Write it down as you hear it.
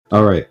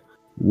All right.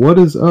 What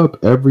is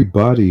up,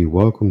 everybody?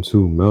 Welcome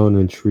to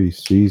Melanintry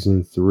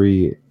Season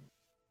 3.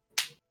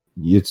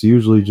 It's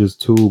usually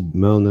just two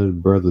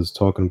melanated brothers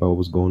talking about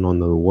what's going on in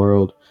the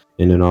world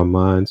and in our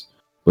minds.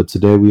 But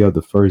today we have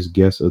the first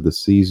guest of the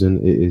season.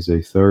 It is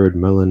a third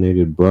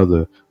melanated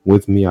brother.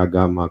 With me, I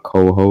got my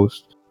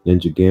co-host,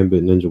 Ninja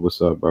Gambit. Ninja,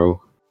 what's up, bro?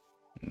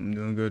 I'm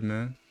doing good,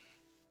 man.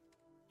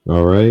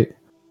 All right.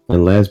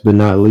 And last but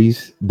not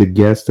least, the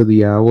guest of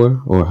the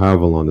hour, or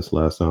however long this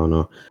lasts, I don't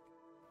know.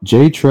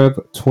 Jtrev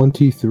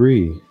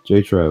 23.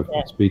 Jtrev,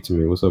 speak to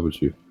me. What's up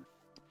with you?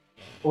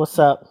 What's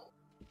up?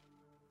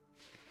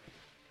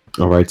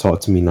 All right, talk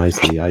to me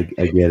nicely. I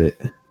get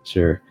it.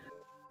 Sure.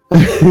 All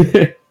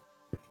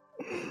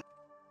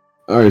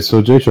right,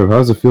 so Jtrev, how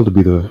does it feel to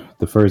be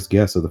the first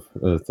guest of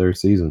the third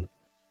season?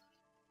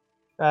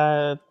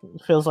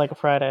 Feels like a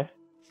Friday.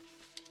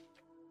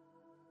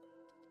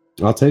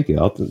 I'll take it.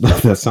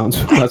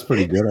 That's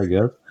pretty good, I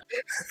guess.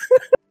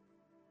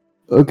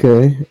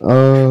 Okay.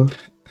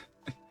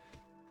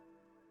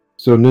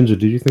 So Ninja,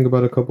 did you think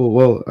about a couple?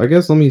 Well, I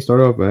guess let me start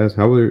off by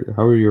asking,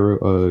 how are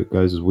your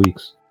guys'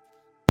 weeks?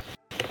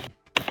 You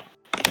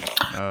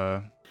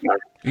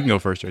can go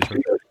first,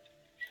 Jtrev.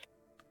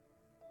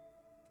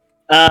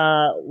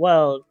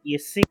 Well, you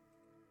see,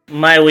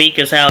 my week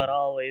is how it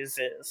always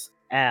is.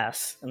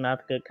 Ass, not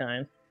the good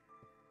kind.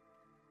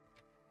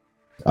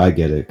 I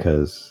get it,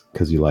 cause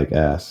you like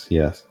ass.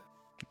 Yes.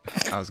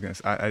 I was gonna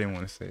say, I didn't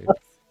want to say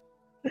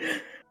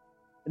it.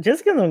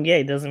 Just because I'm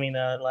gay doesn't mean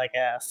I like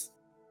ass.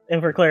 And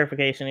for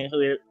clarification,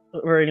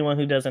 for anyone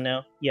who doesn't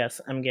know,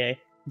 yes, I'm gay.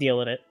 Deal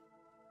with it.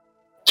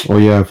 Oh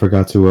yeah, I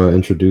forgot to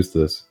introduce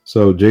this.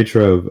 So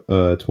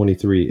Jtrev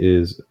 23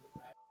 is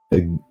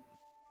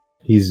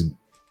he's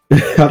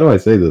how do I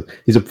say this?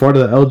 He's a part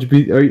of the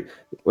LGBT.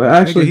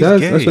 Actually,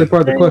 that's actually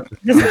part of the question.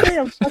 Just say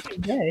I'm fucking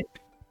gay.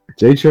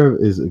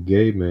 Jtrev is a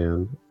gay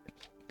man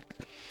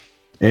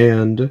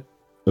and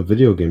a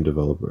video game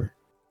developer.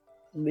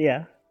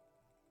 Yeah.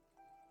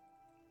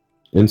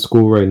 In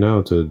school right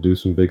now to do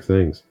some big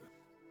things.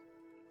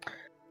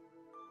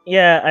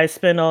 Yeah, I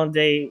spend all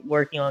day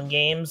working on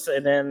games,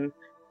 and then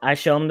I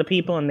show them to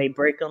people, and they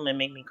break them and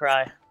make me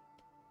cry.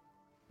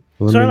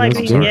 Well, sort of like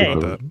being gay.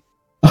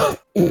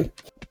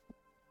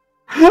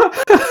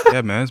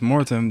 Yeah, man, it's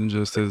more to him than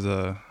just his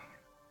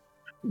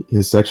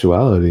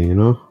sexuality, you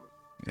know.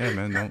 Yeah,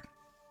 man, don't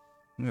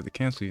we have to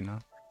cancel you now.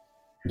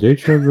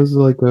 Jtrev is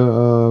like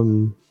a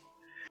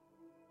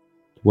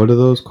what are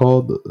those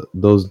called?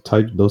 Those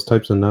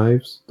types of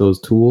knives, those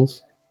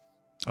tools.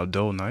 A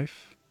dull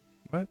knife?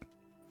 What?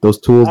 Those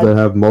tools that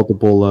have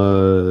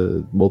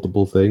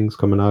multiple things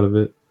coming out of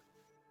it.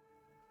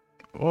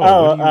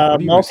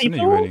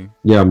 Multi-tool?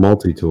 Yeah,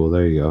 multi-tool.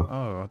 There you go.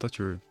 Oh, I thought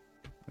you were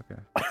okay.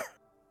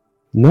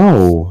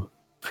 No.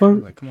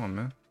 Like, come on,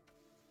 man.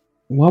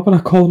 Why would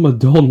I call him a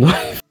dull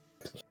knife?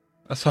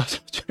 That's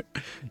what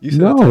you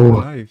said. No.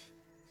 A knife.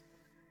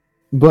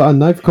 But a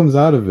knife comes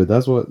out of it.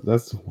 That's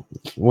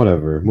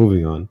whatever.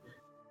 Moving on.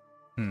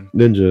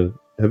 Ninja,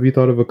 have you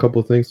thought of a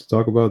couple things to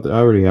talk about? I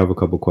already have a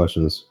couple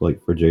questions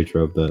like for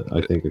Jtrev that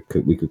I think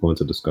we could go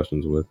into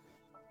discussions with.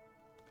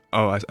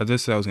 Oh, I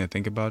just said I was gonna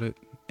think about it,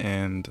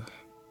 and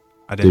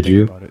I didn't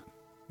think about it.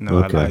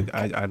 No, okay.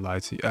 I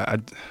lied to you. I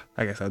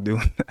guess I do.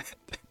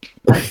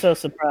 I'm so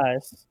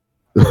surprised.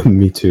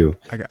 Me too.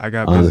 I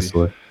got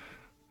honestly busy.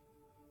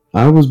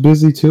 I was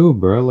busy too,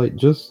 bro. Like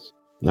I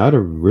had a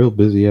real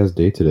busy ass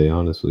day today,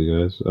 honestly,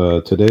 guys.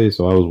 Today,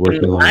 so I was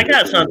working on. I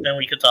got something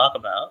we could talk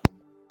about.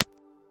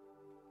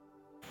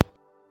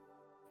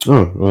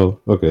 Oh,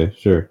 well, okay,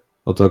 sure.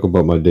 I'll talk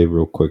about my day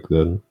real quick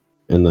then,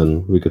 and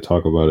then we could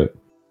talk about it.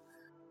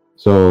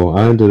 So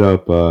I ended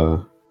up,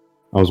 I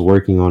was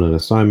working on an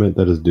assignment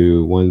that is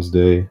due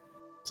Wednesday.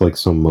 It's like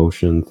some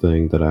motion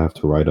thing that I have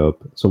to write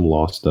up, some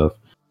law stuff.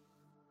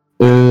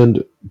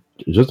 And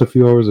just a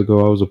few hours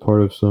ago, I was a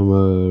part of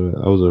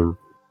I was a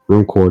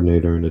room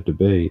coordinator in a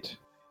debate.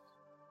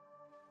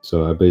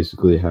 So I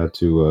basically had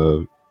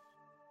to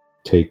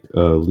take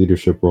a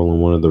leadership role in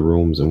one of the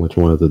rooms in which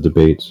one of the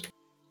debates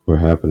were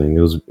happening.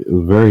 It was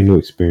a very new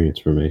experience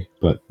for me,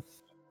 but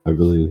I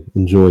really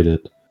enjoyed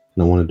it,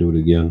 and I want to do it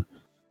again.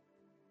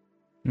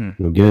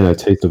 Again, a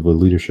taste of a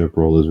leadership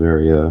role is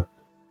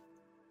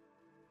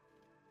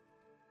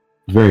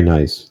very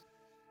nice,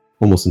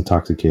 almost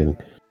intoxicating.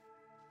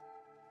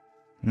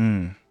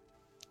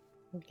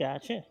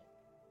 Gotcha.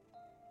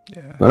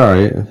 Yeah. But all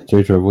right,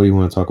 Jtrev, what do you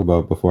want to talk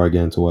about before I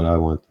get into what I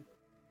want?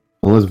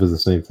 Unless if it's the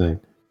same thing.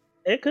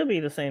 It could be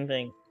the same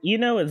thing. You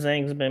know what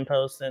Zhang's been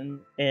posting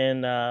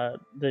in the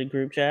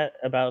group chat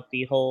about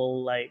the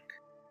whole like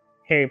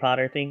Harry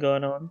Potter thing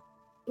going on?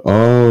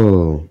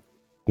 Oh,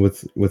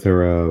 with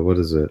her what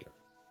is it?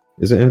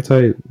 Is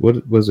it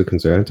what was it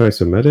considered?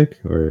 Anti-Semitic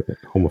or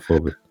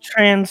homophobic?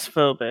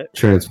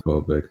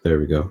 Transphobic. There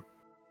we go.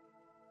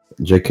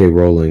 J.K.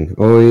 Rowling.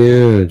 Oh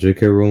yeah,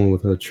 J.K. Rowling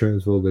with her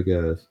transphobic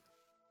ass.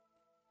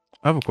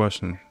 I have a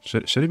question.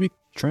 Should it be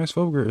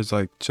transphobic, or is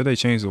should they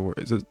change the word?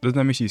 Doesn't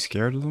that mean she's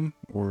scared of them,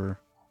 or?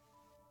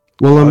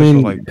 Well, I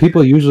mean,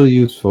 people usually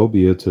use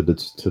phobia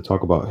to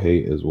talk about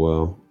hate as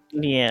well.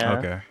 Yeah.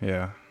 Okay.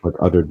 Yeah. Like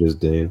utter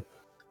disdain.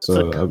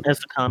 So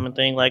that's a common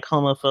thing. Like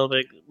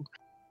homophobic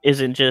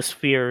isn't just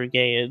fear of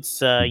gay.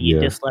 It's you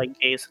dislike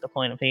gays to the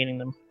point of hating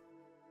them.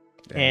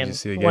 Damn, and you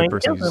see a gay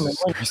person,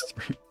 you just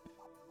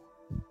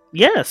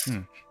yes,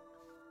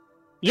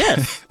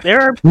 yes,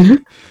 there are.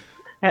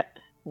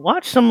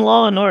 Watch some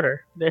Law and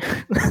Order. There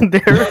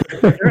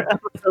are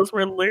episodes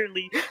where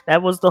literally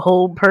that was the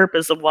whole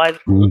purpose of why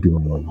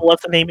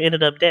what's the name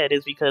ended up dead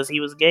is because he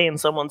was gay and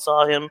someone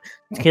saw him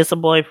kiss a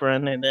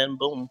boyfriend and then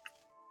boom.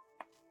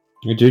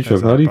 Hey,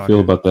 Jtrev, how do you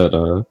feel about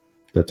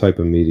that type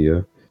of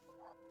media?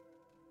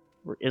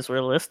 It's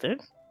realistic.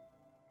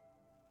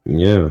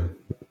 Yeah.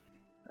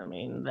 I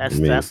mean, that's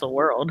the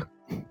world.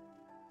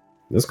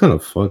 That's kind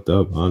of fucked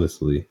up,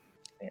 honestly.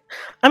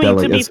 I mean,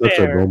 to be it's such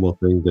a normal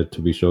thing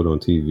to be showed on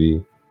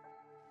TV.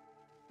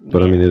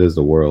 But I mean, it is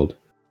the world.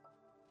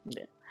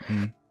 Yeah.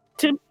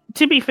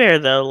 To be fair,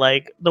 though,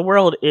 like the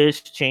world is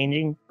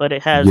changing, but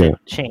it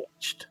hasn't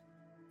changed.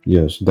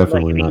 Yes,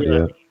 definitely not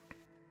yet.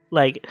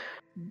 Like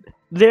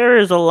there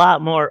is a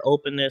lot more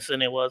openness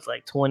than it was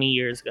like 20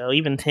 years ago,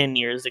 even 10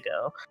 years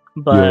ago.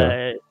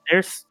 But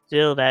there's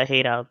still that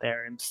hate out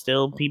there, and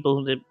still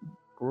people that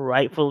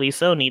rightfully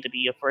so need to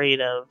be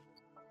afraid of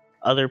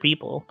other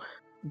people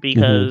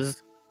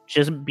because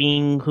just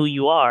being who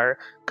you are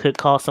could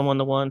cause someone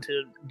to want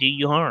to do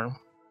you harm.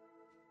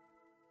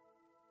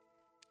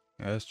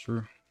 Yeah, that's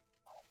true.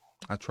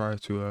 I try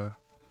to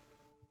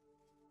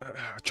I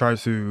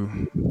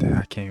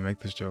can't even make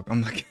this joke.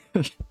 I'm like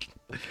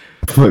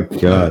oh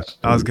gosh.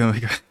 I was gonna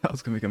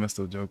make a messed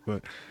up joke,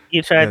 but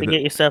you tried to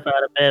get yourself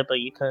out of bed, but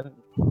you couldn't.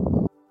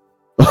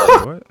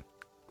 What?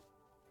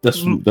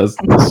 That's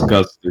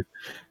disgusting.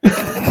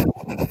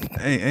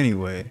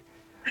 Anyway,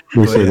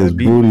 they said his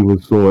booty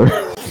was sore.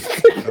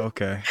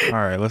 Okay, all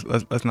right.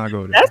 Let's not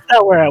go there. That's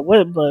not where I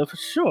went, but for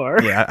sure.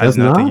 Yeah, I did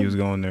not think he was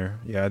going there.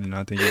 Yeah, I did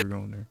not think you were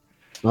going there.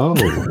 Oh,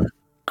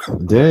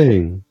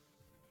 dang.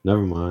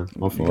 Never mind.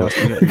 My fault.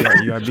 You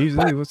got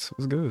BZ. What's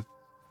good?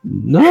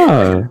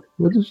 Nah.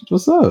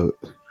 What's up?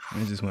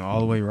 It just went all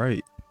the way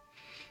right.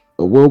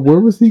 Well, where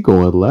was he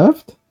going?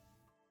 Left?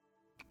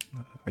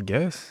 I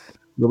guess.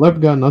 The left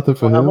got nothing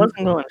for him. I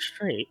wasn't going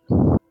straight.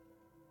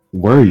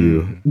 Were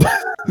you?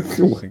 I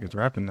think it's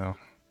rapping now.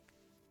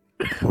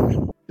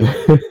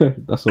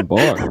 That's a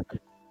bar.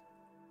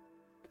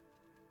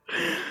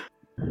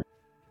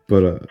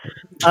 But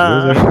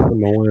there was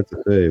something I wanted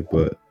to say,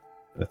 but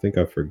I think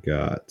I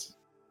forgot.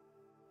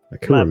 I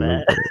can't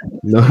remember.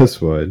 No, it's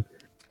fine.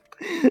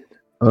 It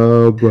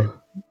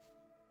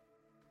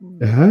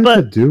had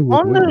to do with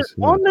on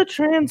the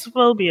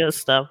transphobia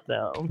stuff,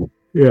 though.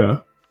 Yeah.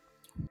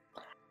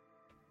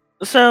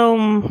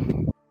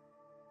 So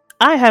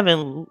I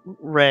haven't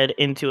read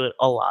into it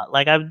a lot.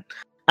 Like I've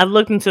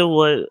looked into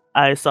what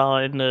I saw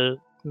in the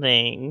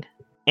thing,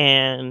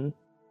 and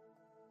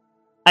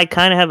I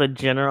kind of have a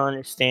general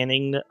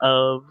understanding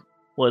of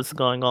what's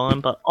going on,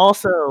 but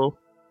also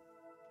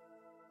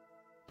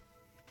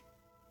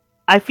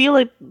I feel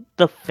like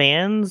the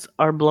fans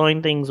are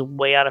blowing things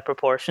way out of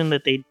proportion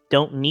that they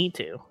don't need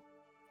to.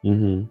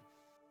 Mm-hmm.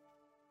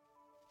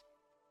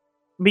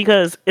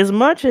 Because as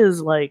much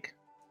as like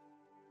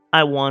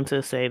I want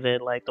to say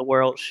that like the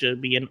world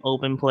should be an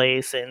open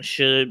place and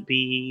should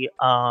be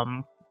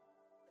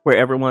where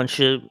everyone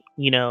should,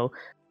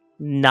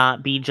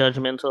 not be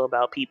judgmental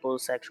about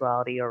people's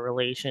sexuality or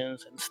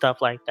relations and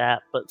stuff like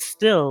that, but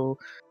still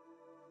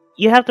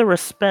you have to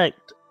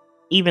respect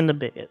even the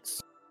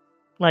bigots.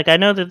 Like, I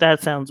know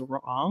that sounds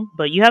wrong,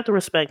 but you have to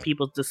respect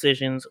people's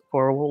decisions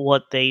for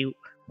what they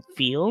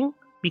feel,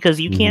 because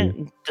you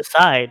can't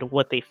decide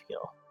what they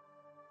feel.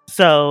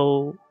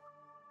 So,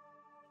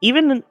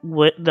 even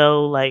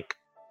though, like,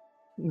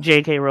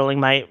 J.K. Rowling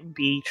might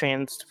be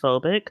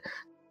transphobic,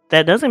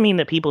 that doesn't mean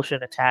that people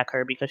should attack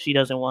her because she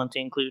doesn't want to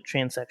include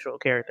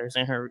transsexual characters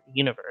in her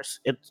universe.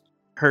 It's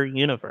her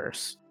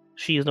universe.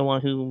 She's the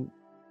one who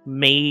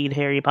made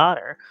Harry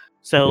Potter.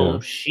 So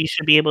she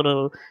should be able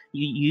to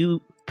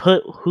you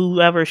put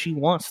whoever she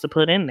wants to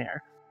put in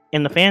there.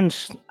 And the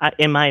fans,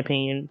 in my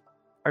opinion,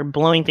 are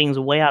blowing things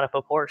way out of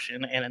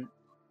proportion and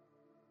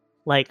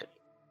like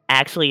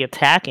actually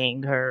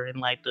attacking her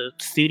and like the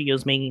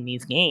studios making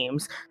these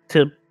games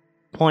to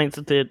points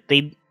that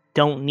they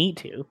don't need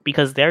to,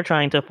 because they're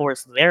trying to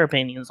force their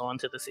opinions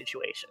onto the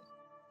situation.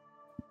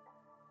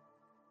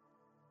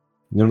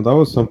 That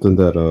was something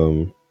that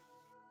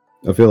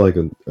I feel like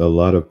a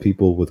lot of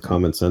people with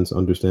common sense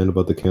understand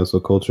about the cancel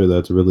culture.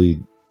 That's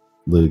really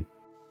like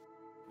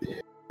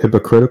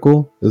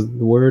hypocritical is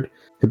the word.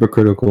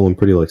 Hypocritical and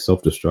pretty like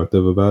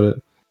self-destructive about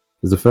it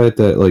is the fact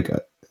that like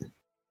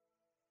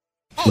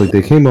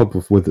they came up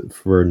with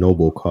for a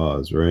noble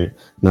cause, right?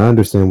 Now I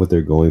understand what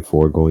they're going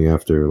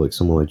after like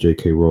someone like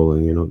J.K.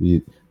 Rowling.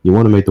 You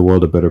want to make the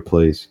world a better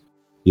place.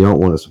 You don't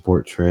want to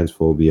support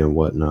transphobia and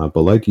whatnot.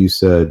 But like you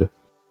said,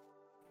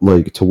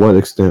 like to what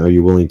extent are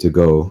you willing to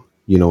go?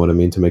 You know what I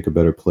mean? To make a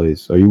better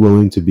place. Are you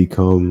willing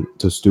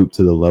to stoop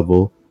to the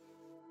level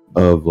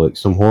of like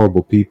some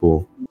horrible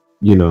people?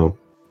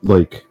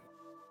 Like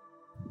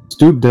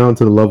stoop down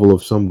to the level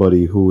of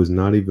somebody who is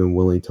not even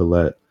willing to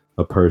let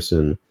a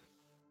person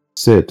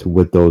sit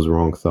with those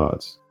wrong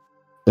thoughts.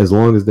 As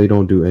long as they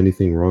don't do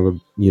anything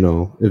wrong,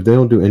 if they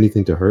don't do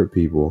anything to hurt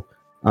people,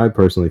 I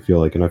personally feel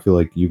like, and I feel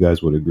like you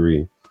guys would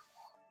agree,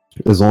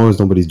 as long as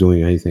nobody's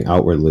doing anything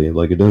outwardly,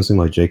 like it doesn't seem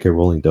like J.K.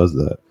 Rowling does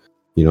that.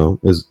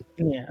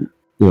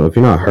 If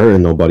you're not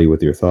hurting nobody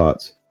with your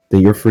thoughts,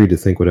 then you're free to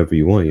think whatever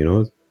you want.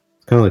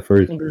 It's kind of like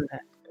first,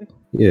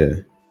 yeah.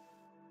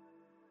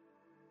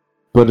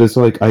 But it's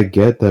like, I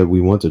get that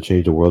we want to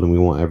change the world and we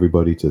want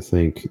everybody to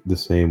think the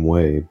same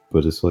way,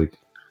 but it's like,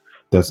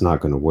 that's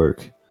not going to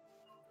work.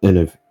 And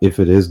if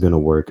it is going to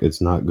work,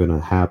 it's not going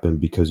to happen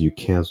because you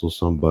cancel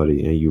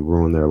somebody and you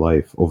ruin their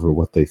life over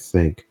what they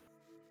think.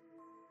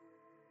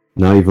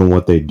 Not even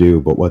what they do,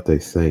 but what they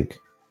think.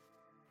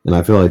 And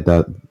I feel like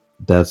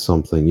that's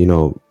something,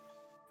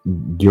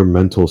 your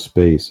mental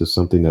space is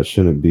something that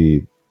shouldn't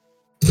be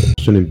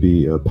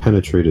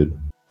penetrated.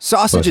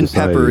 Sausage and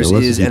Peppers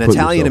is an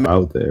Italian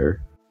out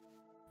there.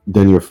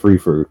 Then you're free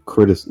for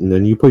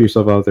then you put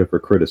yourself out there for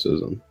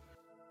criticism.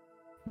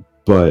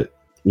 But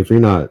if you're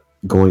not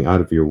going out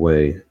of your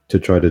way to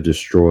try to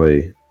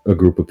destroy a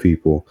group of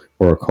people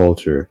or a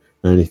culture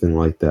or anything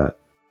like that,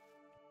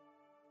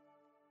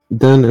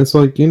 then it's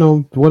like,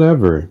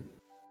 whatever.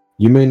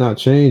 You may not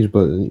change,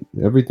 but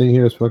everything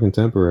here is fucking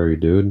temporary,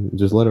 dude.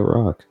 Just let it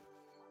rock.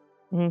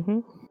 Mm-hmm.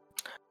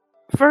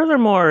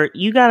 Furthermore,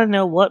 you gotta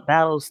know what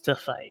battles to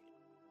fight.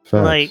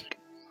 Facts. Like,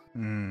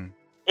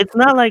 it's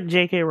not like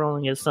J.K.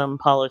 Rowling is some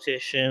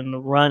politician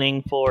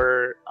running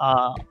for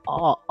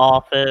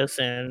office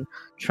and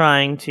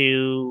trying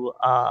to,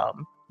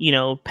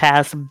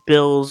 pass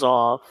bills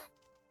off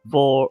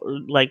for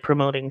like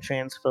promoting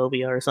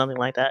transphobia or something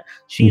like that.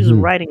 She's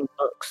writing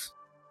books.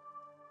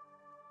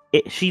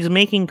 She's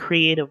making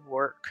creative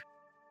work.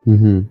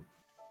 Mm-hmm.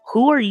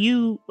 Who are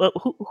you?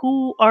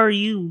 Who are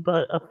you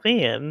but a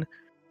fan?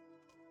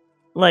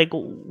 Like,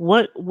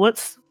 what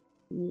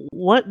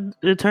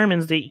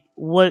determines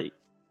what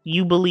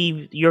you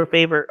believe your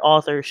favorite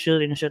author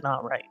should and should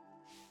not write?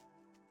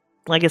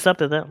 Like, it's up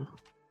to them.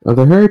 Are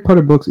the Harry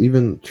Potter books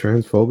even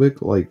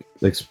transphobic? Like,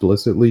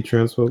 explicitly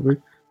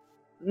transphobic?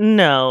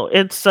 No,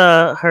 it's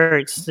her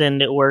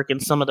extended work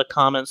and some of the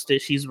comments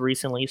that she's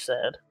recently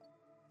said.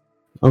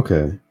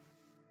 Okay.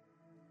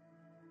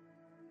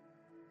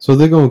 So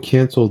they're gonna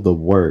cancel the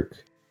work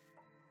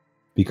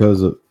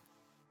because of...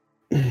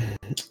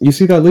 You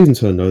see, that leads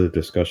into another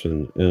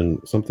discussion and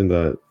something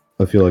that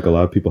I feel like a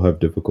lot of people have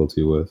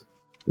difficulty with.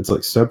 It's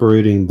like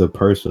separating the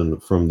person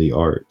from the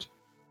art.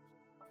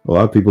 A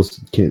lot of people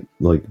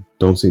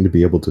don't seem to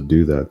be able to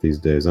do that these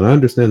days. And I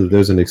understand that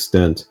there's an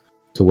extent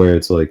to where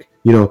it's like,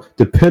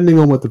 depending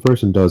on what the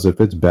person does, if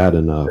it's bad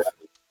enough,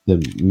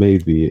 then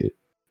maybe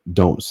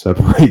don't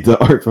separate the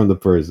art from the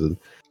person.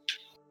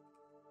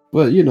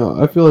 But,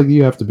 I feel like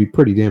you have to be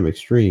pretty damn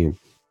extreme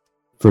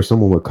for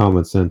someone with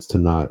common sense to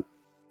not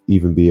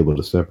even be able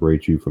to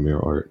separate you from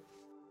your art.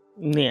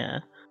 Yeah.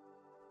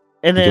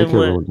 And then J.K.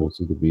 don't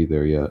seem to be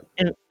there yet.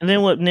 And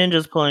then what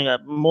Ninja's pulling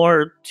up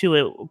more to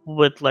it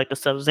with like the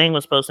stuff Zane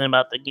was posting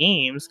about the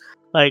games,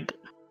 like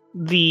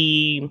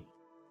the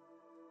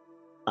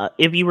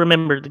if you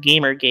remember the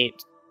Gamergate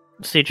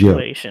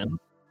situation,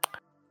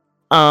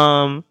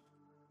 the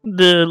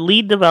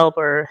lead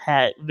developer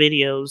had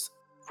videos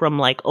from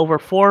like over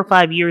 4 or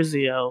 5 years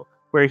ago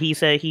where he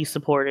said he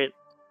supported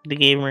the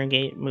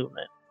Gamergate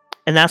movement,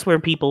 and that's where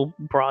people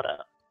brought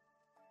up,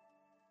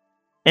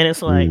 and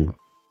it's like.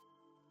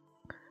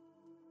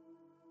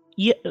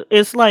 Yeah,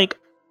 it's like,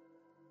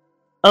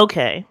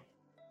 okay,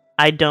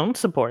 I don't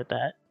support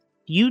that.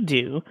 You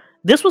do.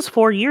 This was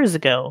 4 years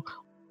ago.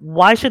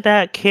 Why should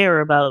that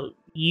care about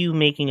you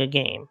making a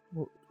game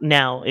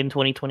now in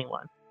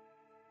 2021?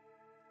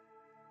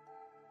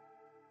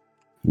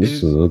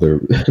 This is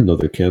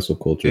another cancel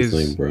culture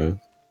thing, bro.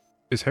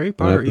 Is Harry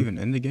Potter even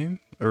in the game,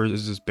 or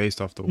is this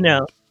based off the world?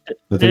 No,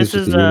 this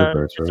is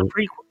universe, right?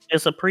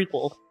 It's a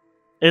prequel.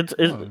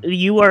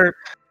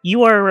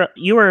 You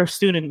are a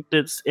student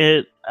that's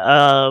at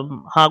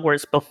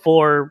Hogwarts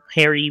before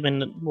Harry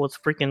even was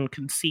freaking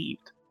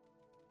conceived.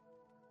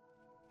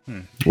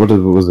 What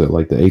was it,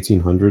 like the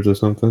 1800s or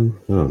something?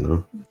 I don't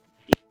know.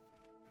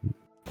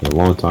 A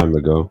long time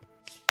ago.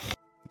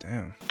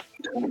 Damn.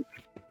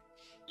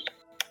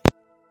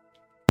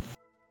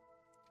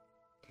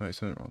 Wait,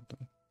 something wrong with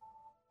that.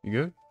 You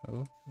good?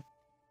 Hello?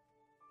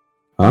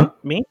 Huh?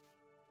 Me?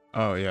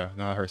 Oh yeah,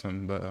 no, I heard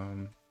something, but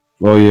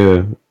Oh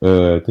yeah,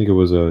 I think it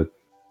was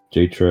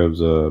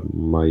Jtrev's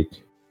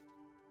mic.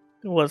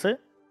 Was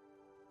it?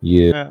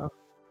 Yeah. Oh.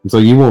 It's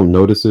like you won't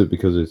notice it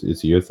because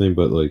it's your thing,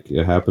 but like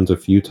it happens a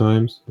few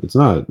times. It's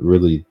not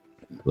really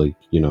like,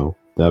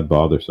 that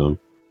bothersome.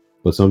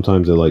 But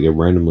sometimes it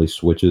randomly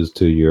switches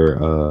to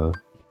your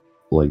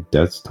like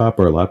desktop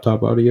or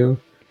laptop audio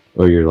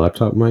or your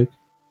laptop mic.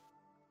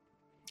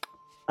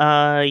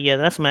 Yeah,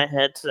 that's my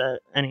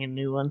headset. I need a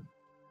new one.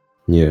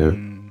 Yeah.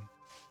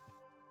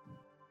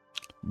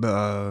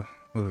 But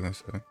what was I gonna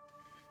say?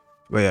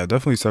 But yeah,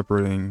 definitely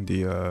separating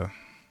the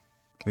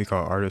we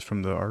call artist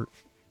from the art.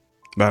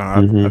 But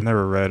I've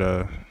never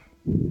read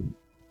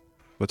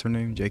what's her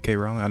name? J.K.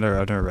 Rowling. I've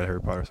never read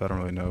Harry Potter, so I don't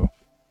really know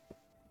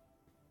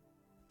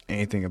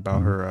anything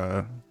about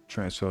her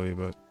transphobia.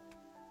 But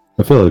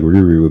I feel like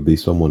Riri would be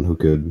someone who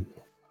could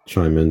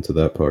chime into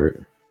that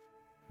part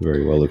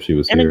very well if she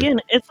was and here. And again,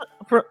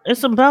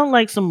 it's about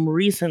like some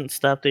recent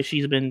stuff that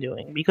she's been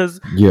doing, because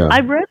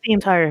I've read the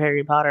entire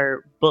Harry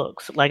Potter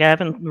books. Like I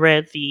haven't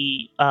read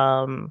the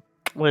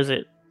what is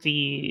it?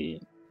 The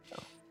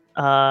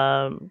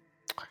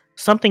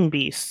something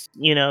Beasts,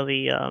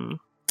 the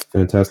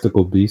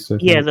Fantastical Beasts. I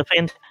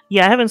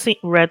haven't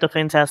read the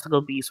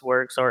Fantastical Beasts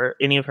works or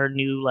any of her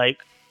new like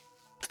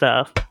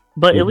stuff,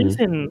 but at least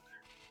in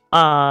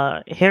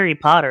Harry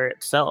Potter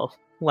itself,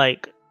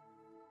 like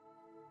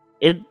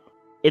it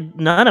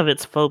none of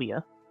it's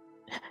phobia.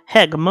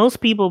 Heck,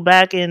 most people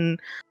back in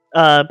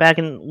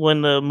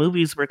when the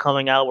movies were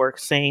coming out were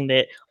saying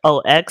that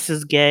X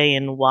is gay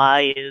and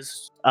Y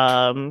is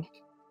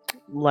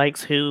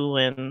likes who,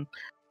 and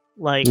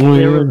like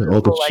there was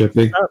all the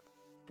shipping.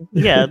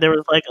 There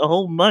was like a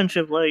whole bunch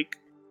of like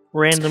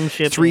random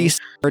shipping.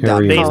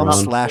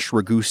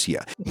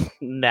 3star.com/Ragusia.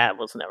 That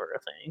was never a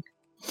thing.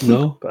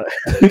 No, but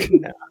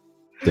no.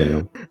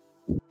 Damn.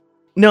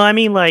 No, I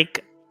mean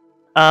like,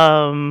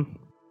 how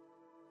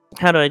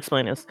do I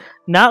explain this?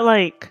 Not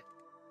like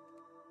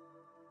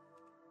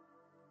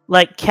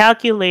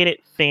calculated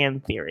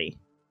fan theory,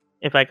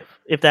 if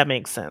that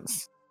makes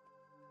sense.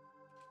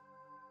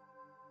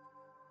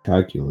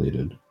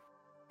 Calculated.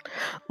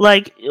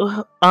 Like,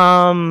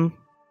 have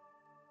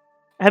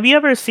you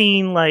ever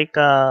seen like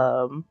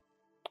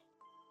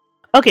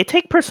okay,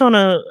 take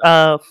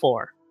Persona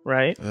 4,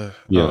 right? Yeah.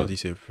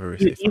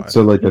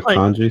 So like the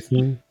kanji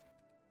thing?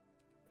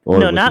 Or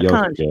no, not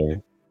Yosuke?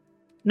 Kanji.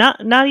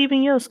 Not even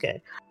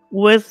Yosuke.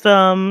 With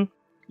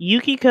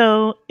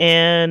Yukiko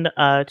and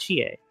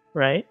Chie,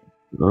 right?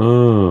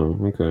 Oh,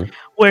 okay.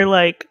 Where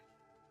like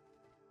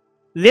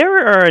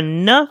there are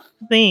enough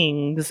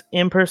things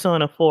in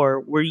Persona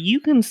 4 where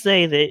you can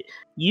say that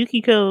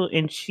Yukiko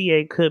and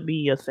Chie could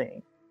be a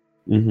thing.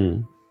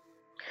 Mm-hmm.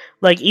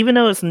 Like, even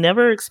though it's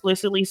never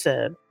explicitly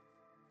said,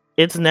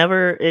 it's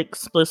never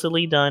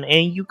explicitly done,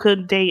 and you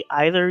could date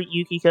either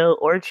Yukiko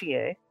or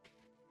Chie,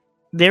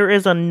 there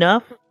is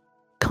enough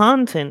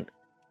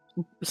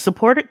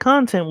supported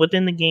content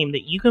within the game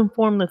that you can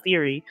form the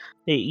theory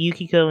that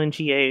Yukiko and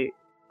Chie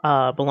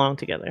belong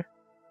together.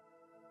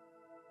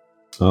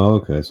 Oh,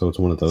 okay. So it's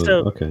one of those.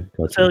 Okay.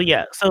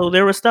 Gotcha. So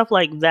there was stuff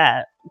like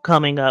that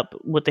coming up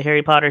with the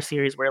Harry Potter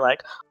series where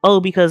like, oh,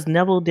 because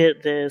Neville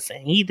did this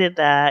and he did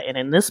that, and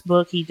in this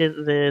book he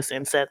did this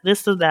and said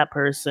this to that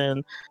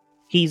person,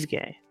 he's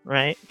gay,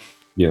 right?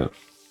 Yeah.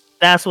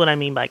 That's what I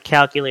mean by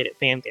calculated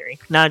fan theory,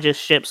 not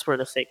just ships for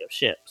the sake of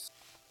ships.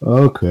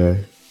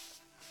 Okay.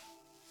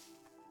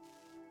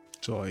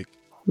 So like,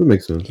 that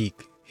makes sense. He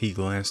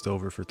glanced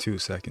over for 2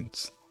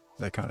 seconds,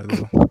 that kind of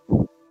deal.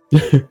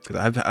 Because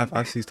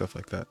I've seen stuff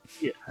like that.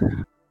 Yeah.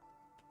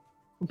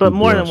 But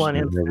more than one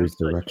instance.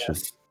 Direction.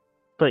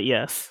 But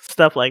yes,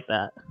 stuff like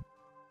that.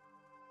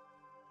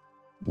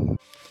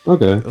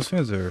 Okay. Those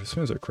fans are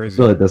crazy. I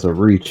feel like that's a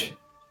reach.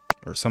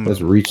 Or some that's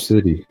Reach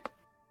City.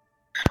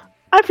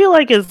 I feel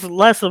like it's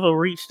less of a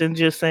reach than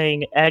just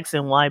saying X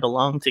and Y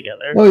belong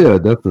together. Oh yeah,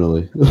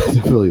 definitely.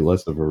 Definitely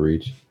less of a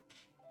reach.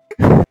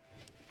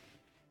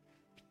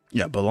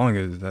 Yeah, belong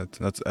is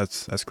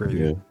that's crazy.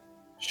 Yeah.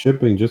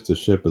 Shipping just to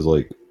ship is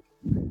like,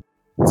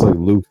 it's like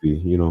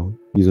Luffy,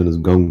 using his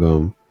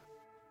gum.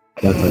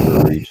 That type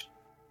of reach.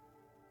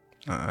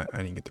 I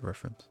didn't get the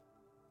reference.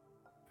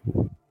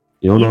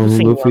 You don't know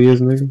who Luffy is,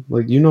 nigga?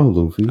 Like, you know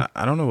Luffy.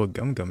 I don't know what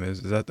gum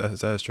is. Is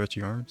that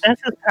stretchy arms? That's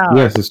his power.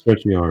 Yes, it's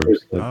stretchy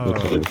arms.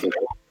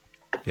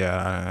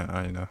 Yeah,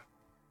 I know.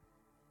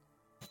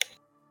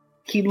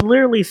 He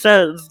literally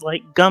says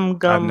like gum.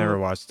 I've never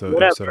watched the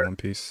episode of One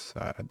Piece.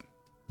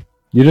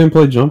 You didn't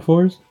play Jump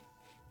Force?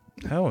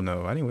 Hell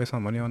no, I didn't waste my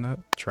money on that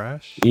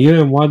trash. You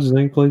didn't watch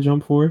Zang play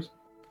Jump Force?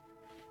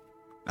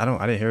 I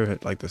didn't hear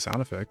it, like the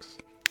sound effects.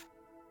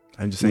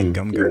 I'm just saying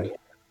gum.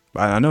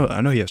 But I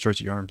know he has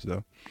stretchy arms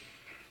though.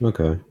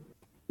 Okay.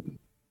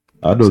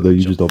 I know that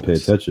you just don't pay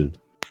attention.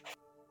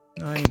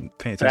 No, I ain't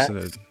paying attention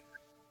to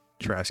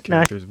trash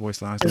characters'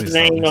 voice lines.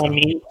 Zang on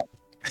me.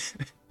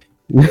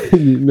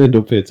 Men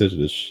don't pay attention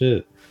to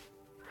shit.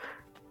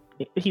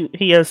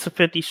 He has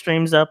 50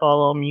 streams up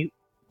all on mute.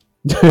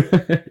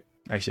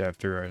 Actually, I have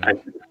 3 right now.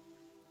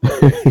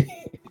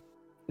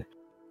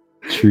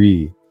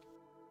 Tree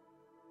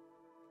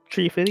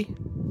 50.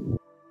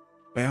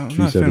 Man, I'm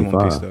not a fan of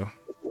One Piece though.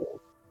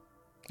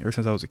 Ever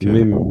since I was a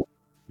kid.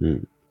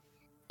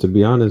 To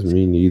be honest,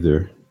 me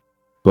neither.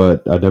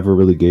 But I never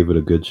really gave it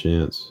a good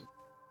chance.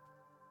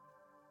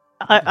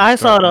 I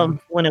saw it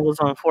when it was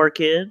on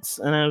 4Kids,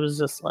 and I was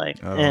just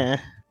like, eh.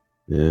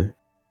 Yeah.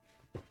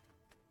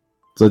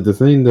 It's like the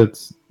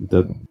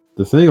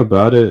thing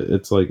about it,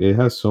 it's like it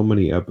has so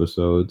many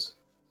episodes,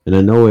 and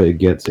I know it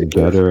gets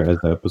better as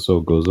the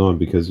episode goes on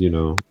because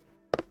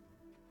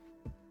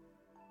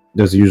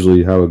that's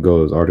usually how it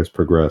goes. Artists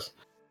progress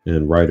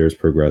and writers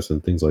progress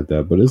and things like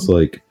that. But it's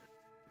like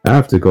I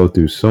have to go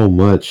through so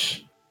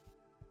much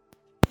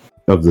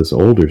of this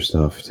older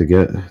stuff to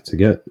get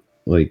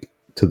like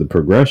to the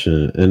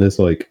progression, and it's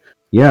like,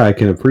 yeah, I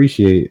can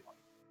appreciate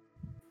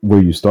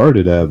where you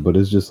started at, but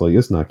it's just like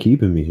it's not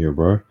keeping me here,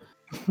 bro.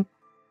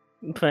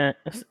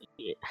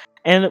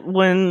 And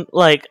when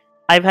like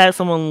I've had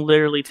someone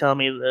literally tell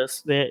me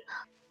this, that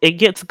it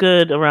gets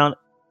good around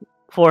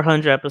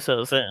 400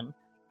 episodes in.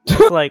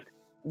 It's like,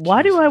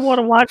 why do I want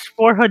to watch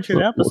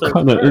 400 episodes? What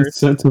kind of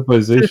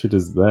incentivization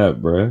is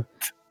that, bro?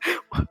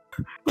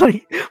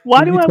 Like,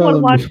 why do I want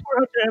to watch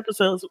 400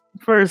 episodes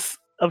first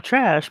of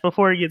trash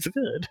before it gets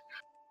good?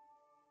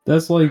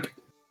 That's like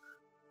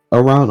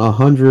around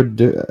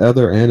 100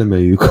 other anime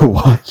you could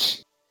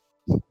watch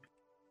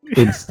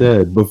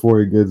instead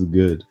before it gets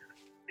good.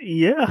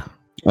 Yeah.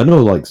 I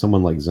know, like,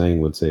 someone like Zhang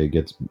would say it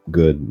gets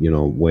good,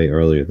 way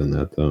earlier than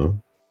that, though.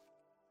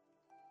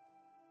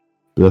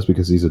 But that's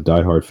because he's a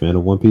diehard fan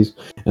of One Piece.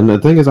 And the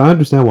thing is, I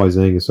understand why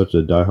Zhang is such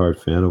a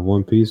diehard fan of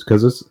One Piece,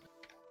 because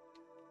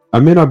I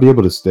may not be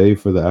able to stay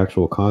for the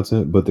actual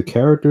content, but the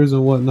characters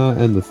and whatnot,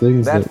 and the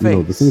things the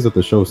things that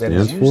the show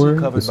stands for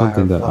is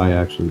something that I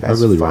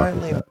really rock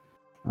with that.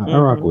 I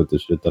rock with the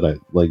shit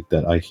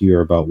that I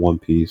hear about One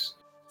Piece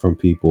from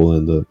people,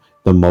 and the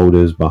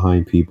motives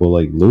behind people.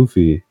 Like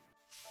Luffy,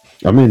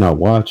 I may not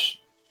watch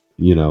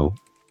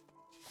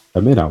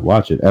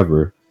it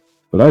ever,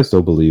 but I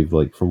still believe,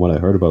 like, from what I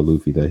heard about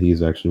Luffy, that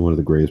he's actually one of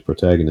the greatest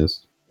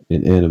protagonists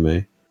in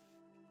anime,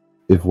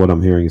 if what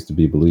I'm hearing is to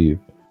be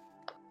believed.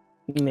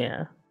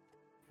 Yeah.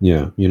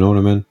 Yeah, you know what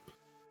I mean?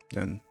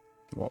 Then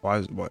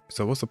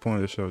so what's the point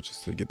of the show?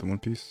 Just to get the One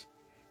Piece?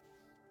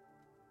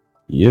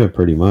 Yeah,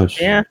 pretty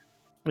much. Yeah.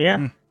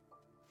 Yeah.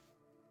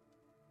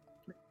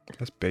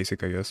 That's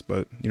basic, I guess,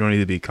 but you don't need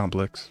to be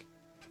complex.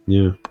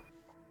 Yeah.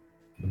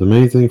 The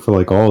main thing for,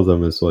 like, all of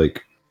them is,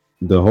 like,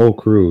 the whole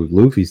crew.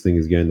 Luffy's thing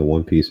is getting the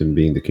One Piece and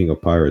being the king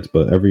of pirates,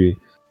 but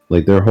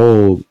their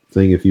whole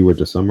thing, if you were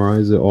to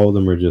summarize it, all of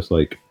them are just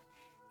like,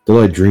 they're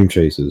like dream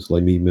chasers,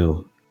 like Meat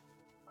Mill.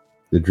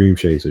 The dream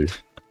chasers.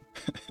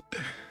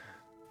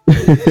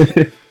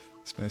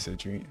 It's a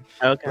dream.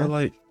 Okay. But,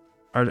 like,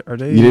 are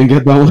they? You didn't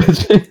get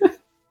that one?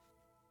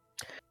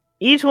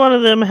 Each one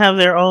of them have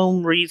their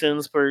own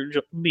reasons for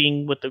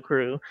being with the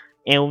crew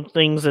and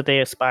things that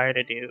they aspire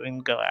to do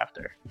and go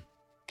after.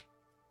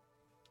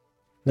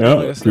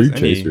 Yeah, dream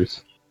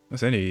chasers.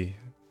 That's any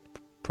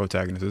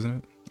protagonist,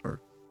 isn't it?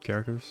 Or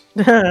characters?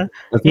 I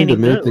think the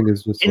main thing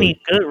is just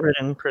any good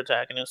written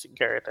protagonist and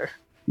character.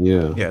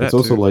 Yeah, it's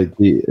also too. Like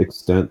the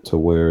extent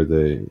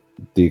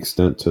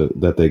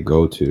that they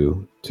go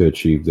to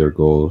achieve their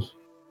goals.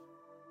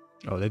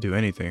 Oh, they do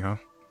anything, huh?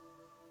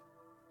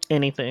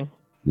 Anything.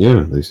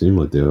 Yeah, they seem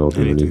like they all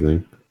do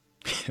anything.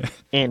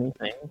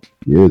 Anything.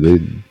 Yeah, they.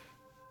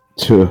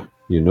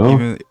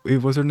 Even,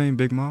 what's her name?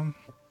 Big Mom.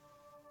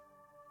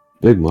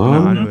 Big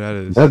Mom. No, I know who that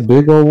is. That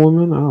big old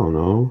woman. I don't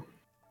know.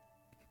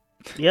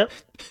 Yep.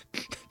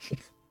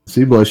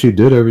 Seems like she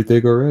did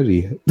everything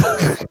already.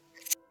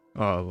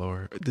 Oh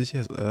Lord, did she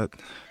have that? I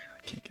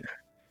can't get.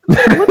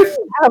 What do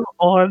you have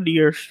on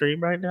your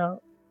stream right now?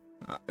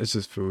 It's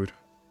just food.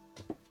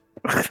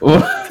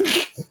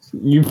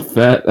 You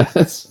fat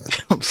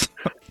ass. I'm sorry.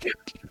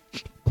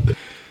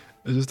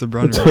 It's just a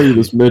brownie. I tell you,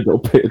 this man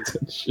don't pay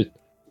attention.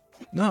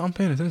 No, I'm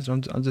paying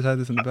attention. I just had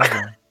this in the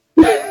background.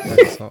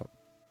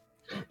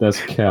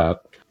 That's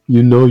cap.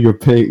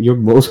 You're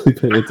mostly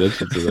paying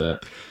attention to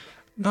that.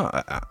 No,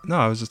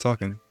 I was just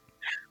talking.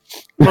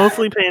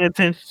 Mostly paying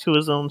attention to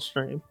his own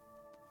stream.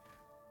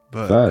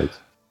 But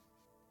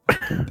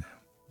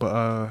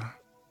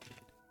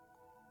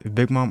if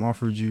Big Mom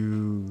offered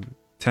you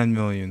 10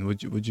 million,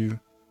 would you?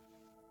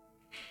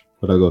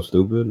 Would I go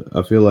stupid?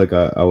 I feel like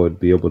I would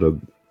be able to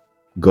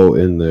go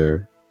in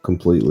there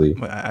completely.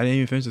 Wait, I didn't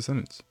even finish the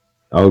sentence.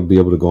 I would be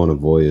able to go on a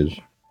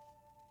voyage.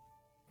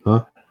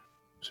 Huh?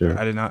 Sure.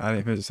 I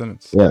didn't finish the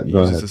sentence. Yeah, you go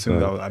ahead. Just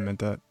assumed that I meant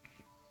that.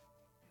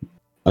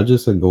 I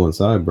just said go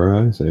inside, bro.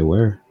 I didn't say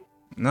where.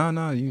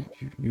 No, you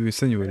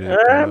insinuated it.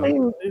 I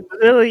mean,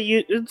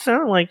 really, it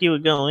sounded like you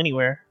would go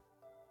anywhere.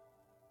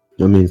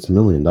 I mean, it's $1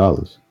 million.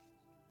 Damn,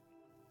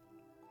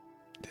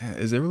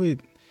 is it really?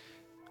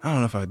 I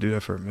don't know if I'd do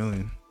that for $1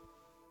 million.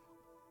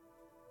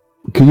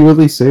 Can you at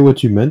least say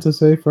what you meant to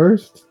say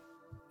first?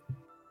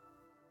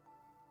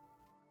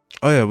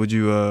 Oh yeah, would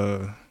you?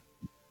 Oh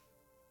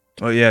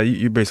yeah,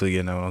 you're basically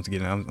getting out. I'm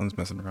just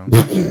messing around.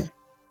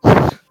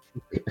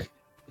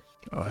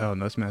 Oh hell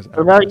no, that's What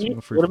about you?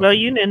 What about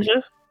you,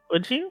 Ninja?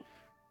 Would you?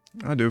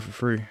 I do it for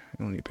free. You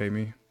don't need to pay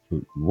me.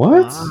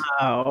 What?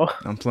 Wow.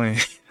 I'm playing.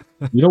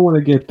 You don't want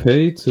to get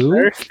paid too?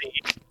 Thirsty.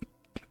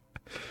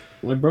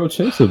 Like, bro,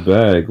 chase a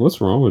bag. What's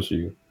wrong with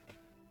you?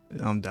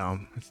 I'm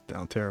down. It's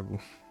down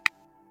terrible.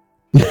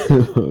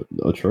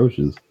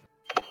 Atrocious.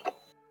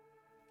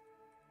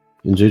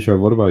 And Jtrev,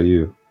 what about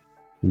you?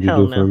 Would you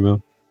do it for $1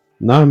 million?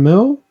 Not $1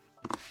 million?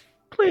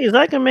 Please,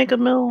 I can make $1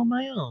 million on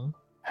my own.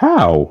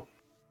 How?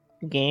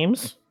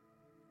 Games.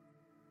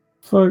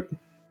 Fuck.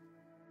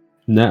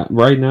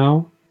 Right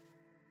now?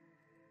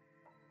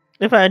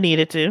 If I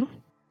needed to.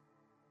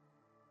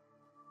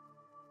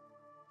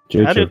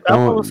 Jtrev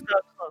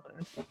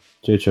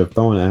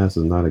throwing ass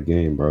is not a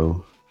game,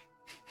 bro.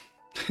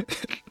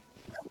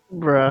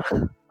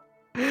 Bruh.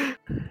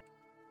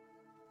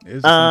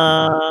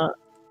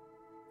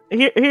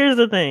 Here's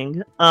the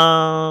thing.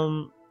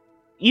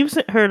 You've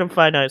heard of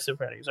Five Nights at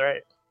Freddy's,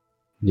 right?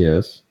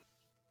 Yes.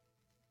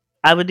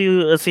 I would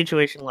do a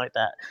situation like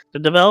that. The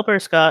developer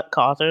Scott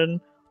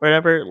Cawthon,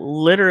 whatever,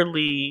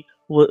 literally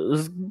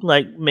was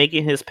like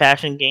making his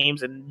passion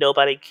games, and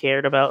nobody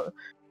cared about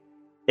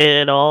it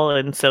at all,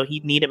 and so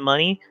he needed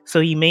money. So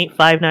he made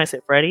Five Nights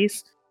at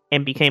Freddy's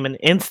and became an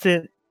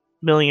instant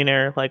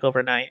millionaire like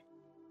overnight.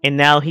 And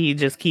now he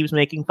just keeps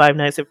making Five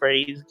Nights at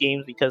Freddy's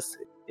games because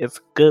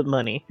it's good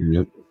money.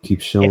 Yep,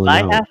 keep shelling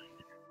out.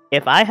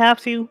 If I have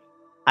to,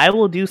 I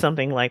will do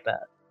something like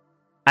that.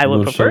 I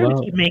would prefer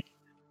to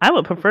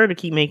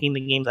keep making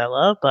the games I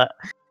love, but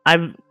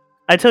I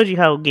told you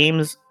how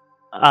games,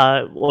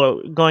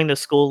 or going to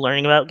school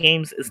learning about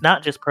games, it's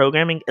not just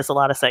programming. It's a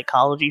lot of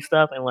psychology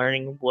stuff and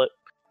learning what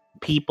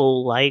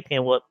people like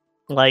and what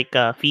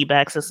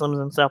feedback systems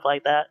and stuff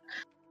like that.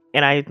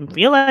 And I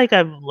feel like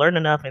I've learned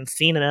enough and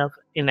seen enough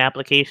in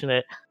application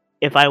that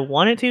if I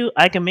wanted to,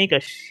 I can make a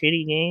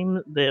shitty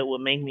game that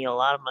would make me a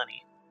lot of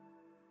money.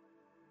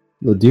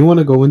 Do you want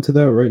to go into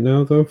that right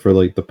now, though, for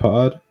like the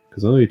pod?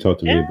 Because I know you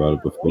talked to me about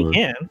it before. We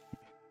can.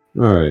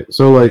 All right.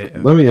 So,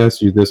 let me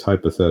ask you this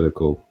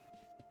hypothetical.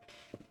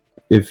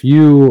 If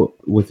you,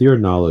 with your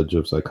knowledge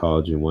of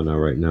psychology and whatnot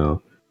right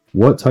now,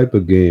 what type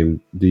of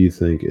game do you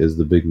think is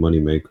the big money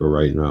maker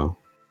right now?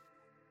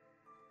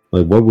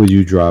 Like, what would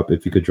you drop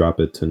if you could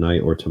drop it tonight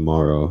or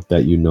tomorrow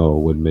that you know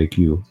would make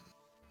you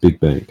big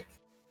bank?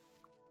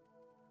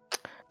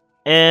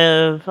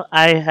 If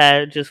I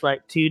had just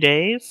 2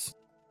 days.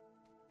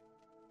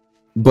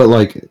 But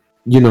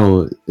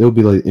it'll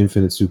be like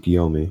Infinite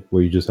Tsukiyomi,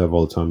 where you just have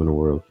all the time in the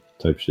world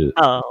type shit.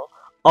 Oh,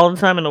 all the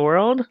time in the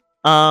world?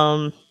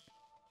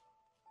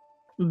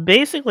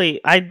 Basically,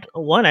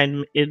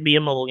 it'd be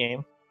a mobile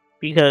game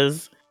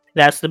because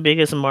that's the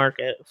biggest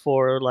market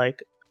for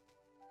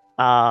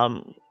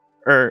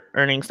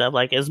earning stuff.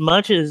 As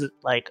much as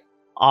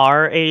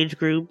our age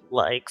group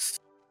likes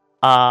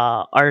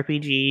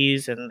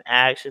RPGs and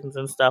actions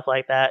and stuff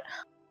like that,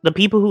 the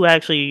people who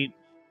actually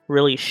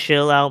really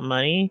shill out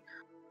money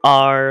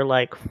are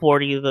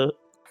 40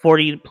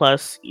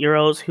 plus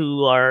euros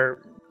who are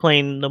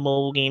playing the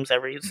mobile games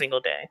every single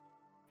day.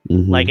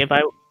 Mm-hmm.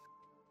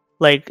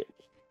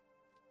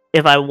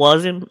 If I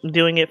wasn't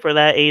doing it for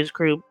that age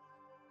group,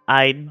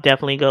 I'd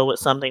definitely go with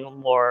something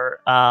more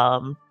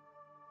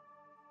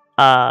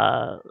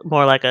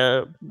more like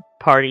a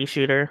party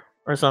shooter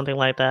or something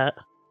like that,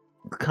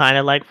 kind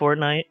of like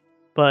Fortnite,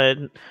 but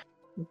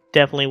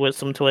definitely with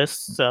some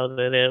twists so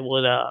that it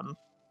would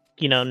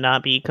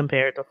not be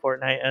compared to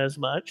Fortnite as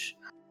much.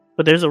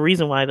 But there's a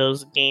reason why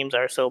those games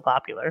are so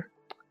popular.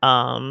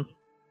 But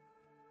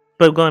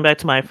going back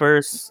to my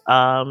first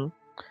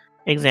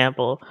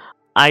example,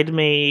 I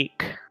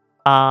make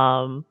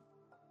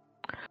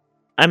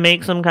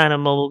some kind of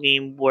mobile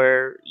game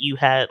where you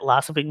had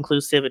lots of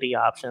inclusivity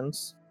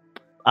options.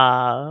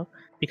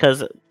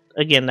 Because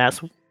again,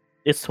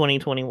 it's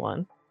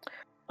 2021.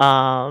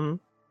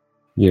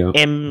 Yeah.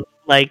 And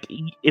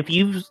if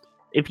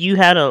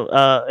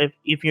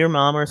your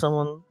mom or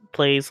someone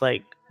plays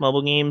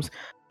mobile games,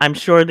 I'm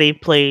sure they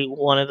play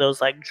one of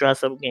those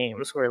dress up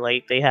games where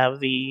they have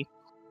the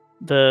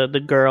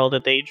girl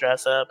that they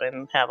dress up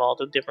and have all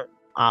the different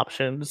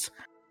options.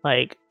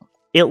 I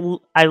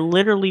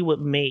literally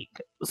would make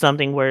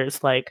something where it's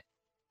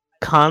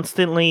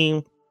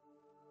constantly,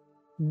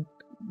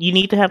 you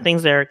need to have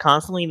things that are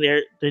constantly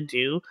there to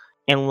do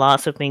and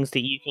lots of things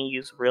that you can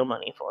use real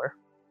money for.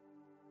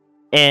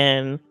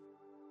 And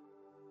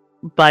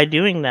by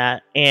doing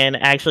that and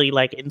actually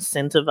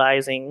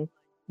incentivizing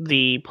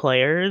the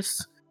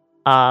players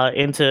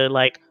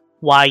into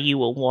why you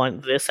will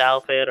want this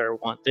outfit or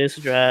want this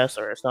dress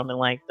or something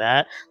like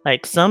that,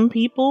 some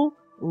people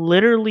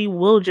literally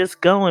will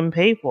just go and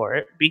pay for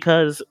it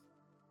because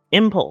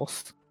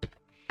impulse.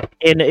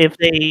 And if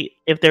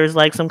there's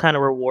some kind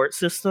of reward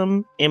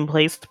system in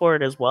place for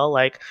it as well,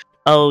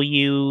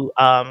 you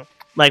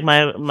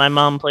my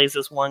mom plays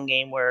this one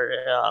game where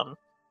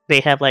they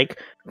have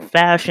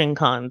fashion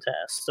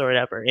contests or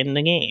whatever in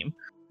the game,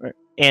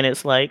 and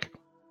it's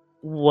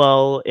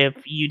well, if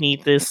you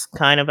need this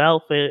kind of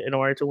outfit in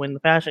order to win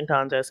the fashion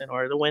contest, in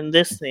order to win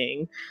this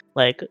thing,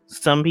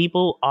 some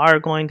people are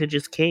going to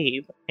just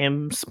cave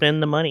and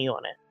spend the money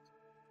on it.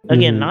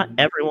 Again, not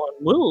everyone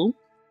will,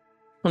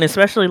 and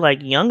especially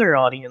younger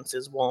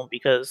audiences won't,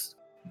 because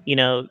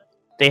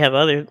they have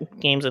other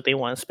games that they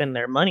want to spend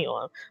their money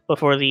on. But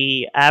for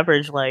the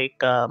average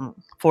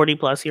 40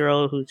 plus year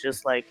old who's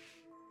just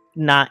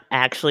not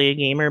actually a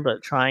gamer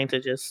but trying to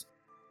just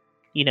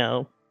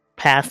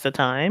pass the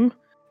time,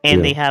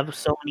 and they have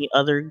so many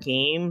other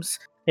games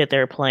that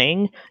they're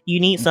playing, you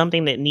need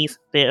something that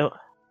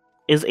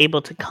is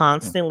able to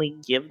constantly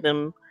give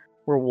them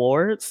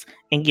rewards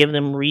and give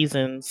them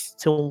reasons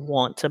to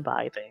want to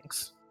buy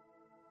things.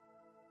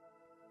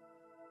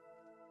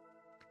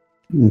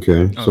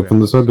 Okay, so from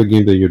the type of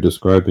game that you're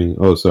describing,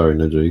 oh, sorry,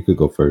 Ninja, you could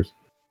go first.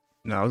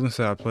 No, I was gonna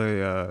say I play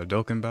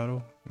Dokkan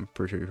Battle. I'm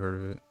pretty sure you've heard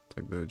of it. It's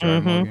like the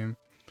Dragon Ball game.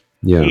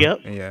 Yeah. Yep.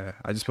 And yeah,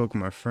 I just spoke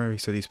with my friend. He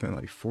said he spent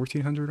like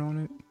 $1,400 on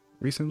it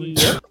recently.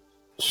 Yep.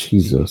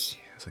 Jesus.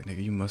 I was like,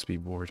 nigga, you must be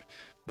bored.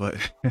 But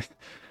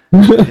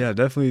yeah,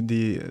 definitely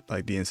the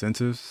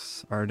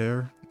incentives are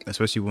there,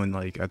 especially when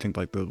like I think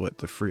like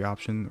the free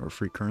option or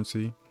free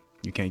currency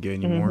you can't get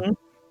anymore, and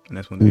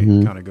that's when they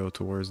kind of go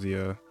towards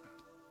the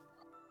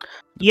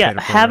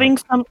having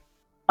some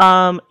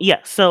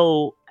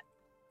so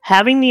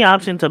having the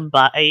option to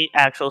buy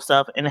actual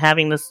stuff and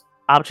having this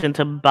option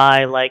to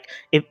buy like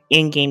if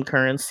in-game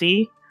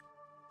currency,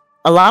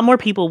 a lot more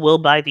people will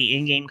buy the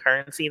in-game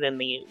currency than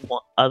the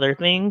other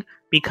thing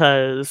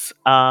because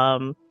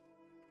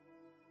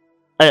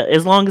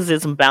as long as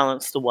it's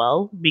balanced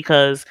well,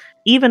 because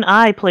even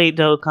I played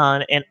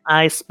Dokkan and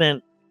I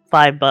spent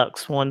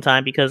 $5 one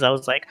time because I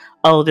was like,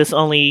 oh, this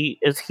only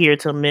is here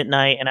till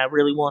midnight and I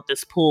really want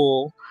this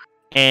pool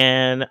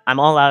and I'm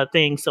all out of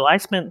things. So I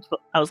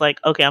was like,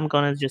 okay, I'm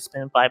gonna just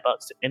spend $5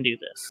 and do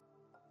this.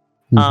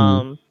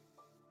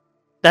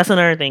 That's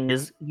another thing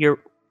is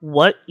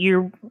what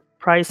your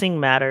pricing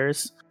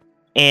matters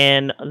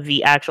and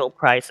the actual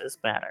prices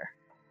matter.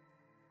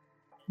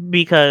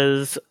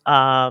 Because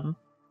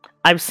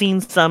I've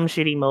seen some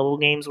shitty mobile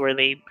games where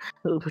they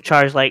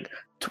charge like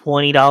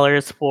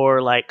 $20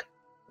 for like,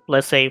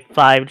 let's say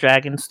 5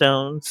 Dragon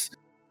Stones,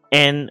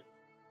 and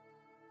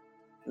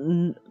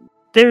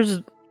there's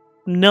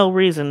no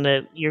reason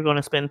that you're going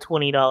to spend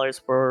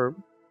 $20 for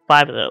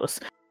 5 of those.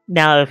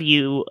 Now, if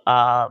you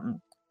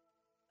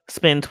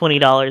spend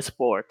 $20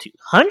 for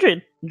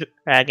 200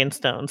 Dragon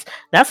Stones,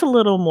 that's a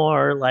little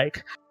more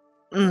like,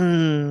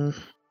 I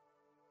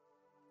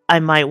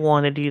might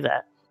want to do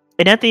that.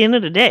 And at the end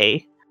of the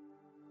day,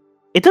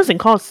 it doesn't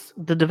cost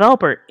the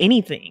developer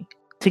anything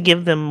to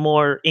give them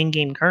more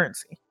in-game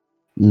currency.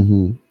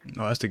 Oh,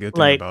 that's the good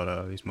thing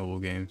about these mobile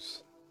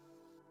games.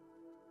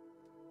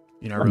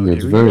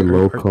 It's very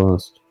low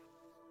cost.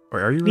 Or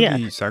are you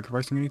really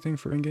sacrificing anything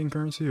for in-game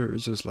currency, or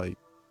it's just like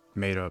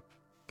made up?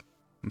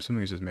 I'm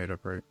assuming it's just made up,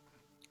 right?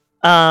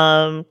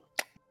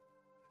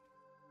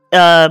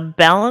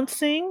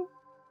 Balancing,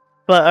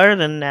 but other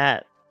than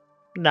that,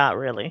 not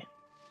really.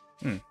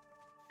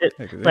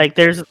 Like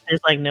there's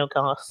like no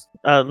cost,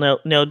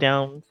 no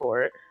down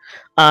for it,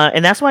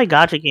 and that's why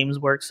gacha games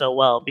work so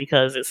well,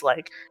 because it's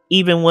like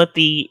even with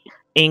the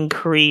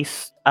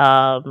increase,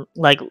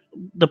 like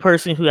the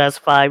person who has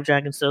 5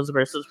 Dragon Stones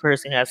versus the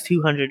person who has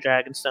 200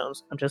 Dragon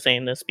Stones. I'm just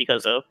saying this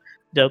because of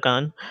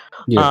Dokkan.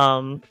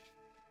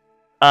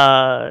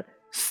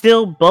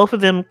 Still both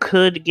of them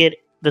could get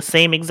the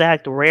same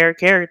exact rare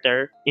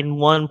character in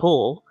one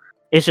pool.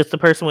 It's just the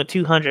person with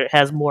 200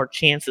 has more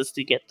chances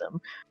to get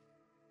them.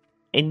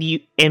 And you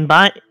can't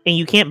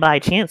buy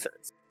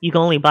chances. You can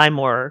only buy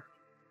more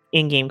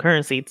in-game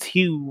currency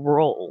to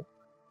roll,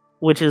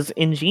 which is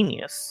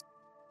ingenious.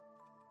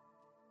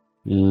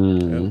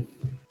 Yeah.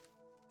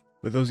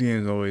 But those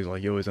games always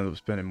you always end up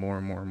spending more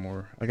and more and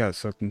more. I got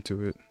sucked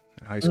into it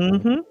in high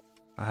school.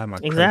 I had my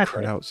credit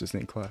card out just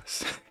in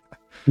class.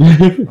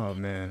 Oh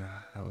man,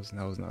 that was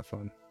not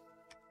fun.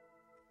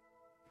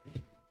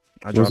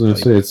 I was gonna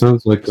say it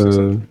sounds like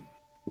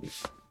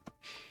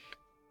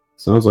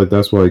sounds like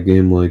that's why a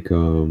game like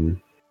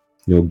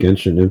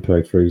Genshin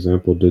Impact, for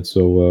example, did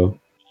so well.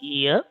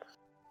 Yep.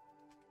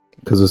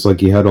 Because it's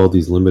like you had all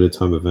these limited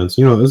time events.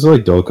 It's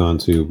like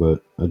Dokkan too,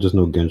 but I just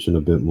know Genshin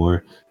a bit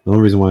more. The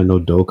only reason why I know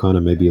Dokkan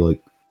and maybe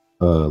like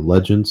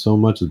Legend so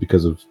much is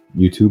because of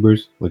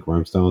YouTubers like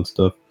Rhymestyle and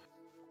stuff.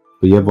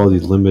 But you have all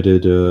these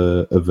limited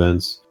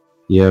events.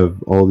 You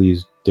have all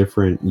these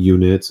different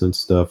units and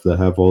stuff that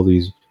have all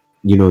these.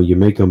 You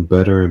make them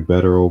better and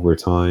better over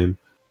time,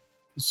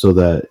 so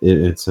that it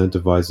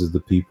incentivizes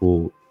the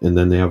people, and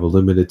then they have a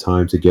limited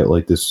time to get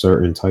like this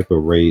certain type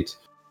of rate.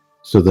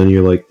 So then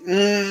you're like,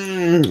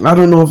 I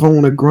don't know if I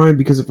want to grind,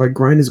 because if I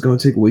grind, it's going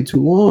to take way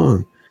too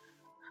long.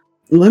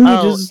 Let me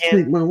just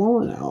take my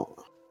wallet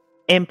out.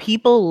 And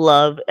people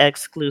love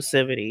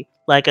exclusivity.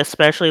 Like,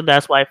 especially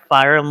that's why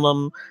Fire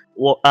Emblem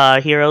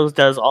Heroes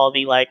does all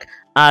the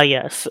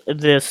yes,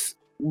 this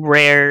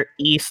rare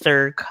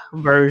Easter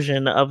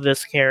version of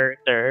this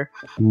character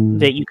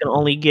that you can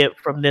only get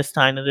from this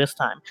time to this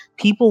time.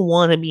 People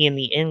want to be in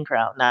the in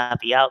crowd, not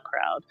the out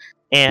crowd.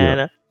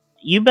 And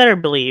you better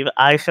believe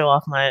I showed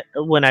off my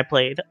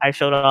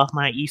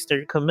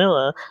Easter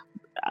Camilla,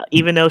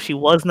 even though she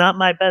was not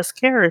my best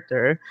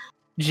character.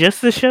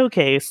 Just to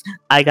showcase,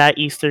 I got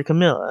Easter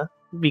Camilla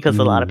because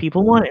a lot of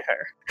people wanted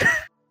her.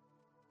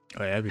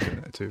 Oh yeah, I'd be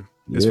doing that too.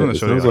 It's fun to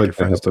show you your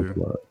friends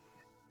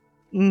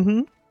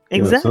too.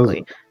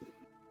 Exactly.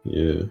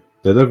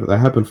 That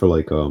happened for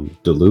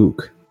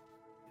Diluc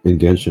in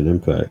Genshin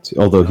Impact.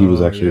 Although he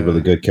was actually a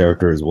really good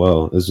character as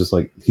well. It's just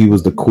like he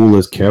was the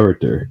coolest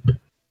character,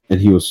 and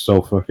he was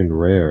so fucking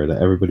rare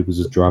that everybody was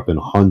just dropping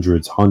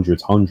hundreds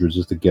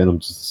just to get him,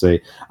 just to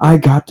say, "I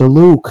got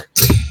Diluc."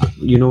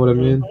 You know what I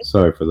mean?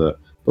 Sorry for that,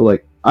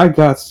 but I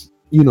got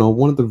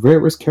one of the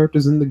rarest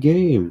characters in the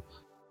game.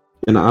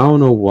 And I don't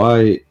know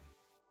why.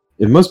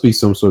 It must be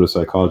some sort of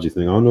psychology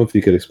thing. I don't know if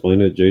you could explain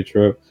it,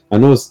 Jtrev. I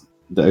know it's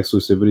the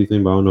exclusivity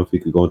thing, but I don't know if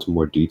you could go into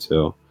more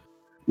detail.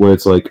 Where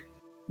it's like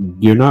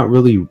you're not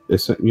really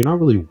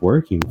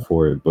working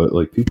for it, but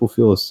like people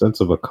feel a sense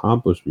of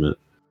accomplishment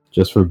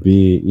just for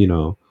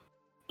being,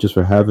 just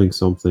for having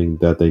something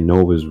that they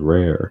know is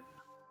rare,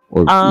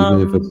 or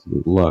even if it's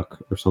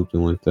luck or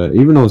something like that.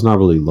 Even though it's not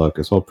really luck,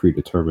 it's all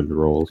predetermined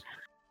roles.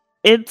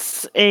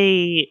 It's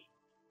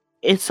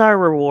our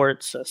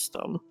reward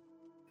system.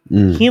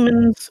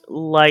 Humans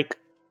like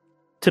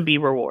to be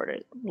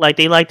rewarded. Like,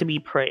 they like to be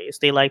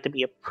praised. They like to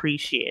be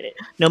appreciated.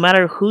 No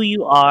matter who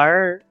you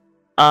are,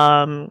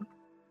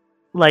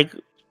 like,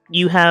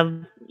 you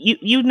have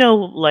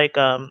like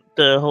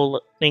the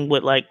whole thing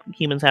with like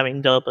humans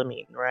having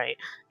dopamine, right?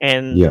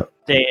 And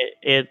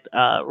it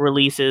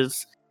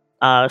releases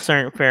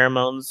certain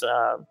pheromones,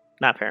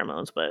 not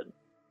pheromones, but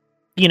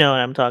you know what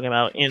I'm talking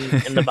about, in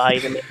the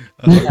body to make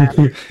you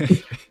happy.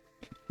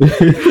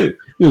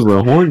 He was a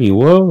little horny.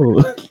 Whoa.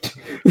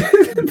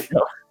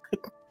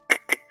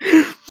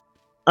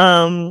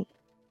 And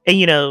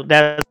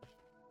that's the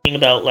thing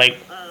about like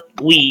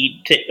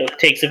weed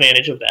takes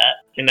advantage of that,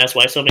 and that's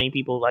why so many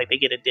people like they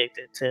get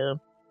addicted to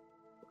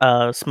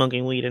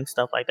smoking weed and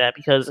stuff like that,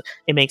 because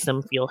it makes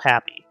them feel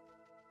happy.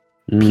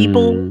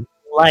 People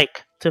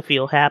like to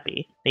feel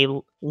happy.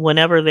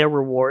 Whenever they're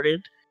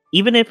rewarded,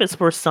 even if it's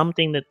for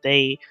something that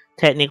they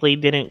technically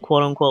didn't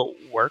quote unquote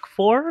work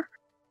for,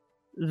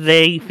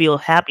 they feel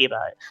happy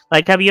about it.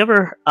 Like, have you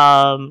ever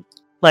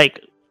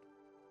like,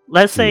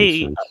 let's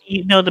say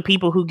the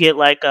people who get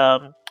like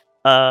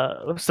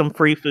some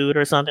free food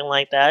or something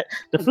like that.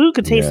 The food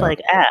could taste like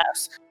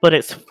ass, but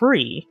it's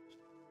free,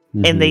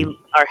 and they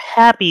are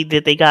happy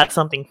that they got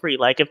something free.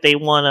 Like, if they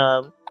want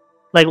to,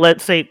 like,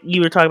 let's say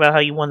you were talking about how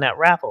you won that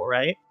raffle,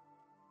 right?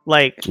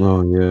 Like,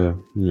 oh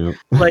yeah,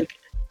 like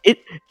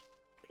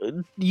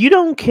you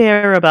don't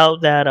care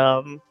about that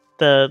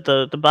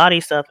the body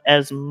stuff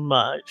as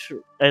much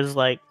as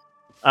like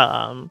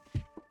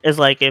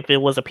if it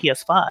was a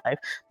PS5,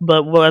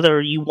 but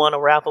whether you want to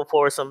raffle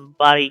for some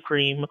body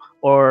cream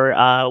or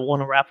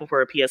want to raffle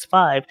for a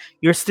PS5,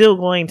 you're still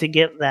going to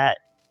get that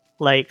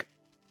like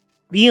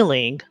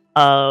feeling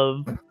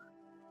of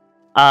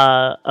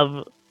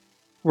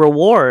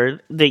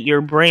reward that your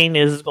brain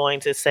is going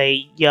to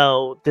say,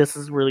 yo, this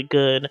is really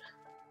good,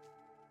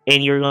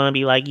 and you're going to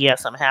be like,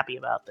 yes, I'm happy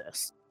about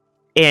this.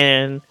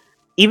 And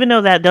even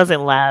though that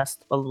doesn't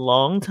last a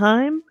long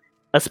time,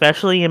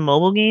 especially in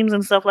mobile games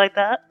and stuff like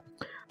that,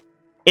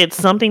 it's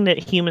something that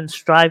humans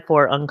strive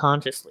for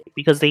unconsciously,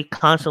 because they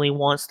constantly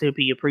wants to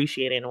be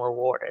appreciated and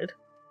rewarded.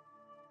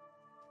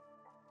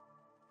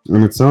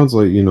 And it sounds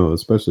like,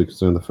 especially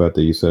considering the fact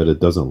that you said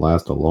it doesn't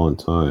last a long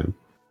time,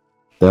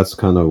 that's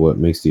kind of what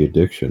makes the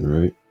addiction,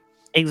 right?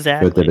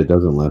 Exactly. The fact that it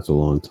doesn't last a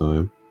long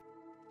time.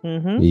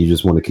 Mm-hmm. You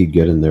just want to keep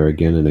getting there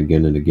again and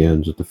again and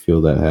again just to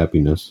feel that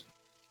happiness.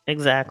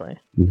 Exactly.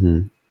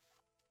 Mm-hmm.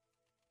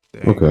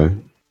 Okay.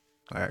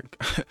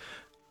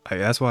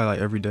 That's why, like,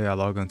 every day I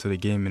log onto the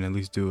game and at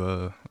least do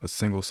a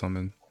single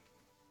summon,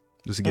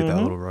 just to get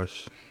that little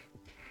rush,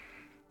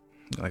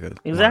 like a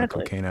lot of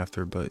cocaine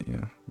after. But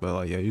you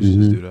should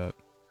just do that.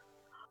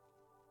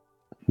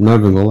 I'm not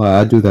even gonna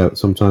lie, I do that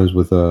sometimes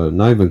with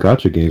not even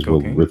gacha games, but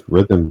with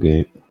rhythm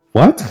game.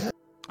 What?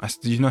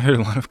 Did you not hear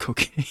a lot of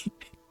cocaine?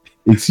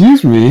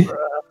 Excuse me.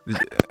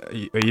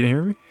 You didn't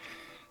hear me?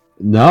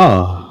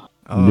 No.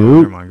 Oh,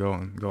 never mind. Go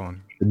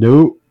on.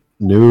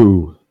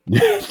 No.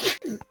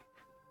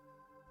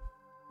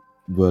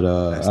 But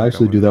I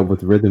actually do that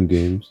with rhythm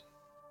games.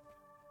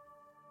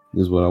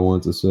 Is what I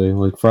wanted to say.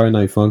 Like Friday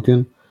Night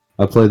Funkin',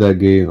 I play that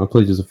game. I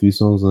play just a few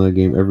songs on that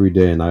game every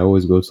day, and I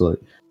always go to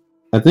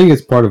I think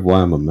it's part of why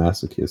I'm a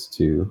masochist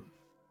too,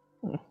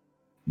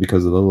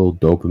 because of the little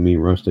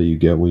dopamine rush that you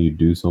get when you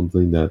do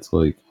something that's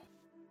like.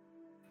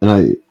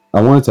 And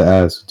I wanted to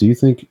ask, do you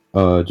think,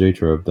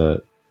 Jtrev,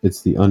 that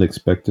it's the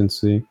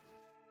unexpectancy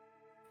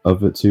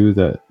of it too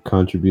that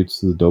contributes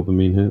to the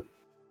dopamine hit?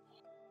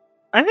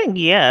 I think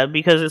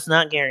because it's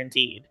not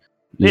guaranteed.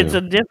 Yeah. It's a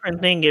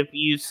different thing if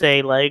you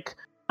say like,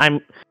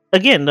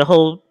 again, the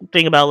whole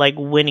thing about like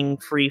winning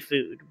free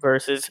food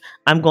versus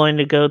I'm going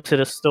to go to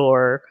the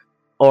store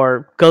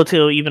or go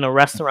to even a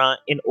restaurant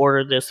and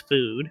order this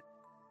food.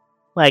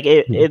 Like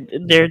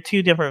there are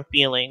two different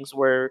feelings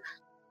where,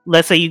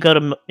 let's say you go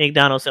to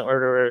McDonald's and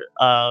order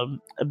a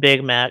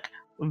Big Mac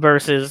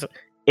versus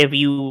if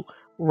you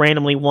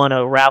randomly won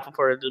a raffle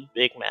for the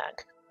Big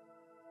Mac.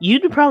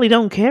 You probably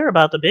don't care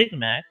about the Big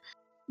Mac,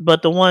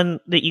 but the one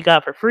that you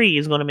got for free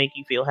is going to make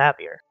you feel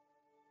happier.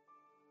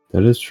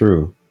 That is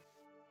true.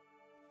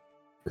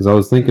 Because I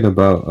was thinking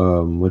about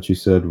what you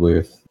said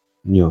with,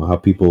 how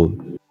people,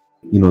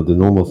 the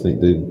normal thing.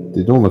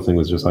 The normal thing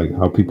was just like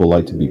how people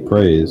like to be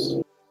praised.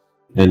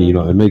 And,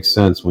 it makes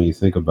sense when you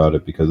think about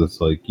it, because it's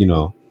like,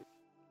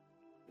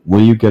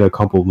 when you get a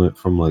compliment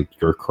from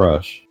like your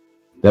crush,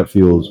 that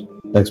feels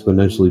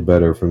exponentially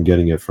better from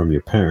getting it from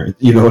your parent.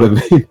 You know what I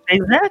mean?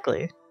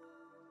 Exactly.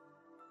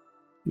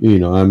 You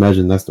know, I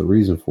imagine that's the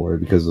reason for it,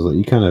 because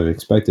you kind of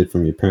expect it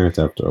from your parents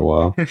after a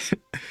while.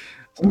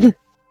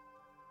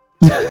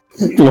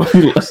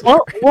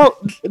 well,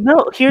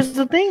 no. Here's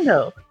the thing,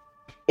 though.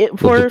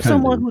 For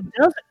someone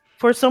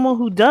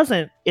who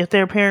doesn't, if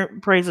their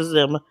parent praises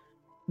them,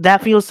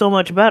 that feels so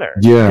much better.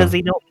 Yeah, because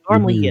they don't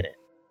normally get it.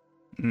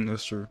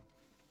 That's true.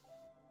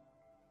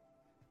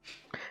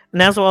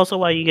 And that's also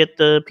why you get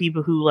the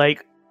people who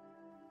like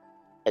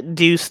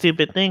do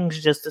stupid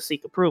things just to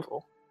seek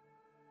approval.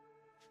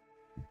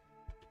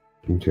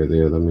 Okay,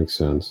 yeah, that makes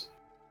sense.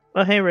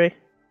 Oh, hey, Ray.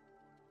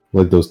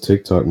 Like those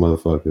TikTok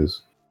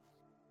motherfuckers.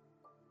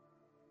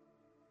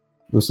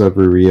 What's up,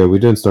 Riri? Yeah, we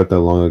didn't start that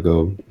long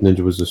ago. Ninja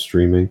was just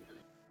streaming.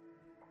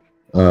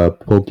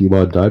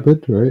 Pokemon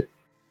Diamond, right?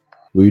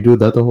 Were you doing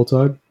that the whole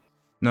time?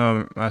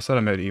 No, I said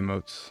I made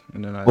emotes,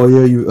 and then I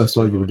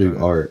saw you were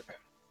doing art.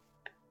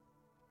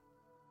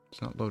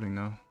 It's not loading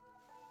now.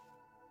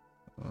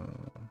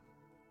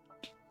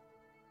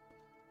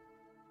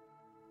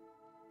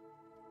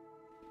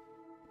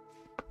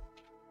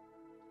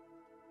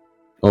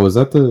 Oh, is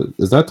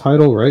that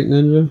title right,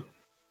 Ninja?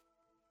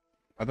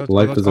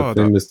 Life as a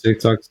famous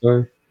TikTok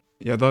star?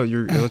 Yeah, I thought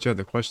you had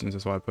the questions,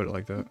 that's why I put it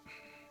like that.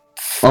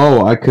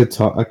 Oh, I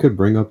could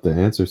bring up the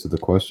answers to the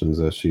questions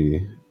that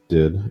she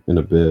did in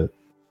a bit.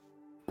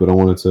 But I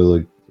wanted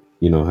to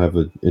have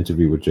an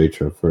interview with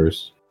Jtrev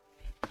first.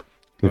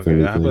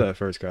 Okay, I put that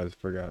first, guys.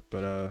 Forgot,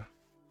 but let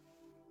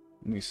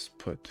me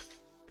put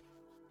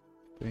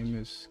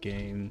famous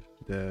game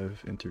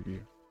dev interview.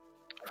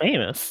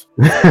 Famous.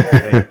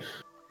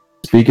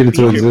 Speak it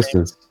into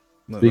existence.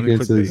 Speak it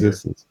into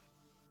existence.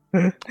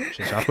 I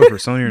put for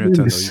Sony or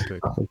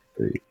Nintendo.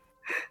 You pick.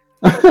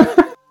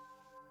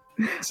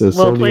 So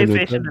well, Sony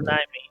PlayStation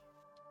denied me.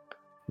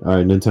 All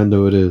right,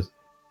 Nintendo it is.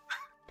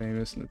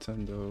 Famous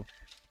Nintendo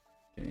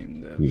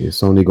game dev. Yeah,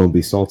 Sony gonna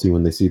be salty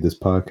when they see this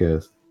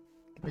podcast.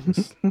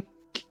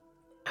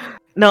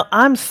 No,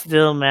 I'm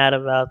still mad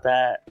about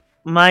that.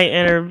 My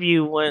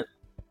interview went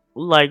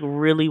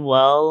really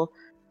well,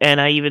 and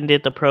I even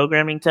did the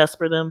programming test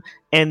for them.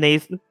 And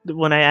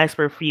when I asked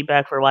for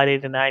feedback for why they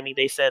denied me,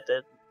 they said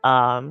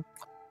that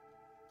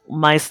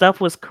my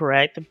stuff was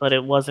correct, but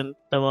it wasn't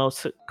the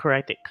most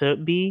correct it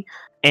could be,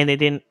 and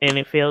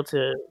it failed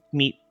to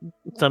meet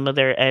some of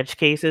their edge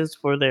cases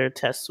for their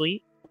test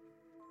suite,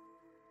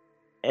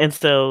 and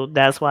so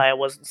that's why I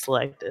wasn't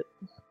selected.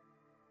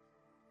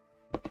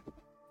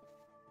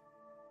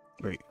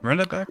 Wait, run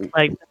that back.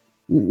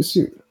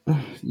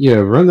 Yeah,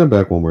 run that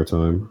back one more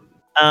time.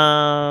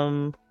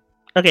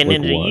 Okay,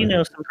 Ninja, you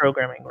know some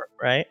programming,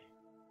 right?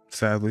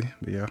 Sadly,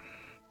 but yeah.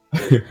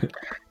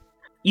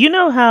 You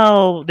know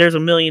how there's a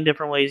million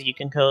different ways you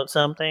can code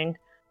something,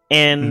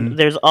 and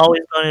there's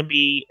always going to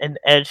be an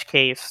edge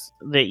case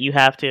that you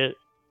have to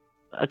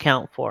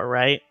account for,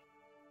 right?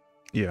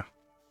 Yeah.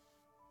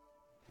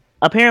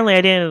 Apparently,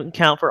 I didn't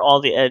account for all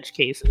the edge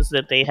cases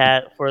that they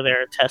had for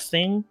their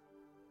testing.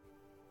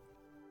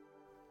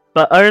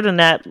 But other than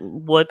that,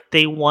 what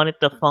they wanted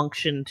the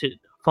functions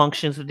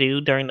to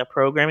do during the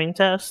programming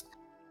test,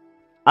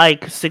 I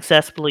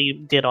successfully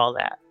did all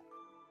that.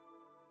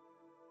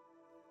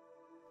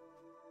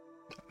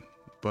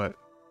 But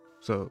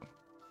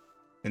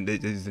and they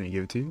just didn't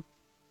give it to you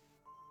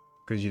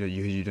because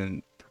you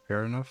didn't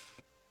prepare enough.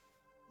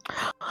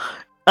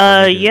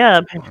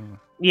 Yeah.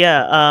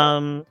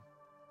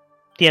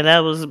 That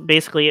was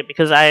basically it,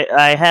 because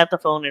I had the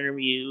phone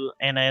interview,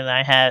 and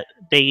then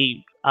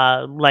they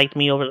liked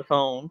me over the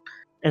phone,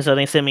 and so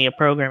they sent me a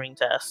programming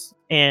test,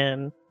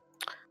 and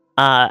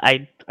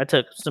I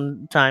took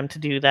some time to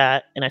do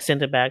that, and I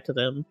sent it back to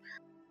them.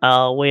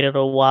 Waited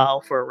a while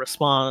for a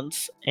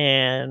response,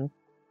 and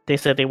they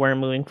said they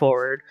weren't moving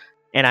forward,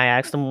 and I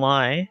asked them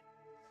why,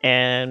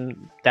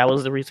 and that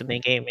was the reason they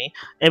gave me.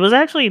 It was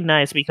actually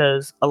nice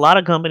because a lot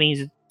of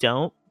companies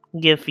don't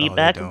give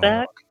feedback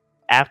back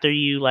after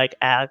you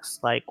ask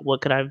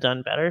what could I have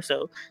done better.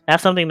 So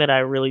that's something that I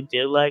really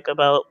did like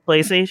about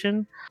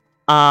PlayStation.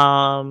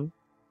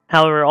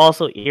 However, it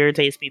also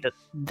irritates me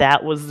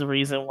that was the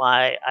reason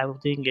why I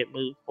didn't get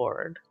moved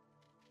forward.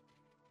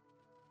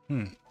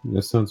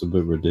 That sounds a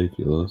bit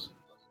ridiculous.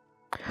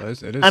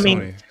 It is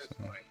Sony.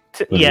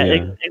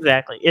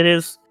 Exactly. It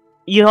is.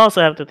 You also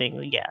have to think,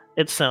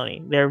 it's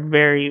Sony. They're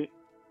very,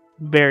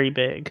 very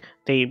big.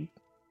 They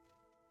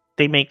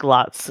make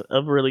lots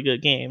of really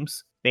good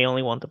games. They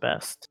only want the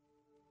best.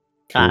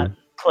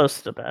 Close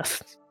to the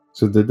best.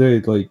 So did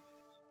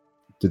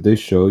they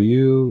show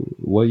you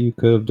what you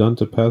could have done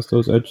to pass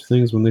those edge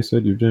things when they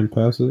said you didn't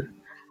pass it?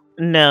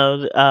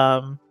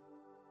 No,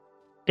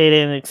 they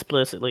didn't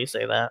explicitly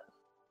say that.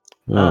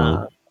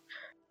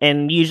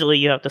 And usually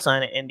you have to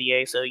sign an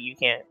NDA, so you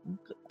can't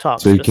talk.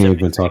 So you can't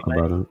even talk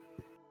about it.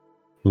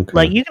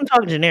 Okay. You can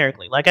talk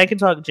generically. I can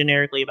talk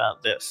generically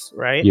about this,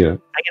 right? Yeah.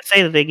 I can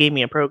say that they gave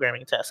me a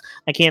programming test.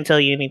 I can't tell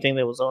you anything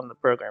that was on the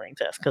programming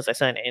test because I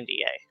signed an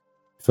NDA.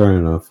 Fair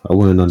enough. I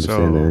wouldn't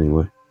understand it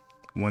anyway.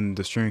 When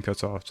the stream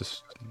cuts off,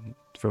 just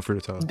feel free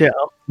to tell us.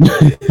 No.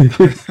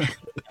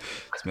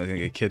 It's gonna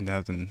get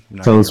kidnapped and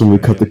tell us when we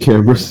cut the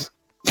cameras.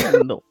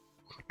 No.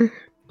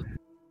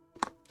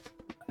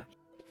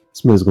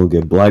 This man's gonna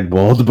get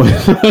blackballed by.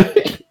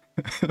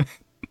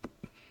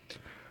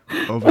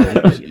 Oh,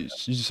 but you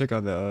should check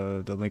out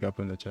the link up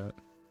in the chat.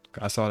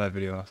 I saw that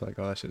video. I was like,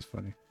 oh, that shit's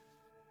funny.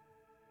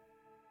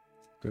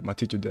 Good. My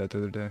teacher did that the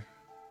other day.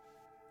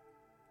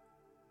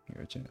 You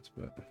got a chance,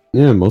 but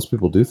Yeah, most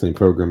people do think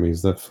programming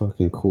is that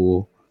fucking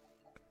cool.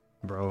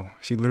 bro,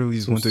 she literally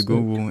just So went to sick.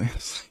 Google and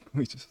it's like,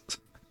 we just.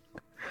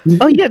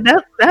 Oh yeah,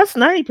 that's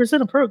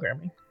 90% of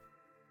programming.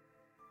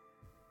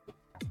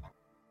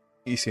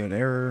 You see an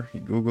error, you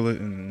Google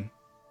it, and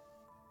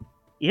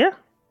Yeah.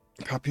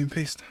 copy and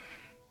paste.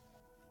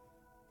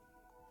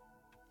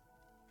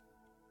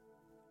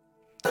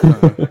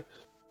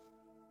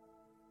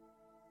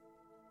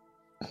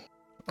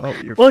 Oh,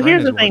 your Well, friend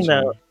here's is the thing, watching.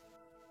 though.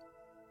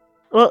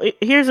 Well,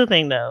 here's the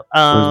thing, though.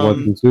 I was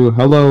watching too.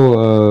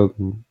 Hello,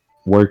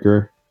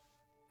 worker.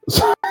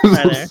 Hi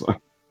there.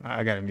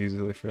 I got a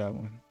music for that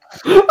one.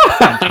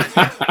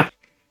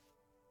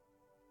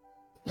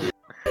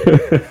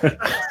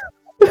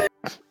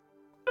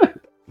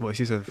 Well,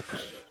 she said,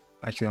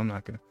 actually, I'm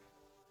not gonna.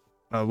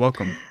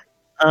 Welcome.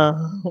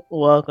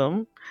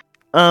 Welcome.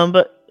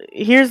 But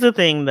here's the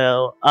thing,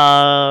 though.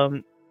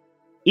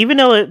 Even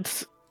though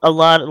it's a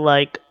lot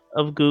like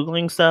of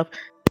Googling stuff,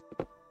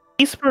 at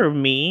least for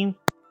me,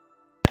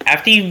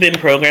 after you've been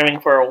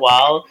programming for a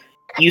while,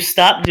 you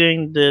stop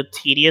doing the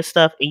tedious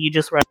stuff and you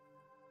just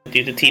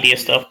do the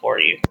tedious stuff for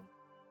you.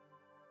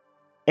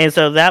 And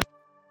so that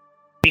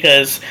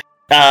because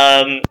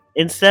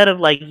instead of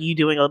like you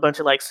doing a bunch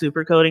of like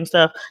super coding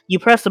stuff, you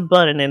press a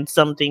button and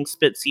something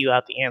spits you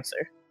out the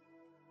answer.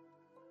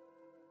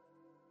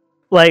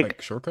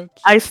 Like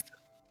shortcuts?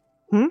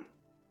 You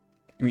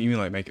mean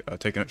like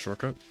taking a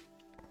shortcut?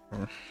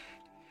 Or...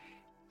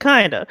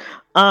 Kinda.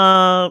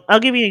 I'll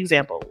give you an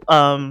example.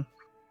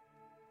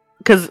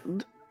 Because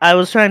I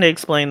was trying to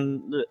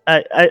explain.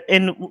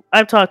 And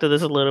I've talked to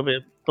this a little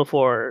bit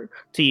before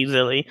to you,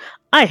 Zilly.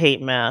 I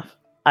hate math.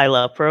 I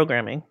love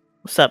programming.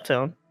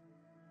 Subtone.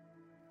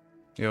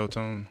 Yo,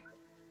 Tone.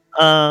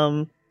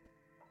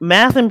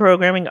 Math and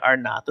programming are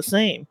not the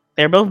same.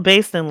 They're both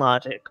based in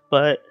logic,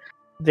 but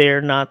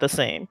they're not the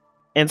same.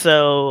 And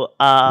so,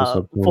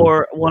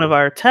 for one of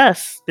our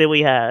tests that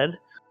we had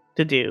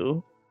to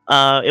do,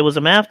 it was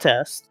a math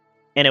test,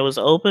 and it was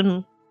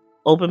open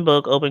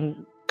book,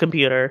 open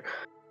computer,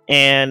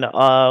 and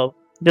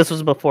this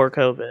was before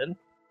COVID,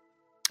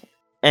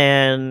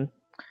 and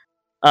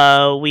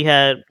we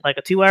had like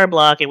a 2-hour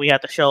block, and we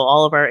had to show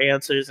all of our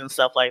answers and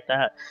stuff like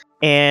that.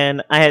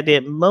 And I had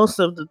did most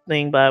of the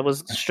thing, but I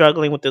was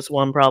struggling with this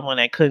one problem,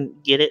 and I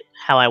couldn't get it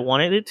how I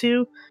wanted it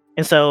to,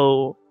 and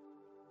so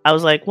I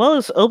was like, well,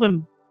 it's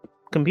open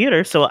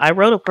computer, so I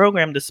wrote a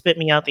program to spit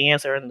me out the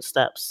answer and the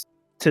steps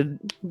to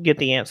get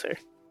the answer.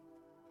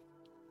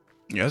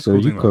 Yeah, that's so cool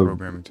you thing about could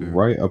programming too.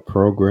 write a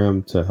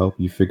program to help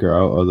you figure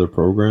out other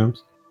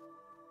programs?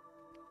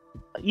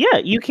 Yeah,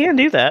 you can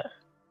do that.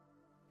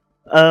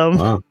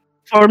 Wow.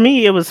 For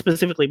me, it was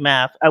specifically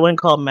math. I wouldn't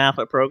call math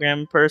a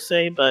program per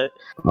se, but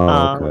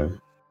okay.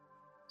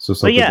 So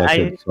something yeah, that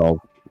could solve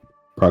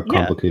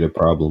complicated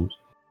problems.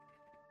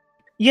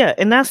 Yeah,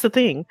 and that's the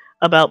thing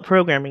about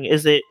programming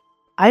is that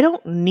I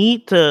don't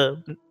need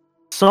to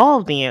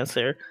solve the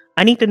answer.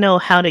 I need to know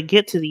how to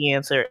get to the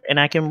answer, and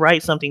I can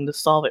write something to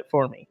solve it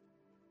for me.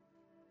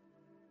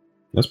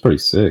 That's pretty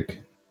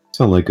sick.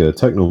 Sound like a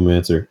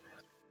technomancer.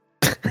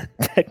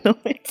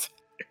 Technomancer.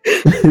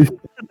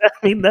 I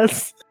mean,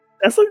 that's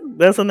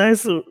a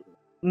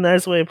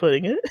nice way of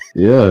putting it.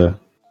 Yeah.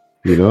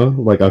 You know,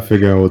 like I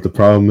figure out what the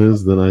problem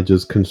is, then I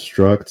just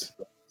construct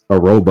a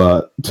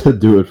robot to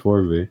do it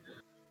for me.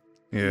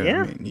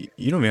 Yeah. I mean,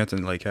 you don't even have to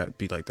like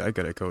be like that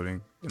good at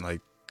coding, and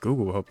like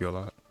Google will help you a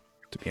lot.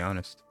 To be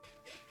honest,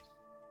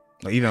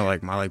 like even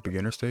like my like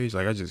beginner stage,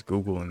 like I just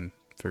Google and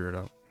figure it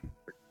out.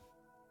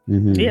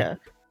 Mm-hmm. Yeah,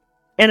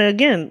 and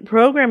again,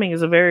 programming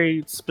is a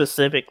very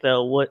specific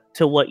though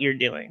what you're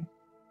doing.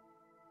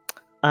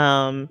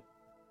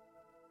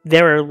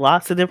 There are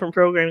lots of different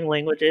programming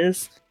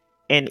languages,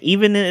 and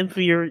even if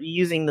you're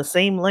using the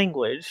same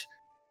language,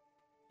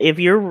 if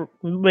you're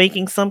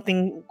making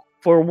something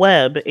for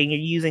web and you're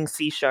using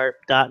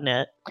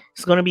C#.net,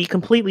 it's going to be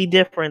completely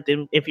different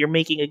than if you're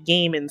making a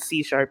game in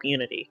C#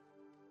 Unity.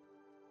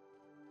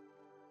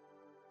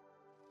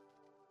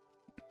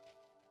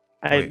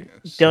 I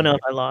don't know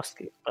if I lost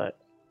you, but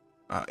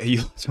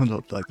you summed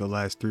up like the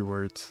last 3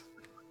 words.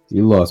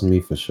 You lost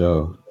me for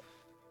sure.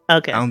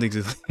 Okay. I don't think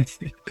so.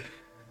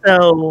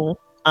 So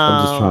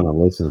I'm just trying to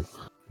listen.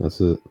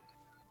 That's it.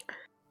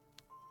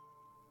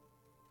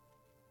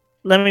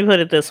 Let me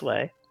put it this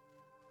way.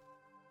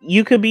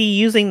 You could be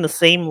using the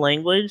same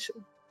language,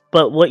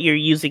 but what you're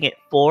using it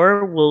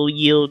for will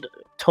yield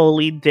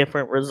totally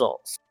different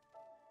results.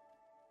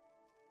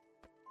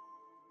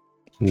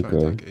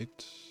 Okay.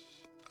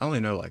 I only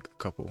know like a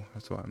couple.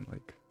 That's why I'm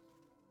like.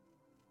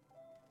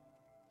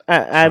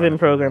 I've been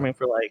programming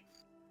for like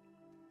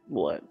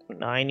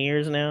 9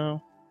 years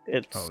now.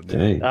 It's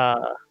dang.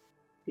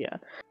 Yeah.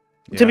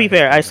 To be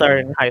fair, I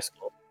started in high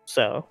school,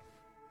 so.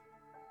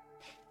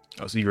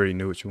 Oh, so you already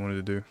knew what you wanted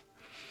to do?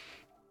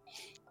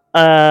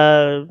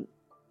 Not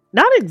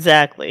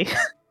exactly.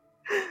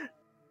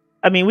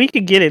 I mean, we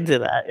could get into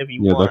that if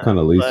you want. That kind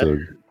of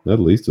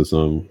leads to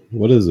something.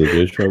 What is it,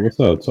 Jtrev? What's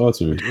up? Talk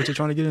to me. What you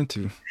trying to get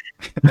into?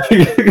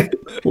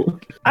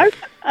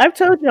 I've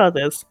told y'all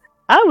this.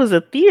 I was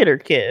a theater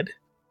kid.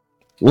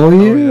 Well,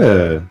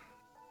 yeah.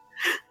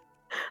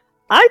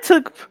 I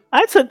took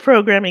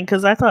programming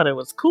because I thought it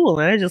was cool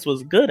and I just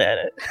was good at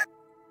it.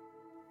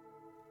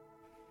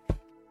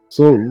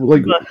 So,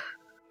 like,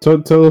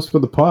 tell us for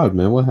the pod,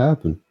 man. What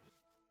happened?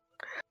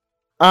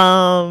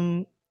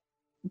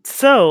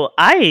 So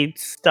I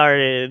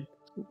started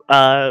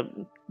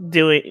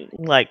doing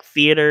like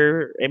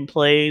theater and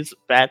plays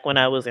back when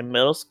I was in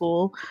middle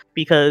school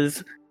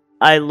because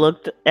I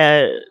looked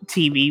at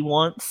TV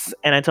once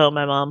and I told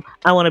my mom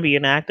I want to be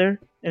an actor,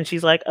 and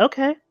she's like,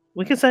 "Okay,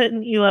 we can set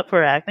you up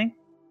for acting."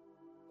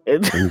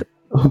 I'm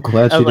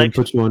glad she didn't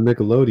put you on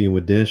Nickelodeon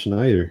with Dan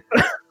Schneider.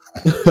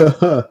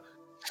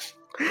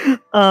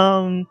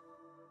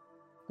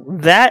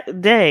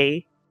 That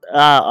day,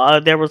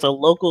 there was a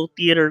local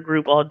theater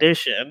group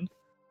audition.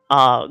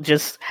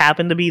 Just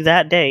happened to be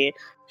that day.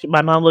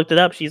 My mom looked it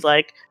up. She's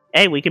like,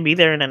 "Hey, we can be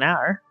there in an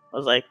hour." I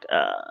was like,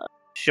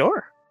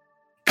 "Sure."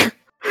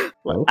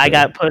 Okay. I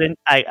got put in.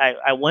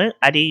 I went.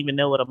 I didn't even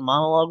know what a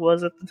monologue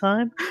was at the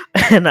time,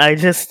 and I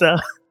just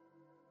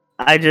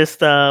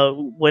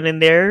went in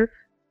there,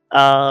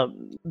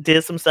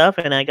 did some stuff,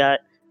 and I got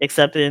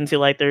accepted into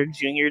like their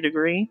junior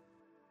degree.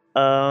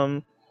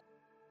 And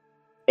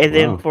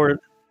then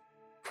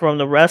from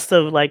the rest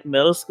of like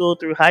middle school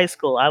through high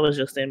school, I was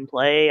just in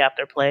play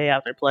after play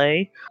after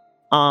play.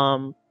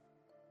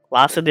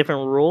 Lots of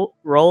different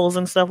roles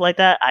and stuff like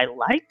that. I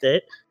liked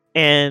it,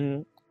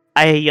 and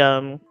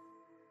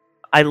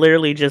I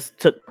literally just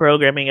took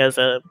programming as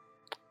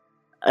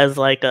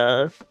like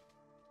a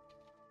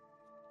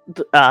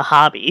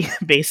hobby,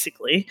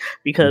 basically,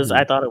 because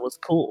I thought it was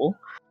cool.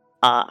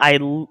 I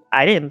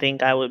didn't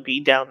think I would be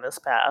down this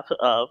path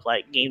of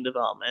like game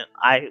development.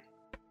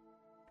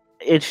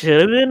 It should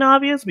have been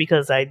obvious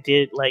because I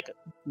did like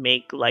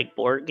make like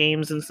board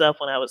games and stuff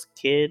when I was a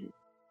kid,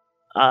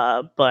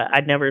 but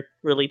I never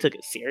really took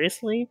it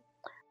seriously.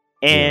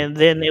 And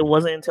then it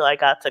wasn't until I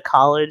got to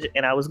college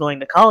and I was going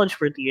to college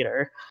for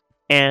theater,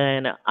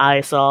 and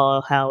I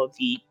saw how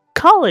the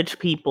college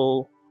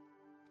people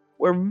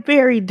were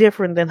very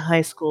different than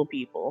high school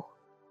people.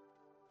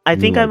 I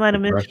think I might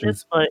have mentioned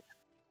this, but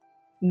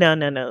no.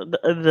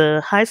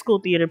 The high school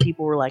theater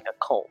people were like a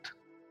cult.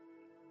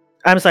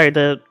 I'm sorry,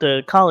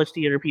 the college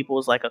theater people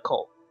was like a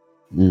cult.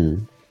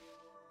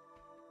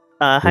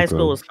 High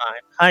school was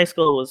fine. High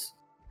school was,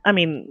 I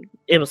mean,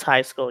 it was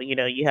high school. You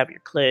know, you have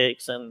your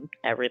cliques and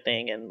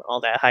everything and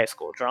all that high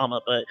school drama,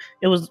 but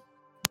it was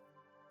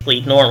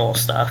normal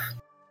stuff.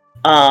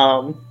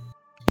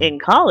 In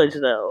college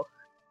though,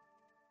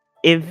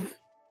 if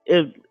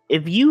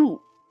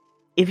you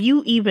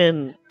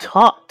even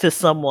talk to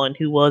someone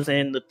who was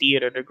in the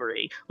theater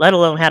degree, let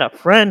alone had a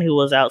friend who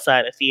was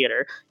outside of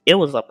theater, it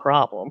was a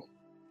problem.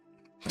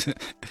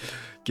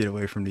 Get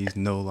away from these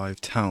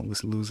no-life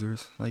talentless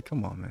losers. Like,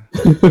 come on,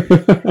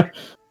 man.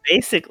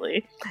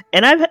 Basically.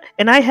 And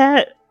I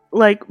had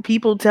like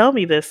people tell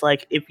me this,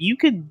 like, if you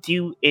could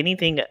do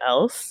anything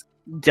else,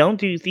 don't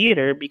do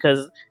theater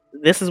because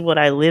this is what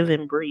I live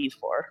and breathe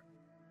for.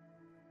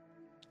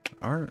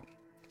 Alright.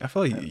 I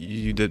feel like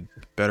you did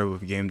better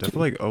with games. I feel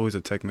like always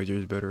a tech major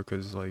is better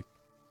because, like,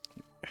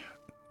 I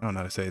don't know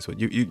how to say this, but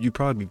you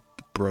probably be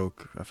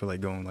broke. I feel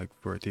like going like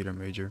for a theater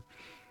major.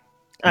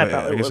 I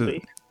probably would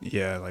be.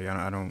 Yeah, like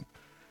I don't.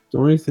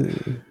 Don't really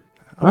think.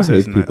 I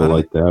hate people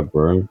like that,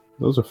 bro.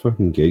 Those are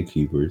fucking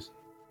gatekeepers.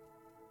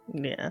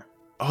 Yeah.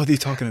 Oh, they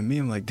talking to me.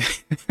 I'm like,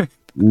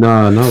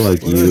 nah, not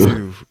like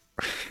you.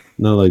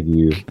 Not like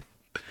you.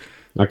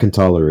 I can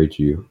tolerate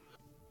you.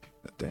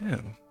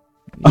 Damn.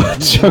 I'm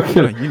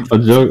joking.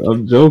 I'm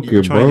joking,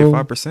 you trying bro. To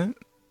get 5%?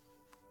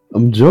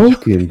 I'm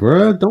joking,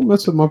 bro. Don't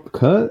mess with my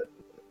cut.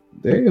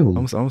 Damn.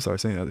 I'm sorry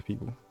saying to other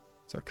people.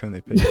 Start cutting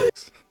their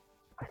paychecks.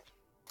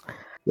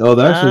 Oh,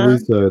 that actually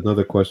leads to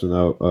another question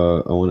I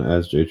want to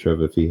ask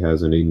Jtrev if he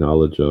has any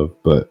knowledge of.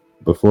 But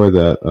before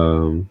that,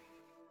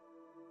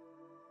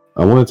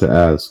 I wanted to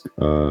ask,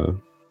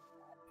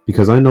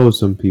 because I know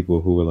some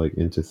people who were like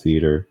into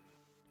theater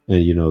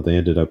and, you know, they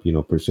ended up, you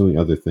know, pursuing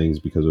other things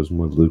because it was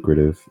more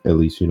lucrative, at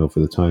least, you know, for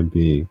the time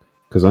being.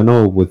 Because I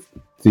know with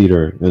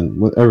theater,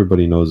 and what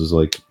everybody knows is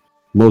like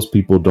most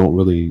people don't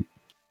really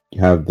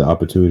have the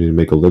opportunity to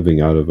make a living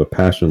out of a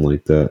passion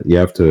like that. You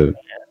have to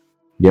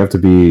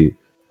be,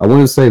 I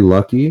wouldn't say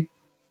lucky,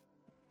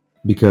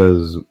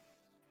 because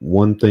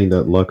one thing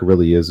that luck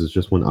really is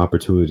just when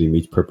opportunity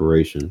meets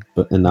preparation.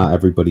 And not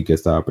everybody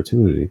gets that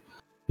opportunity.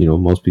 You know,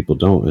 most people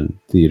don't in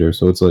theater.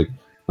 So it's like,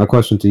 my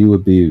question to you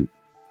would be,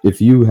 if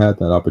you had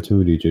that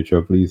opportunity,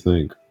 Jtrev, what do you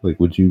think? Like,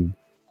 would you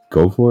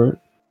go for it?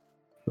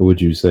 Or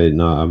would you say,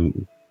 nah,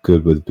 I'm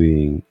good with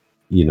being,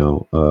 you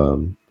know,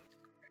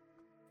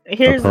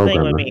 here's the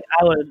thing with me.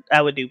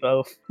 I would do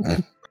both.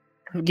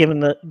 given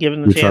the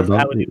chance,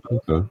 I would do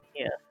both. Okay.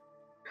 Yeah.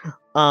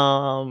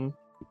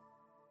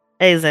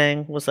 Hey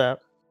Zang, what's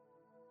up?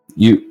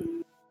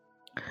 You.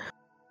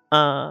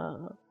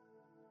 How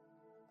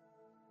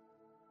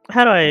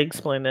do I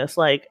explain this?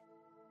 Like,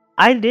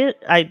 I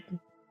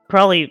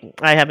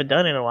haven't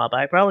done it in a while, but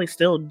I probably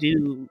still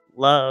do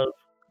love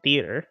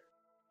theater.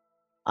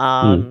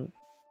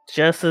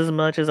 Just as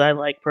much as I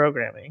like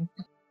programming.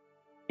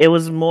 It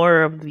was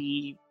more of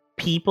the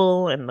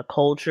people and the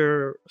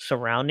culture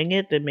surrounding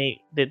it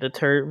that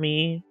deterred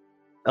me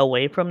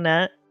away from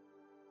that.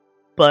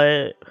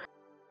 But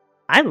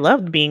I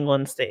loved being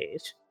on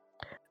stage.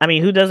 I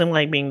mean, who doesn't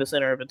like being the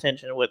center of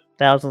attention with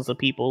thousands of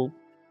people,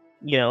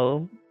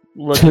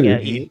 looking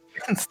at you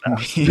and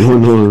stuff?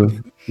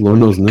 Lord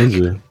knows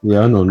Ninja.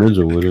 Yeah, I know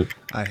Ninja would it.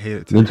 I hate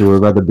it. Ninja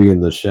would rather be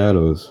in the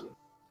shadows.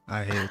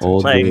 I hate it.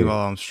 All day.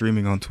 While I'm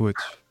streaming on Twitch.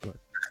 But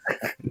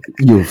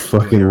you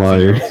fucking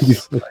liar.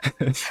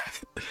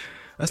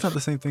 That's not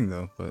the same thing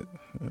though, but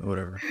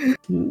whatever.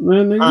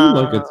 Man, nigga,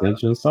 you like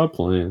attention. Stop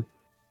playing.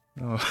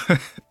 Oh.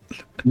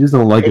 You just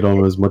don't like it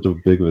on as much of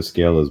a big of a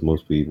scale as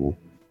most people.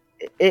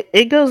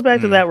 It goes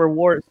back to that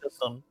reward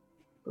system,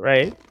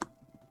 right?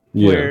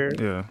 Yeah.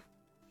 Yeah.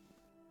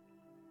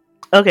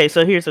 Okay,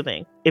 so here's the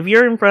thing. If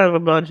you're in front of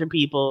a bunch of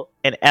people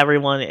and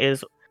everyone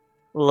is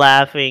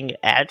laughing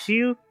at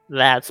you,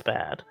 that's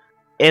bad.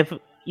 If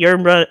you're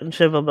in front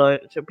of a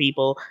bunch of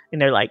people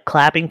and they're like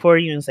clapping for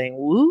you and saying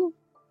woo,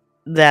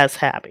 that's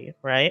happy,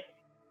 right?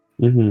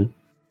 Mm-hmm.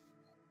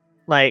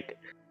 Like,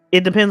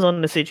 it depends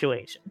on the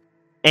situation.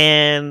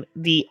 And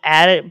the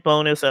added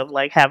bonus of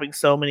like having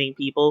so many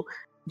people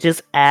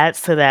just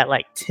adds to that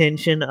like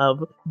tension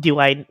of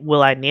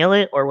will I nail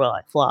it or will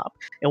I flop?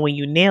 And when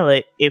you nail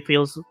it, it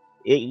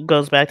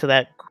goes back to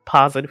that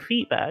positive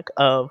feedback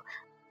of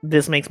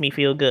this makes me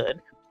feel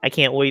good. I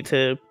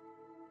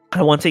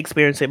want to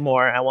experience it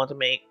more. I want to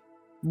make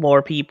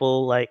more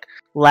people like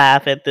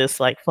laugh at this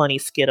like funny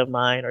skit of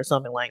mine or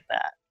something like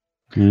that.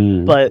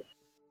 But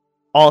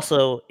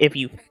also, if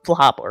you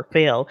flop or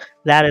fail,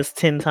 that is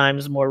 10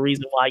 times more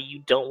reason why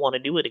you don't want to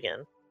do it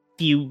again.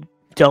 You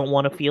don't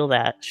want to feel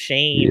that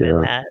shame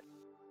and that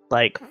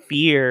like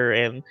fear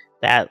and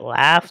that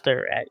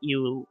laughter at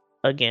you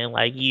again.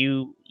 Like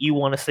you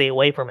want to stay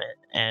away from it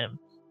and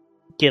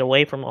get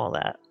away from all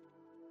that.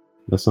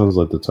 That sounds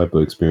like the type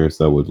of experience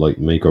that would like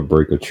make or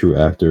break a true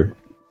actor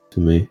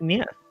to me.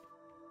 Yeah.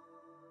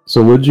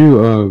 So would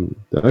you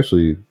that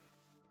actually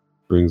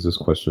brings this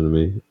question to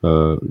me.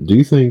 Do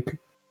you think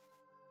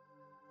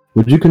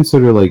would you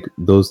consider like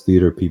those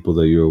theater people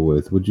that you were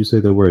with, would you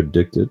say they were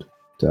addicted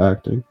to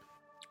acting?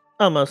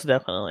 Oh, most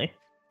definitely.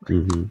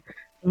 Mm-hmm.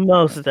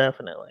 Most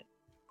definitely.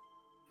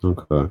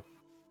 Okay.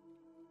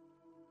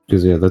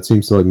 Because that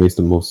seems to like makes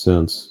the most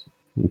sense.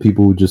 And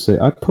people would just say,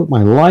 "I put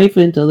my life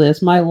into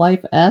this, my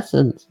life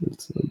essence."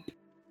 It's like,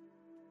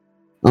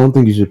 I don't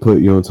think you should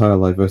put your entire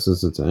life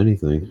essence into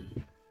anything.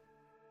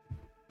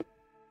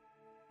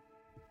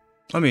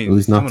 I mean, at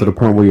least not to the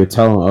point where you're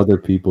telling other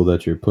people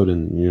that you're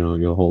putting,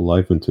 your whole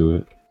life into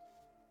it.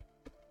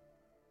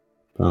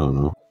 I don't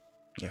know.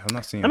 Yeah, I'm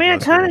not seeing. I mean, I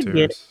kind of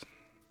get it.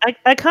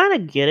 I kind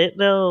of get it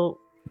though,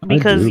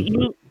 because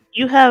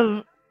you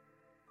have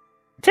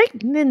take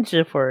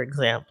Ninja for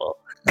example.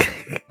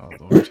 Oh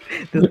Lord,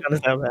 this is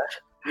gonna sound bad,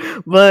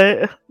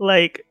 but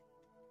like,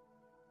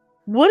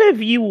 what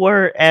if you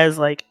were as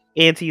like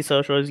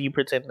antisocial as you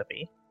pretend to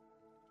be,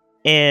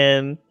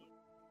 and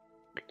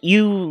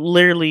you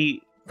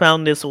literally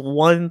found this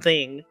one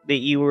thing that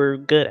you were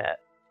good at?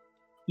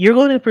 You're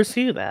going to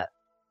pursue that.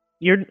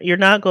 You're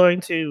not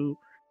going to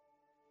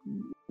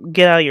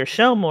get out of your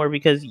shell more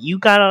because you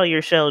got out of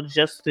your shell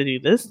just to do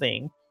this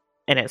thing,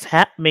 and it's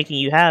making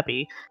you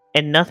happy,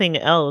 and nothing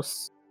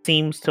else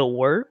seems to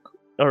work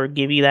or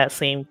give you that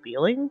same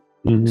feeling.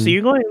 Mm-hmm. So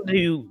you're going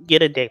to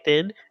get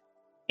addicted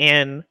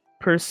and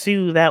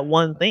pursue that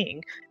one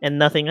thing and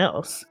nothing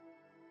else.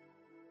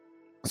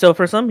 So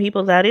for some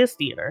people, that is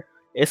theater.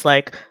 It's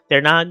like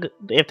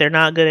if they're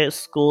not good at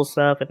school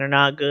stuff and they're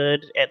not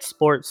good at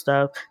sports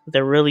stuff, but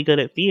they're really good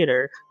at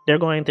theater, they're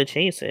going to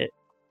chase it.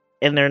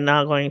 And they're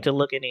not going to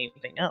look at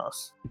anything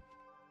else.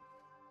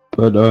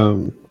 But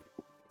you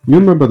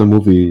remember the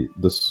movie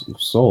The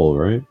Soul,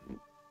 right?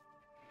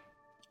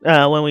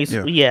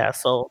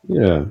 Soul.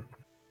 Yeah.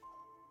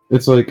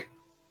 It's like,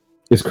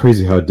 it's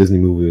crazy how a Disney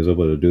movie was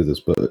able to do this,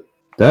 but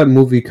that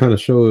movie kind of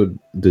showed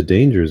the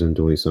dangers in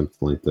doing something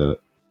like that.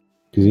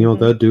 Because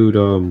that dude,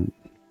 what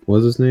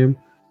was his name?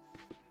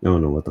 I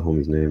don't know what the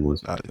homie's name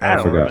was.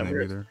 I forgot.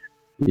 Either.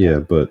 Yeah,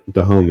 but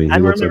the homie, he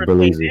looks like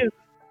Belize.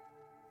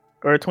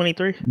 Or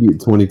 23?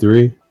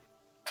 23?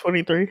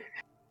 23.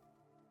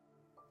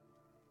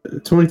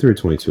 23 or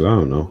 22, I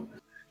don't know.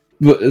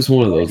 But it's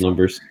one of those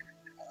numbers.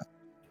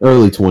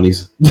 Early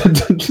 20s.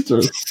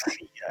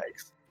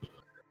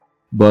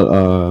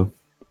 But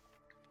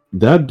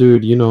that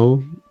dude,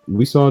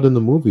 we saw it in the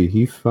movie.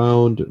 He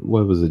found,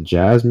 what was it,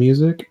 jazz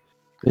music?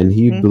 And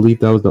he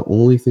believed that was the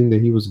only thing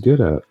that he was good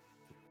at.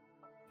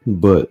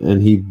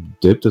 And he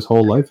dipped his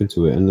whole life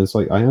into it. And it's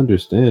like, I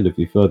understand if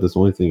you feel like that's the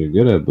only thing you're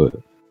good at, but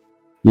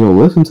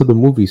listen to the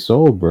movie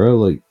Soul, bro.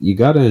 Like, you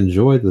gotta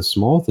enjoy the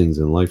small things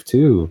in life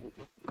too.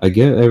 I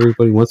get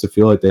everybody wants to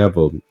feel like they have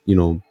a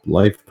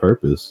life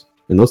purpose,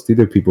 and those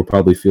theater people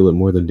probably feel it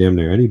more than damn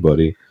near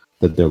anybody,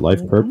 that their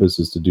life purpose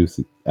is to do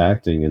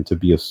acting and to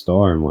be a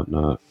star and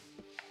whatnot.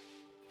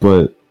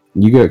 But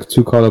you get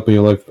too caught up in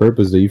your life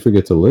purpose that you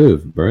forget to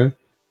live, bruh.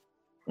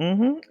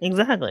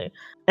 Exactly.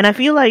 And I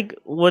feel like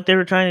what they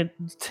were trying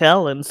to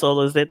tell in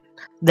Soul is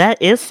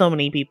that is so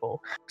many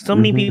people. So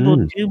many people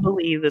do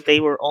believe that they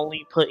were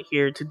only put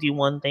here to do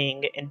one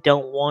thing and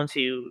don't want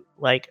to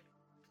like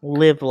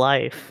live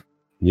life.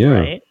 Yeah.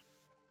 Right?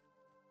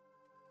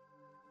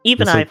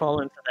 Even It's I like,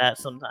 fall into that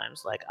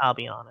sometimes, like I'll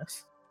be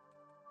honest.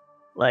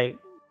 Like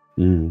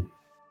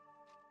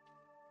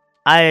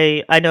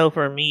I know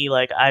for me,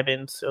 like I've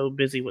been so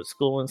busy with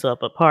school and stuff,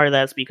 but part of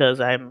that's because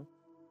I'm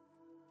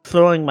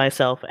throwing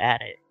myself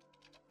at it.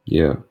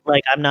 Yeah.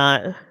 Like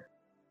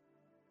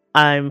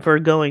I'm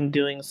forgoing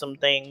doing some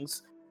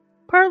things,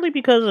 partly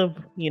because of,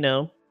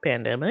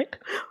 pandemic.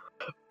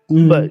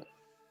 But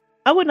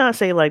I would not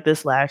say like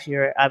this last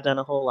year I've done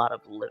a whole lot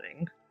of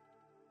living.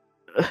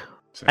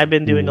 I've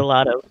been doing a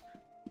lot of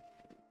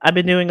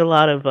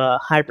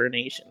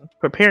hibernation,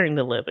 preparing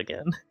to live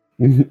again.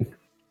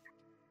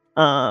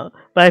 But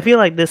I feel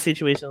like this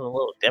situation is a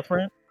little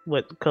different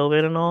with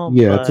COVID and all.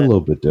 Yeah, it's a little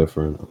bit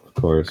different, of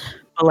course.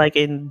 But like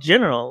in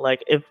general,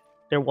 like if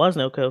there was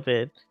no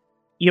COVID,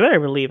 you better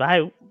believe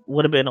I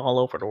would have been all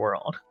over the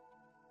world.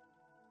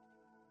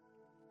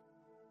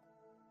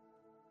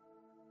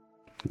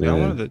 Yeah, I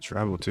wanted to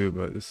travel too,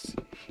 but it's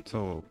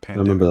so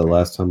pandemic. I remember the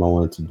last time I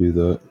wanted to do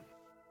that.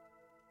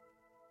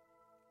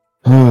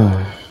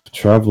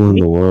 Traveling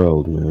the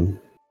world, man.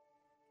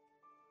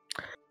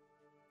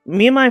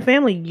 Me and my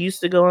family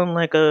used to go on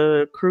like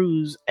a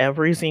cruise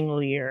every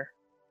single year.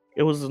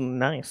 It was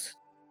nice.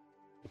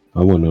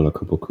 I went on a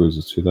couple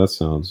cruises too. That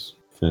sounds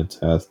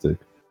fantastic.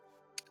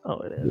 Oh,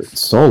 it is.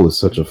 Soul is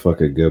such a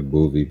fucking good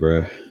movie,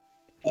 bruh.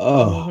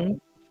 Oh.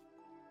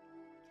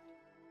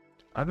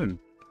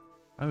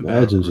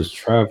 Imagine just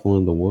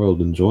traveling the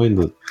world, enjoying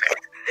the...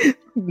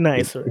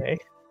 Nice, Ray.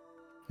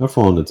 I've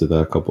fallen into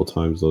that a couple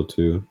times though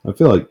too. I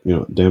feel like,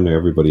 damn near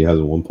everybody has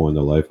at one point in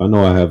their life. I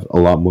know I have a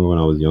lot more when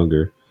I was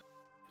younger.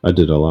 I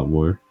did a lot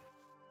more.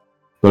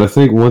 But I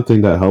think one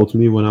thing that helped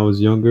me when I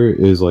was younger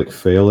is like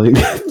failing,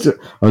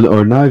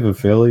 or not even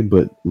failing,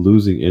 but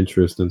losing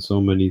interest in so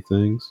many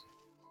things.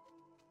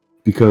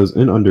 Because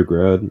in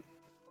undergrad,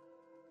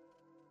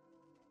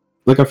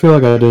 like I feel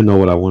like I didn't know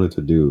what I wanted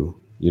to do.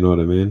 You know what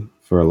I mean?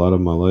 For a lot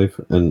of my life,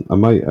 and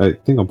I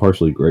think I'm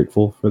partially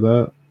grateful for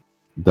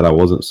that I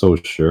wasn't so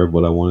sure of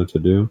what I wanted to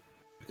do,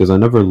 because I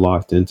never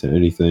locked into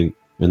anything,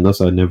 and thus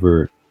I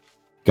never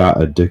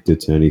got addicted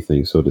to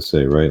anything, so to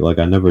say, right? Like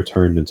I never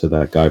turned into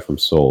that guy from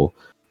Soul.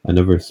 I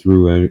never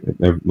threw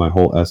my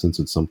whole essence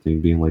at something,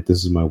 being like,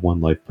 this is my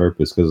one life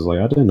purpose, because like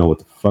I didn't know what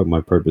the fuck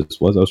my purpose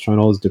was. I was trying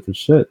all this different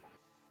shit,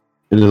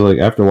 and it's like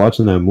after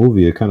watching that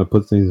movie, it kind of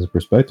puts things in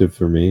perspective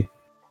for me.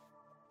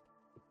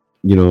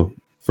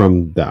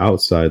 From the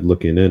outside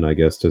looking in, I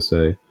guess to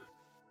say,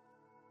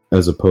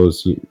 as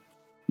opposed to,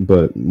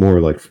 but more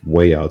like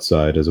way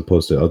outside, as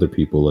opposed to other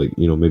people, like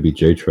maybe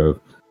Jtrev,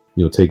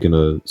 taking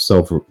a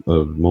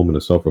moment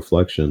of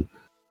self-reflection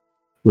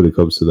when it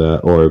comes to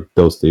that, or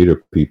those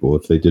theater people,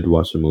 if they did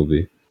watch the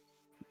movie.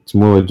 It's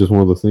more like just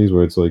one of those things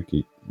where it's like,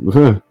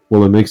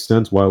 well, it makes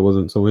sense why I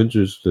wasn't so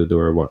interested,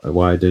 or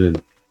why I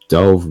didn't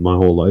delve my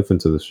whole life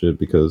into this shit,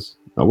 because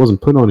I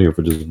wasn't put on here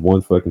for just one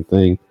fucking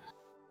thing.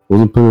 I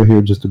wasn't put on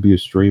here just to be a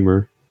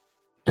streamer,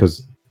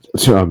 because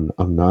I'm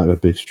not a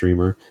big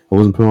streamer. I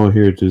wasn't put on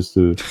here just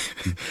to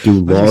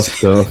do law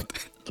stuff.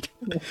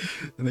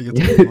 And they get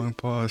the long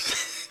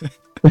pause.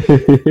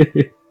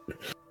 I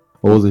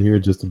wasn't here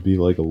just to be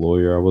like a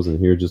lawyer. I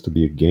wasn't here just to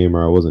be a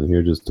gamer. I wasn't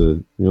here just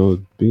to,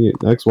 be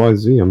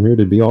XYZ. I'm here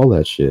to be all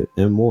that shit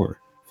and more.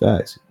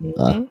 Facts.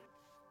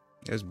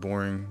 It's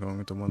boring going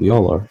into one. We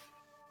all are.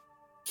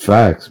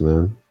 Facts,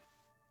 man.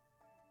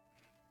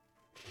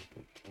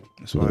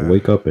 That's why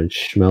wake up and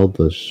smell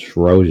the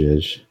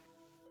roses.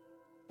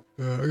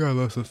 I got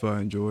lots of stuff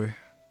I enjoy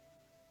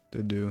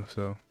to do,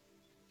 so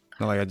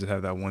not like I just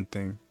have that one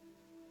thing.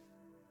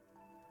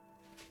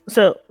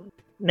 So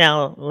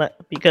now, let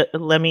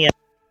me.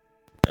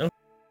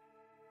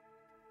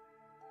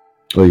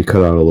 Oh, you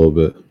cut out a little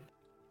bit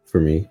for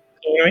me.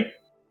 Can you hear me?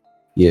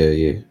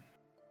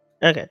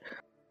 Yeah. Okay.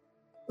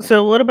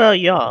 So what about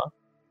y'all?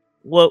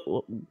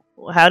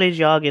 How did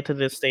y'all get to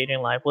this stage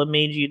in life? What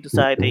made you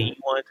decide that you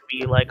wanted to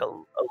be like a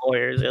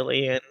lawyer,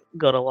 Zilly, and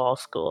go to law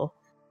school?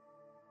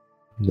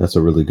 That's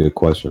a really good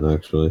question,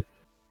 actually.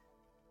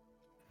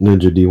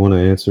 Ninja, do you want to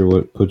answer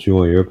what put you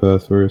on your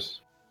path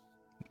first?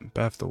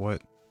 Path to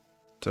what?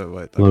 To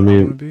what? Well, I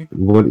mean,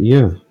 what?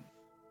 Yeah.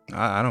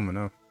 I don't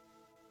know.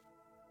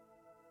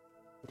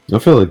 I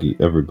feel like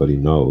everybody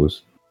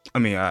knows. I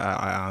mean,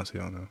 I honestly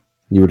don't know.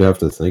 You would have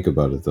to think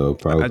about it, though,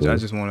 probably. I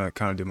just want to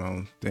kind of do my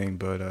own thing,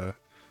 but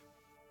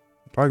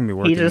probably gonna be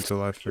working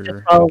until I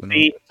figure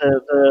beat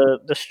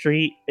the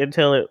street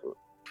until it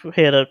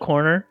hit a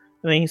corner,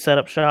 and then he set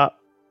up shop.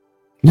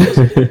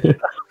 I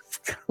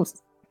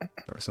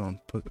Someone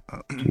put.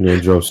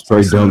 Drove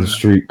straight down the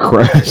street,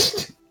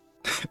 crashed.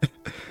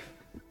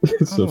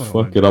 So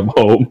fuck it, I'm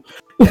home.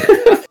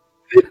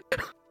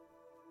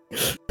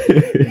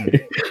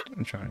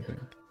 I'm trying to think.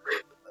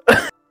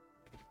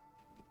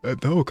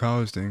 The whole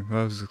college thing.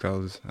 I was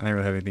college. I didn't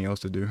really have anything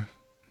else to do.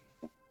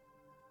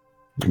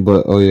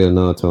 But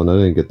Tone, I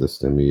didn't get the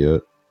stimmy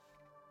yet.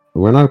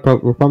 We're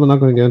probably not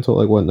going to get until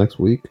like what, next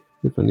week,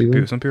 if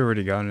anything. Some people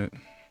already gotten it.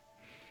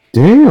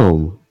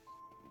 Damn.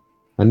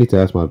 I need to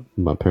ask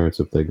my parents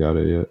if they got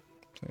it yet.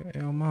 Hey,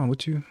 mom,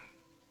 what you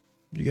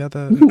got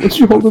that? What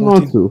you holding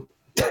on to?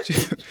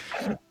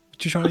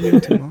 What you trying to get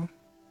into, mom?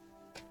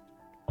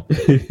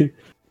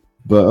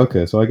 But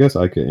okay, so I guess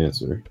I could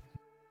answer.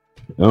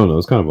 I don't know.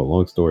 It's kind of a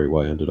long story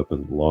why I ended up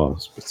in law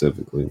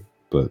specifically,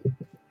 but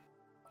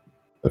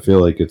I feel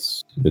like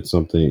it's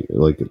something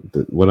like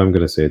what I'm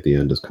gonna say at the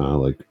end is kind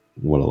of like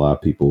what a lot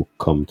of people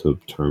come to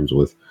terms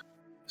with.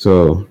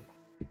 So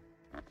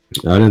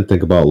I didn't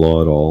think about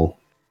law at all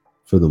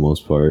for the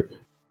most part.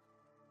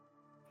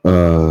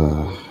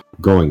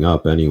 Growing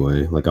up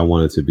anyway, like I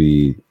wanted to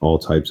be all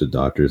types of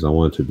doctors. I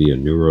wanted to be a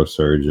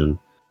neurosurgeon,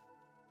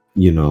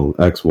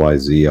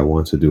 XYZ. I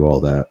wanted to do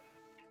all that.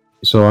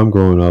 So I'm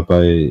growing up,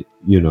 I'm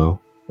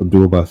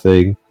doing my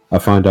thing. I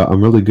find out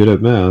I'm really good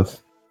at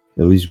math,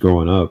 at least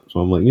growing up.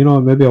 So I'm like,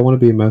 maybe I want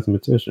to be a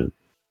mathematician.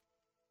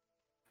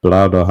 But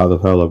I don't know how the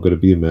hell I'm going to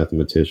be a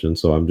mathematician.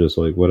 So I'm just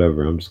like,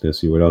 whatever. I'm just going to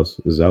see what else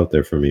is out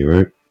there for me,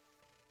 right?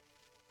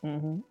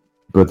 Mm-hmm.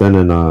 But then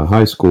in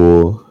high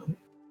school,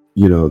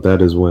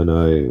 that is when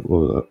I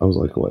was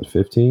like, what,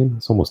 15?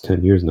 It's almost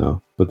 10 years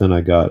now. But then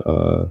I got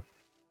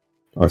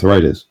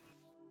arthritis.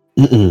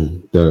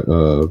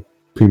 The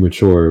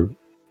premature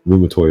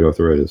rheumatoid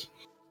arthritis.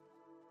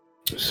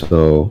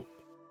 So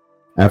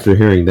after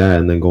hearing that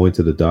and then going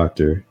to the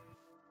doctor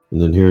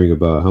and then hearing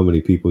about how many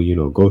people,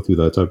 go through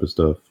that type of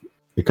stuff,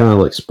 it kind of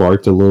like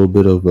sparked a little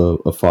bit of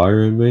a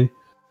fire in me.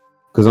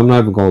 Because I'm not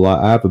even gonna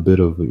lie, I have a bit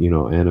of,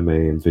 anime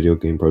and video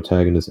game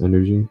protagonist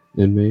energy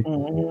in me.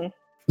 Mm-hmm.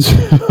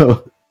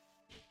 So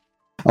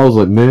I was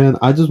like, man,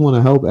 I just want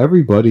to help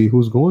everybody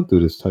who's going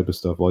through this type of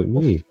stuff like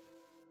me.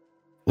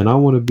 And I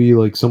want to be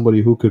like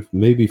somebody who could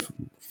maybe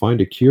find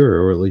a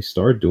cure, or at least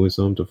start doing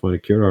something to find a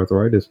cure to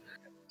arthritis.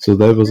 So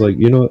that was like,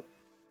 I don't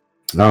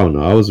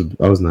know. I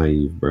was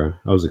naive, bro.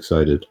 I was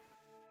excited.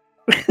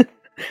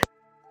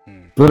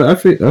 But I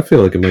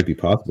feel like it might be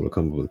possible to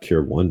come up with a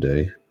cure one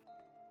day.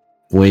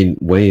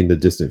 Way in the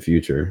distant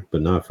future,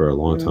 but not for a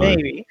long time.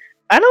 Maybe.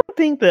 I don't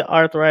think that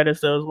arthritis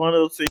though is one of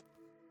those things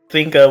I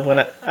think of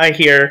when I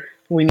hear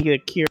we need a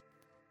cure.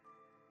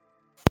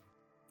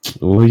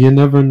 Well, you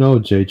never know,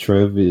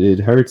 Jtrev. It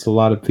hurts a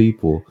lot of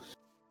people.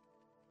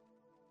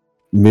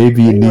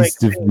 Maybe it needs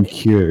to be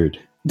cured.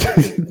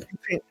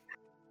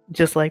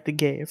 Just like the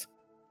gays.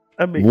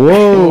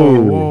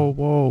 Whoa!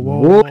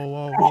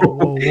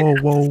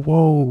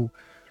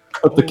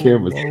 Cut the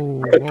camera.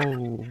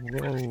 Whoa!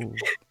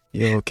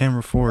 Yo,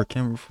 camera 4.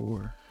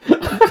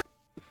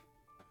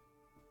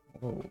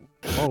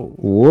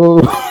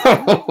 Whoa!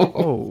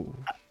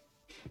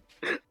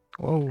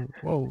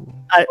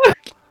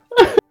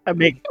 I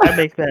make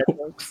bad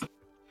jokes.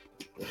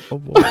 Oh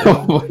my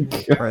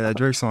God. Right, that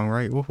Drake song,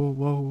 right?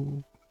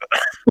 Whoa.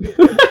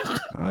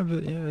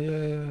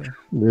 Yeah.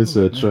 There's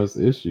trust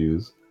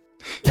issues.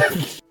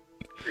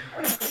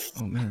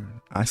 Oh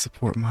man, I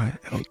support my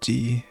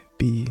LGBTQ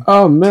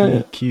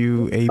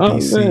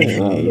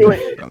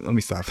ABC. Let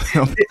me stop.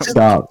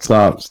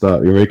 Stop.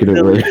 You're making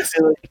it worse.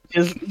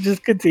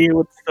 Just continue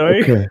with the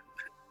story. Okay.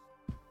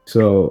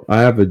 So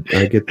I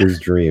get this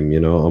dream,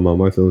 I'm on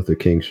Martin Luther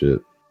King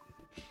shit.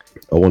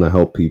 I want to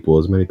help people,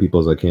 as many people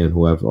as I can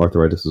who have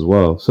arthritis as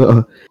well.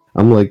 So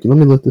I'm like, let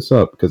me look this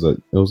up, because I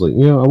was like,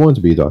 I wanted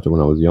to be a doctor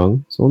when I was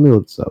young. So let me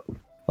look this up.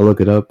 I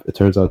look it up. It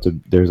turns out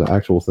there's an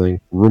actual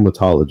thing,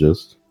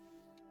 rheumatologist,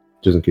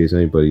 just in case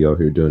anybody out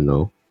here didn't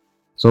know.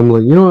 So I'm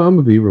like, I'm going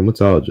to be a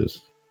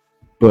rheumatologist.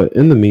 But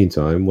in the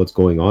meantime, what's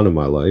going on in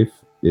my life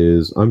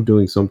is I'm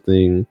doing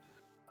something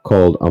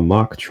called a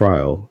mock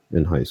trial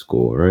in high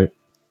school, right?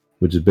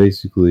 Which is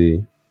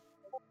basically,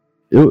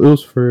 it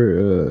was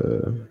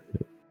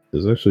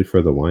actually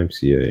for the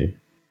YMCA,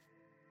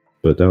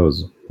 but that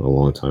was a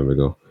long time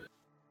ago.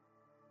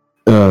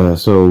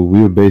 So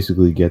we would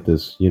basically get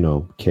this,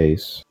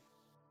 case,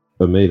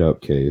 a made-up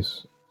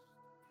case,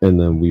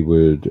 and then we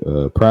would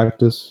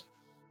practice,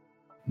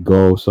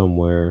 go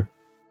somewhere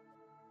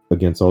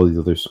against all these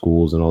other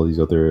schools and all these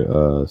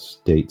other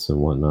states and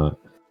whatnot,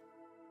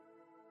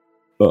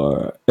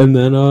 and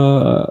then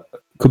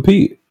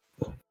compete.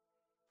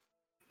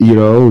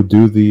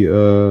 Do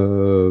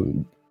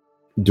the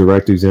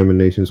direct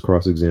examinations,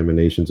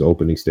 cross-examinations,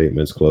 opening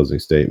statements, closing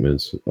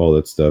statements, all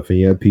that stuff. And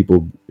you had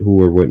people who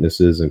were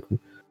witnesses and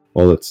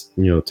all that's,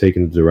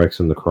 taking the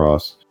direction the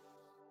cross.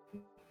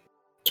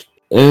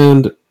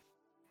 And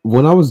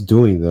when I was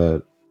doing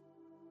that,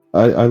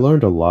 I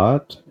learned a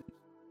lot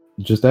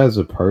just as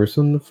a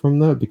person from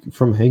that,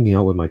 from hanging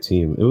out with my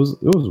team. It was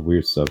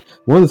weird stuff.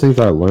 One of the things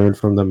I learned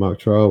from that mock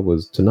trial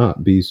was to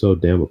not be so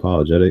damn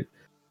apologetic.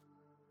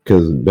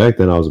 Because back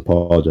then I was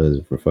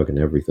apologizing for fucking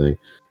everything.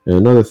 And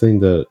another thing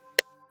that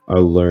I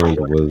learned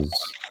was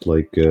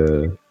like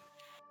that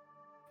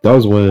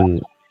was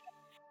one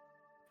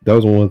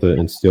of the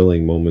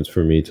instilling moments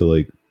for me to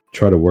like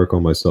try to work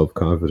on my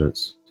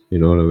self-confidence. You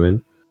know what I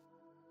mean?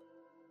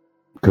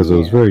 Because it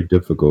was very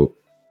difficult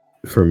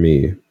for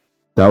me.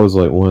 That was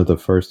like one of the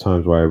first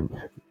times where I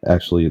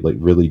actually like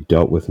really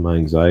dealt with my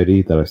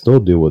anxiety that I still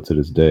deal with to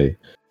this day.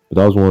 But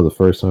that was one of the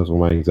first times when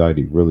my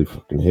anxiety really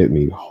fucking hit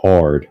me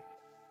hard.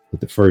 Like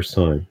the first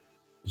time,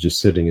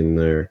 just sitting in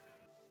there,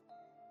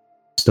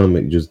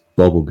 stomach just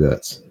bubble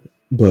guts.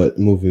 But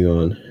moving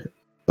on,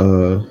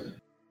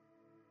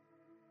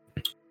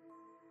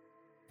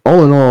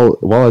 all in all,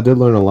 while I did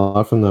learn a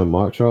lot from that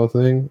mock trial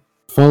thing,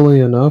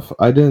 funnily enough,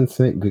 I didn't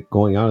think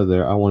going out of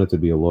there I wanted to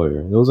be a lawyer.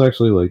 It was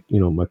actually like, you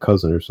know, my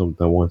cousin or something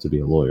that wanted to be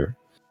a lawyer.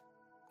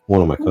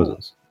 One of my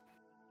cousins.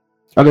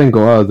 I didn't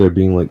go out of there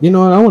being like, you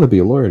know what, I want to be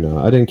a lawyer now.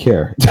 I didn't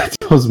care. I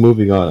was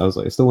moving on. I was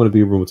like, I still want to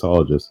be a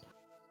rheumatologist.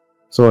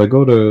 So I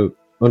go to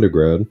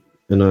undergrad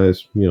and I,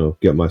 you know,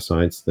 get my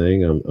science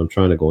thing. I'm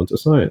trying to go into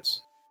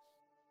science.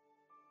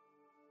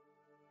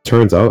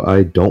 Turns out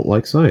I don't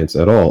like science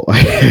at all. I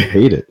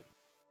hate it.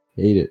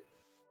 Hate it.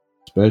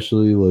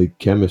 Especially like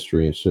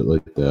chemistry and shit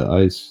like that.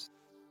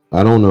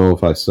 I don't know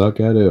if I suck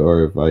at it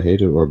or if I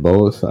hate it or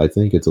both. I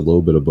think it's a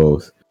little bit of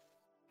both.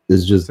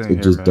 It just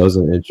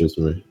doesn't interest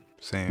me.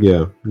 Same.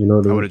 Yeah, you know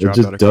what I mean? It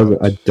just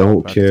doesn't. I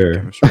don't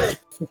care.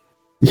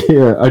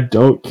 Yeah, I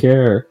don't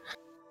care.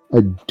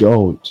 I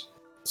don't.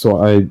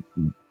 So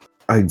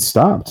I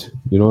stopped.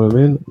 You know what I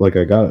mean? Like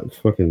I got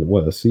fucking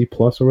a C+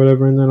 or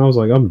whatever, and then I was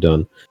like, I'm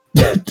done.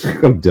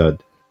 I'm done.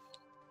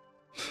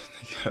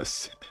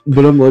 Yes.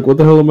 But I'm like, what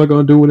the hell am I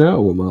gonna do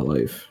now with my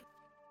life?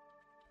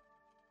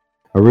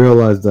 I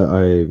realized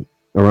that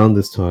around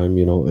this time,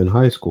 you know, in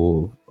high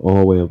school, all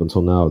the way up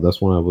until now,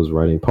 that's when I was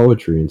writing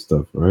poetry and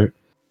stuff, right?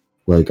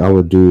 Like I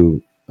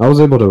was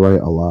able to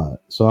write a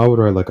lot. So I would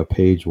write like a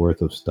page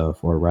worth of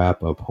stuff or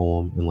wrap a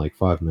poem in like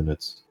 5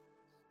 minutes.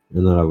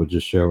 And then I would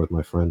just share with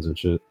my friends and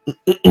shit.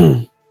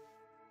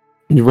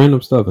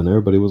 Random stuff, and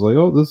everybody was like,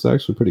 oh, this is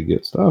actually pretty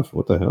good stuff.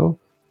 What the hell?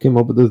 Came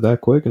up with this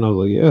that quick? And I was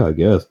like, yeah, I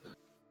guess.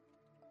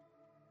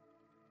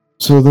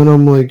 So then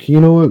I'm like,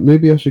 you know what?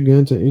 Maybe I should get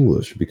into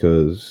English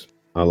because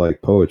I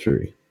like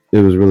poetry. It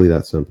was really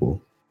that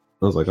simple.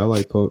 I was like, I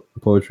like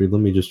poetry.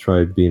 Let me just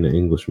try being an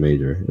English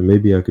major, and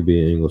maybe I could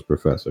be an English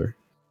professor.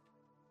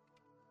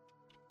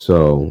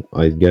 So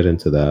I get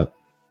into that.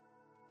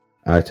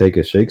 I take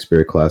a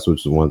Shakespeare class,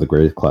 which is one of the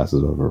greatest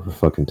classes I've ever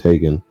fucking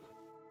taken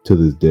to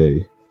this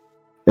day.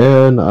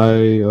 And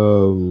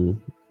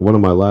one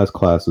of my last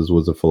classes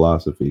was a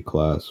philosophy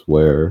class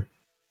where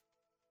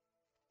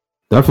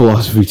that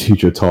philosophy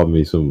teacher taught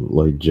me some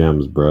like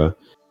gems, bruh.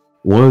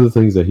 One of the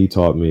things that he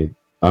taught me,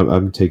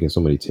 I'm taking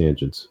so many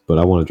tangents, but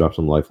I want to drop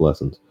some life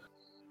lessons.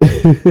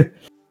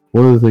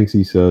 One of the things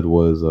he said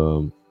was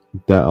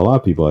that a lot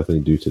of people I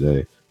think do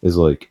today is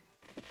like,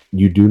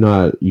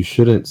 you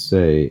shouldn't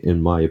say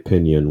in my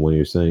opinion when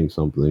you're saying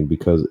something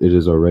because it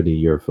is already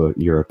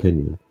your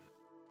opinion.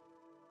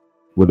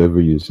 Whatever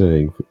you're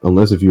saying,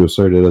 unless if you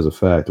assert it as a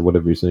fact,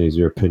 whatever you're saying is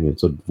your opinion.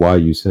 So why are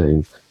you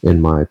saying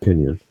in my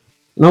opinion?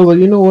 And I was like,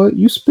 you know what,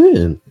 you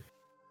spin.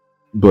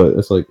 But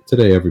it's like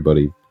today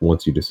everybody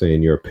wants you to say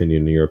in your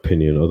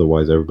opinion,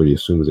 otherwise everybody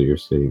assumes that you're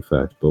stating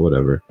fact. But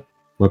whatever.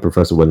 My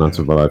professor would not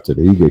survive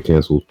today. He'd get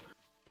canceled.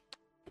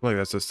 Like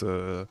that's just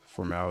a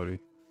formality.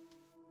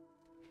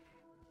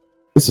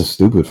 It's a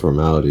stupid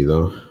formality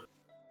though.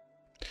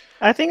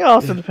 I think it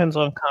also depends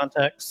on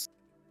context.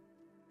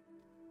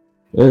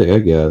 I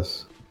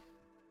guess.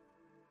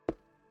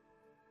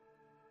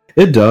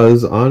 It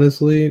does,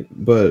 honestly,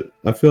 but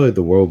I feel like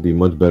the world would be a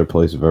much better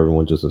place if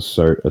everyone just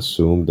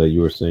assumed that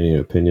you were saying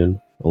an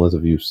opinion, unless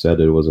if you said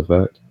it was a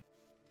fact.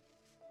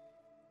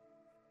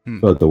 I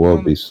feel like the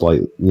world would be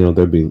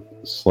there'd be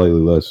slightly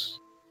less,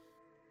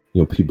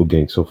 people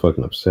getting so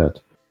fucking upset.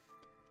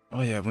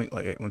 Oh yeah,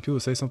 when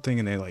people say something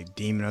and they like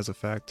deem it as a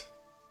fact,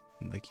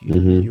 like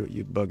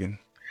you're bugging.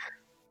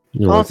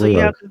 Also, you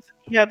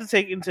have to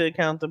take into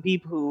account the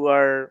people who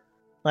are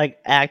like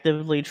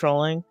actively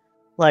trolling,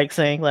 like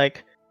saying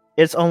like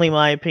it's only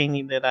my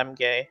opinion that I'm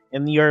gay,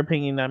 and your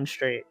opinion I'm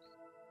straight.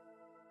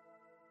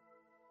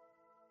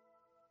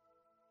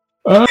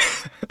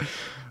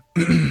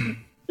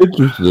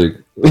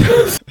 Interesting.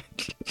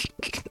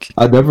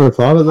 I never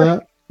thought of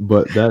that,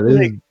 but that is.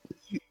 Like,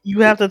 you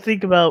have to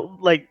think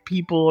about like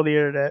people on the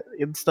internet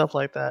and stuff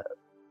like that.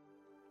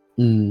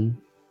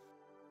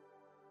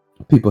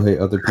 People hate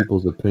other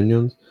people's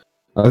opinions.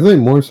 I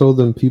think more so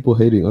than people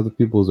hating other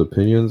people's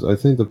opinions, I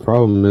think the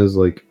problem is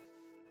like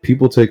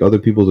people take other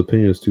people's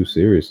opinions too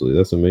seriously.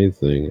 That's the main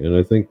thing. And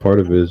I think part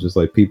of it is just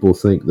like people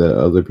think that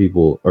other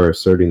people are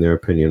asserting their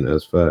opinion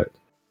as fact.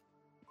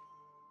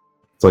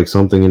 It's like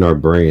something in our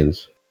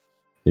brains.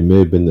 It may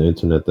have been the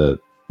internet that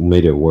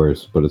made it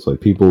worse, but it's like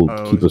people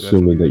keep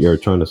assuming that you're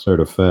trying to assert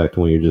a fact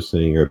when you're just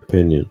saying your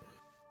opinion.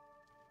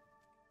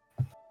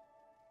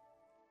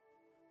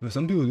 But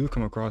some people do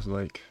come across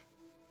like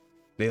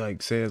they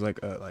like say it's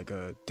like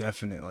a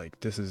definite like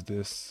this is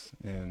this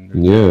and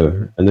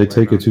and they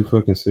take it too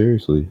fucking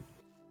seriously.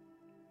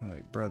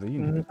 Like, brother, you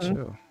need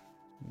to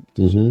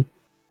chill.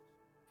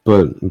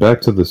 But back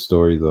to the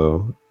story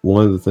though.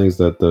 One of the things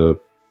that the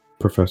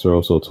professor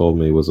also told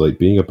me was like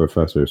being a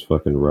professor is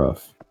fucking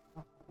rough.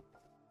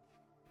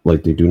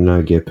 Like they do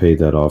not get paid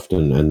that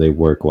often, and they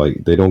work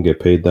like they don't get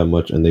paid that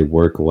much, and they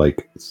work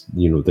like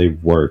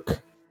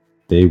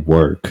they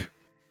work.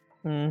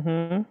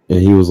 And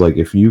he was like,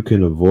 if you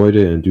can avoid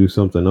it and do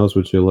something else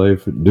with your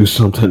life, do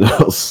something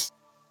else.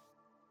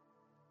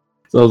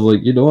 So I was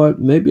like, you know what?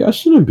 Maybe I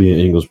shouldn't be an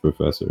English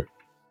professor.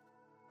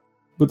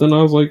 But then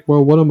I was like,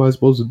 well, what am I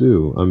supposed to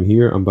do? I'm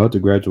here, I'm about to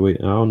graduate,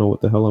 and I don't know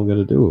what the hell I'm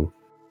going to do.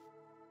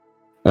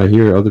 I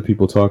hear other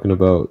people talking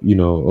about,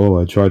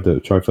 oh, I tried for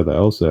the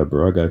LSAT,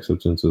 bro. I got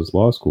accepted into this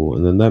law school.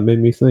 And then that made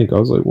me think. I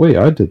was like, wait,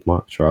 I did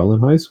mock trial in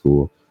high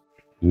school.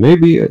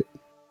 Maybe,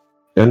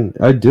 and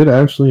I did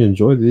actually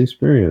enjoy the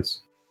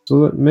experience.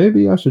 So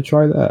maybe I should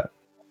try that.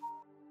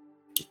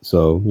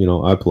 So,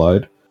 I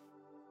applied.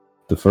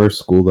 The first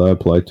school that I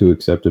applied to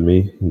accepted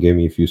me and gave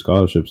me a few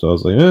scholarships. So I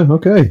was like,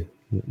 okay.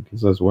 I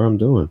guess that's where I'm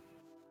doing.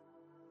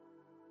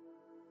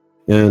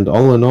 And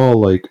all in all,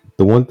 like,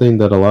 the one thing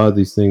that all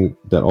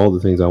the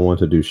things I wanted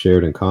to do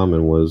shared in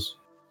common was,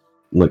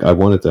 like, I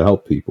wanted to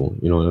help people.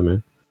 You know what I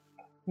mean?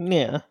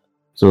 Yeah.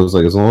 So it was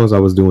like, as long as I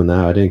was doing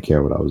that, I don't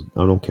care what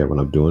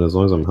I'm doing. As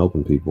long as I'm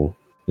helping people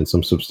in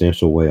some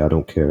substantial way, I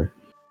don't care.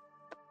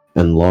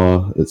 And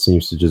law, it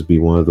seems to just be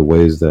one of the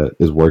ways that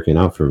is working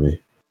out for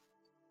me.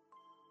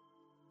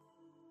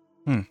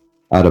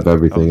 Out of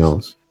everything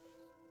else.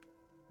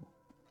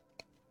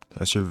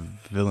 That's your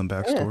villain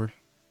backstory?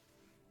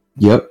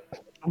 Yep.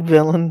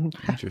 Villain.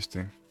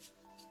 Interesting.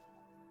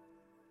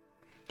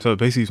 So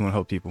basically, you just want to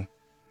help people.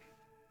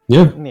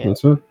 Yeah.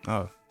 That's it.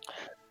 Oh.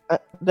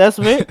 That's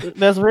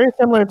very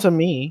similar to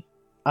me.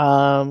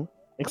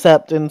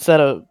 Except instead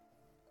of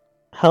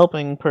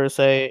helping per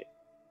se,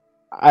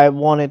 I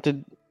wanted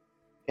to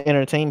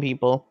entertain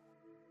people.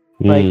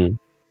 Like,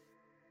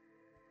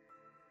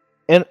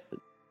 and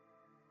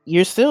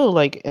you're still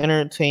like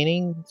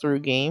entertaining through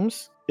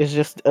games. It's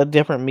just a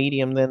different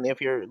medium than if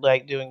you're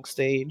like doing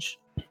stage.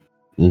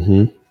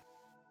 It's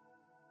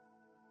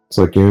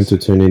like you're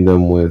entertaining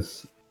them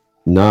with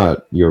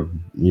not you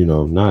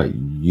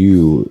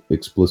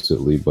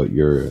explicitly, but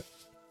your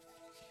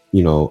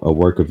a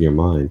work of your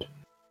mind.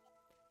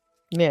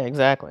 Yeah,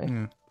 exactly.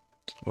 Yeah.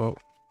 Well,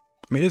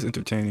 I mean, it's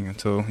entertaining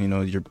until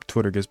your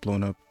Twitter gets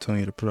blown up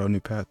telling you to put out a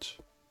new patch.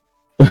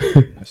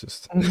 That's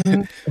just.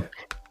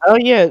 Oh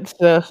yeah, it's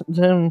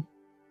them.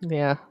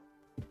 Yeah.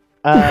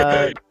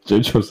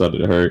 Jtrev started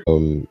to hurt.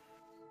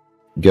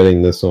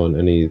 Getting this on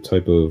any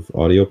type of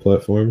audio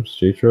platforms,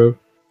 Jtrev?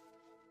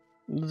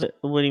 What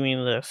do you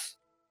mean this?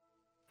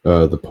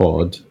 The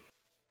pod.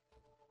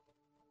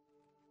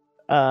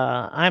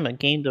 I'm a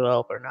game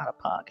developer, not a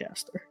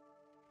podcaster.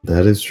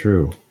 That is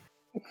true.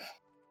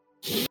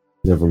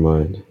 Never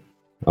mind.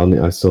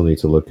 I still need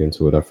to look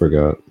into it. I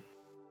forgot.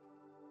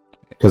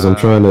 Because I'm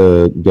trying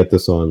to get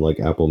this on like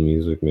Apple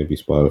Music, maybe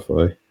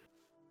Spotify.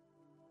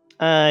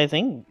 I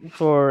think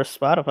for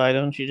Spotify,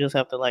 don't you just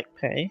have to like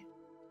pay?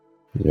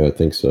 Yeah, I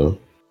think so.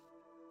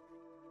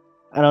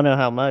 I don't know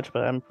how much,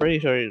 but I'm pretty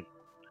sure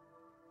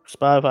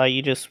Spotify,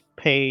 you just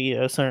pay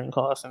a certain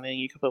cost and then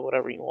you can put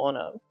whatever you want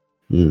out.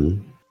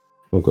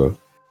 Okay.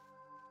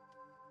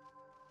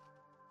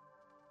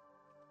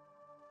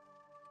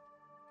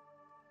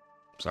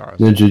 Sorry.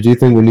 Now, do you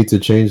think we need to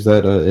change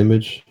that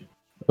image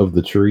of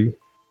the tree?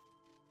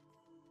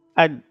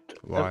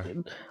 Why?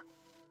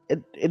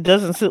 It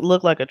doesn't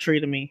look like a tree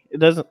to me. It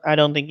doesn't. I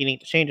don't think you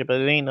need to change it,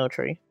 but it ain't no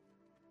tree.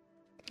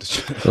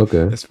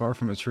 Okay. It's far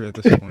from a tree at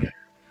this point.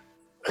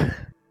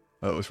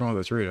 What's wrong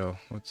with the tree though?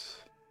 What's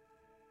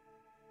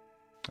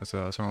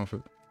wrong with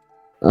it?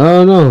 I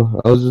don't know.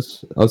 I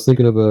was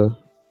thinking of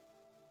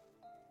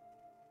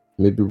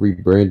maybe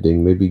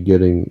rebranding, maybe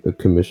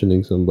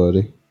commissioning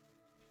somebody.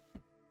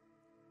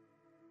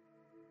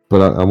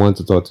 But I wanted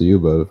to talk to you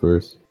about it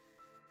first.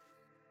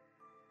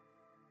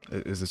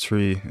 Is the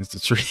tree?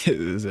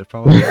 Is it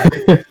probably?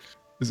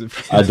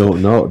 I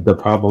don't know. The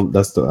problem.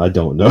 I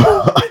don't know.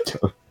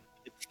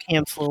 It's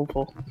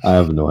cancelable. I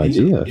have no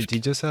idea. He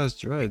just has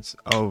dreads.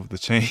 Oh, the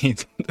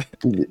chains.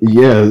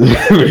 Yeah.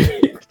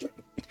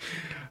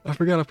 I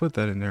forgot I put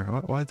that in there.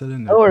 Why is that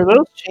in there? Oh, are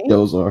those chains?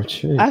 Those are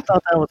chains. I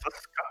thought that was a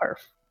scarf.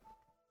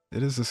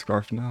 It is a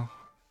scarf now.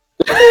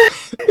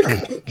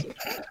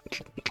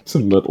 It's a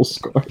metal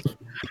scarf.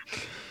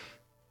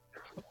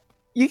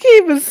 You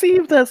can't even see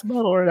if that's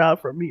metal or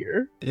not from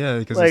here. Yeah,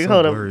 because like, it's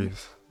so blurry.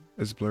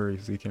 It's blurry,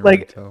 so you can't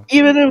really tell.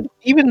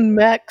 Even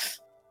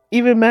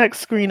Max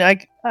screen,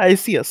 I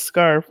see a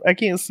scarf. I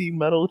can't see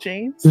metal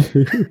chains.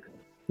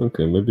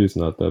 Okay, maybe it's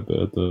not that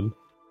bad then.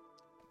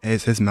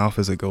 His mouth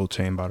is a gold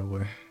chain, by the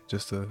way.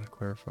 Just to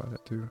clarify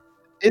that too.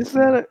 Is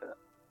that a?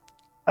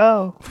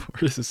 Oh.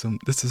 This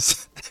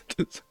is.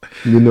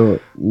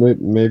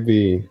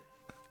 Maybe.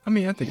 I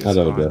mean, I think it's I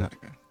don't fine. know.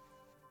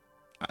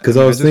 Because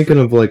I was thinking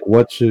of like,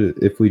 what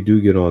should, if we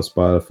do get on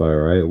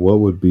Spotify, right? What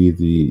would be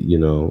the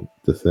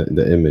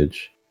the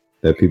image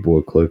that people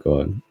would click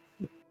on?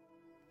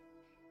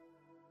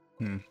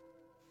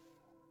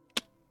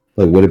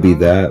 Like, would it be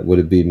that? Would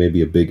it be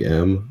maybe a big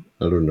M?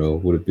 I don't know.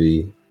 Would it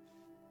be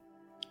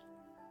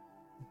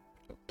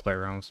play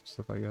around with some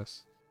stuff, I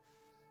guess?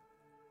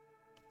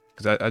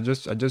 Because I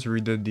just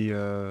redid the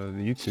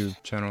YouTube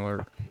channel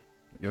art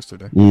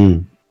yesterday.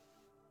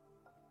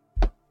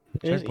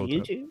 There's a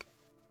YouTube?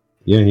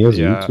 Yeah, he has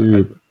a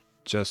YouTube.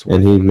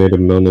 And he made a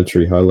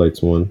Melanintry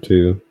highlights one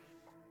too.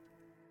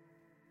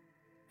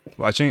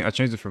 Well, I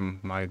changed it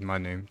from my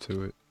name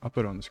to it. I'll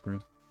put it on the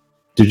screen.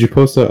 Did you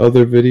post that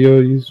other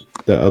video?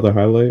 That other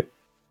highlight?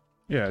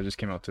 Yeah, it just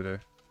came out today.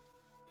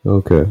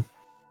 Okay,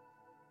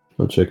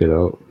 I'll check it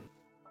out.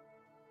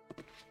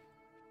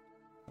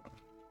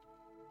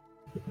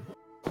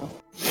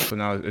 So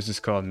now it's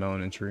just called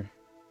Melanintry.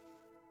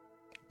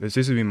 This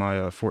used to be my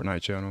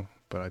Fortnite channel,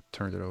 but I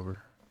turned it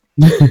over.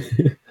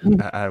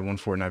 I had one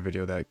Fortnite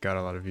video that got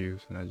a lot of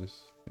views, and I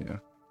just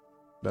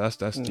But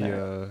that's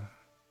the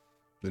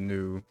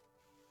new.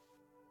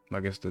 I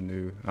guess the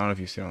new. I don't know if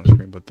you see it on the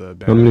screen, but the.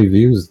 How many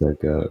views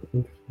that got?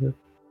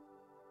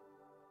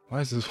 Why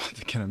is this one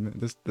kind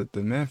of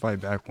the Man Fight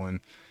Back one?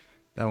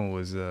 That one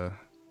was That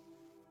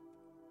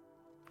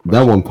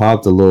one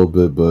popped a little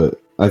bit,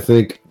 but I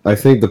think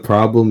the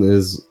problem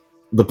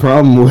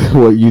with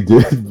what you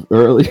did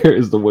earlier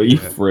is the way you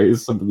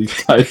phrased some of these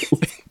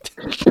titles.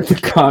 The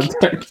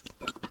context,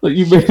 like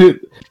you made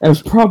it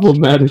as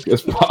problematic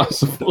as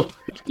possible,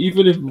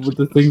 even if with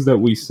the things that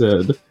we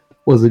said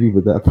wasn't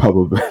even that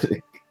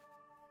problematic.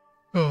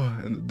 Oh,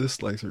 and the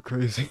dislikes are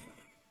crazy.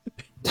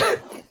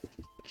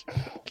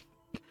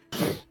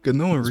 Cause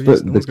no one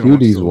reads. The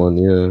cuties one,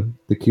 yeah,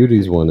 the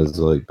cuties one is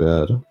like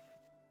bad.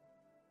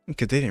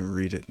 Cause they didn't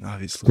read it,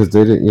 obviously. Cause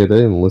they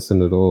didn't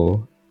listen at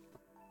all.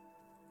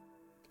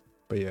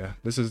 But yeah,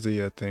 this is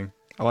the thing.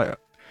 I like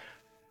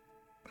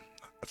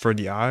for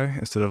the eye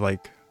instead of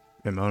like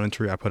in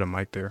Melanintry, I put a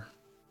mic there.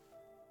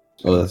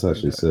 Oh, that's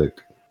actually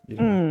sick.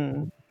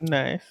 Yeah.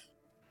 Nice.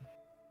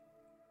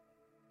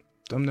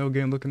 Thumbnail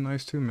game looking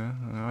nice too,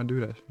 man. I do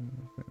that.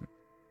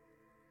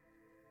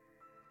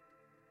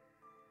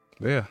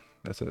 But yeah,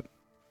 that's it.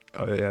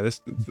 Oh yeah,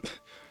 this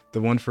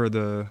the one for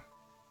the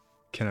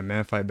can a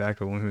man fight back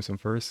a woman who hits him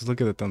first? Just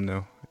look at the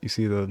thumbnail. You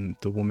see the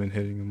woman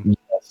hitting him.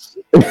 Yes.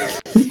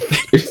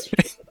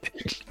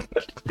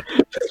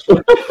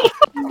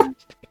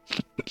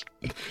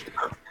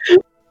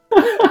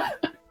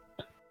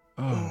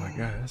 Oh my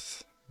god,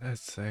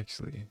 that's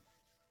actually.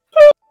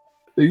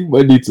 You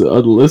might need to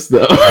unlist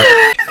that.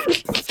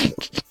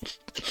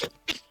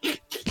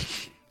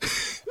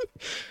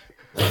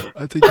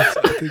 I think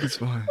it's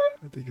fine.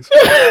 I think it's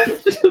fine.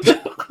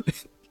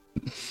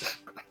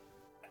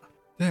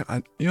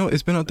 Damn,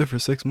 it's been out there for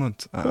 6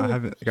 months. I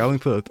haven't. Like, I only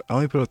put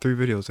up 3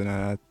 videos and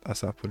I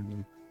stopped putting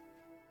them.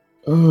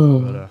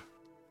 But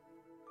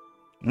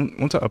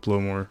once I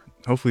upload more,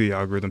 hopefully the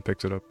algorithm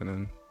picks it up, and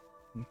then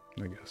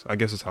I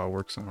guess that's how it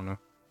works. I don't know.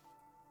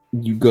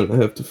 You're gonna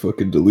have to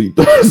fucking delete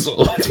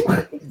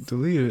that.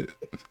 Delete it.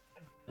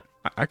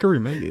 I could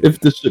remake it if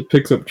the shit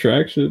picks up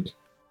traction.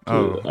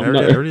 Oh, it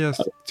already has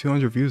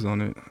 200 views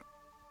on it.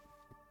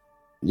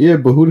 Yeah,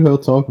 but who the hell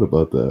talking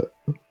about that?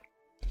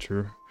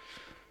 True.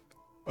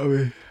 I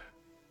mean,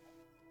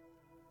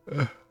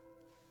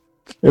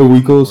 and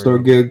we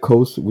start getting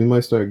we might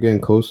start getting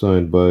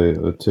co-signed by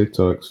a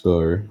TikTok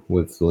star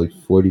with like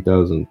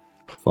 40,000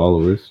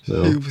 followers.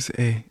 So.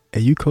 Hey,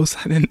 you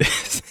co-signing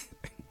this?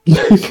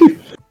 You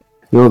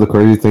know the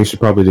crazy thing? She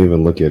probably didn't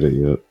even look at it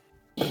yet.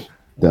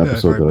 The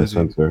episode that I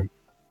sent her.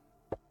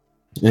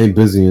 Ain't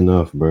busy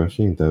enough, bro.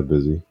 She ain't that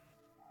busy.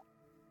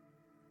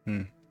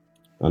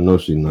 I know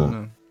she's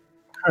not.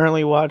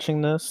 Currently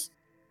watching this.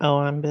 Oh,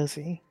 I'm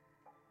busy.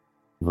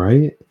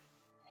 Right?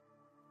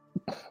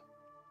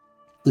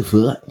 The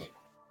fuck?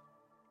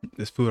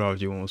 This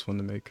foodology one was fun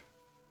to make.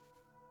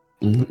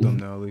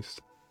 Thumbnail at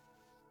least.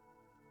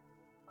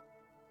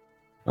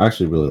 I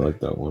actually really like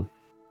that one.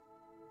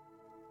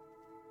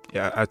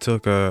 Yeah, I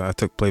took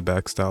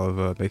playback style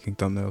of making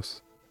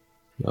thumbnails.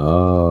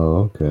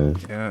 Oh, okay.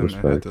 Yeah,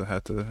 respect. Man,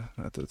 had to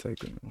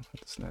take it,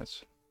 had to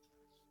snatch.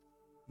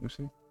 You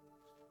see?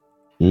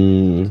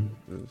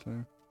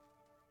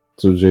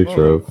 So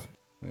Jtrev.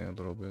 Yeah, a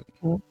little bit.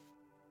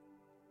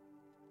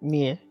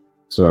 Yeah.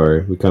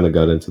 Sorry, we kind of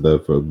got into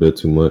that for a bit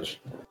too much.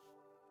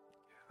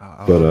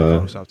 I'll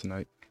Photoshop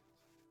tonight.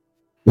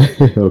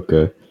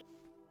 Okay.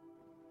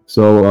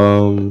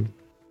 So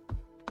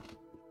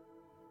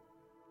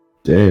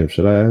damn,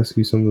 should I ask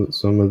you some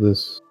of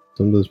this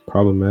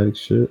problematic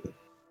shit?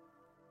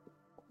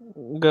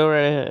 Go right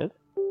ahead.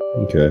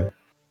 Okay.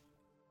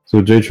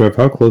 So Jtrev,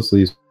 how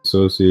closely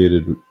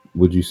associated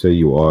would you say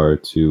you are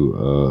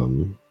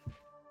to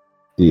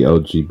the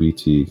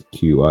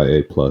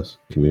LGBTQIA plus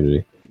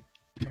community?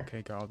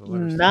 Okay, got all the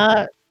letters.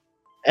 Not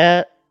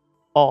at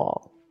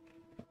all.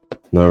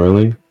 Not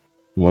really?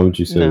 Why would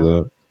you say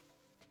that?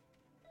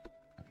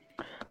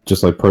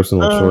 Just like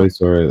personal choice,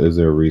 or is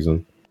there a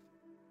reason?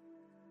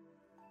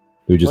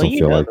 We just don't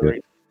feel like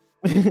it.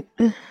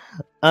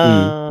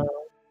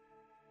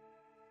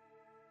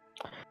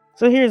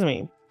 So here's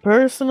me.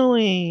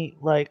 Personally,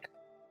 like,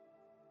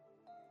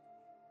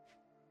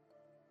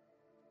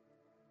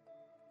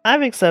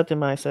 I've accepted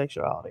my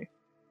sexuality.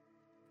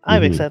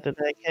 I've accepted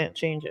that I can't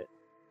change it.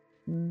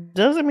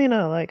 Doesn't mean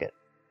I like it.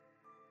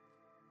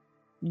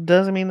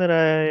 Doesn't mean that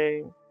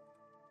I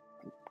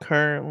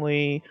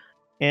currently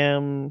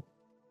am,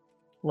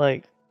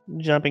 like,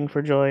 jumping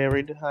for joy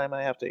every time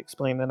I have to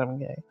explain that I'm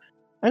gay.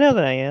 I know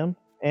that I am,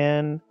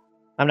 and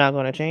I'm not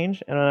going to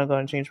change, and I'm not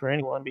going to change for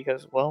anyone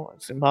because, well,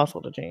 it's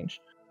impossible to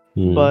change.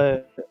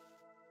 But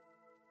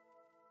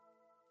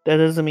that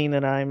doesn't mean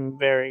that I'm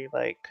very,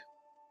 like,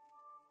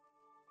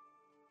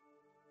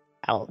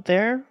 out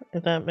there,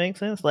 if that makes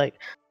sense. Like,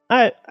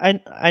 I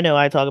know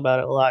I talk about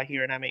it a lot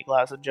here, and I make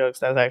lots of jokes.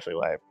 That's actually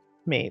why I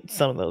made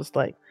some of those,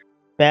 like,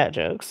 bad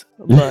jokes.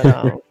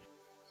 But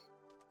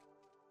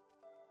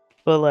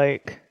but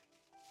like,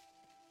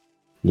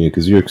 yeah,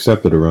 because you're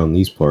accepted around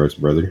these parts,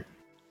 brother.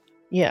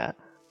 Yeah,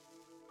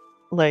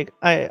 like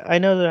I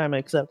know that I'm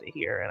accepted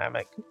here, and I'm,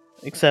 like,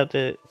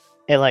 accepted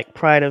at, like,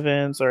 pride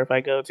events, or if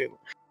I go to,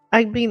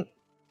 I mean,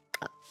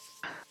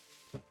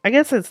 I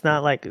guess it's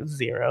not like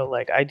zero.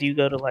 Like, I do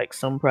go to, like,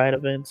 some pride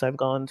events. I've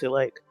gone to,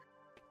 like,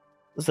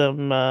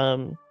 some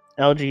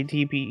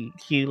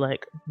LGBTQ,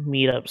 like,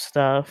 meetup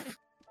stuff.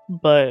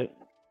 But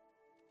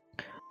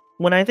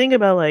when I think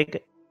about,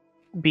 like,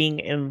 being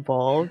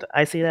involved,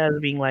 I see that as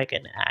being, like,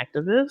 an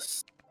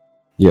activist.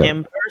 Yeah.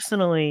 And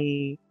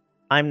personally,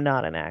 I'm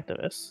not an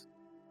activist.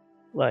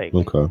 Like,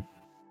 Okay.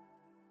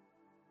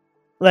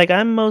 like,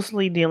 I'm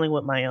mostly dealing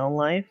with my own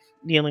life,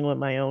 dealing with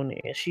my own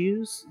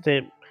issues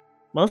that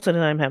most of the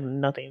time have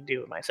nothing to do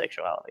with my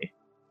sexuality.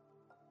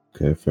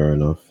 Okay, fair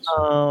enough.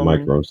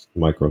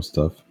 Micro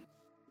stuff.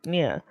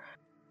 Yeah.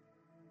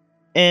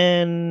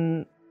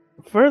 And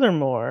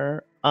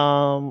furthermore,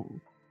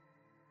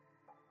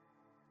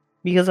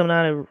 because I'm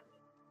not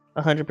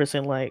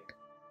 100% like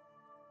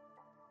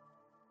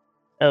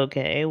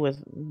okay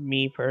with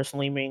me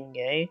personally being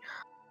gay,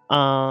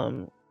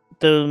 the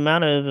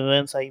amount of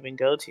events I even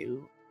go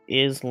to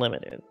is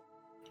limited.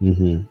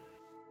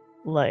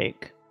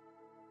 Like,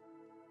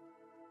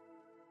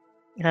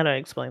 how do I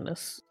explain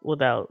this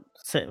without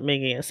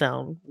making it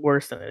sound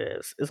worse than it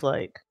is? It's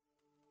like,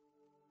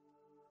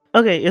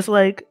 okay, it's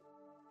like,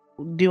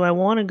 do I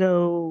want to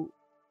go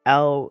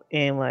out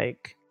and,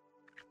 like,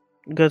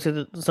 go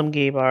to some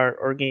gay bar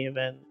or gay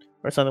event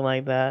or something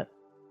like that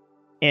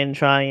and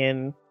try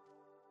and,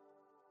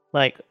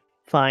 like,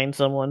 find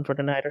someone for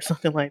the night or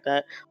something like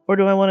that? Or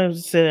do I want to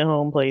sit at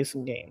home and play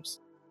some games?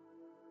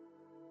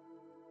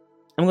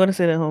 I'm going to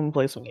sit at home and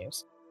play some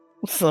games.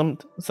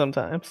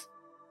 Sometimes.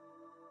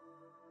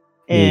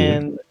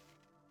 And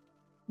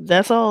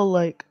that's all,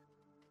 like,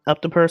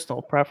 up to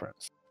personal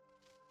preference.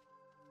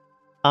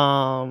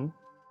 And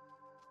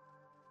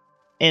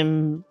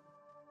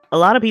a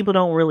lot of people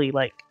don't really,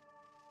 like,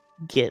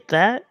 get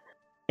that.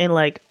 And,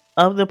 like,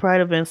 of the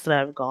pride events that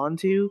I've gone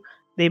to,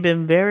 they've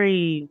been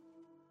very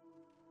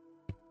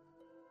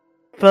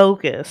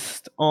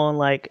focused on,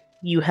 like,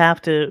 you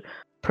have to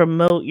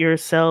promote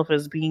yourself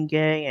as being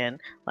gay and,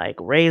 like,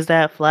 raise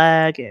that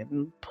flag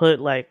and put,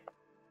 like,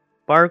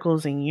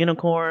 sparkles and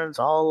unicorns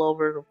all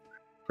over the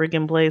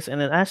freaking place, and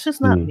that's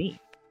just not me.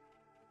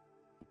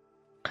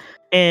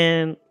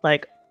 And,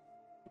 like,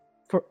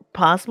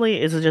 possibly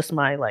it's just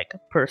my, like,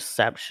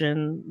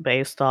 perception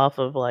based off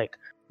of, like,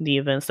 the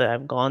events that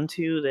I've gone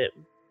to, that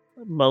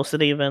most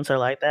of the events are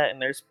like that,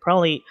 and there's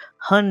probably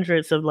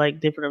hundreds of, like,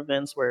 different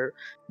events where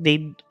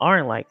they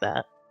aren't like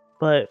that.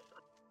 But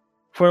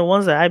for the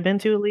ones that I've been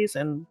to, at least,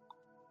 and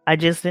I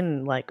just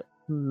didn't, like,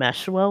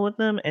 mesh well with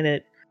them,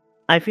 and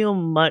I feel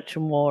much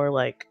more,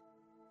 like,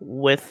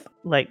 with,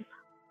 like,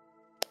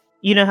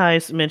 you know how I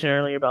mentioned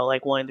earlier about,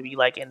 like, wanting to be,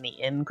 like, in the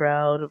in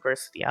crowd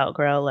versus the out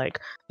crowd, like,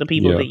 the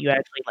people that you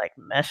actually, like,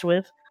 mesh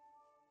with?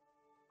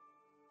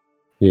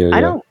 I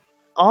don't.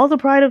 All the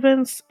pride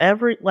events,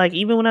 like,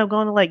 even when I've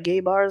gone to, like, gay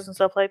bars and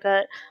stuff like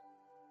that,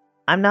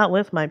 I'm not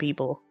with my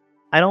people.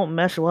 I don't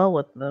mesh well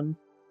with them.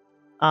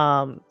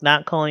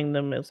 Not calling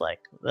them as, like,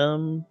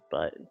 them,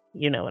 but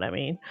you know what I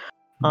mean.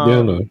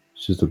 No,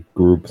 it's just a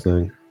group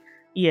thing.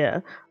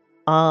 Yeah.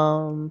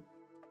 When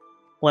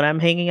I'm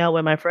hanging out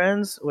with my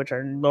friends, which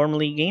are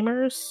normally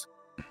gamers,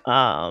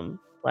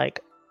 like,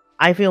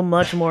 I feel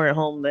much more at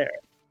home there.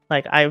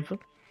 Like, I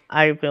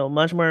feel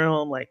much more at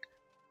home, like,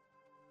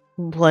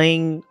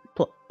 playing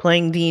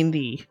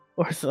D&D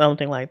or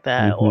something like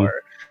that,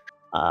 or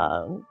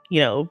you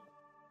know,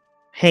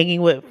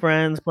 hanging with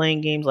friends,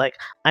 playing games. Like,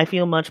 I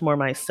feel much more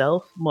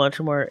myself,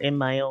 much more in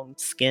my own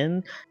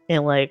skin,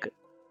 and, like,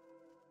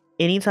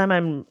 anytime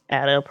I'm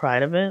at a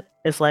pride event,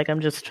 it's like I'm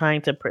just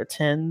trying to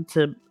pretend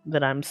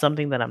that I'm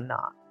something that I'm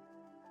not.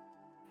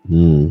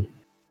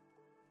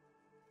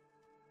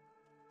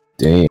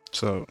 Damn.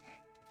 So,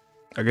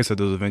 I guess that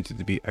those events need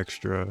to be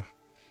extra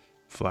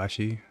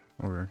flashy,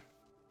 or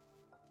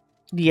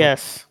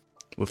yes.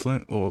 With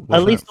Flint, or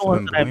at least the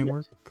ones that I've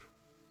work,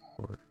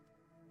 or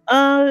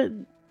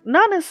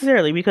not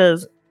necessarily,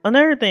 because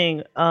another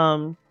thing,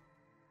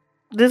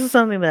 this is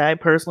something that I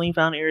personally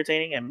found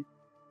irritating, and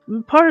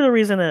part of the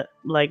reason that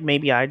like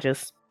maybe I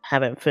just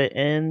haven't fit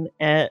in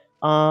at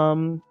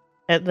them,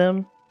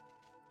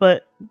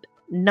 but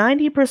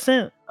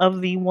 90%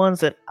 of the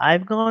ones that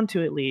I've gone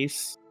to at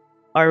least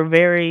are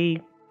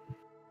very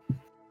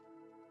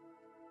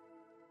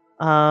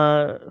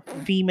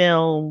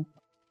female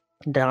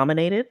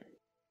dominated.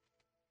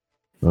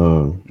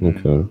 Oh,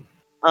 okay.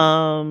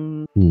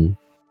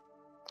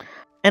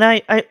 And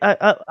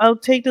I'll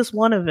take this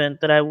one event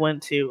that I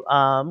went to.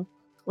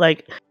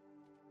 Like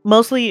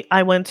mostly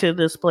I went to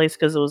this place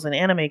because it was an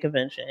anime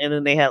convention, and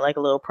then they had like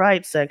a little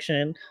Pride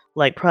section,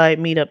 like Pride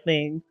meetup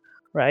thing,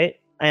 right?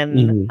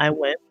 And I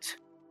went,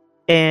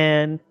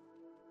 and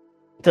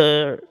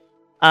the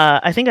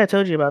I think I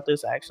told you about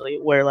this actually,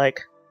 where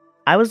like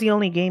I was the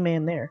only gay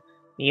man there.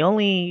 The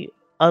only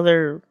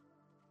other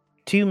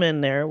two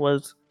men there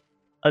was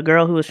a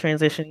girl who was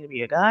transitioning to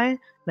be a guy and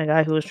a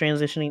guy who was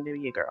transitioning to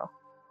be a girl.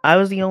 I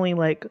was the only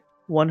like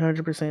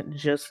 100%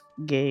 just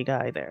gay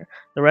guy there.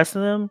 The rest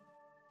of them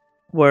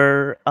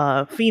were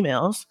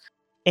females,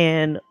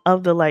 and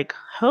of the like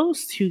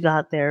hosts who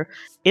got there,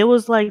 it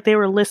was like they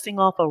were listing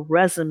off a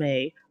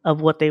resume of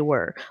what they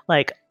were.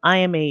 Like, I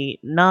am a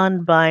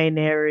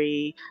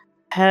non-binary,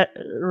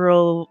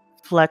 hetero,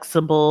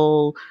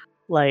 flexible,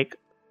 like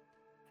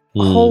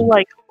whole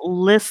like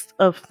list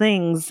of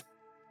things,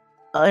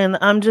 and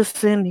I'm just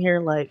sitting here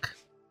like,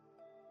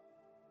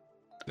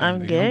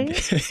 I'm gay.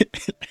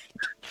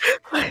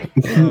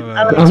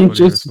 I'm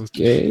just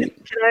gay.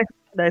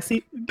 Can I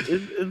see?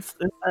 It's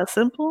that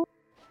simple.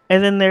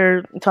 And then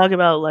they're talking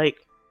about like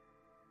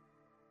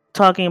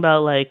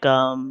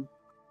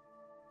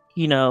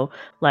you know,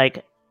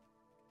 like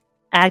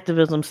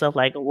activism stuff,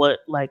 like what,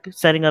 like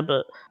setting up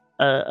a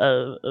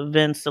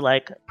events to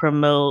like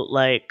promote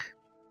like,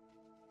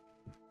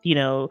 you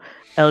know,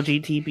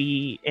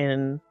 LGBT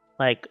and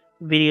like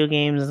video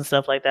games and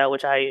stuff like that,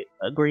 which I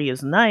agree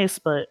is nice,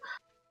 but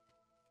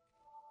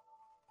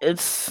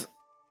it's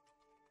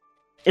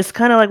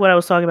kind of like what I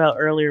was talking about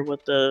earlier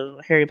with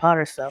the Harry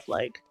Potter stuff.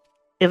 Like,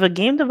 if a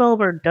game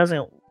developer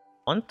doesn't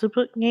want to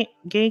put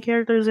gay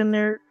characters in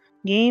their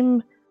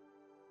game,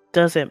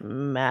 does it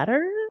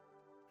matter?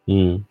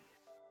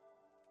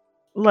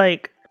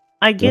 Like,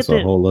 I get that's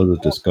a whole other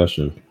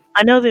discussion.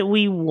 I know that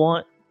we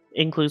want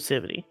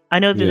inclusivity. I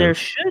know that there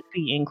should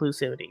be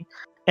inclusivity,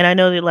 and I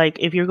know that like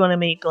if you're going to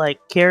make like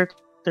character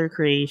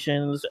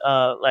creations,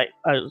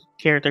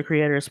 character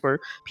creators for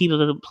people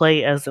to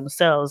play as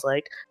themselves,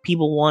 like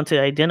people want to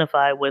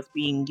identify with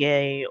being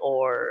gay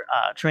or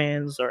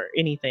trans or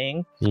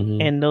anything,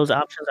 and those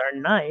options are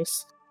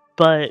nice.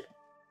 But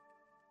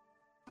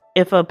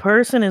if a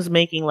person is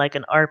making like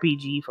an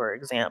RPG, for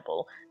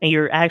example, and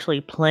you're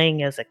actually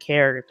playing as a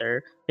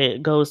character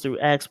that goes through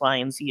X, Y,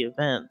 and Z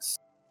events,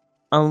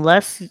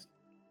 unless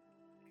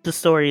the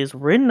story is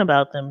written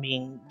about them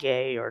being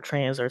gay or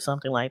trans or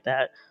something like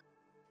that,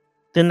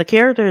 then the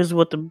character is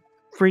what the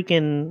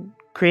freaking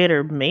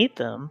creator made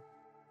them.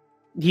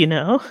 You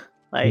know?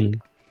 Like,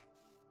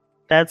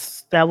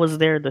 that was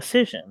their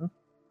decision.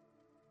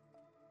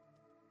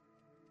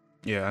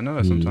 Yeah, I know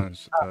that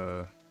sometimes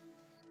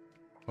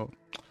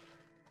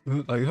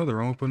like how they're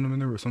wrong putting them in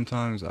there, but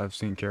sometimes I've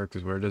seen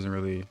characters where it doesn't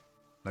really,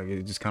 like,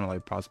 it just kind of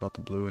like pops out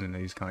the blue and then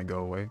they just kind of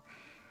go away.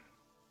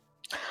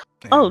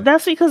 Oh,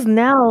 that's because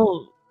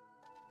now.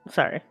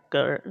 Sorry,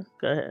 go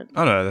ahead.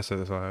 Oh no, that's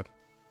all I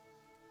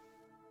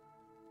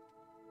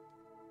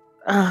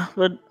had.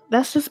 But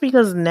that's just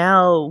because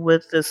now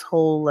with this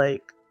whole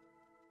like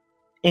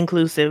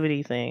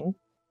inclusivity thing,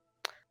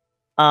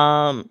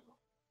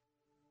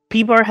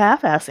 people are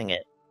half-assing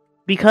it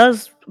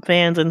because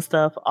fans and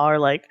stuff are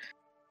like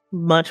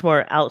much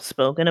more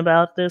outspoken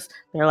about this.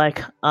 They're like,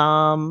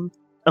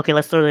 okay,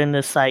 let's throw in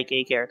this side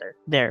gay character.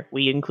 There,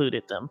 we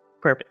included them.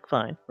 Perfect,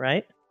 fine,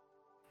 right?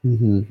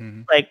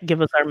 Like,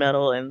 give us our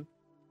medal and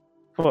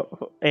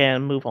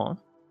move on.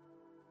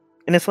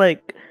 And it's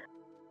like,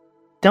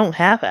 don't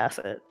half-ass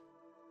it.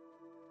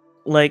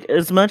 Like,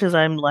 as much as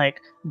I'm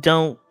like,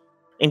 don't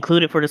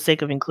include it for the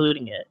sake of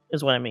including it,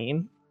 is what I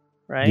mean,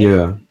 right?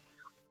 Yeah.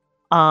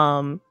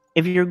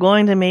 If you're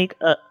going to make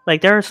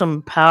like, there are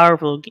some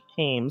powerful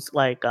games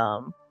like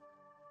there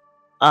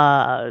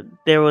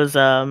was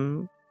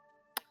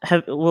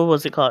what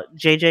was it called?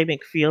 J.J.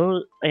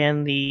 McField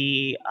and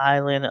the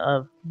Island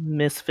of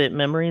Misfit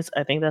Memories.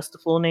 I think that's the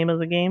full name of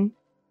the game.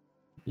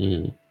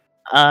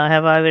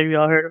 Have either of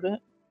y'all heard of it?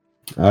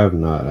 I have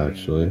not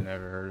actually.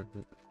 Never heard of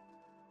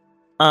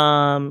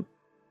it.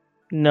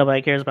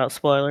 Nobody cares about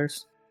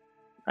spoilers.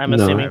 I'm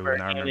assuming. I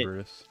remember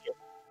this.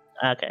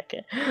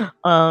 Okay.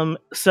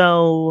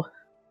 So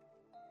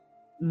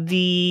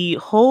the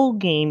whole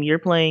game you're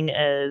playing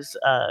as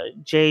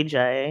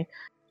JJ,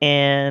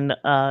 and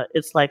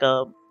it's like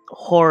a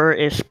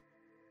horror-ish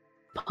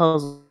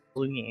puzzle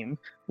game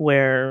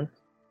where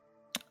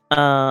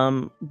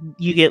where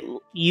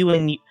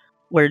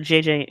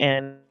JJ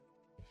and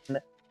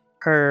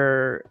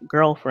her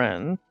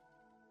girlfriend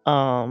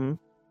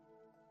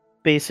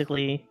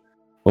basically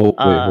wait, hold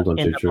on,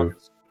 Jtrev.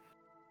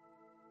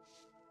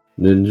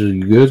 Ninja,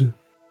 you good?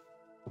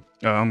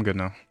 Oh, I'm good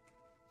now.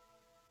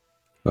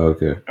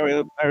 Okay.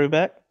 Are we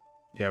back?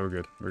 Yeah, we're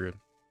good. We're good.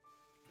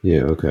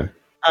 Yeah, okay.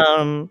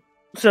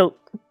 So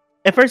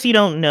at first you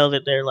don't know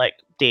that they're like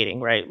dating,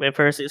 right? At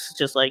first it's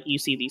just like you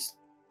see these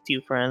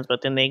two friends,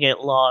 but then they get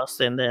lost,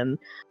 and then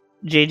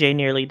JJ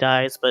nearly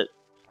dies, but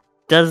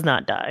does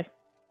not die.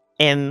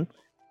 And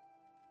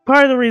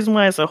part of the reason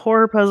why it's a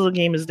horror puzzle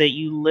game is that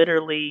you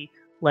literally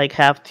like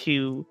have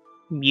to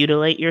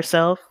mutilate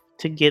yourself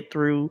to get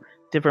through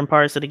different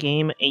parts of the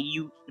game,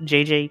 and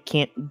JJ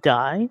can't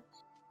die,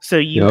 so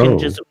you can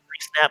just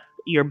snap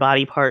your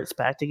body parts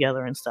back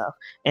together and stuff.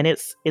 And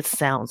it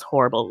sounds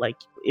horrible. Like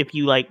if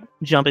you like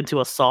jump into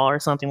a saw or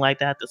something like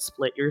that to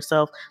split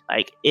yourself,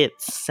 like it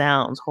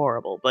sounds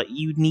horrible, but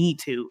you need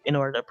to in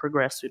order to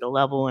progress through the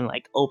level and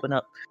like open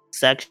up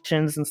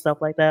sections and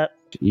stuff like that.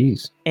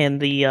 Jeez. And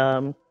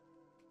the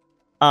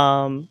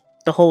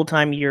whole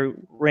time you're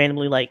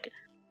randomly like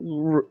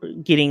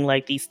getting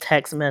like these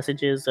text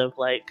messages of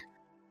like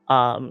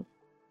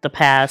the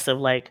past of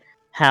like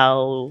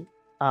how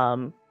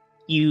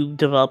you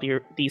develop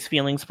these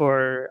feelings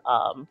for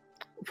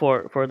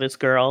this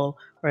girl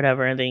or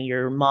whatever, and then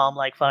your mom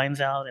like finds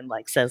out and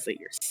like says that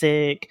you're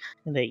sick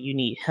and that you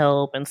need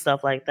help and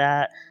stuff like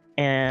that.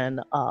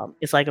 And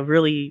it's like a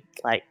really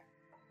like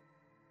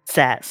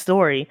sad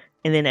story.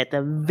 And then at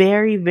the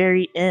very,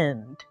 very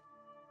end,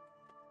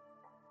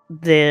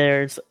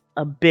 there's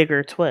a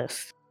bigger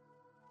twist.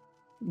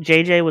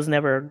 JJ was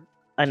never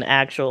an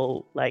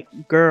actual like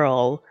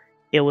girl.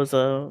 It was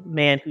a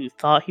man who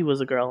thought he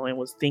was a girl and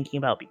was thinking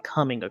about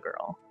becoming a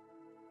girl,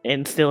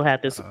 and still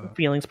had this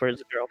feelings for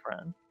his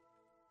girlfriend.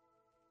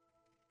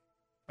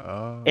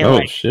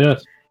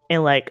 Shit!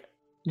 And like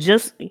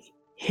just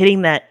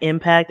hitting that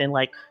impact and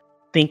like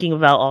thinking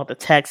about all the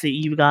texts that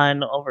you've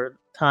gotten over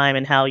time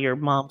and how your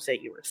mom said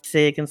you were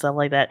sick and stuff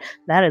like that.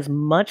 That is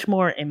much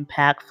more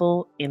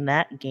impactful in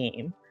that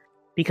game,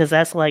 because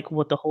that's like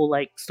what the whole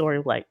like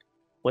story like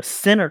was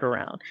centered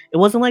around. It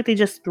wasn't like they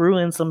just threw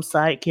in some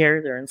side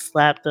character and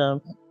slapped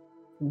a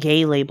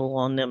gay label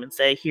on them and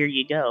said, "Here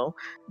you go."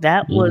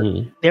 That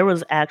was there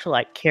was actual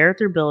like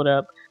character build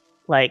up,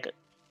 like,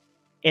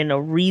 and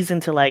a reason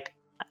to like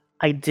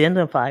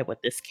identify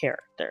with this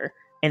character,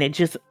 and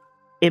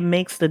it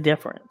makes the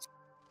difference.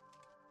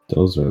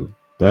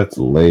 That's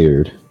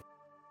layered.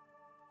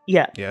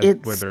 Yeah,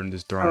 it's way better than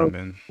just throwing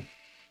them in.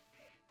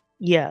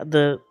 Yeah,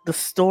 the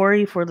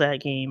story for that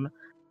game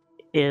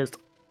is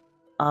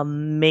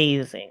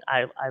amazing.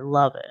 I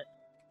love it.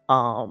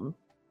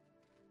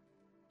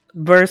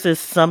 Versus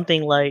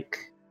something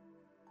like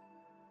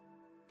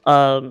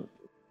I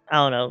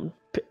don't know,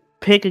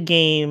 pick a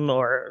game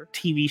or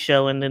TV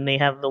show, and then they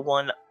have the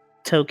one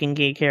token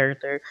gay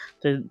character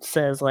that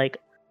says like,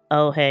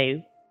 "Oh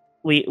hey,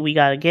 we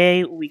got a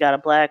gay, we got a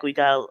black, we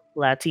got a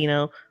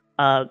Latino.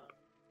 There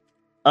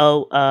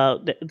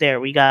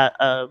we got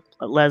a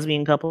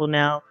lesbian couple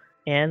now,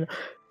 and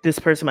this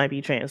person might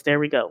be trans. There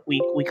we go.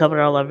 We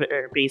covered all of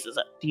our bases.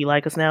 Do you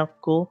like us now?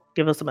 Cool.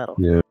 Give us a medal."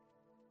 Yeah,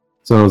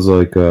 sounds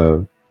like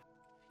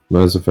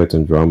Mass Effect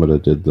Andromeda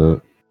did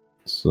that.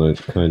 It's like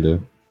kind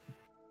of.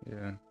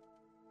 Yeah,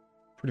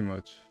 pretty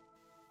much.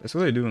 That's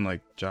what they do in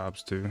like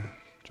jobs too.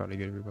 Try to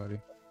get everybody.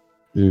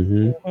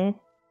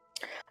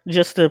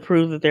 Just to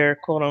prove that they're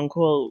quote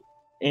unquote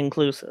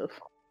inclusive.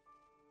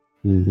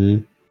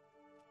 I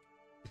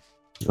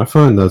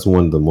find that's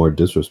one of the more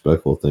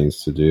disrespectful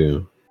things to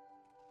do.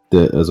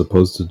 That as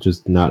opposed to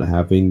just not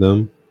having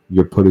them,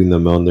 you're putting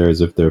them on there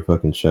as if they're a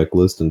fucking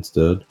checklist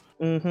instead.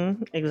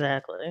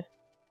 Exactly.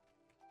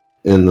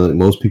 And like,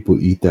 most people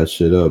eat that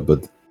shit up,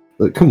 but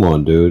like, come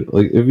on, dude.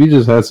 Like, if you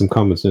just had some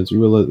common sense, you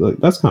realize like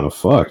that's kind of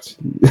fucked.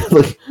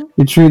 Like,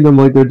 you treat them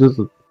like they're just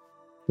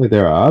like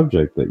they're an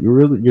object. That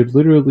you're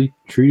literally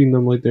treating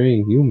them like they're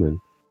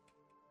inhuman.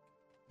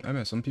 I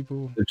mean, some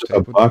people they're just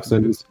a box that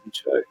needs to be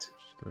checked.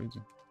 It's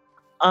crazy.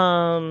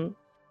 And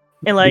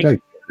like, I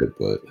get it,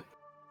 but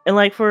and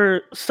like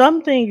for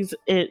some things,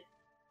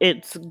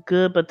 it's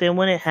good, but then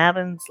when it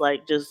happens,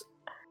 like just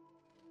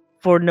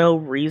for no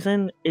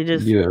reason, it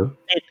just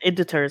it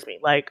deters me.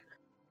 Like,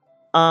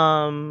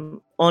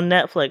 on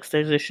Netflix,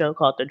 there's a show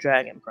called The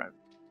Dragon Prince.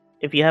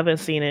 If you haven't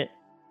seen it,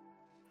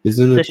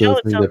 isn't it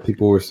the thing that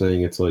people were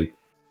saying it's like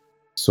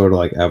sort of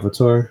like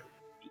Avatar?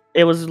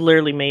 It was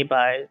literally made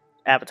by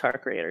Avatar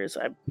creators.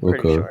 I'm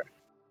pretty sure.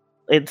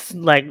 It's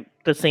like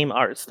the same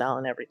art style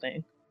and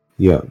everything.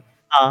 Yeah.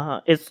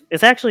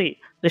 It's actually,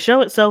 the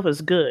show itself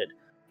is good.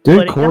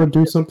 Did Korra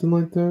do something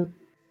like that?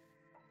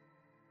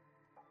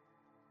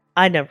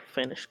 I never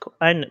finished.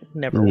 I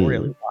never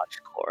really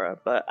watched Korra,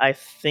 but I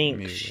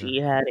think she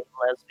had a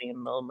lesbian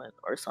moment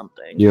or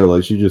something. Yeah,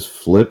 like she just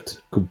flipped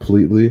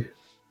completely.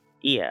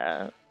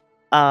 Yeah.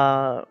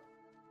 I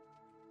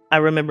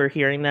remember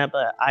hearing that,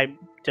 but I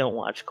don't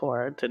watch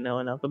Korra to know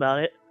enough about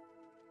it.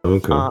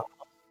 Okay.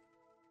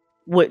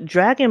 With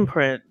Dragon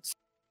Prince,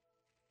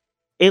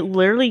 it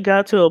literally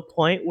got to a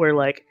point where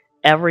like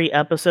every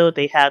episode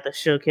they had to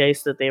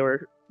showcase that they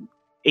were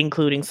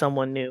including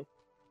someone new.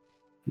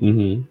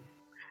 Mm-hmm.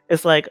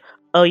 It's like,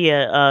 Oh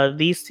yeah,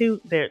 these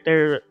two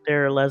they're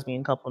a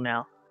lesbian couple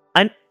now.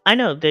 I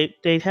know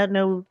they had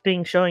no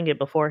thing showing it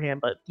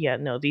beforehand, but yeah,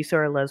 no, these two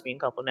are a lesbian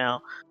couple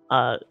now.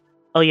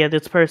 Oh yeah,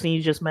 this person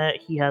you just met,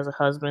 he has a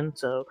husband,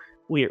 so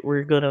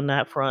we're good on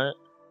that front.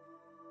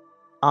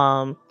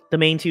 The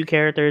main two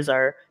characters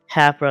are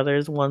half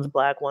brothers. One's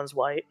black, one's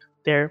white.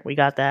 There, we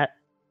got that.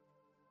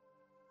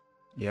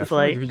 Yeah, I It's feel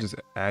like like if you're just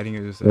adding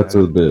it, just That's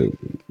add a it. bit.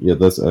 Yeah,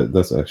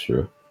 that's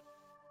extra.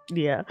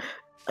 yeah,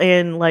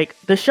 and like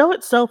the show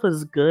itself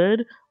is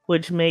good,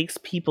 which makes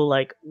people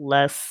like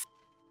less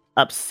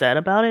upset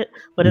about it.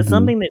 But it's Mhm.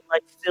 something that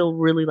like still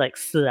really like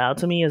stood out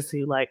to me as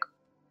to like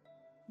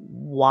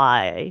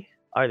why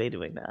are they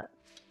doing that?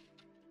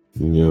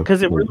 Yeah.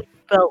 Because it really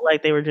felt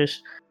like they were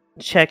just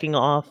checking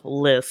off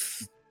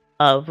lists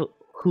of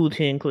who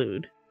to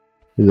include.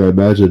 I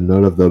imagine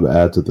none of them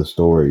add to the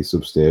story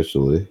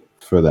substantially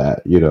for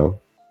that,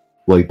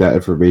 like that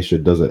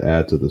information doesn't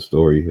add to the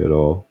story at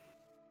all.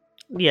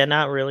 Yeah,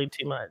 not really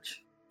too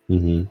much.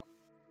 Mm-hmm.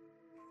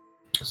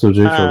 So,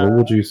 Jtrev, what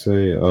would you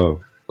say?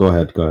 Oh, go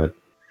ahead.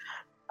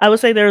 I would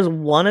say there's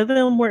one of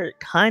them where it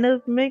kind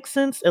of makes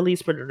sense, at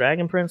least for the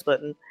Dragon Prince,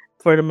 but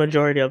for the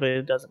majority of it,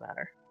 it doesn't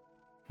matter.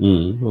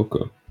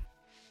 Okay.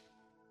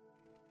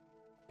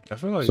 I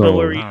feel like So, But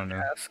what were you I don't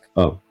know. ask?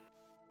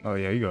 Oh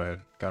yeah, you go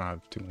ahead. I don't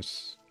have too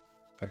much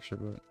extra,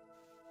 but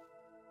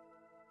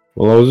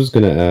well, I was just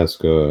gonna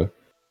ask,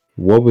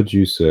 what would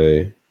you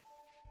say,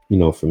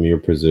 from your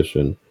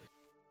position,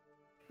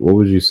 what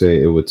would you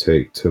say it would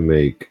take to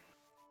make,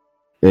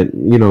 and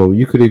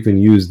you could even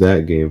use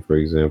that game, for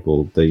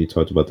example, that you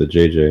talked about, the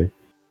JJ,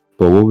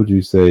 but what would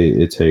you say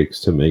it takes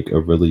to make a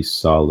really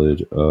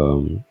solid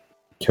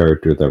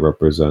character that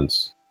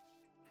represents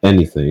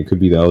anything? It could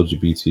be the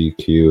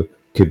LGBTQ,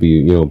 could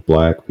be,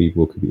 black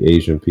people, could be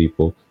Asian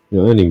people,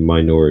 any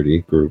minority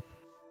group.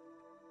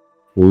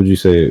 What would you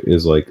say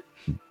is like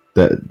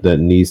that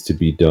needs to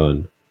be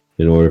done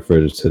in order for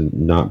it to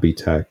not be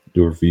tacked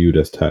or viewed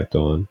as tacked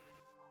on?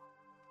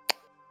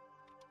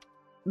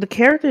 The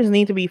characters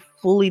need to be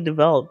fully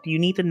developed. You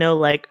need to know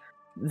like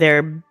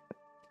their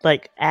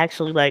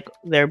actually like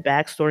their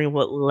backstory and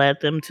what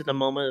led them to the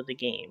moment of the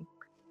game.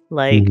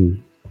 Like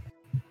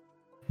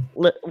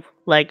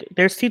like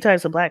there's two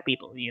types of black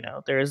people,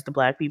 there's the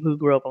black people who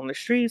grew up on the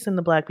streets and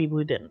the black people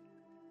who didn't.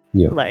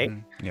 Yeah. Like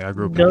yeah, I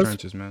grew up in the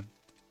trenches, man.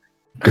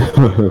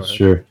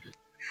 Sure.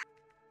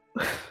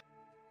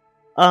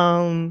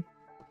 And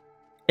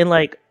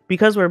like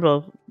because we're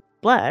both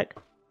black,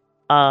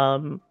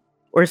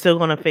 we're still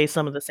going to face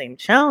some of the same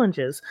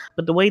challenges,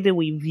 but the way that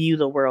we view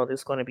the world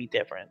is going to be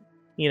different,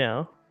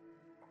 and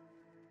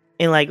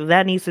like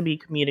that needs to be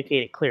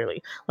communicated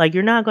clearly. Like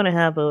you're not going to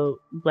have a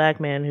black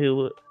man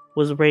who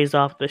was raised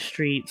off the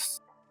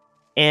streets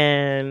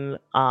and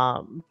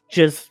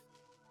just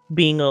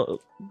being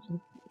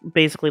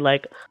basically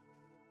like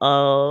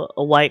a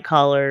white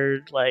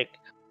collared, like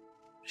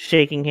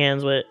shaking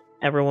hands with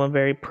everyone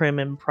very prim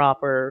and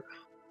proper,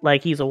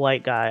 like he's a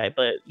white guy,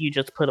 but you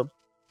just put a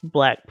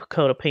black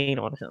coat of paint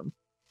on him,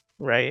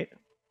 right?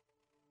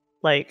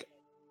 Like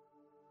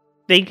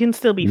they can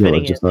still be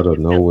fitting just in. out of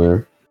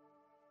nowhere.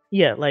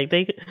 Yeah, like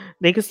they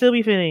could still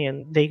be fitting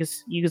in.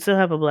 You could still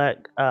have a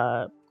black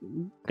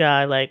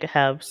guy like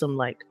have some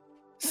like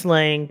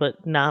slang,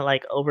 but not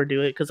like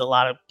overdo it, because a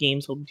lot of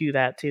games will do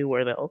that too,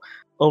 where they'll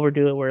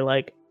overdo it, where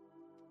like,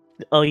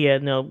 oh yeah,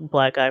 no,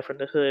 black guy from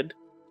the hood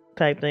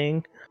type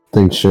thing. I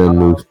think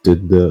Shenmue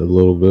did that a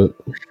little bit.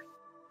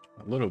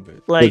 A little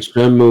bit. Like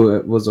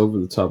Shenmue was over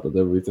the top with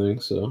everything,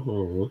 so I don't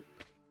know.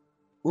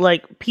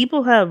 Like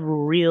people have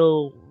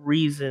real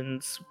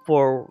reasons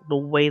for the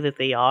way that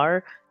they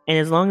are, and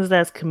as long as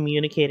that's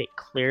communicated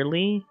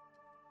clearly,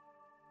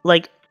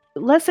 like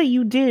let's say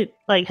you did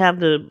like have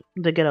the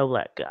ghetto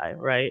black guy,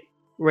 right,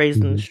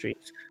 raised in the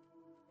streets.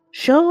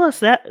 Show us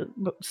that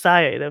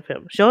side of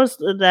him. Show us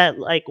that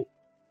like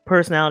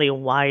personality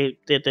and why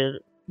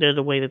they're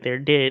the way that they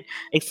did.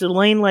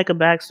 Explain like a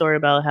backstory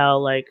about how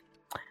like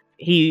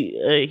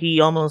he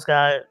almost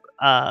got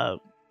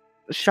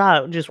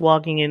shot just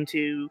walking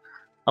into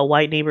a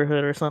white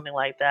neighborhood or something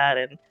like that,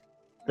 and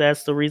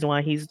that's the reason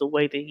why he's the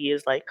way that he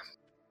is.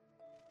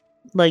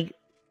 Like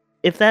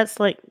if that's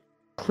like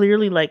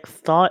clearly like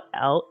thought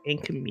out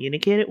and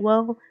communicated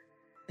well,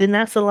 then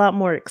that's a lot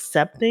more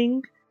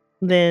accepting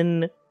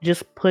than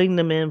just putting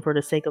them in for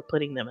the sake of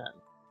putting them in.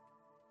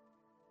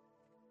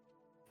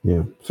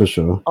 Yeah, for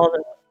sure.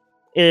 Although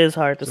it is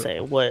hard to say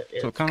what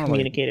is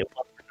communicated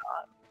well or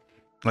not.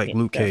 Like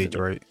Luke Cage,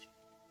 right?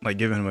 Like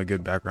giving him a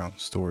good background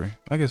story.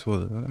 I guess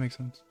that makes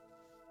sense.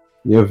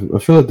 Yeah, I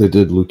feel like they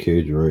did Luke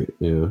Cage right.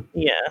 Yeah.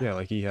 Yeah,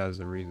 like he has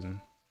a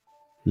reason.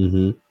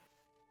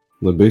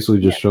 They basically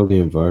just show the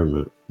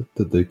environment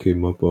that they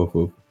came up off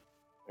of.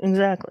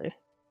 Exactly.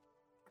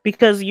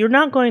 Because you're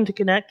not going to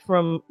connect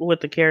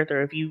with the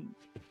character if you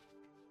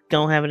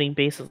don't have any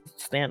basis to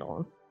stand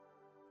on.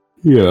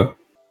 Yeah.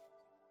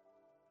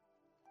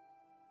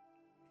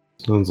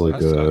 Sounds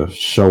like a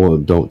show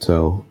and don't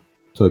tell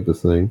type of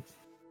thing.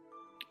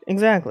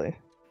 Exactly.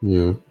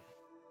 Yeah.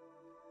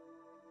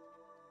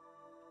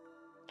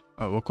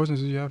 What questions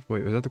did you have?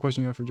 Wait, is that the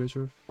question you have for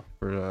Jtrev?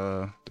 For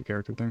the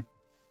character thing?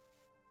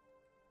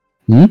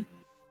 That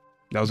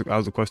was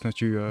the question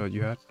that you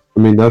had? I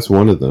mean, that's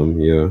one of them,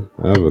 yeah.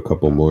 I have a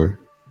couple more.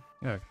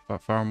 Yeah,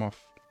 fire them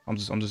off. I'm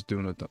just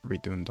doing it,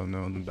 redoing them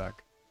in the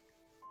back.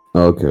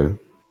 Okay.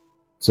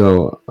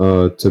 So,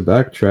 to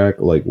backtrack,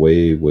 like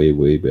way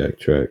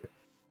backtrack,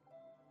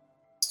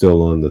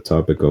 still on the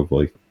topic of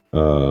like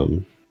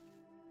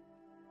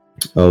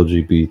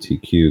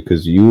LGBTQ,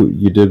 because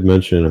you did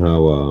mention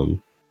how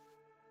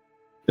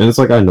and it's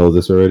like I know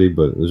this already,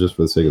 but it's just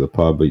for the sake of the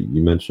pod. But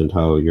you mentioned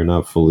how you're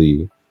not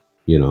fully,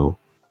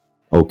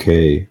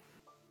 okay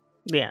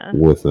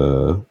with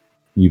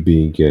you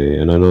being gay,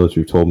 and I know that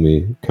you've told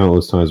me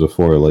countless times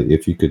before, like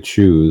if you could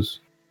choose,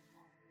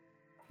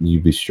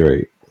 you'd be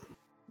straight.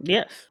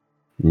 Yes.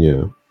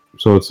 Yeah.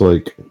 So it's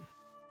like,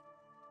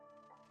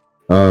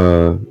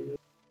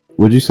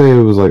 would you say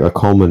it was like a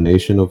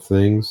culmination of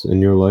things in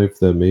your life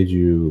that made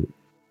you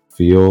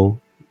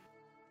feel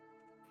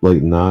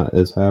like not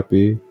as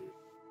happy?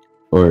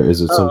 Or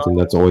is it something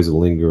that's always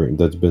lingering,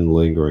 that's been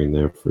lingering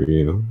there for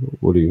you?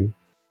 What do you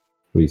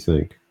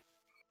think?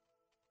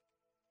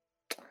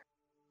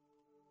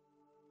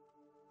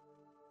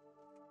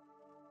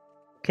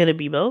 Could it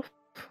be both?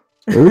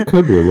 It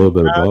could be a little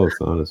bit of both,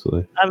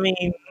 honestly. I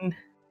mean,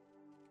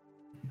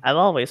 I've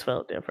always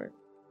felt different,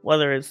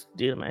 whether it's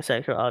due to my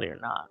sexuality or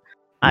not.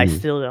 I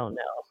still don't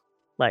know.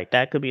 Like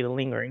that could be the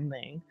lingering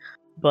thing,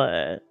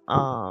 but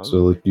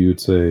So, like, you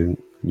would say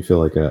you feel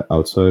like an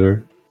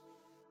outsider?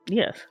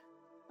 Yes,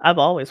 I've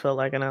always felt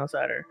like an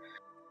outsider.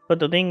 But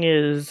the thing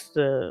is,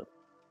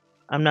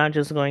 I'm not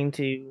just going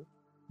to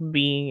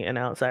be an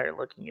outsider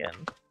looking in.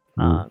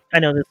 I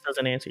know this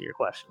doesn't answer your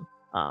question.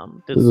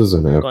 This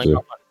doesn't have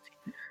to.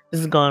 This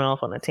is going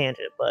off on a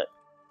tangent, but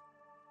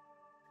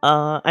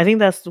I think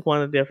that's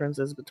one of the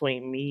differences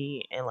between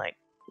me and like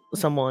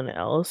someone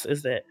else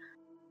is that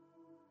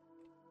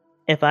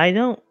if I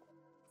don't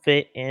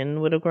fit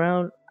in with a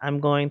crowd, I'm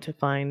going to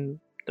find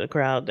the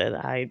crowd that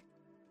I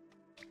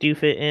do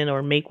fit in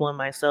or make one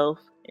myself,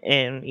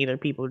 and either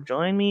people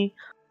join me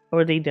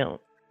or they don't.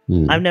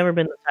 I've never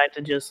been the type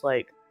to just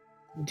like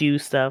do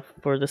stuff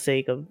for the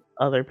sake of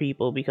other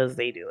people because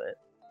they do it.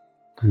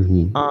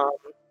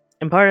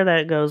 And part of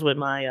that goes with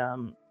my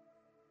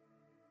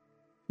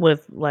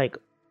with like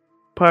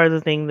part of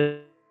the thing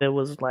that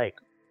was like,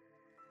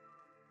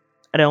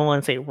 I don't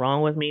want to say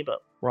wrong with me, but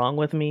wrong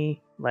with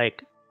me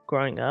like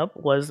growing up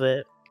was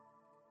that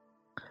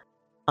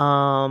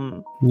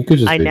you could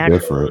just be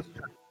different.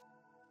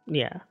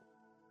 Yeah.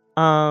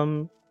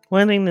 One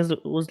thing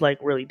that was like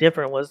really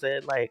different was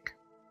that like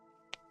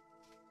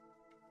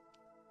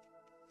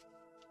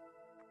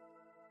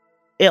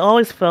it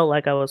always felt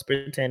like I was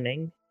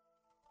pretending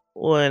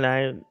when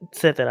I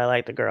said that I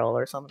liked a girl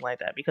or something like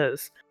that,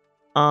 because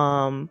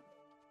when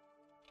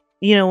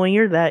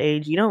you're that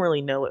age, you don't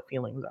really know what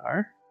feelings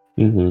are.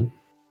 And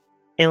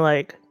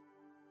like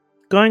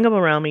growing up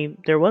around me,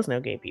 there was no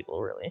gay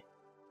people really.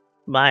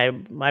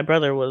 My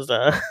brother was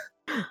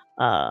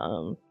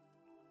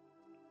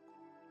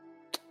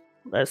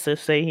let's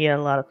just say he had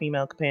a lot of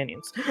female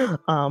companions.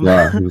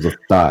 Yeah, he was a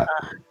thought.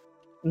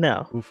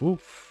 No. Oof,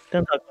 oof.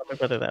 Don't talk about my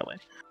brother that way.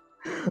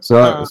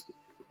 Sorry,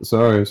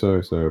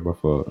 my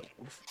fault.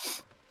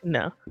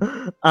 No.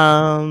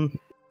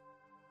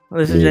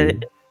 Let's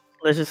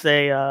just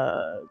say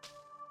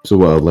so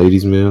what, a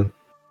ladies' man?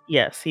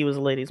 Yes, he was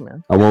a ladies'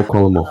 man. I won't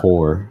call him a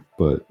whore,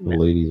 but a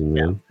ladies'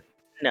 man.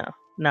 No,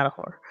 not a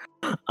whore.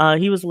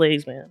 He was a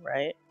ladies' man,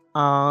 right?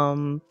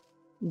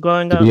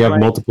 Growing up, did he have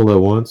multiple at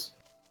once?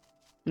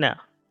 No,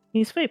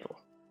 he's faithful.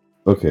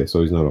 Okay,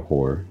 so he's not a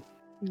whore.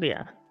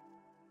 Yeah.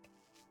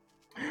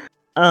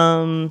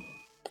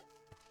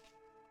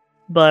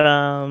 But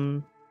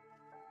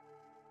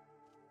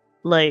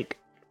like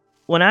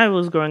when I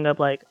was growing up,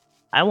 like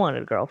I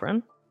wanted a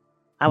girlfriend.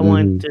 I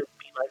wanted to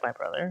be like my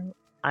brother.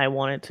 I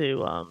wanted to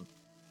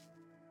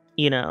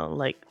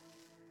like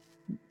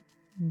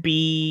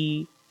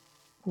be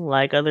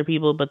like other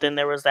people, but then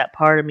there was that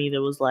part of me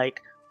that was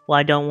like, well,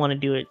 I don't want to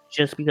do it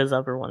just because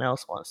everyone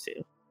else wants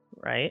to,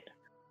 right?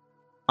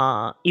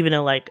 Even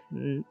though like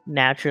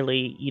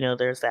naturally,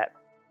 there's that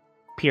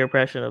peer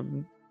pressure of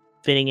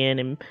fitting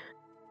in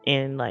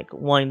and like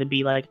wanting to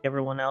be like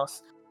everyone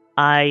else.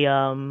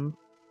 I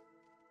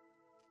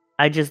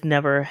just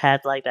never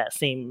had like that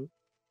same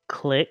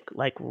click,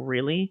 like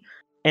really.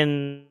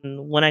 And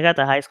when I got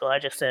to high school, I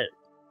just said,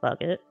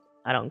 fuck it,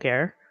 I don't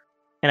care.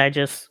 And I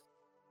just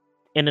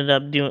ended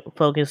up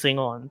focusing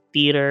on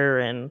theater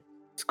and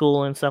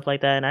school and stuff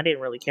like that, and I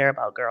didn't really care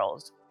about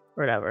girls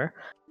or whatever.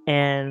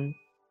 And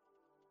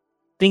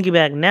thinking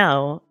back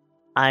now,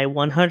 I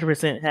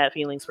 100% had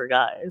feelings for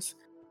guys.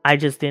 I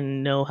just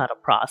didn't know how to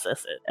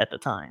process it at the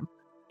time,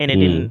 and I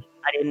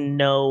didn't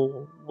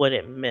know what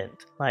it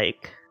meant.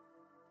 Like,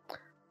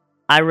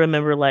 I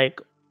remember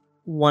like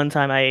one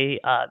time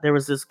there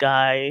was this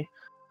guy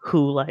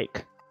who,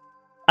 like,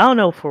 I don't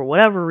know, for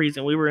whatever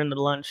reason, we were in the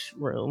lunch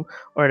room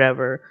or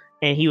whatever,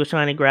 and he was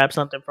trying to grab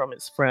something from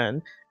his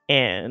friend,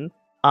 and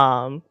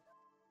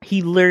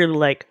he literally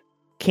like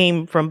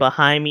came from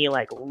behind me,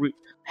 like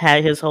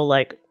had his whole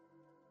like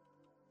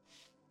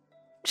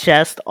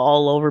chest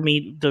all over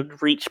me to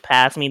reach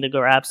past me to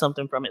grab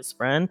something from his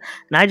friend.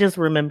 And I just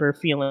remember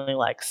feeling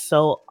like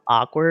so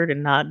awkward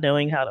and not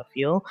knowing how to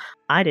feel.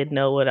 I didn't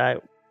know what I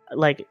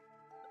like.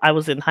 I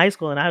was in high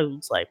school and I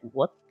was like,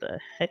 what the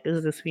heck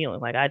is this feeling?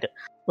 Like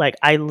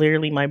I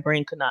literally, my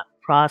brain could not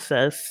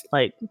process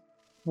like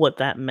what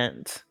that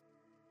meant.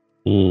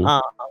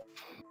 Mm.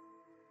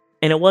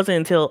 And it wasn't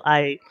until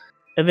I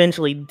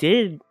eventually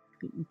did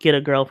get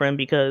a girlfriend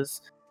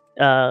because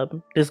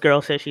this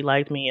girl said she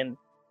liked me, and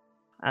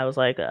I was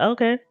like,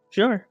 okay,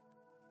 sure.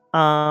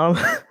 And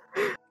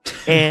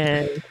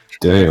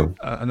Damn.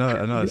 I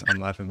know. I'm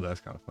laughing, but that's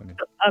kind of funny.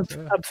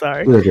 I'm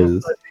sorry. It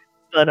is.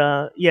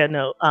 But yeah,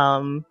 no.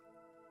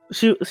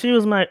 She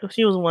was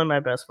one of my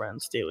best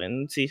friends too,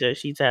 and she said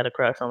she's had a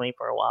crush on me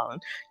for a while,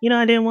 and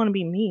I didn't want to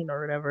be mean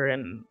or whatever,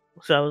 and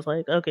so I was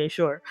like, okay,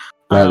 sure.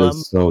 That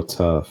is so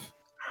tough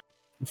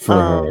for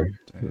her.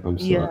 I'm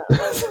sorry. Yeah.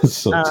 That's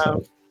so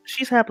tough.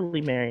 She's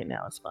happily married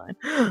now. It's fine.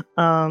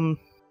 I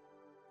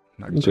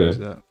can change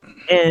that.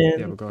 And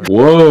yeah, but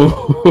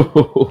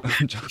whoa.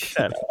 I'm joking.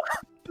 Shut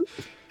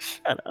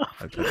up.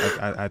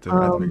 I had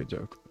to make a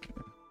joke.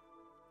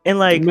 And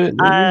like, Man, you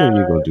know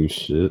you're gonna do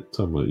shit.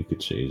 Talking about you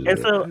could change and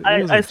that. so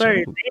I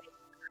started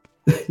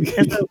dating.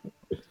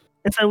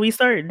 and so we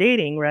started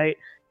dating, right?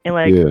 And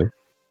like, yeah.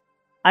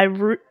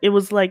 It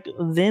was like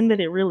then that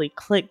it really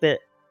clicked that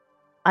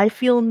I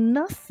feel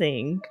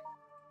nothing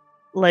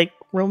like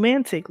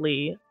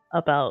romantically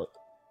about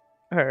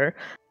her.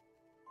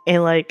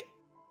 And like,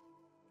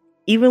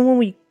 even when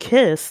we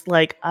kissed,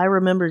 like I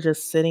remember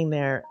just sitting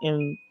there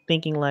and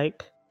thinking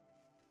like,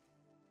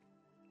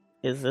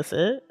 is this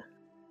it?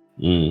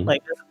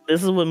 Like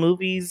this is what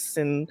movies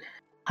and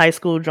high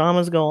school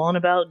dramas go on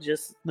about,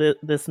 just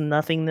this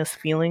nothingness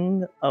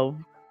feeling of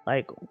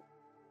like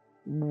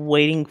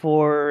waiting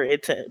for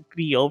it to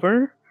be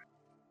over.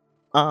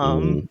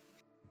 And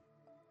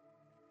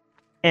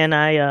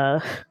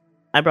I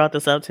brought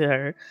this up to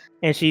her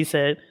and she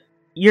said,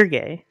 "You're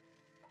gay."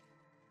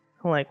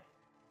 I'm like,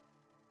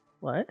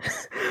 "What?"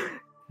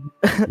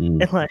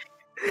 And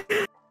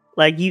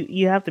like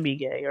you have to be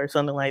gay or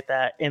something like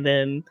that. And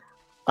then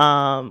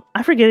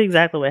I forget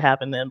exactly what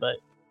happened then, but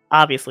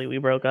obviously we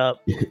broke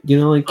up. You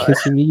know, like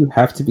kissing me, you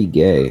have to be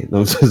gay. No,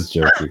 I'm just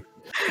joking.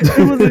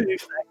 It wasn't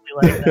exactly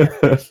like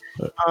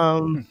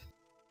that.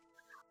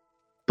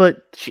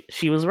 But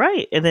she was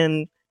right, and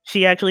then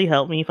she actually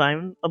helped me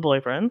find a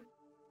boyfriend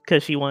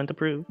because she wanted to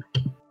prove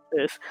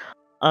this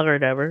or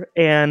whatever.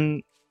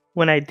 And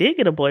when I did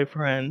get a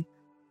boyfriend,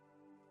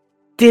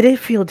 did it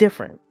feel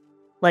different?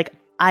 Like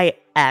I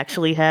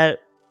actually had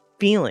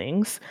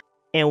feelings,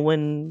 and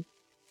when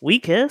we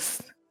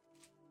kissed,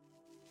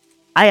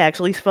 I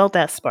actually felt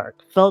that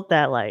spark, felt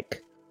that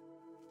like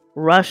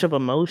rush of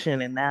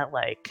emotion, and that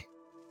like,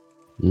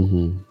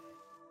 you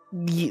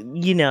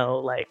know,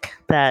 like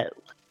that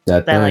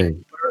like,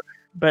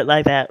 but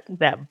like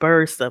that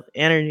burst of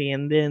energy.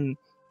 And then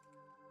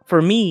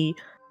for me,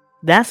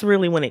 that's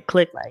really when it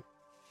clicked. Like,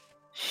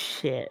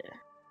 shit,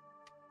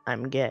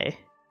 I'm gay.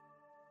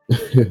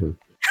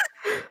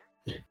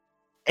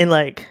 And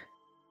like,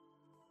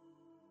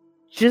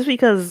 just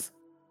because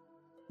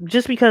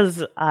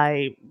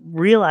I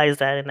realized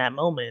that in that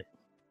moment,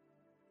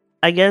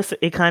 I guess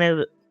it kind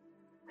of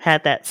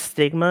had that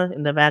stigma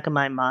in the back of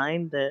my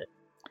mind that,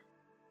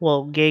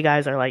 well, gay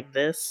guys are like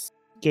this,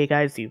 gay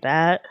guys do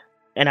that,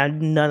 and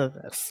I'm none of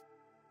this.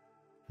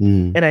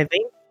 And I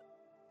think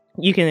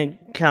you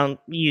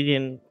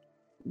can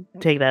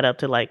take that up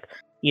to like,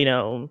 you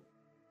know,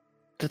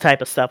 the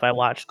type of stuff I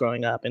watched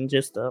growing up and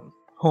just the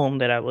home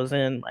that I was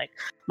in. Like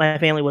my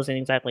family wasn't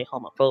exactly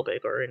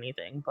homophobic or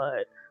anything,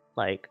 but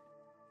like,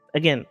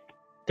 again,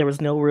 there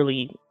was no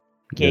really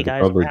gay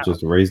guys probably around.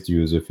 just raised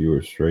you as if you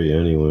were straight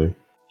anyway.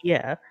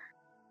 Yeah.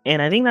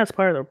 And I think that's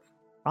part of the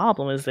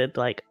problem is that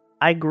like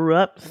I grew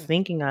up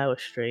thinking I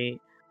was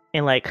straight,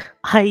 and like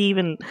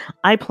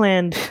I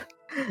planned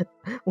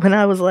when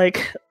I was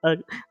like a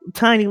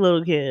tiny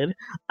little kid.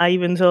 I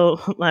even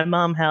told my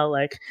mom how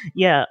like,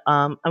 yeah,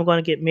 I'm going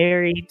to get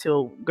married to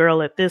a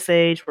girl at this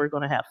age. We're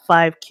going to have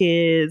 5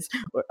 kids.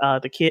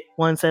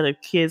 One set of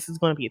kids is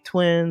going to be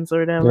twins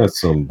or whatever.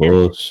 That's some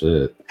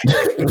bullshit.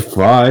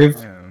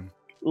 5.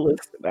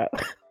 Listen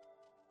up.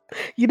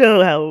 You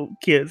know how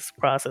kids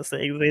process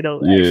things. They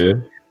don't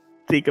actually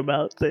think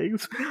about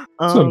things.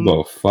 It's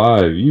about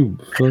 5. You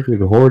fucking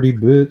horny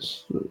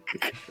bitch.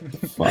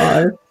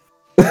 5?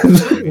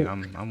 I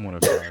mean, I'm one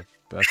of 5.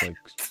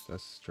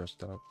 That's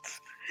stressed out.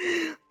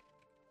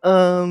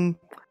 And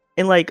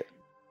like,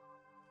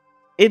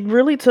 it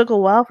really took a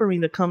while for me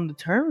to come to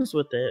terms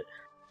with it,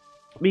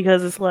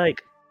 because it's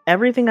like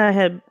everything I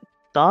had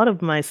thought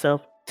of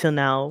myself till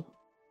now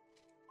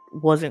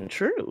wasn't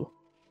true.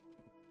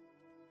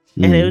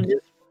 And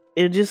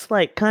it just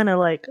like kind of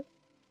like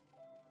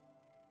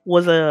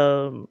was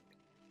a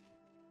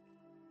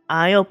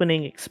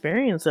eye-opening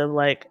experience of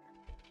like,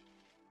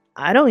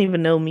 I don't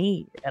even know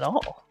me at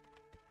all.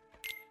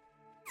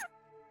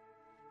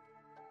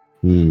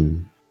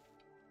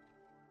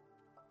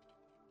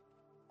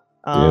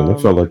 Damn,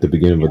 that felt like the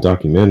beginning of a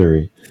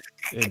documentary.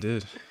 It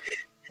did.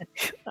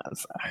 I'm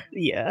sorry.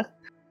 Yeah.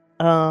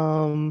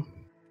 And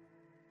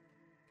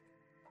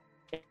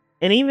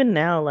even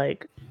now,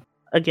 like,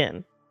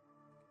 again,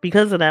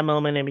 because of that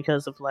moment and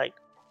because of like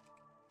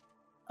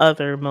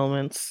other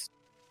moments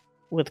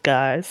with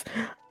guys,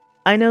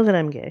 I know that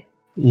I'm gay.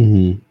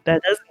 Mm-hmm.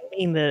 That doesn't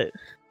mean that.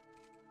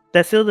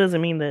 That still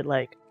doesn't mean that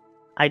like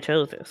I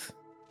chose this.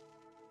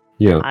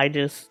 Yeah. I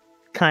just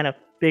kind of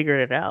figured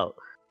it out,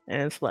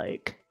 and it's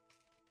like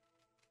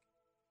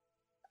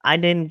I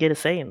didn't get a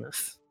say in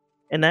this,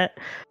 and that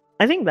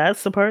I think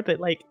that's the part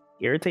that like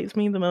irritates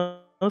me the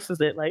most is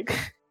that like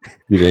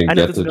You didn't I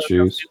know get this to is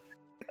gonna choose.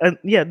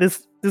 yeah,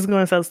 this is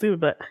going to sound stupid,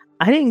 but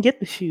I didn't get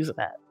to choose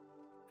that.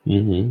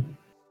 Mm-hmm.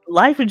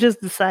 Life had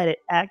just decided,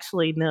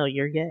 actually, no,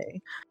 you're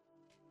gay,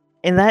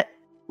 and that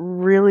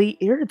really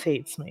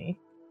irritates me.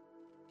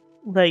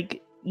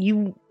 Like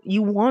you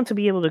want to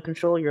be able to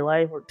control your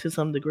life or to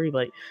some degree,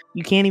 but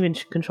you can't even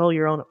control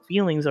your own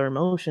feelings or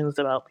emotions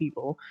about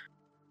people,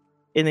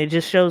 and it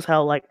just shows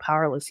how like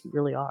powerless you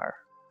really are.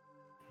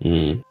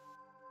 Mm.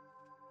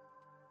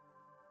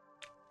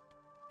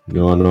 You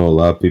know, I know a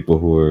lot of people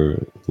who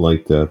are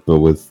like that, but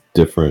with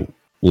different,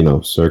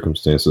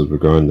 circumstances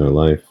regarding their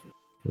life.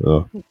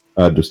 I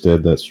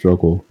understand that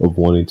struggle of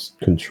wanting to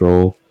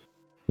control,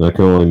 and I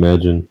can only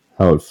imagine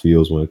how it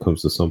feels when it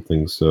comes to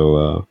something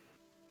so,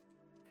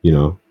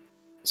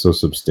 so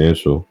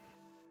substantial.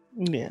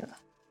 Yeah.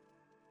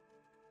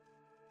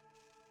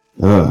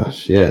 Ah,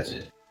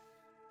 shit.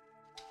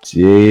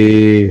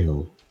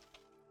 Damn.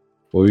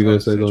 What were you gonna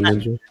say though,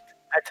 Ninja?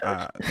 I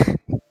told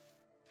you.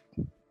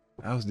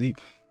 That was deep.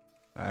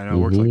 I know it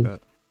works like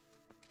that.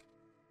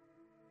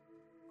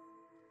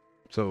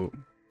 So,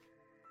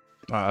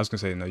 I was gonna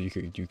say no. You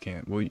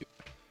can't. Well,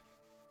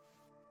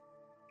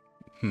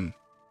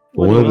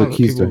 One of the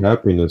keys to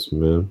happiness,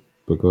 man.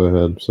 But go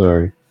ahead.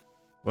 Sorry.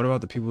 What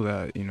about the people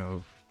that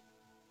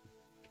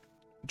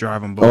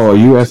drive on both? Oh, are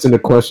you asking the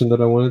question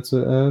that I wanted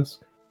to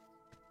ask?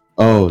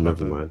 Oh,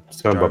 never mind.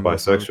 It's talking about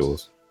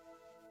bisexuals.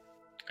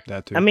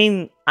 That too. I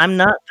mean, I'm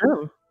not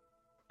them.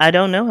 I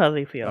don't know how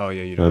they feel. Oh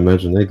yeah, you don't. I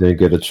imagine they didn't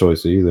get a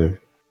choice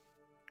either.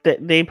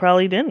 They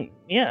probably didn't.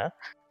 Yeah,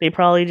 they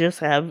probably just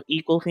have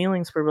equal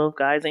feelings for both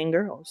guys and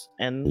girls,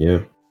 and yeah,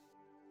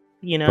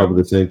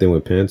 probably the same thing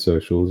with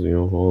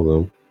pansexuals. All of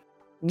them.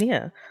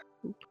 Yeah,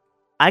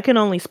 I can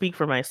only speak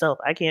for myself.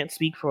 I can't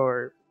speak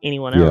for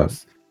anyone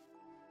else.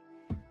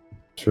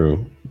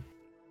 True.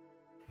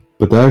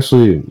 But that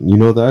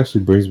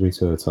actually brings me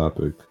to a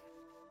topic.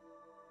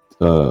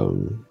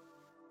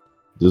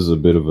 This is a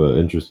bit of an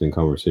interesting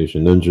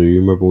conversation. Ninja,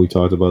 you remember we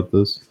talked about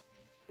this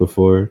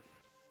before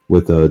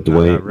with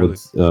Dwayne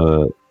with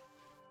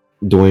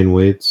Dwayne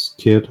Wade's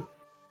kid?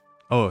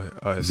 Oh,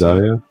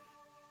 Zaya,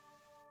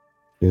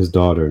 his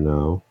daughter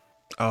now.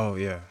 Oh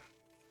yeah.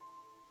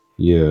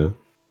 Yeah.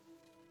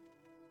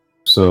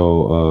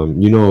 So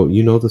you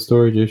know the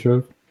story,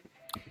 Jtrev?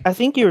 I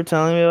think you were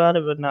telling me about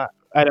it, but not.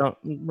 I don't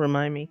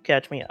remind me.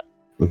 Catch me up.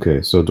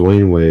 Okay, so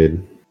Dwayne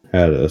Wade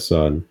had a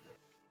son.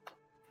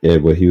 Yeah,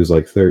 but he was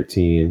like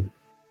 13.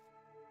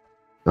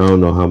 I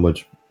don't know how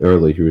much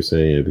early he was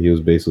saying it, but he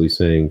was basically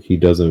saying he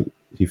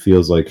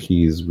feels like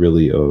he's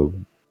really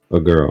a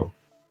girl.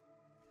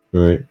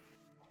 Right?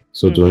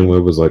 So Dwayne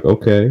Wade was like,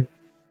 okay,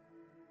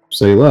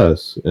 say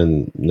less.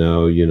 And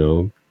now,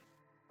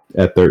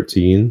 at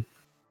 13,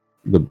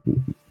 the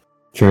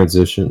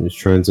transition is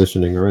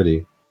transitioning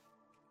already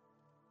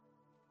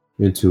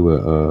into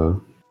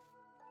a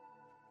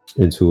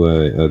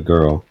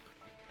girl.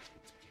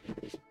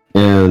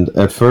 And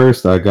at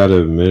first, I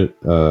gotta admit,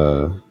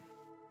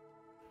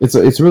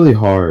 it's really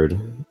hard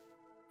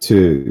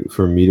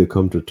for me to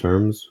come to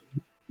terms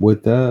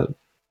with that,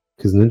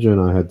 because Ninja and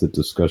I had the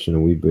discussion,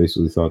 and we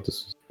basically thought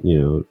this,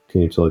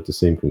 came to like the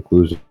same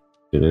conclusion.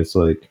 And it's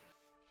like,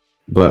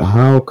 but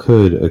how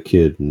could a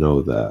kid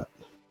know that?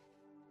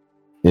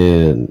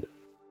 And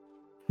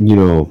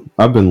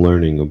I've been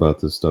learning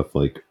about this stuff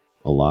like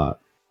a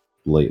lot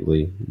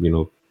lately.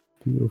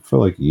 For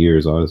like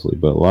years, honestly,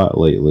 but a lot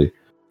lately,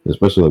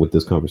 especially like with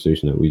this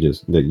conversation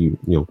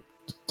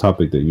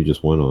topic that you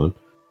just went on.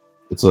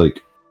 It's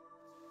like,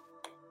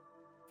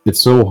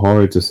 it's so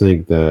hard to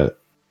think that,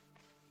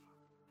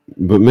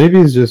 but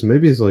maybe it's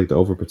like the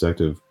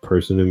overprotective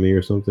person in me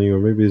or something, or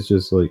maybe it's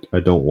just like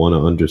I don't want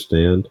to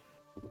understand.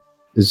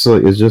 It's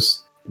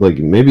just like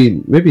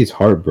maybe it's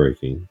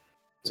heartbreaking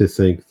to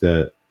think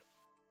that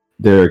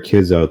there are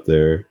kids out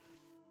there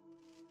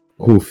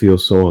who feel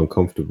so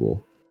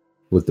uncomfortable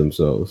with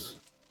themselves,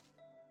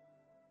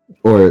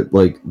 or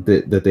like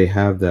that they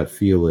have that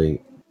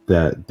feeling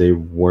that they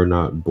were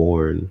not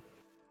born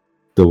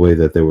the way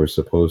that they were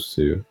supposed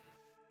to,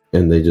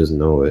 and they just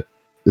know it.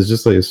 It's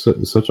just like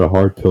it's such a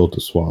hard pill to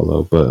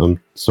swallow, but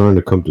I'm starting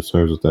to come to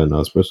terms with that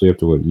now, especially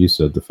after what you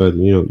said, the fact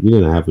that you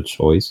didn't have a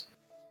choice.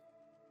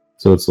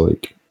 So it's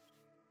like,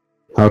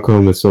 how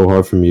come it's so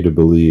hard for me to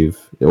believe,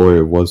 or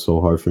it was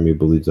so hard for me to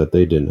believe that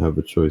they didn't have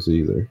a choice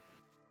either?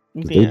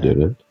 They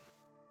didn't.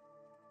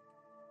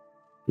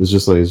 it's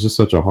just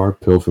such a hard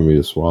pill for me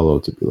to swallow.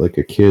 To be like,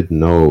 a kid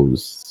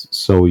knows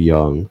so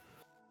young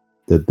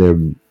that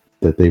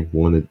they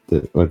wanted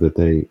that, or that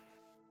they,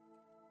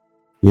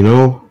 you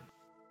know,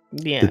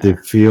 that they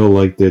feel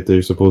like that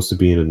they're supposed to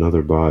be in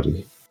another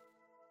body.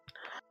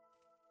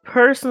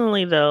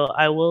 Personally, though,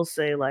 I will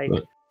say, like,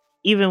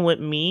 even with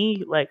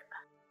me, like,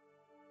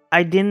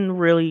 I didn't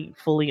really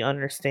fully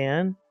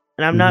understand,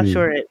 and I'm not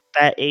sure at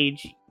that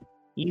age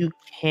you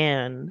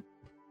can,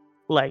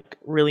 like,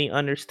 really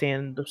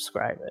understand and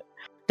describe it.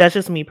 That's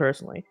just me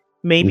personally.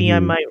 Maybe I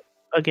might,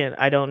 again,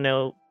 I don't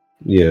know.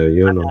 Yeah,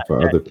 you don't know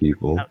for other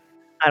people.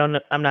 I don't know.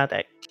 I'm not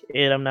that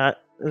kid. I'm not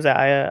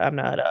Zaya. I'm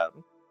not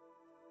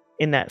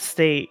in that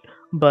state.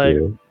 But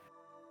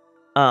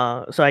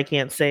so I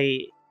can't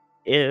say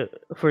if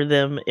for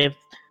them if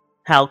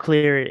how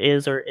clear it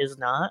is or is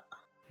not.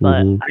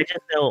 But I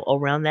just know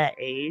around that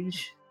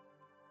age,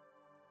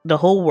 the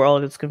whole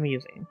world is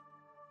confusing,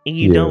 and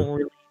you don't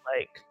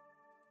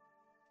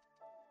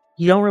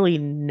really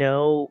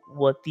know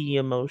what the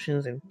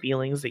emotions and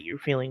feelings that you're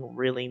feeling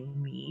really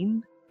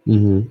mean.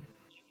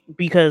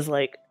 Because,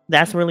 like,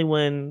 that's really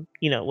when,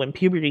 when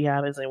puberty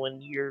happens and when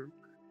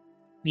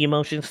the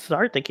emotions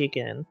start to kick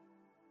in,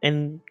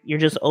 and you're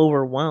just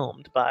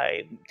overwhelmed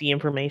by the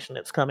information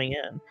that's coming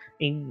in.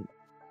 And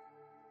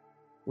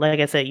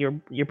like I said,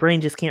 your brain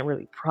just can't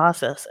really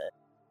process it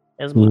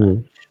as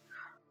much.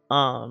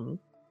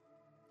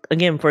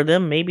 Again, for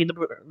them, maybe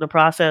the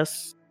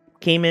process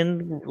came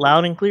in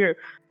loud and clear.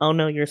 Oh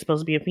no, you're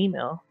supposed to be a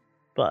female,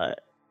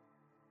 but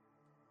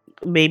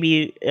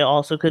maybe it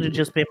also could have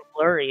just been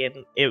blurry,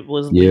 and it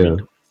was leading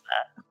towards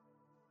that.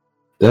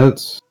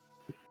 That's,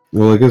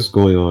 well, I guess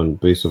going on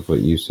based off what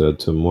you said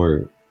to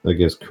more, I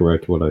guess,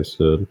 correct what I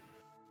said.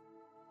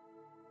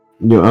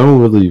 I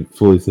don't really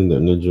fully think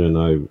that Ninja and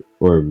I,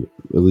 or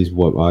at least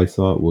what I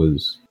thought,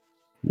 was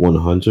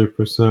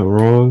 100%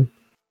 wrong.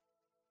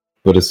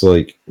 But it's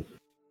like,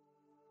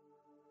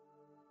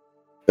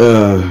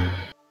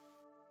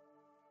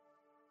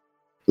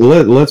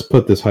 let's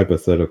put this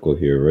hypothetical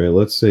here, right?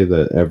 Let's say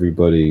that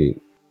everybody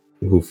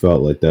who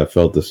felt like that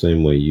felt the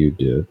same way you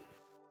did,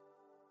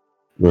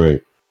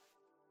 right?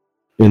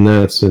 In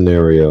that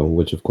scenario,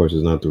 which of course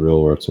is not the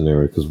real world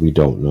scenario because we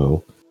don't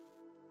know.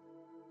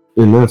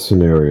 In that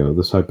scenario,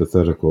 this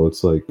hypothetical,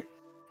 it's like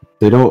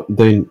they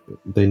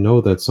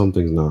know that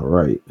something's not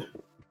right.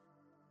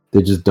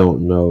 They just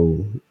don't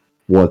know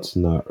what's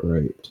not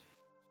right.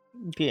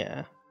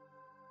 Yeah.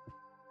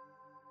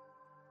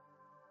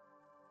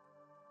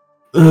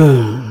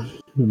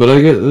 But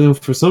I get,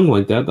 for something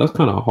like that, that's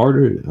kind of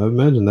harder. I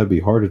imagine that'd be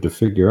harder to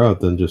figure out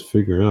than just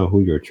figuring out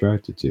who you're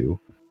attracted to.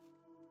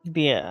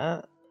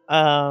 Yeah.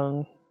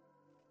 But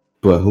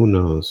who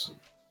knows?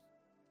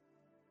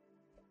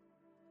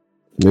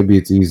 Maybe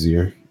it's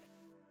easier.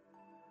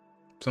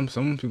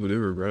 Some people do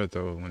regret it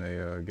though when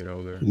they get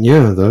older.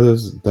 Yeah,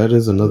 that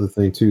is another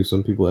thing too.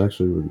 Some people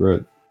actually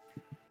regret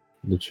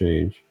the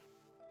change.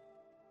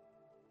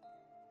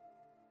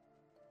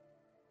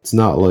 It's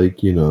not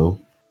like,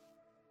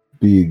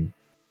 being,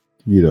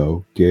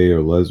 gay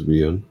or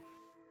lesbian.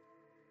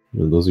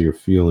 Those are your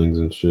feelings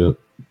and shit.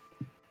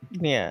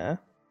 Yeah.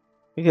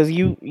 Because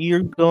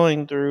you're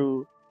going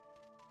through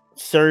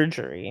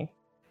surgery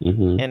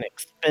and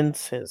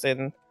expenses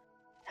and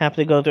have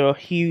to go through a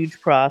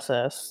huge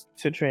process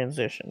to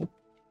transition.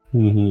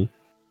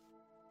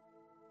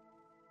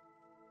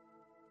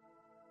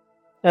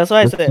 That's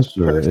why I said that's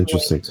an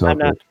interesting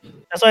topic.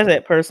 That's why I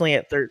said personally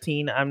at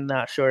 13, I'm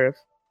not sure if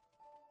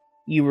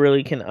you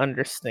really can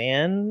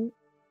understand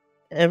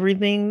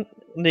everything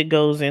that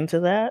goes into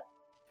that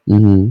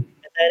at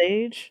that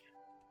age.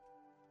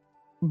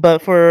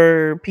 But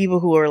for people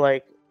who are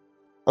like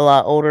a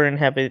lot older and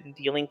have been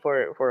dealing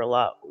for it for a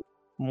lot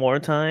more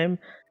time,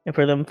 and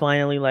for them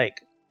finally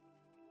like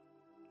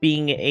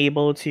being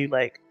able to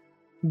like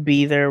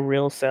be their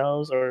real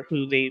selves or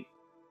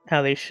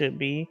how they should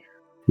be,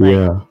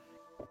 like,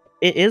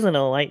 it is an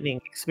enlightening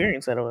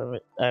experience that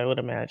I would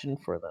imagine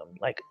for them.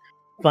 Like,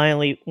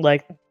 finally,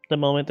 like the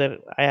moment that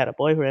I had a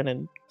boyfriend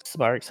and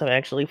sparks have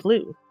actually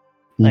flew.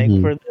 Like,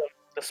 for them,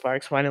 the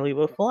sparks finally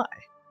will fly.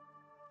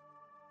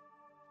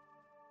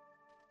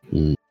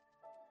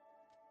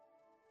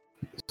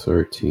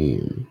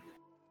 13.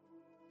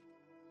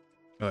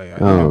 Oh yeah,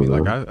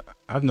 like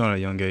I've known at a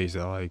young age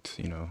that I liked,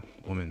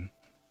 women,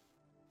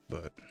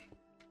 but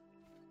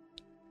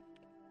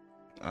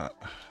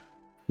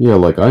yeah,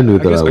 like I knew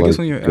that I liked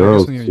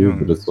girls too, young,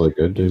 but it's like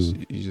I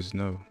didn't. You just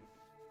know.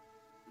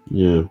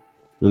 Yeah,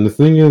 and the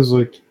thing is,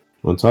 like,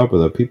 on top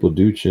of that, people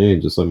do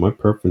change. It's like my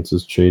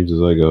preferences change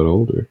as I got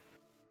older,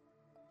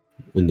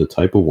 and the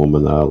type of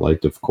woman that I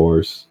liked, of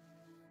course.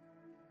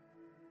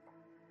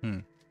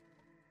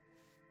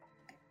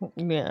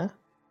 Yeah.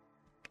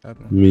 I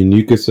mean,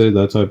 you could say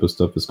that type of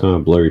stuff is kind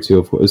of blurry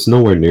too. It's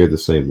nowhere near the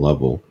same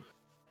level,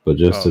 but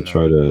just to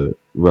try to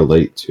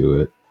relate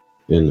to it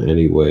in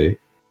any way,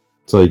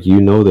 it's like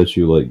that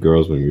you like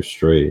girls when you're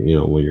straight,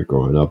 when you're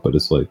growing up, but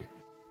it's like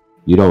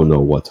you don't know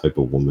what type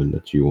of woman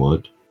that you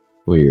want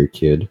when you're a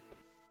kid.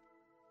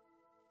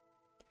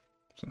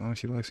 As long as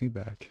she likes me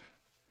back.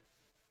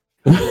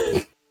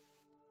 I'm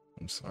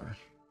sorry.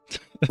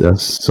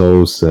 That's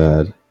so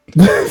sad.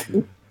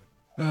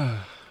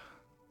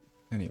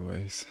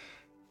 Anyways.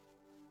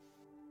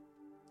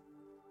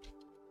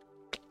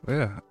 But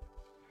yeah.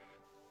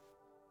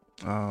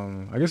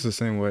 I guess the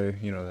same way,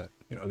 that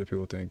other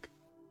people think.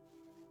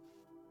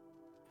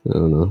 I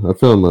don't know. I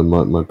feel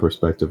like my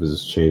perspective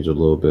has changed a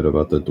little bit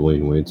about the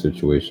Dwayne Wade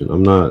situation.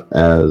 I'm not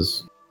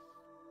as,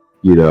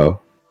 I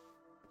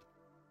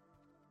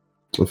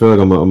feel like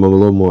I'm a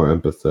little more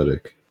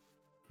empathetic,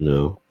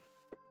 than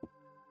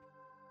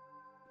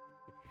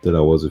I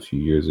was a few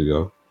years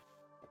ago.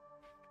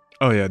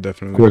 Oh yeah,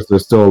 definitely. Of course,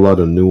 there's still a lot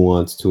of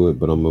nuance to it,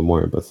 but I'm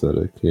more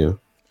empathetic. Yeah.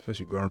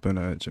 Especially growing up in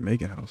a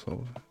Jamaican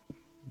household.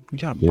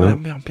 Yeah.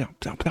 Goddamn.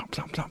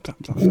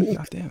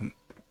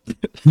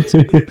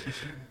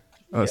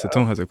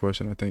 Satone has a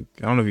question, I think.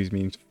 I don't know if he's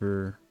means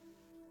for...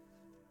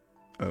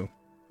 Oh,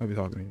 I'll be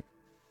talking to you.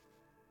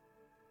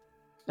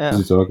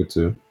 Who's he talking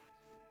to?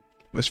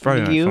 It's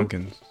Friday Night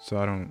Funkins, so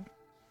I don't...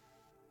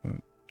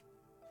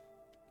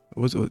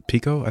 What's it,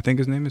 Pico? I think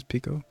his name is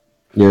Pico.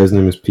 Yeah, his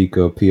name is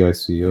Pico, Pico.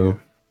 Yeah.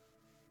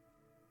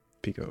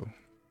 Pico.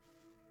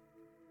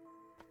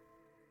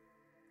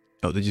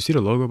 Oh, did you see the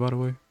logo, by the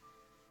way?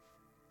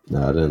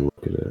 Nah, I didn't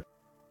look at it.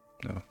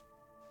 No.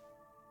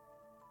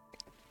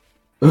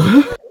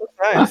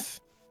 Nice.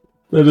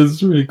 That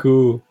is really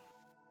cool.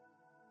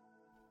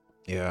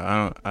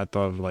 Yeah, I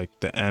thought of like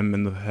the M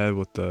in the head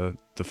with the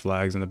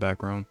flags in the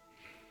background.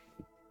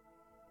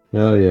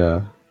 Hell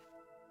yeah.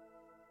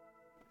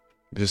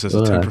 Just as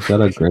a temporary. Is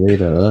that a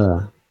grenade?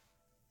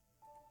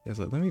 It's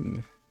like, let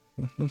me...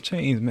 Them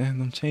chains, man.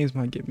 Them chains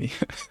might get me.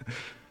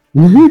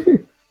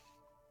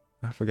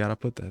 I forgot I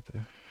put that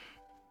there.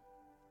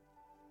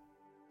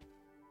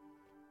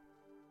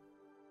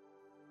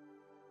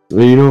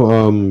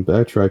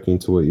 Backtracking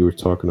to what you were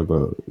talking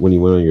about when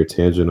you went on your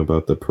tangent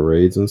about the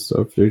parades and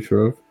stuff,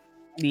 Jtrev.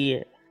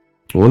 Yeah.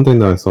 One thing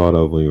that I thought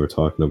of when you were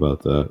talking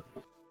about that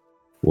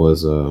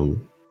was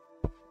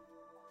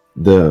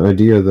the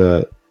idea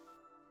that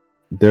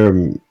there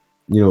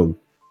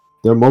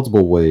are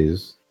multiple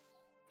ways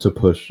to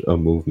push a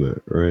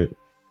movement, right?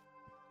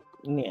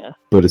 Yeah.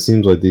 But it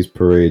seems like these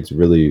parades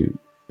really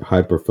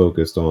hyper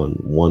focused on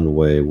one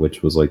way,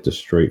 which was like the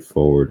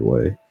straightforward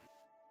way.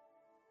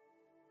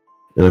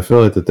 And I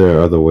feel like that there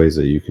are other ways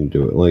that you can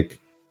do it. Like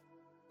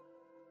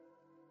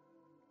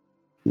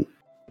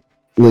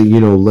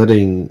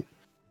letting,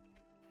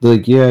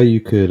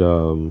 you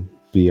could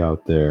be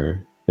out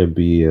there and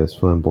be as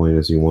flamboyant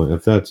as you want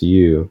if that's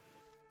you.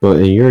 But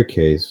in your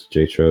case,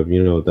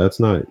 Jtrev, that's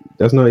not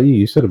you.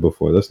 You said it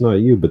before. That's not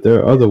you. But there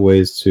are other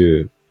ways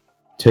to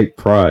take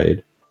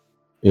pride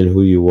in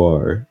who you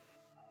are.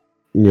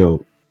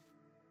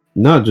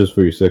 Not just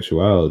for your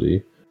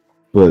sexuality,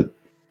 but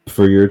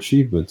for your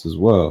achievements as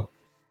well.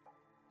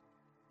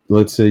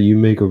 Let's say you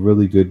make a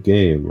really good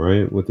game,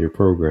 right, with your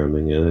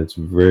programming, and it's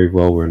very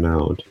well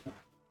renowned.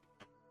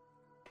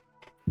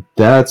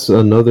 That's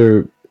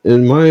another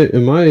in my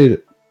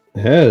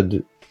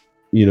head,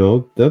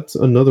 that's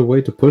another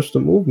way to push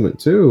the movement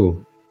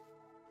too.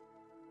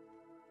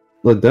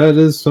 Like that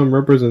is some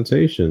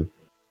representation.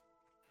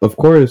 Of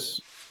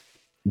course,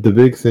 the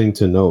big thing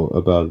to know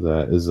about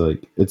that is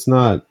like it's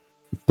not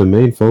the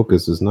main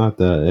focus is not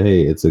that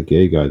hey, it's a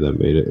gay guy that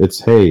made it.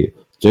 It's hey,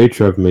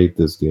 Jtrev made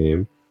this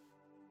game.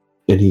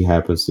 And he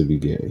happens to be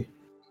gay.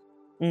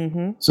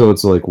 Mm-hmm. So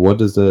it's like, what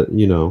does that,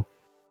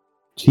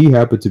 he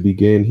happened to be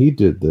gay and he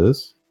did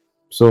this.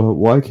 So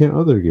why can't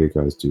other gay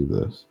guys do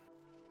this?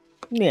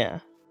 Yeah,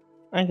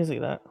 I can see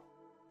that.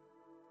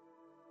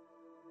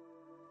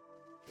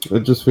 I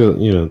just feel,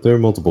 there are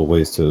multiple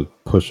ways to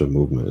push a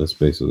movement. That's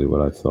basically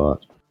what I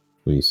thought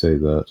when you say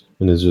that.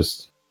 And it's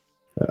just,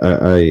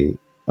 I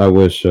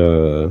wish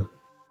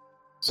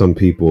some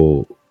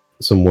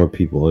more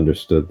people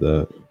understood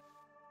that.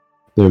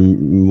 There are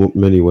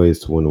many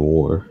ways to win a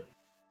war.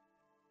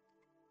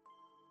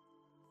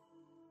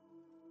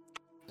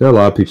 There are a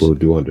lot of people who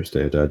do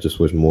understand that. I just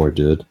wish more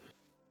did.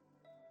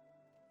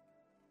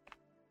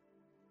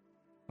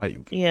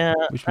 Yeah,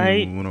 which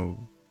one want to...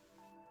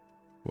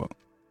 Well,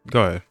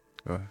 go ahead.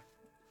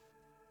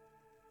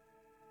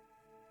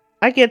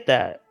 I get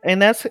that.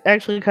 And that's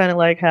actually kind of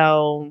like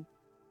how,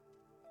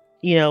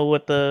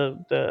 with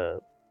the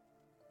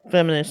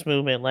feminist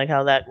movement, like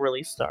how that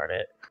really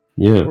started.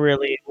 Yeah.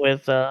 Really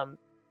with,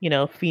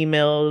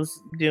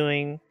 females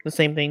doing the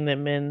same thing that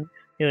men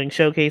doing,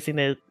 showcasing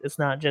that it's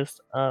not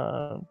just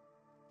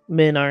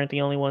men aren't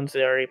the only ones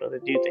that are able to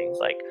do things.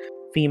 Like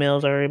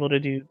females are able to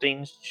do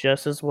things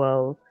just as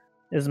well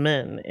as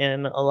men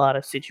in a lot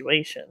of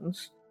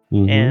situations.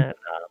 Mm-hmm. And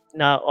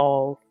not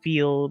all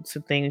fields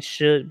and things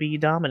should be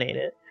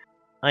dominated.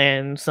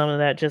 And some of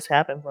that just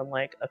happened from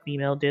like a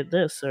female did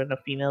this or a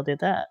female did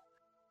that.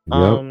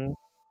 Yep.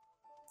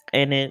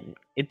 And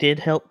it did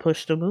help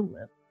push the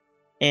movement.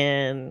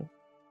 And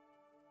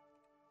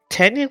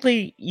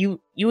technically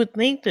you would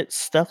think that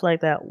stuff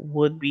like that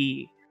would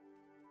be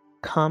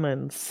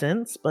common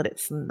sense, but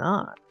it's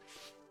not.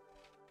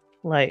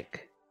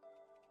 Like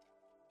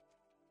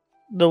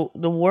the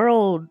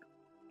world,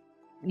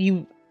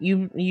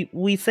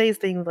 we say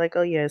things like,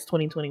 oh yeah, it's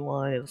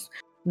 2021, it's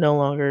no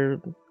longer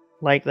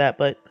like that,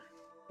 but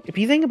if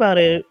you think about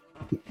it,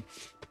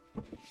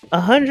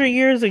 100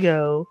 years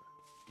ago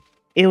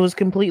it was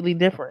completely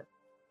different.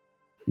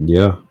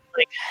 Yeah.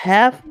 Like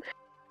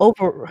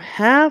over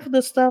half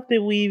the stuff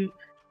that we've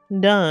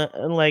done,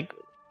 like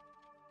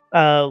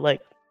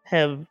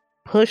have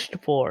pushed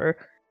for,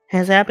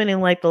 has happened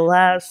in like the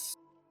last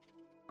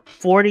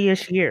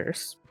 40-ish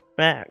years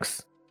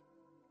max.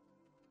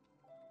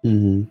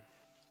 Mm-hmm.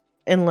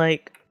 And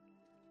like,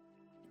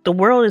 the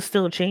world is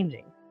still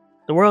changing.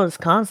 The world is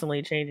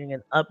constantly changing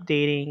and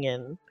updating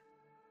and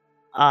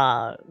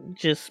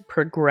just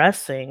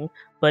progressing,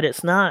 but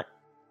it's not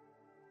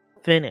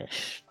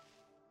finished.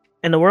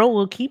 And the world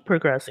will keep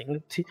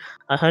progressing.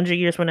 100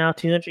 years from now,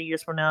 200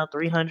 years from now,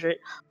 300.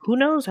 Who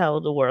knows how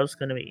the world's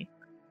going to be?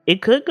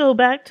 It could go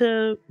back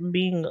to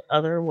being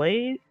other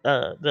way,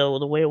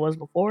 the way it was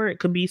before. It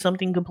could be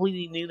something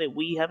completely new that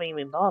we haven't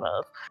even thought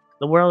of.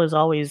 The world is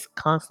always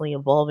constantly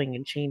evolving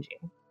and changing.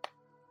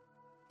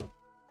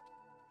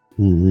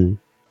 Mm-hmm.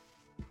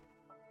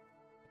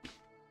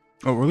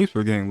 Oh, or at least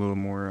we're getting a little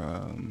more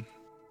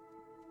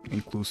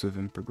inclusive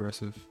and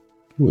progressive.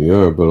 We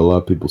are, but a lot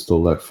of people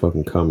still lack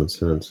fucking common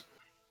sense.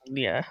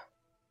 Yeah.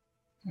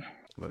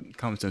 But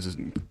common sense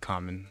isn't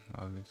common,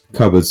 obviously.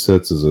 Common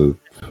sense is a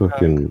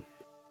fucking...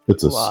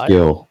 It's a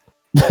skill.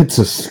 It's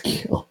a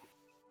skill.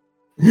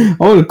 I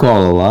wouldn't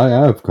call it a lie.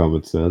 I have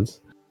common sense.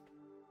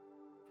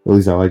 At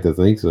least I like to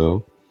think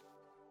so.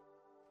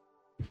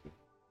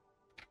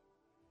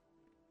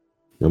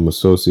 I'm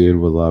associated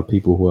with a lot of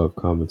people who have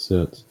common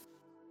sense.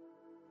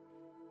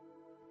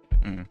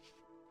 Mm.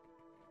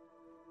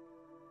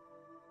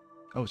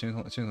 Oh, change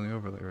on the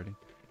overlay already.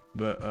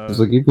 But it's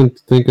like you've been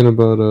thinking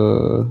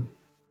about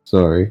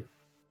sorry.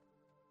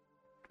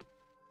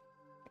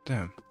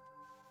 Damn.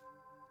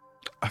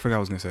 I forgot what I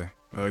was gonna say.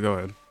 Go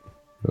ahead.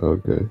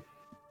 Okay.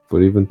 But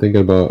even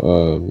thinking about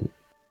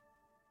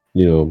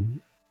you know,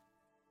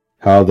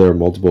 how there are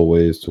multiple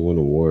ways to win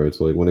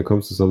awards. Like when it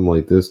comes to something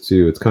like this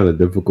too, it's kind of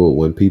difficult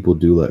when people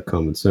do lack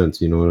common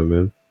sense. You know what I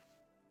mean?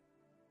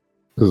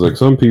 Because like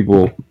some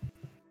people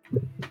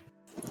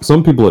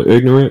are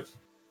ignorant,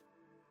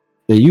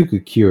 and you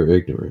could cure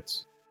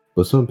ignorance,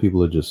 but some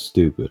people are just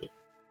stupid.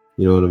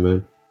 You know what I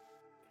mean?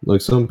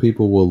 Like some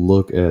people will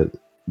look at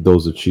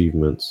those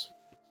achievements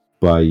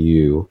by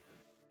you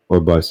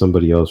or by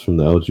somebody else from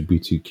the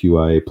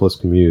LGBTQIA plus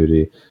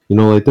community. You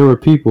know, like there were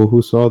people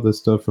who saw this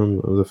stuff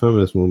from the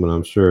feminist movement,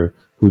 I'm sure,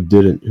 who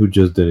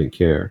just didn't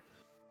care.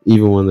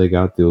 Even when they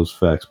got those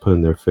facts put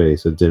in their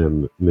face, it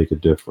didn't make a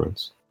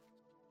difference.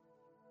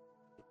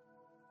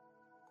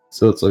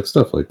 So it's like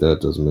stuff like that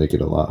does make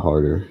it a lot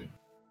harder.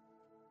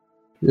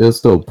 It'll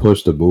still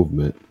push the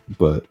movement,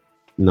 but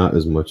not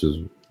as much as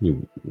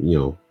you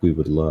know we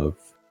would love.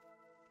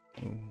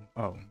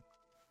 Oh.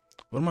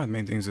 One of my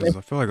main things is I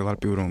feel like a lot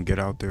of people don't get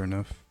out there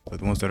enough. Like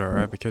the ones that are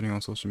advocating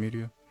on social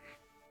media.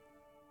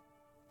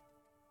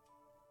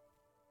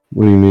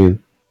 What do you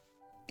mean?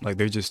 Like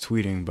they're just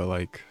tweeting, but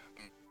like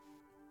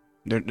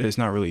it's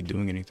not really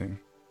doing anything.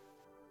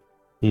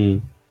 Hmm.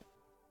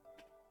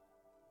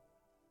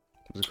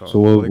 So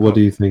what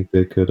do you think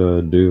they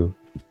could do?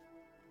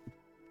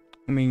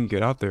 I mean,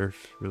 get out there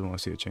if you really want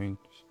to see a change.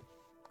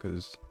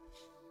 Because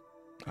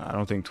I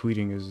don't think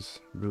tweeting is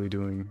really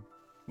doing...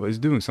 Well, it's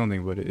doing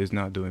something, but it is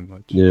not doing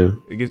much. Yeah.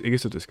 It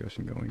gets a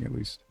discussion going, at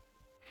least.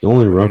 The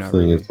only rough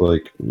thing is,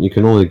 like, you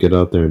can only get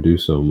out there and do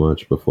so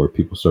much before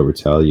people start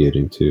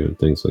retaliating too, and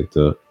things like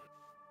that.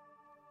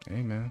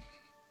 Hey, man.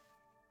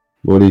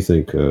 What do you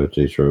think,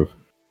 Jtrev?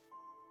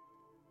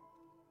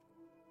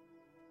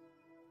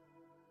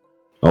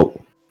 Oh,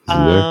 is he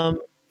there?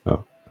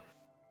 Oh.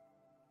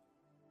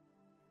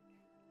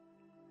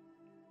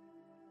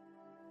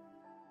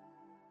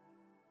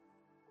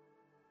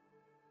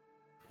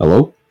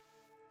 Hello?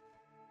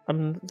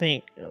 I'm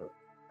thinking. Oh,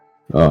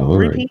 all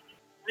right.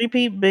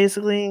 Repeat,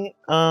 basically.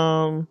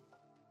 Because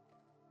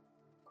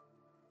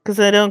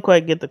I don't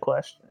quite get the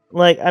question.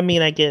 Like, I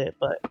mean, I get it,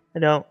 but I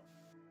don't.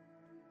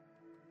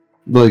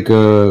 Like,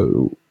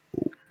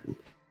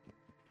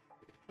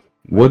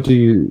 what do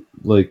you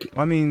like?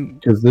 I mean,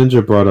 because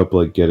Ninja brought up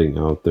like getting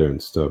out there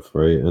and stuff,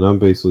 right? And I'm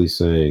basically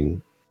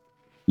saying,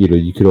 you know,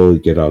 you could only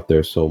get out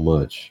there so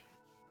much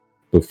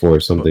before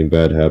something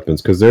bad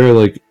happens. Because there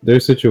are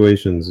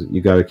situations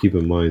you got to keep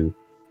in mind,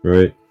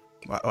 right?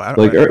 I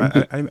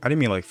didn't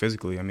mean like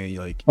physically. I mean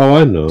like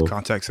I know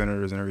contact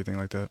centers and everything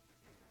like that.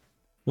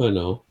 I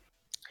know,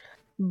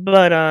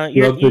 but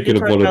you're thinking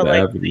of one of the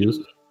avenues.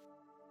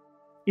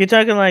 You're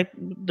talking like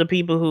the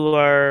people who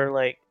are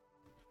like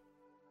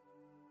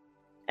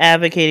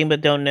advocating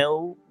but don't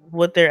know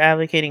what they're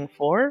advocating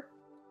for,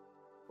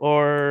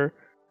 or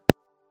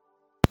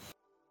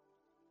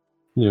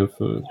yeah,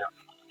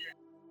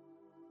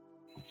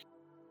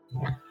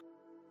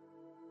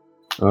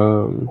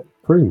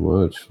 pretty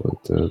much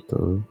like that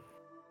though.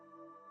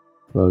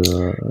 But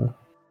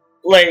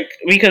like,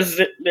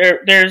 because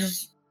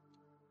there's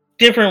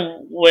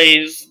different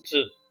ways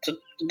to to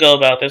go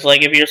about this.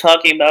 Like, if you're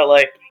talking about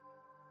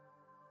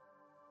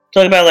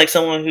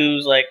someone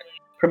who's like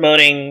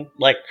promoting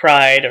like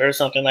pride or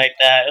something like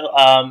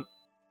that,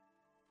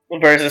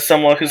 versus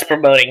someone who's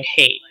promoting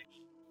hate.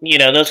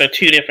 Those are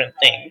two different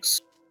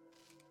things.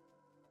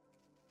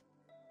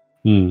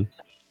 Hmm.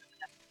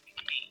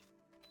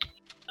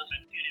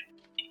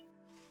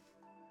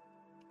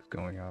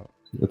 Going out.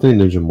 I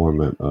think Ninja more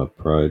meant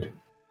pride.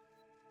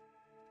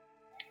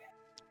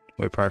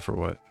 Wait, pride for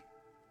what?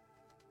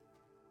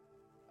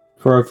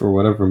 Pride for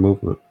whatever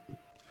movement.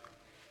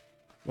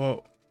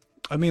 Well,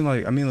 I mean,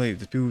 like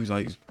the people who's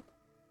like,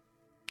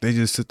 they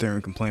just sit there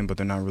and complain, but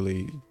they're not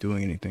really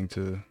doing anything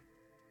to.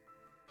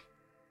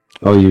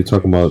 Oh, you're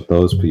talking about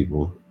those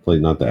people, like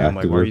not the activists.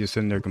 Like, why are you just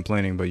sitting there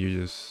complaining, but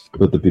you just.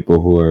 But the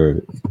people who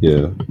are,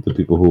 the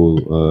people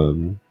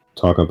who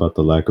talk about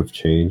the lack of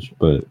change,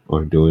 but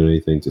aren't doing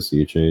anything to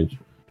see a change.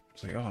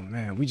 It's like, oh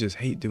man, we just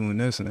hate doing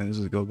this, and then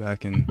just go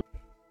back and.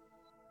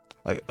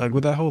 Like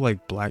with that whole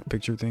like black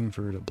picture thing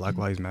for the Black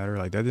Lives Matter,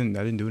 like that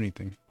didn't do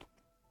anything.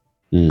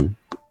 Mm.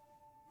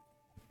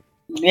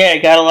 Yeah,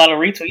 it got a lot of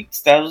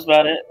retweets. That was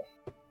about it.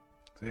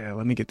 Yeah,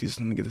 let me get this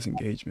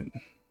engagement.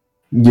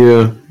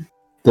 Yeah,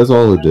 that's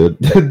all it did.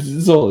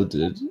 That's all it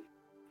did.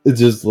 It's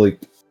just like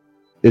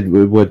it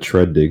went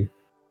trending,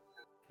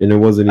 and it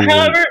wasn't even.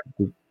 However,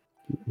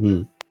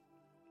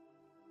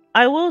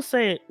 I will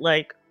say,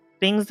 like,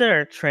 things that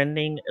are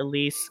trending at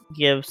least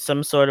give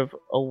some sort of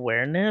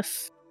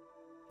awareness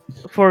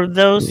for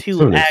those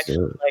who actually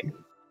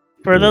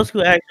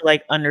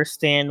like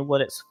understand what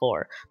it's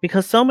for,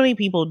 because so many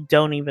people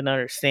don't even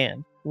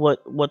understand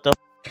what the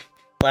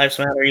Lives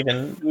Matter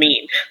even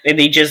mean, and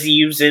they just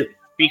use it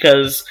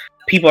because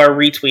people are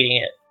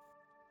retweeting it.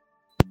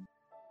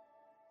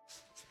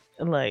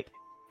 And like,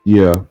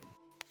 yeah,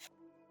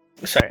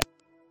 sorry,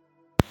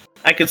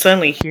 I could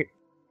suddenly hear,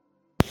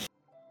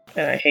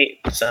 and I hate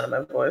the sound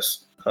of my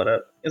voice. Hold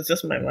up, is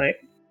this my mic?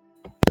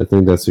 I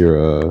think that's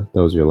your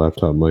that was your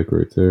laptop mic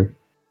right there.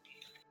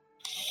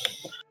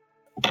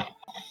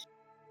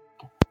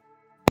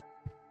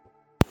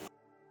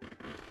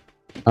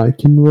 I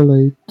can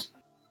relate.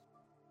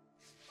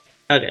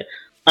 Okay.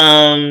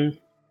 You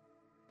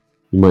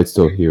might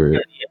still hear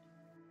it.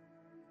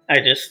 I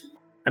just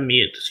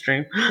unmuted the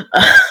stream.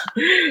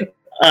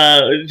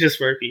 Just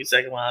for a few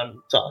seconds while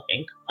I'm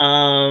talking.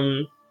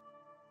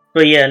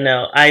 But yeah,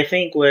 no, I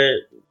think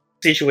with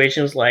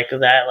situations like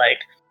that, like,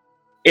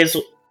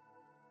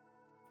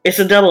 it's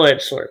a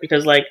double-edged sword,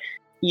 because like,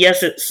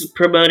 yes, it's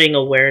promoting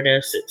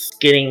awareness, it's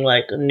getting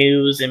like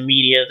news and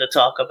media to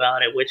talk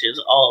about it, which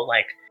is all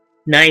like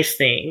nice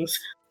things,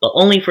 but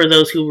only for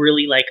those who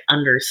really like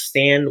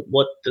understand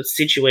what the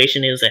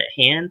situation is at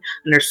hand.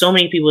 And there's so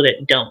many people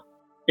that don't.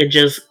 That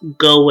just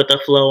go with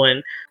the flow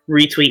and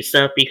retweet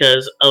stuff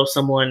because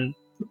someone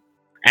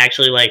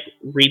actually like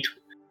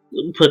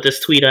put this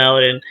tweet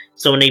out and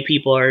so many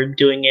people are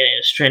doing it and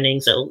it's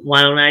trending, so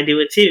why don't I do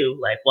it too?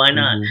 Like, why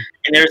not?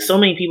 And there's so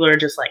many people that are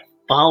just like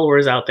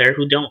followers out there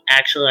who don't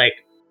actually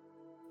like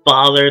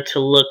bother to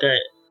look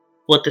at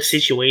what the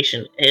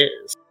situation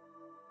is.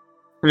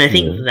 And I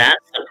think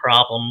that's the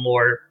problem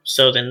more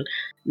so than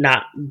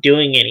not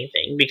doing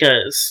anything,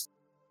 because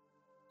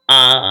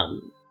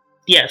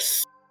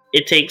yes,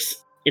 it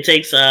takes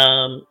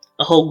a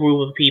whole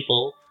group of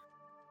people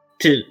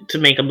to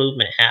make a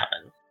movement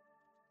happen.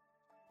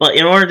 But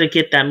in order to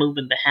get that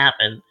movement to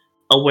happen,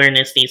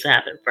 awareness needs to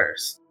happen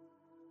first.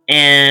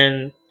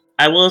 And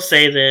I will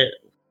say that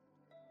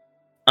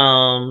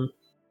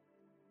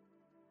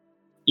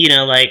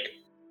like,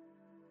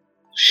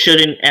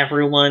 shouldn't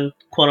everyone,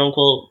 quote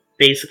unquote,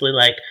 basically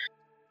like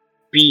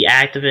be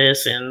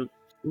activists and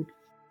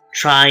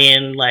try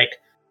and like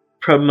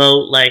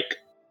promote like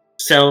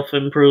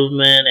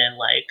self-improvement and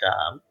like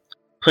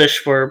push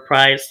for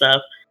pride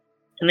stuff?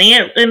 And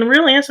the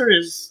real answer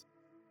is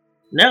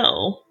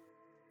no.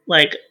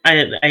 Like,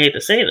 I hate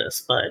to say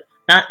this, but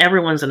not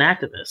everyone's an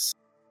activist.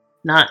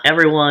 Not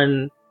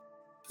everyone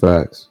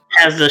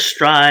has the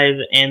strive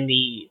and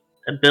the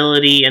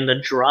ability and the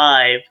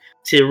drive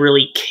to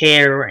really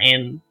care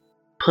and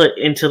put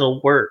into the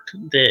work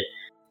that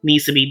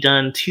needs to be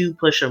done to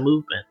push a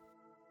movement.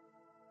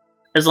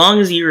 As long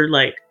as you're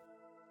like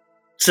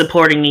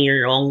supporting in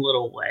your own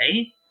little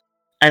way,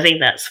 I think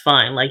that's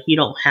fine. Like, you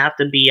don't have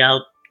to be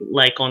out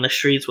like on the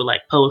streets with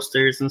like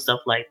posters and stuff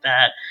like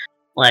that.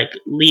 Like,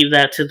 leave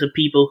that to the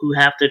people who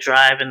have the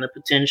drive and the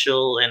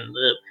potential and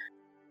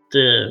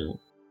the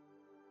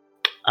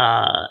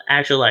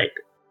actual like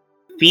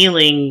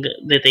feeling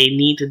that they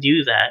need to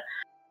do that.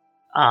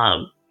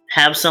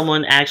 Have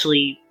someone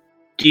actually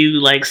do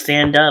like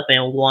stand up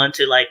and want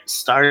to like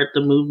start the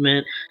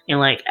movement and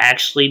like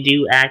actually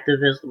do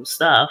activism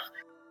stuff.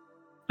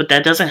 But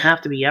that doesn't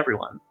have to be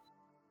everyone.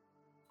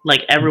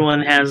 Like,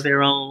 everyone has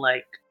their own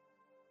like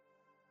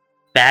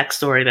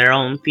backstory, their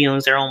own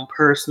feelings, their own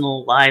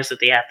personal lives that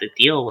they have to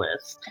deal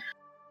with.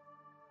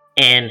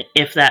 And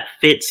if that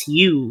fits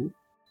you,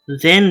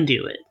 then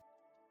do it.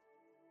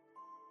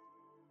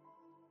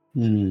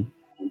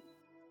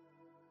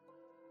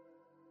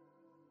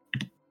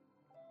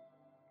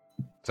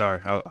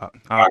 Sorry,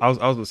 I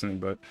was listening,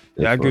 but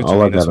yeah, I agree with you.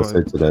 All I That's gotta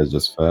why say to that is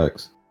just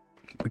facts.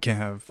 we can't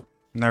have.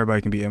 Not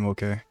everybody can be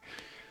MLK.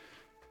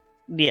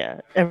 Yeah,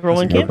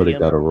 everyone can Everybody be.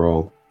 got a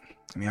role.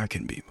 I mean, I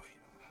can be.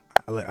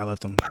 But I let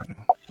them.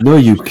 No,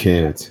 you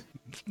can't.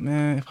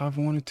 Man, if I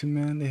wanted to,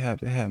 man, they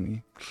had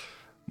me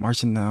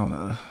marching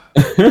down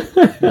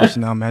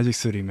Magic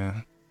City,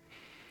 man.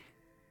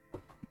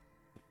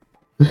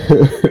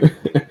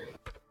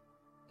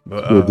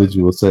 But did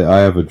you say I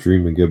have a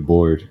dream and get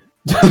bored?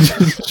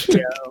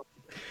 Yeah.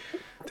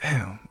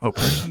 Damn,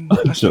 oppression.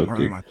 I'm I should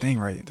joking. my thing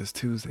right this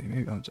Tuesday.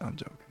 Maybe I'm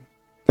joking.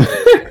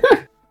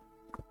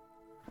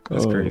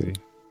 That's crazy.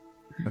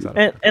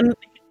 And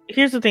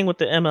here's the thing with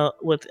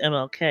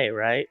MLK,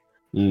 right?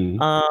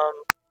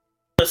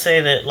 Let's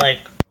say that like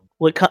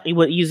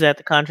what use that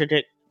to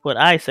contradict what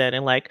I said,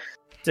 and like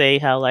say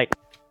how like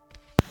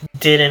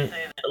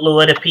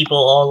what if people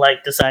all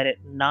like decided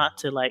not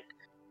to like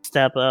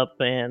step up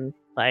and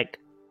like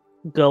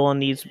go on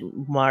these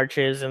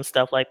marches and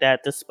stuff like that,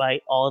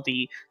 despite all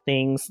the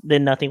things,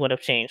 then nothing would have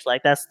changed.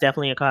 Like that's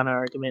definitely a counter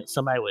argument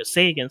somebody would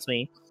say against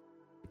me.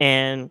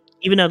 And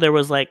even though there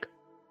was like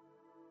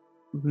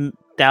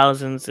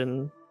thousands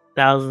and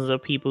thousands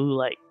of people who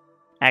like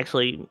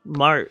actually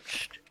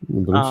marched,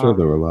 but I'm sure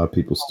there were a lot of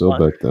people still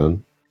back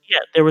then. Yeah,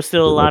 there were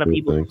still a lot of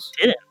people who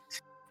didn't.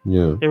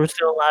 Yeah, there were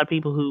still a lot of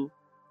people who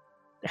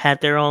had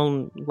their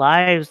own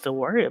lives to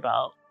worry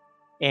about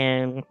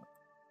and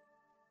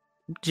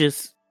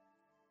just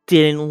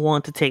didn't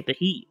want to take the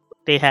heat.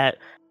 They had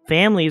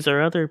families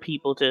or other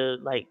people to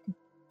like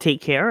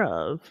take care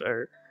of,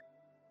 or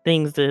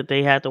things that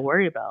they had to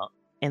worry about,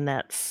 and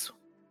that's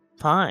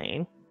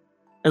fine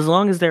as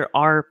long as there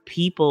are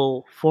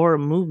people for a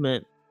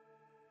movement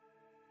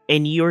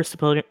and you're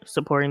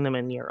supporting them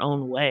in your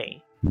own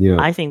way. Yeah,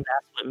 I think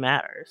that's what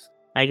matters.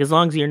 Like as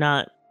long as you're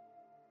not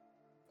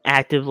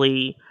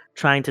actively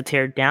trying to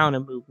tear down a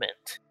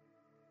movement,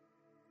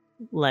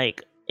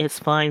 like it's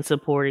fine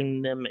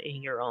supporting them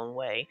in your own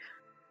way.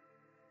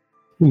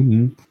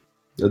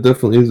 That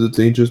definitely is a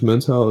dangerous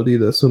mentality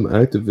that some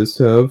activists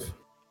have.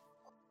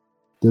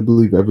 They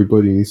believe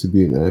everybody needs to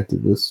be an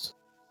activist.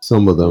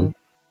 Some of them.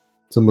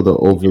 Some of the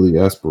overly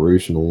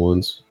aspirational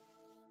ones.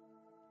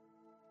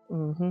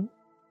 Mm-hmm.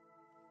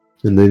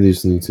 And they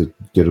just need to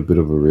get a bit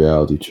of a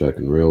reality check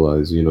and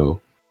realize, you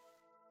know,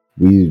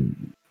 we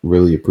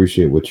really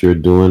appreciate what you're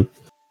doing,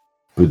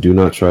 but do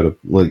not try to,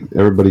 like,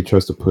 everybody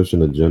tries to push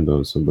an agenda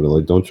on somebody.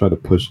 Like, don't try to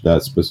push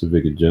that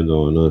specific agenda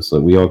on us.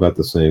 Like, we all got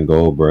the same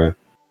goal, bruh.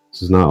 It's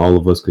just not all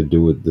of us could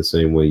do it the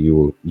same way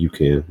you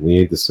can. We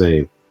ain't the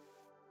same.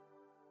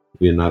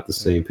 We are not the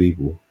same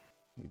people.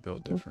 We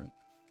built different.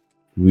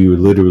 We were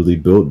literally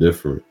built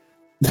different.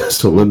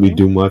 So let me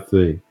do my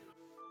thing.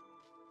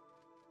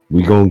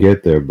 We gonna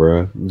get there,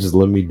 bruh. Just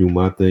let me do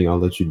my thing. I'll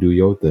let you do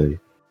your thing.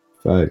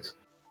 Facts.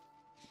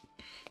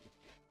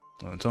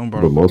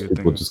 But most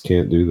people just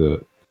can't do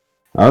that.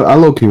 I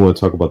low-key want to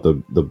talk about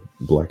the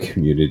black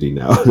community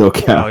now.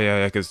 Okay. Oh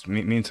yeah, because me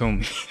and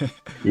Tom.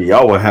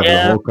 Y'all were having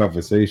a whole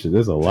conversation.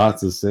 There's a lot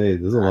to say.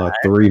 There's a lot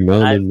 3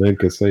 million men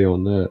could say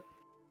on that.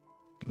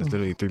 There's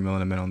literally 3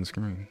 million men on the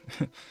screen.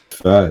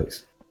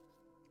 Facts.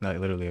 Not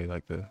literally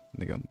like the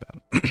nigga on the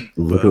battle.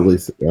 Literally,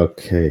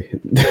 okay.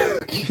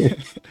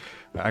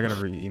 I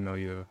gotta email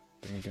you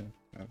the thing again.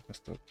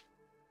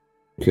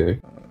 Okay.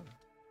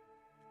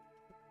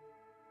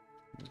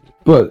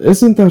 But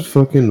isn't that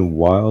fucking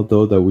wild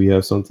though that we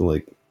have something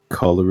like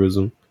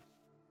colorism?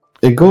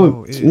 And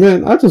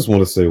man, I just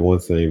want to say one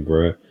thing,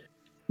 bruh.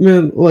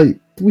 Man, like,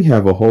 we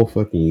have a whole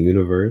fucking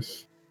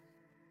universe,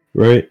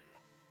 right?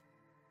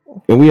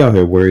 And we out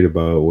here worried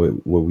about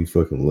what we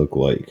fucking look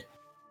like.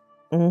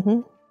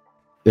 Mm-hmm.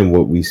 And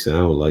what we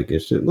sound like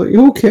and shit. Like,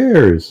 who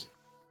cares?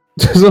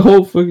 There's a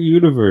whole fucking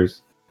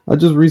universe. I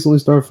just recently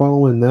started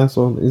following NASA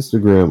on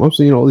Instagram. I'm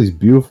seeing all these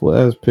beautiful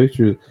ass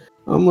pictures.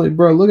 I'm like,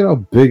 bro, look at how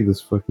big this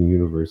fucking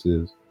universe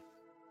is.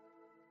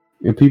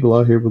 And people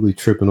out here really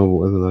tripping over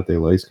whether or not they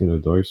light skin or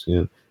dark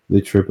skin. They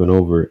tripping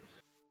over,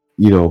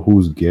 you know,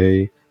 who's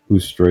gay,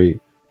 who's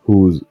straight,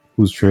 who's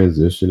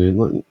transitioning.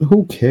 Like,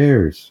 who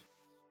cares?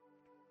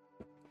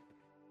 Who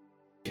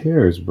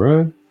cares,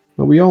 bruh?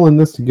 Are we all in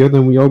this together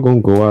and we all gonna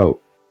go out?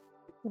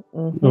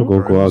 We all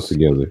gonna go out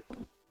together.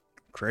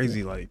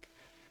 Crazy, like.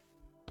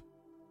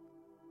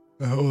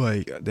 Oh,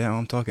 like, damn,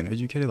 I'm talking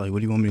educated. Like, what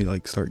do you want me to,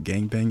 like, start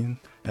gangbanging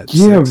at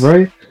 6?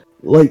 Right?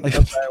 Like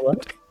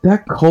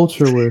that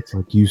culture where it's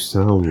like, you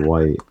sound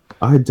white.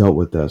 I dealt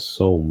with that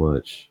so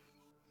much.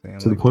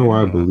 To the point where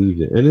I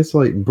believed it. And it's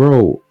like,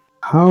 bro,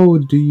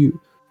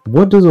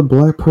 what does a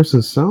black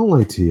person sound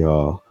like to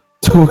y'all?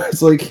 So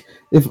it's like,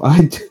 if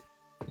I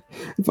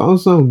don't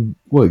sound,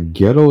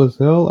 ghetto as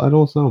hell, I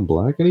don't sound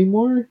black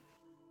anymore?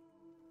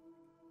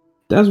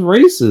 That's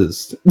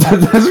racist.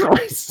 That's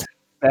racist.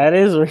 That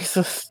is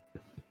racist.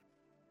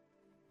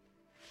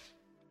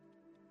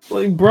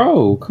 Like,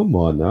 bro, come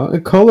on now.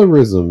 And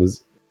colorism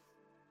is,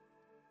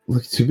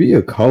 like, to be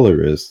a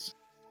colorist,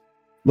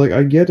 like,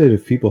 I get it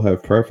if people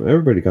have preference.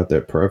 Everybody got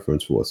that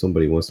preference for what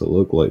somebody wants to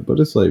look like. But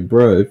it's like,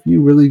 bro, if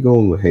you really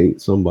gonna hate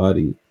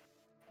somebody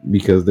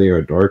because they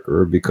are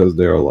darker or because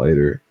they are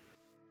lighter.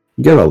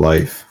 Get a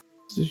life.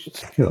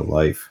 Just get a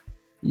life.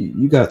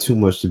 You got too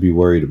much to be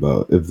worried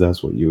about if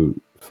that's what you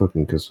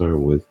fucking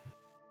concerned with.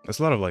 That's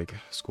a lot of like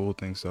school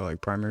things, though,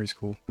 like primary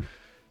school.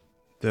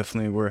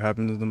 Definitely where it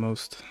happens the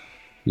most.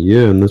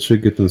 Yeah, and that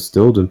shit gets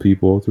instilled in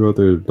people throughout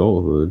their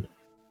adulthood.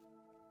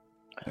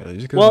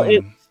 Well,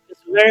 it's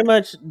very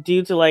much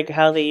due to like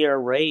how they are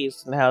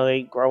raised and how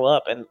they grow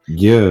up, and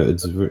yeah,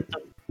 it's very.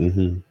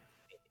 Mm-hmm.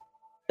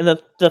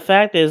 And the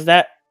fact is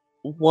that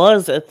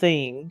was a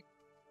thing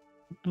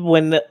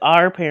when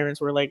our parents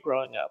were like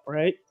growing up,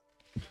 right?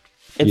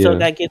 And yeah, so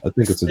that gets I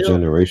think it's a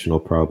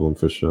generational problem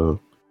for sure.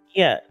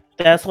 Yeah,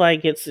 that's why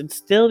it gets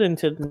instilled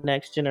into the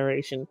next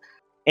generation,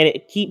 and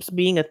it keeps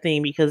being a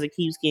thing because it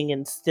keeps getting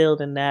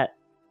instilled in that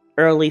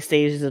early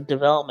stages of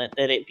development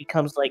that it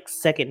becomes like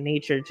second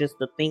nature just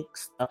to think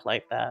stuff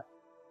like that.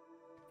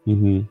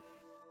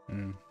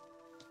 Mm-hmm.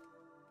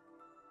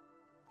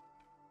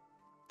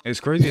 It's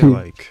crazy how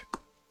like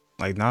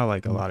not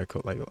like a lot of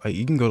like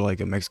you can go to like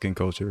a Mexican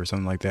culture or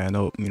something like that. I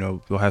know, you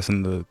know, you'll have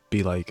something to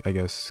be like, I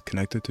guess,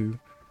 connected to.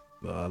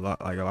 But a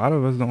lot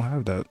of us don't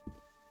have that.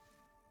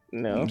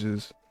 No.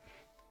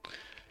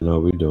 No,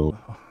 we don't.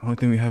 The only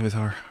thing we have is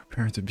our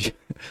parents to be.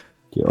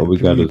 Yeah, all we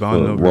got is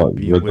what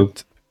being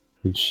whipped.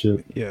 And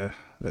shit. Yeah,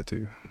 that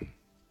too.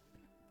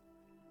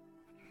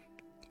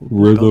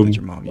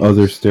 Rhythm,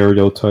 other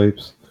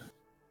stereotypes.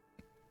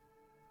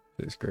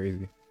 It's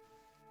crazy.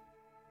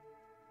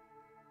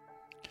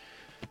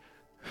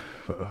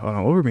 Hold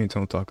on, what were we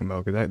talking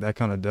about? Because that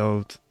kind of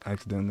delved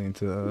accidentally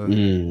into.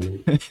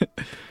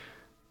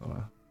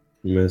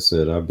 Man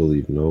said, I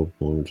believe no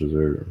form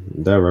deserve.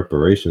 That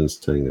reparations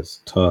thing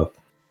is tough.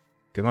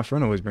 Because my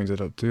friend always brings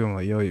it up too. I'm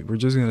like, yo, we're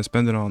just gonna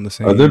spend it on the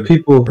same. Are there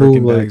people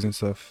who bags and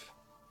stuff?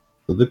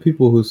 Are there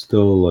people who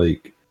still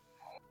like,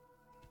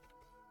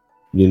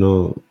 you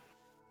know,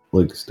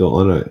 like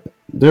still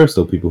there are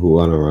still people who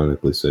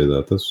unironically say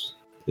that. That's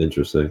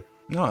interesting.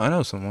 No, I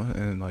know someone,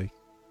 and like,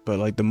 but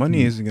like the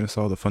money isn't gonna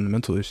solve the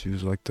fundamental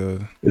issues. Like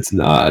it's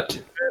not.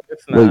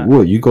 Like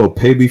what? You gonna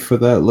pay me for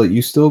that? Like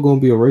you still gonna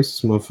be a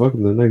racist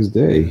motherfucker the next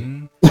day,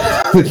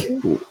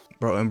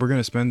 bro? And we're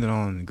gonna spend it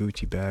on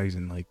Gucci bags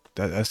and like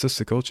that. That's just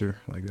the culture,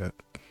 like that.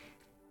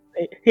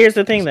 Here's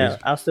the thing, though.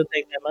 I'll still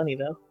take that money,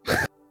 though.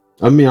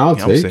 I mean, I'll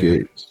take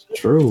it. It's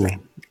true.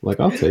 Like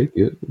I'll take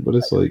it, but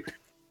it's like.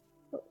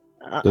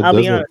 I'll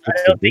be honest. I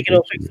don't think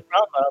it'll fix the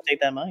problem. But I'll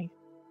take that money.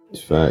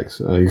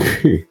 Facts. I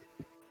agree.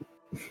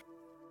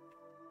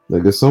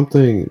 Like it's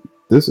something.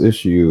 This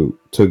issue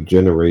took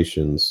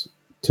generations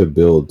to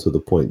build to the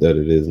point that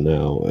it is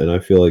now, and I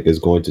feel like it's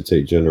going to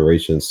take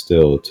generations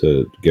still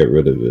to get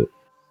rid of it.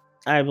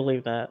 I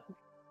believe that.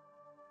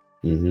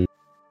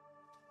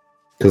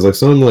 Because like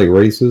something like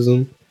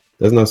racism,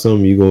 that's not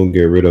something you're gonna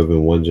get rid of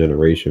in one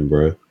generation,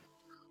 bro.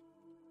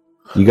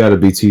 You got to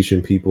be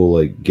teaching people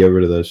like get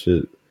rid of that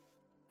shit,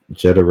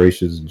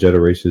 generations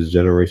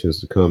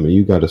to come, and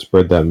you got to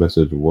spread that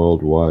message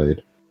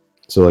worldwide.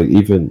 So like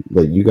even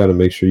like you got to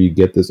make sure you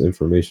get this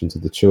information to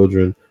the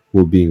children who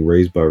are being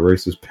raised by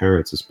racist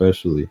parents,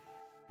 especially.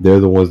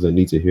 They're the ones that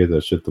need to hear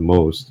that shit the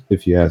most,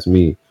 if you ask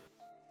me.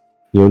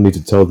 You don't need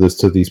to tell this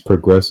to these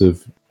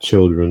progressive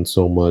children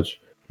so much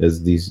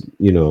as these,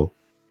 you know,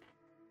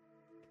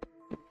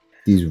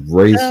 these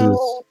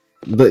racist.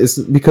 It's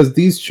because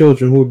these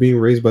children who are being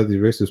raised by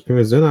these racist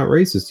parents, they're not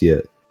racist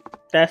yet.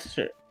 That's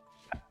true.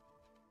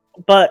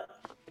 But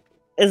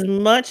as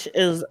much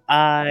as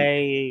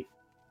I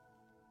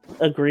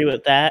agree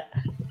with that,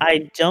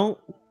 I don't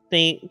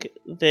think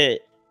that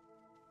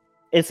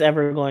it's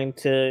ever going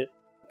to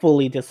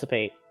fully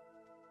dissipate.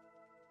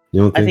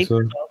 You don't think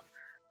so?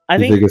 I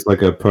think it's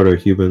like a part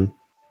of human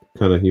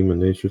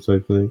nature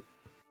type thing.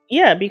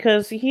 Yeah,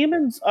 because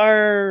humans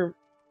are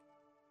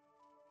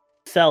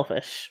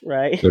selfish,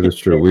 right? That is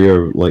true. We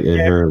are like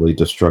inherently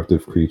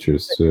destructive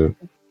creatures too.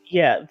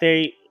 Yeah,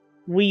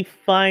 we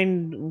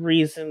find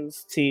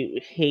reasons to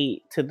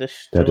hate, to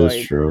destroy. That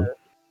is true.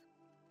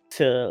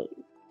 To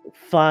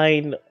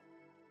find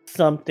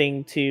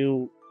something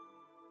to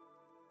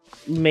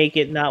make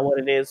it not what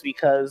it is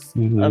because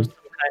of some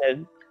kind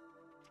of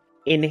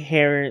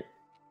inherent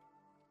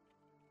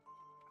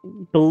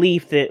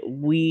belief that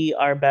we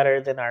are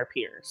better than our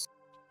peers.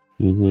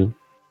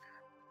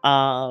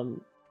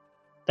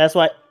 That's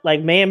why,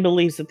 like, man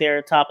believes that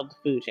they're top of the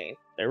food chain.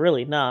 They're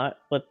really not,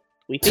 but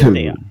we think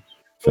they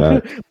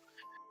are.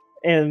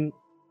 And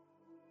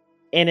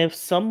if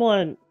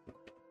someone,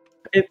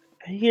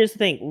 here's the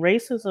thing,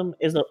 racism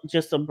is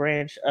just a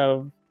branch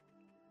of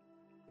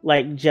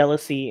like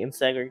jealousy and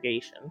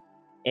segregation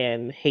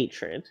and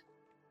hatred,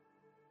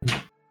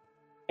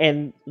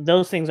 and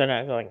those things are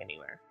not going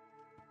anywhere.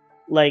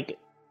 Like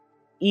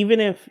even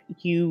if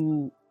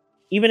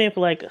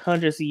like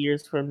hundreds of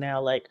years from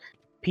now, like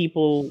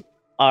people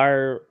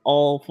are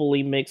all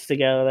fully mixed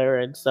together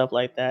and stuff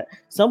like that,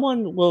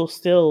 someone will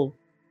still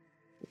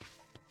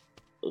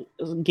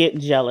get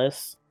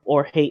jealous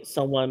or hate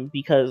someone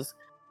because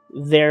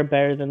they're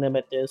better than them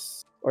at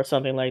this or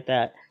something like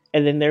that,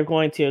 and then they're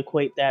going to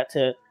equate that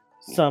to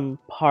some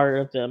part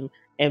of them,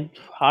 And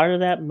part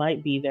of that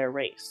might be their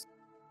race,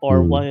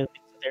 or one of the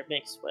things that they're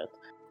mixed with.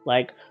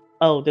 Like,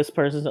 oh, this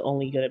person's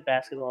only good at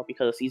basketball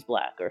because he's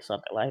black, or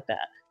something like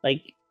that.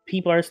 Like,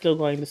 people are still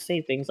going to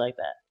say things like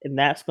that, and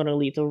that's going to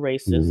lead to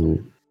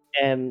racism,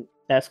 and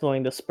that's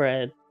going to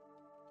spread.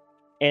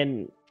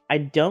 And I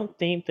don't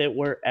think that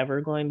we're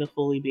ever going to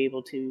fully be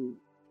able to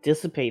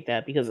dissipate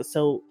that because it's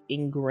so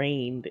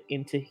ingrained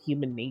into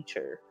human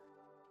nature.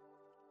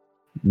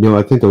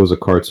 I think there was a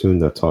cartoon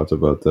that talked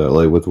about that,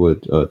 like with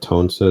what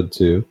Tone said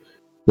too.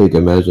 Like,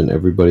 imagine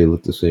everybody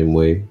looked the same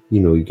way.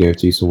 You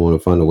guarantee someone will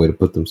find a way to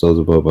put themselves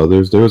above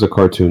others. There was a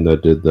cartoon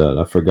that did that.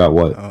 I forgot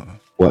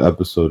what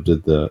episode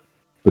did that,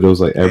 but it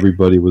was like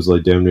everybody was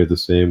like damn near the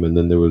same, and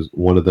then there was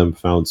one of them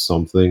found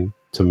something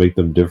to make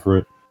them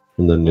different,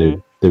 and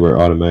then they were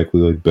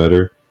automatically like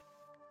better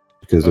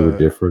because they were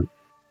different.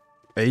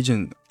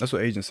 That's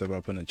what Agent said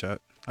about putting in the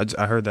chat.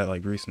 I heard that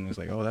like recently. It's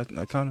like, oh,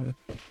 that kind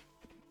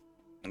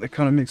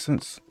of makes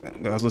sense.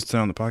 I was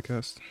listening on the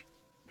podcast.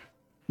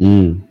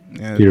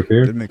 Yeah, Peer to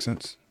peer. It makes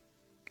sense.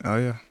 Oh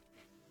yeah,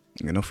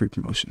 you get no free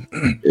promotion.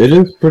 It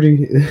is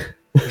pretty.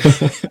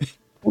 It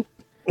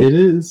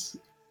is.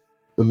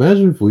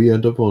 Imagine if we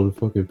end up on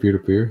fucking peer to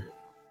peer.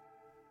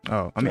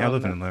 Oh, I mean, I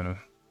live in Atlanta,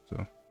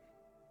 so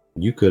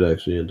you could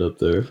actually end up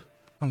there.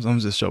 I'm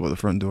just show up at the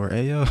front door.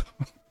 Hey yo.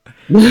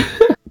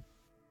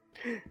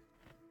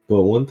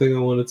 But one thing I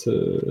wanted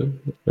to,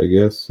 I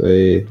guess,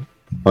 say,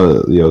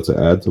 to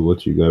add to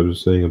what you guys were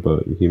saying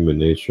about human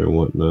nature and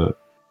whatnot,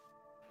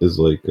 is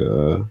like,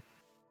 can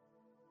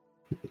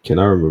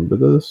I remember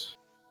this?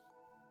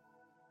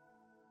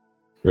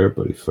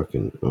 Everybody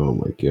fucking, oh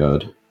my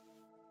god.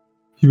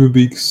 Human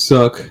beings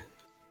suck.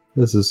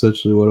 That's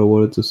essentially what I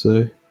wanted to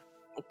say.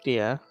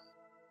 Yeah.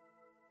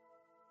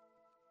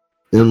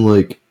 And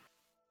like,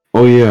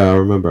 oh yeah, I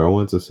remember, I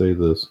wanted to say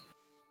this.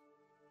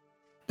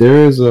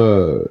 There is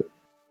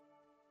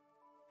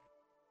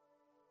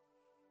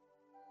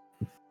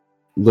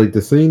like,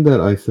 the thing that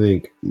I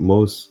think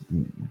most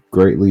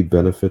greatly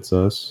benefits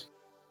us,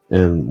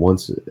 and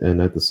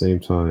at the same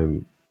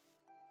time,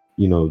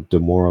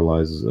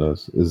 demoralizes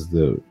us, is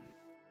the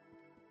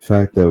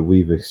fact that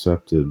we've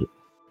accepted,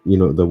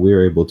 that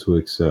we're able to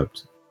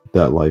accept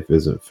that life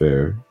isn't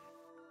fair.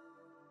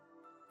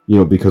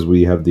 Because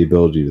we have the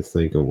ability to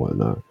think and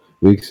whatnot.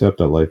 We accept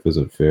that life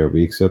isn't fair.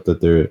 We accept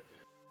that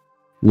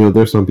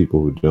there's some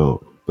people who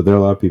don't, but there are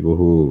a lot of people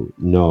who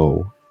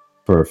know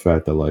for a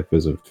fact that life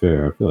isn't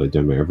fair. I feel like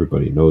damn it,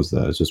 everybody knows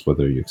that. It's just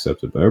whether you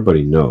accept it. But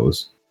everybody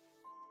knows.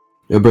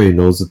 Everybody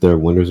knows that there are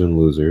winners and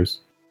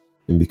losers.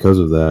 And because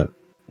of that,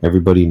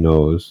 everybody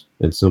knows.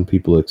 And some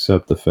people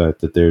accept the fact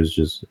that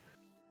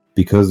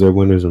because they're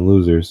winners and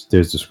losers,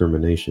 there's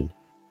discrimination.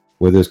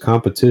 Where there's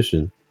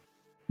competition,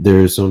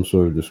 there is some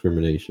sort of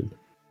discrimination.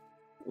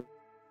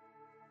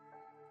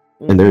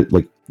 And they're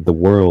like the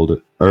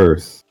world,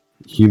 Earth,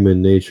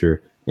 human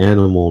nature,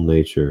 animal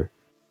nature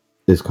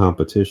is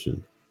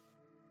competition.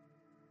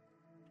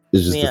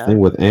 It's just the thing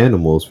with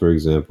animals, for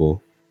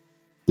example,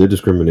 their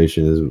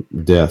discrimination is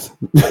death,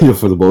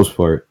 for the most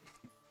part.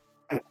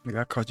 Like,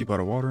 I caught you by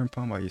the watering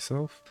pond by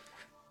yourself.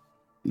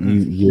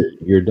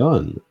 You're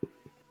done.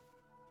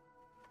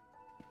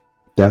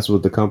 That's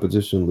what the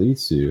competition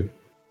leads to.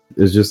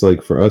 It's just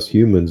like for us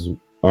humans,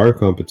 our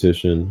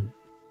competition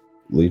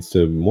leads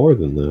to more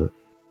than that.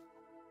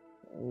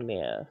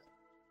 Yeah.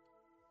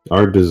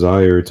 Our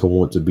desire to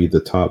want to be the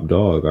top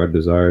dog, our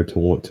desire to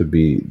want to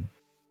be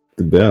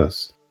the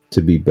best,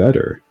 to be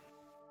better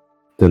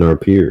than our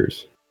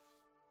peers,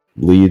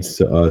 leads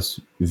to us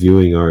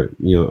viewing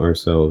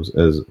ourselves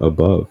as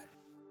above.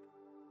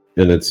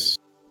 And it's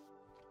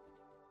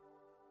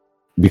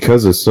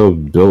because it's so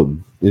built,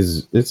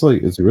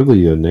 it's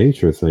really a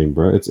nature thing,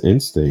 bro. It's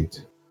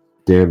instinct,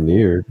 damn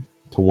near,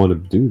 to want to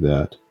do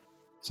that.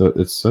 So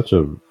it's such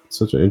an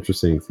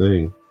interesting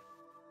thing.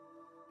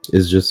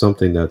 It's just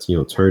something that's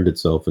turned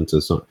itself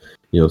into some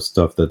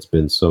stuff that's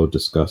been so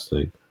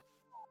disgusting,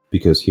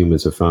 because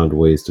humans have found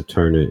ways to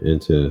turn it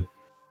into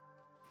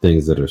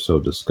things that are so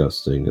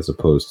disgusting, as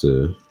opposed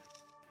to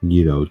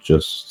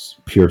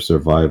just pure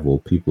survival.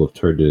 People have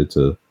turned it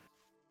into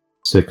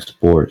sick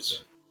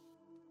sports.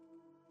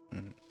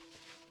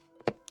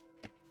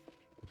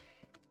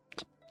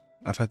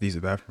 I've had to use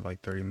the bathroom for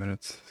like 30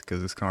 minutes because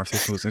this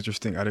conversation was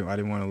interesting. I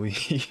didn't want to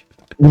leave.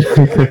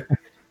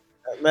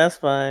 That's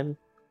fine.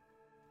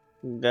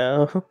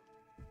 Go.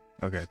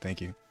 Okay,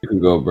 thank you. You can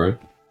go, bro.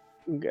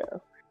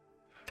 Go.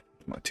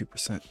 My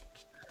 2%.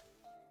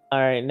 All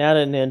right, now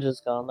that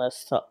Ninja's gone,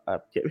 let's talk.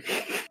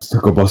 Let's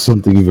talk about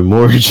something even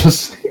more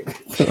interesting.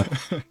 Go,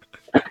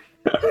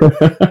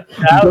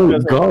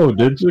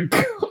 Ninja.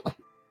 Go.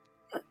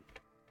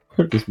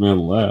 Heard this man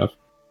laugh.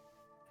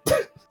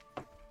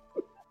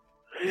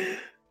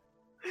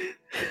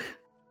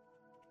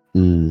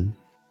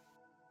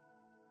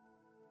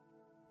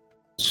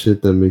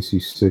 Shit that makes you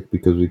sick,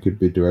 because we could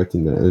be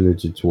directing that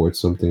energy towards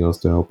something else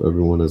to help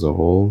everyone as a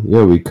whole.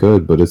 Yeah, we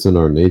could, but it's in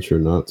our nature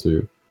not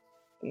to.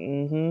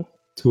 Mm-hmm.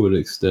 To an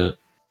extent.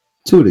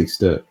 To an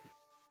extent.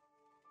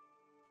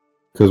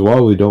 Because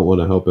while we don't want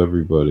to help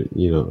everybody,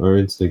 our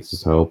instinct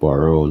is to help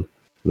our own.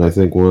 And I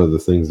think one of the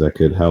things that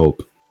could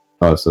help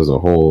us as a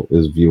whole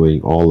is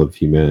viewing all of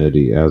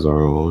humanity as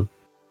our own.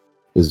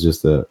 It's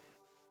just that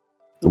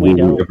will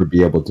we ever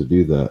be able to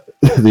do that?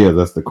 Yeah,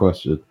 that's the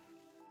question.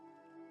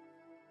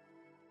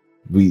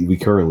 We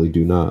currently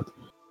do not.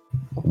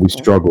 We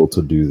struggle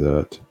to do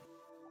that.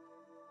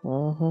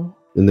 And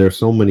there are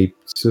so many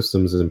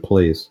systems in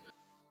place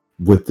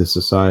with the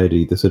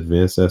society, this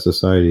advanced ass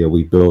society that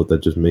we built,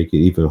 that just make it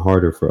even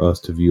harder for us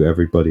to view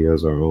everybody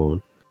as our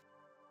own.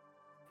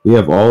 We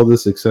have all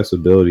this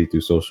accessibility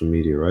through social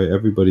media, right?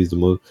 Everybody's the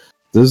most.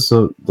 This is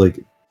some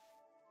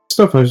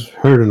stuff I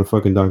heard in a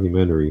fucking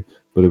documentary,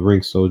 but it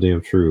rings so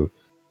damn true.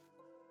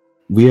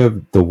 We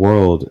have the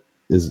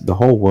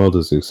whole world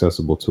is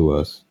accessible to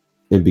us,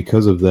 and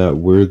because of that,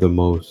 we're the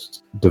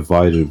most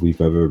divided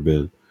we've ever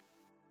been.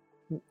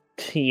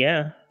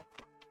 Yeah.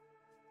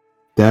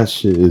 That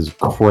shit is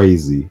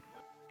crazy.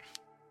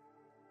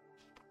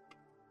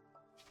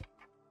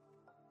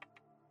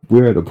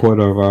 We're at a point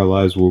of our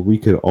lives where we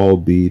could all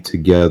be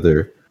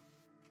together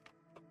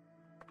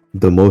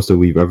the most that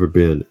we've ever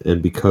been,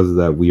 and because of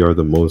that, we are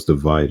the most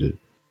divided.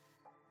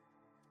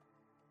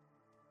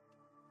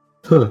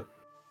 Huh.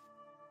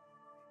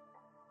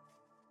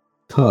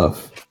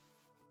 Tough.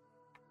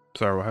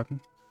 Sorry, what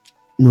happened?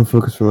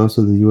 Motherfuckers from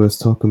outside the U.S.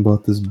 talking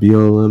about this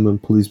BLM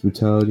and police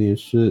brutality and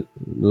shit.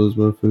 Those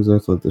motherfuckers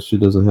act like that shit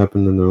doesn't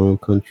happen in their own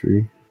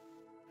country.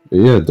 But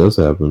yeah, it does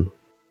happen.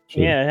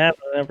 Shit. Yeah, it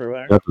happens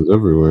everywhere. It happens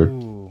everywhere.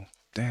 Ooh,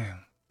 damn.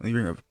 Let me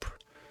bring up.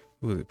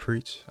 Who was it?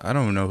 Preach? I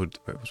don't know which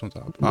one's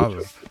up.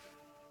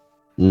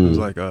 It was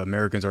like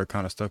Americans are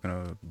kind of stuck in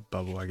a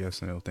bubble, I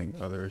guess, and they'll think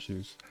other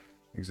issues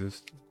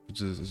exist, which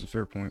is a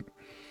fair point.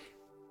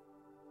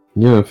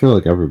 Yeah, I feel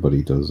like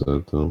everybody does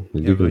that though.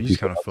 Like, yeah, but you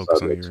just kind of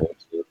focus on your.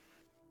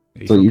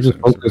 So you just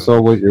focus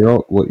on what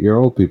your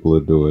old people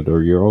are doing,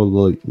 or your own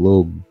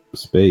little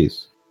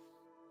space.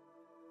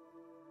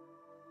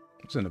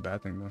 It's not a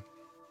bad thing though.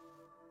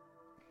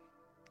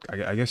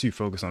 I guess you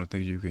focus on the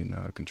things you can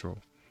control,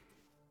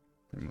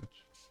 pretty much.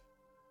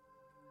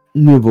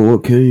 Yeah, but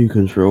what can you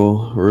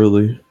control,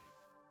 really?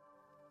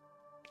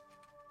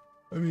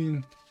 I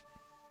mean,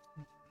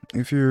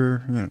 if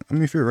you're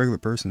a regular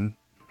person,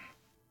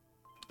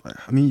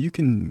 I mean, you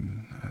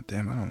can.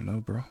 Damn, I don't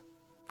know, bro.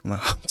 I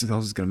was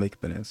just gonna make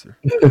up an answer.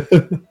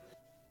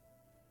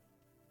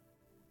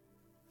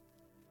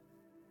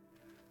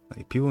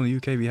 Like, people in the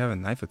UK be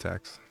having knife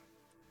attacks.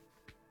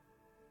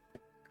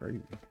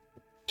 Crazy.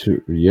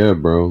 Yeah,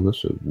 bro, that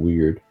shit's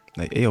weird.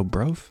 Like, ayo,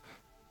 bro.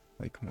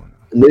 Like, come on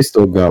now. And they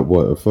still got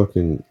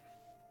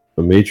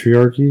a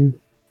matriarchy?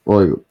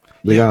 Like,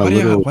 they got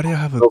why do you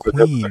have a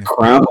queen?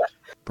 Crown?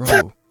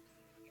 Bro,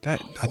 I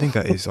think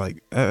that is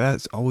like,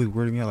 that's always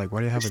weirding me out. Like, why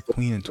do you have a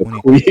queen in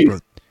 20? Bro,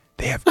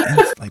 they have,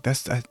 like,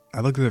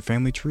 I look at their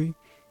family tree.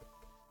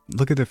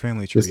 Look at their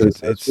family tree.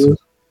 It's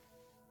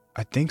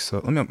I think so.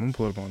 I'm gonna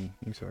pull it up on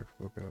YouTube.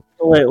 Look it up.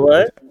 Wait,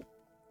 what?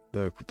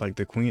 The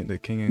queen, the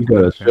king, and you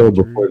gotta show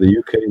before the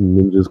UK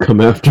ninjas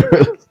come after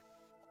us.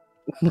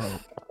 Oh.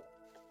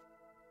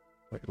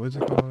 Wait, what's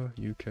it called?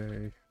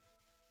 UK.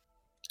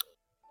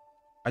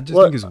 I just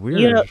think it's weird.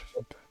 Yeah,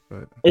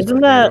 but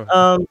isn't that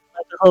like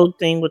the whole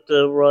thing with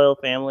the royal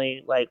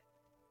family? Like,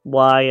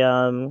 why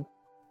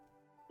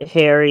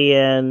Harry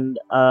and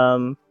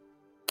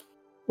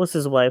what's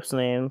his wife's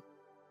name?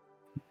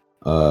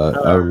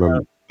 I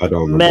remember. I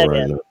don't remember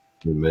right now.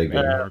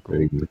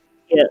 Meghan.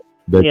 Yeah,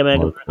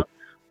 Meghan.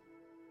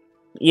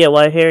 Yeah,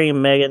 why Harry and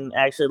Meghan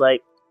actually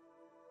like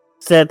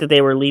said that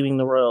they were leaving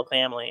the royal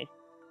family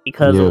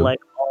because of like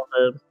all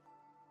the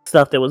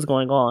stuff that was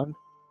going on.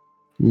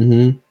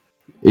 Mm-hmm.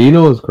 You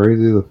know what's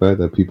crazy? The fact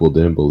that people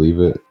didn't believe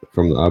it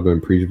from the I've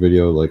Been Preach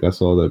video. Like, I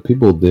saw that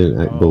people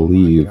didn't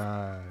believe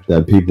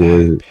that people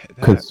were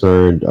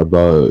concerned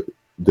about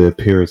the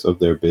appearance of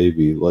their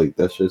baby. Like,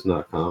 that's just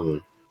not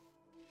common.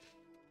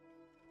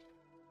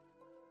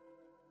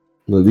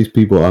 Like, these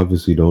people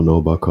obviously don't know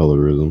about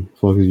colorism. What the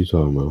fuck are you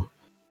talking about?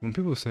 When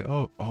people say,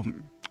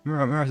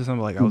 remember I said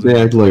something like,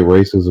 they act like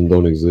racism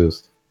don't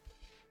exist.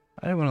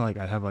 I didn't want to, like,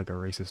 I have, like, a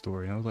racist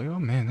story. And I was like, oh,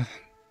 man, that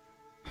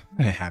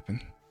didn't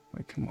happen.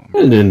 Like, come on,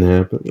 man. It didn't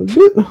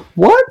happen.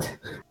 What?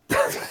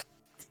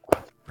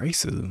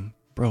 Racism?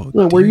 Bro.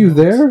 No, were you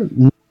there?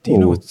 No, do you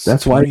know it's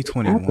that's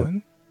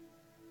 2021?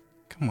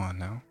 Come on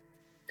now.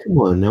 Come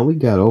on now, we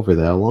got over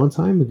that a long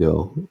time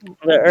ago.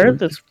 The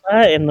Earth is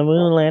flat and the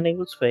moon landing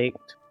was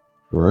faked.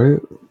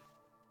 Right?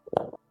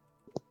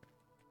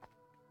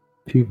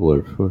 People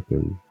are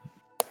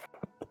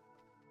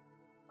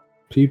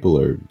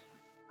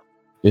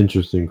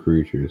interesting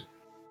creatures.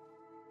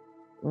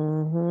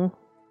 Mm-hmm.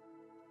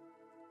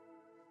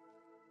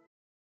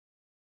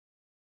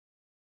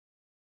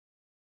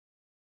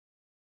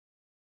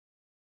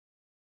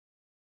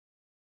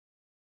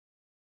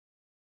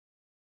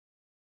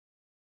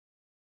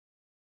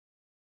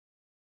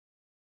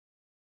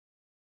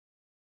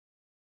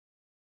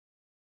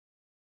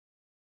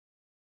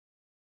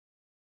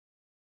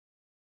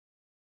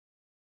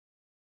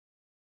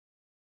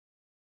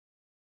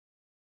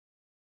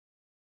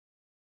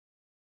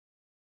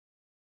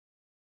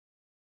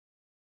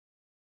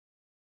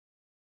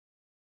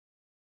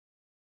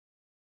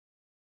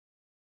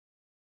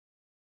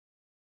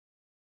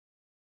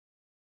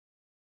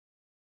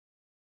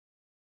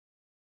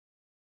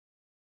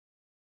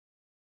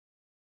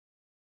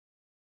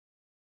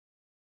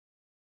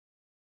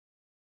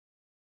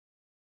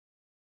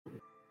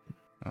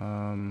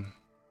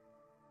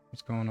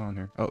 What's going on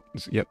here? Oh,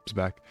 yep, it's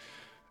back.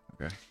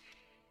 Okay.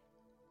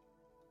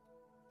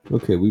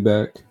 Okay, we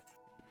back.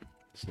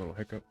 It's a little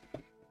hiccup.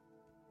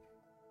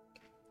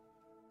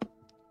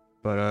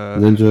 But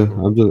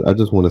Ninja, I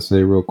just want to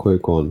say real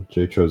quick on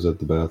Jtrev's at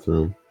the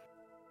bathroom.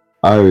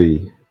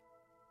 I'm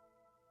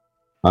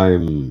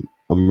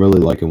really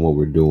liking what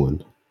we're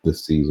doing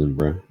this season,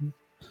 bruh.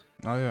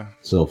 Oh yeah.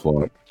 So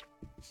far,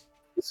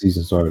 the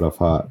season started off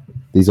hot.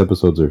 These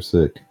episodes are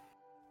sick.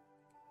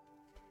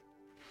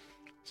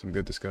 Some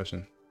good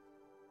discussion.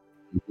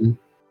 Mm-hmm.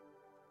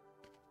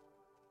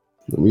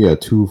 We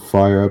got 2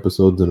 fire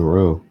episodes in a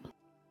row.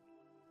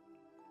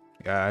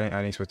 Yeah, I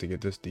didn't expect to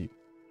get this deep.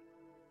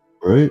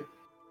 Right?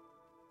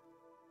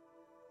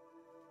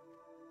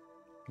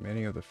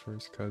 Many of the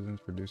first cousins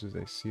produces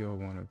a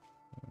CO1 of.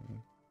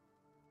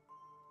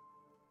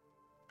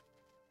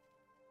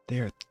 They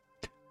are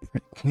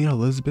Queen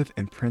Elizabeth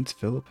and Prince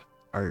Philip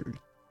are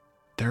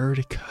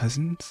third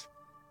cousins.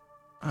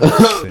 I'm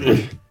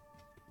sick.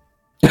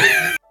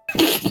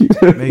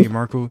 Meghan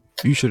Markle,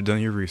 you should have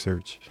done your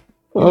research.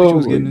 You knew what you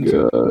was getting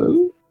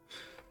into.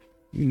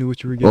 You knew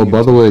what you were getting into. Oh,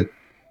 by the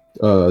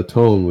way,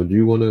 Tone, would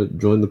you want to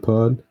join the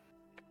pod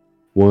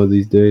one of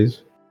these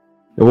days?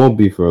 It won't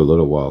be for a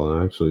little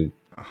while. Actually,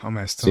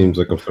 seems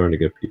like I'm starting to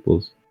get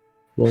people's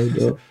lined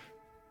up.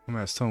 I'm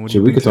gonna ask Tone. What Shit, do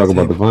you we could talk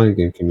about the table? Vine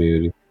game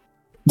community.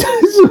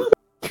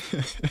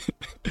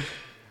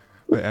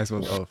 Wait, ask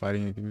about the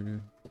fighting game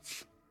community.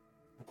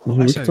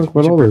 We can talk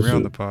about all bring this Ray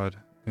on shit. the pod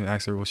and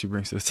ask her what she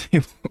brings to the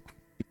table.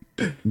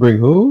 Bring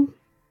who?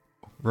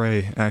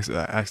 Ray, ask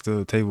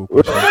the table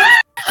question.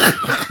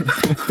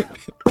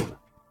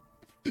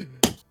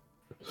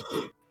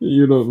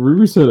 You know,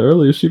 Riri said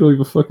earlier she don't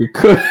even fucking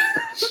cook.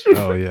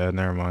 Oh yeah,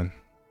 never mind.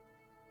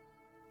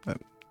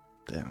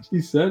 Damn.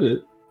 She said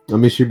it. I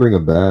mean, she bring a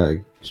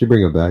bag. She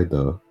bring a bag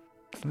though.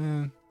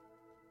 Man.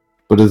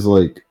 But it's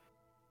like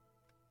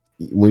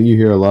when you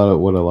hear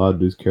what a lot of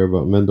dudes care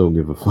about, men don't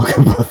give a fuck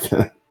about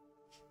that.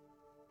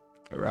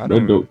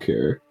 Men don't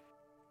care.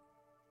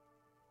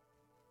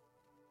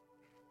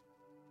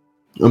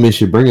 I mean,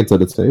 she bring it to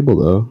the table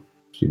though.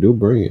 She do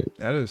bring it.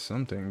 That is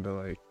something, but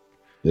like,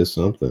 it's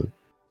something.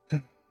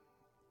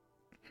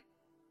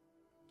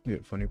 Yeah,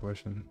 funny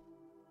question.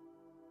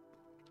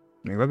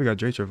 I mean, glad we got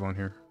Jtrev on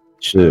here.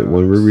 Shit,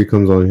 when Ruby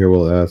comes on here,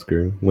 we'll ask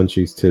her when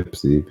she's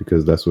tipsy,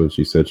 because that's when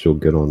she said she'll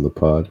get on the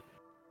pod.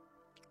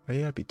 Why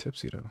you gotta be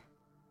tipsy though?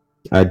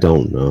 I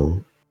don't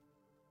know.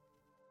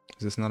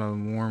 Is this not a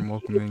warm,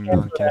 welcoming,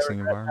 non-canceling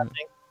environment?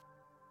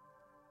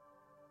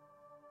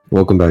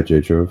 Welcome back,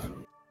 Jtrev.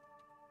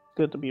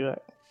 Good to be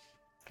back.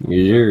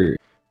 Yeah.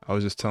 I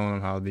was just telling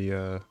him how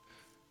the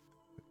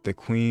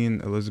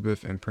Queen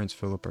Elizabeth and Prince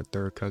Philip are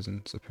third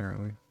cousins,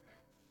 apparently.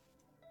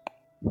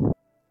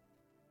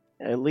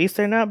 At least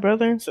they're not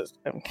brother and sister.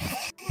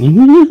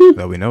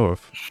 That we know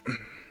of.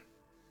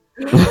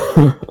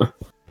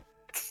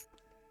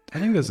 I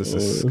think that's just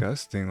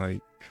disgusting.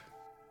 Like,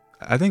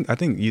 I think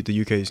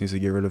the UK just needs to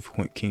get rid of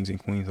kings and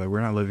queens. Like,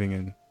 we're not living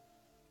in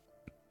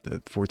the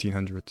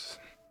 1400s.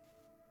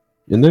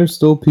 And there's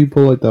still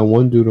people like that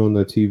one dude on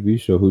that TV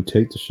show who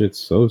take the shit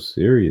so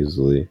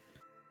seriously.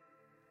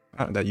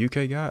 That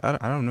UK guy?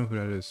 I don't know who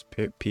that is.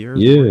 Piers?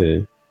 Yeah.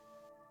 Morgan?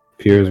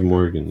 Piers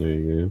Morgan, there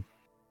you go.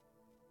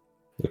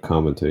 The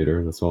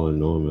commentator, that's all I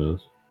know him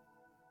as.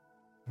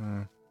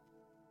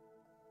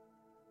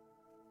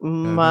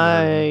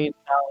 My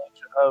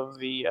knowledge of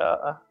the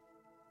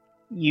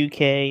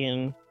UK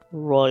and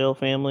royal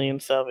family and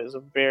stuff is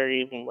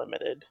very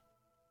limited.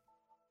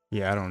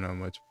 Yeah, I don't know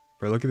much.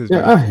 Bro, look at this.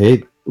 Yeah, I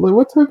hate. Like,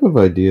 what type of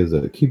idea is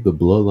that? Keep the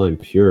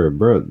bloodline pure,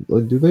 bro.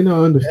 Like, do they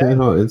not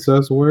understand how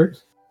incest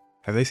works?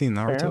 Have they seen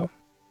Naruto?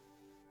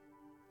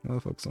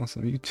 Motherfuckers on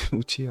some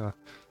YouTube, chia.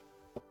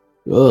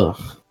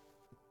 Ugh.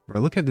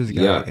 Bro, look at this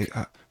guy. Like,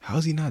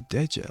 how's he not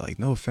dead yet? Like,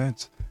 no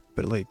offense,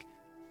 but like,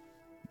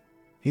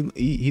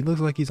 he looks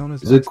like he's on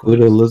his. Is it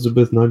Queen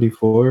Elizabeth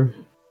 94?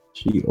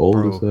 She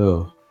old as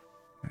hell.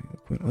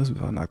 Queen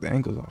Elizabeth, I'll knock the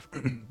ankles off.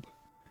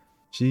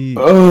 She.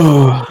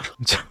 Oh.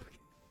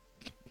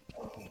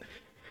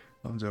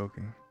 I'm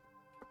joking.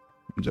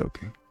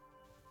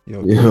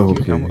 Yo,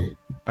 okay.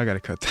 I gotta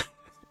cut that.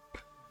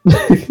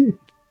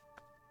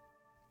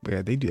 But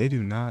yeah, they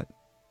do not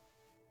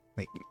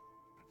like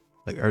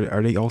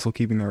are they also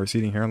keeping their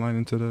receding hairline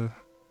into the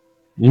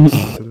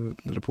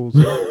pools?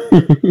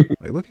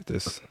 Like, look at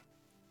this.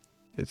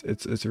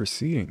 It's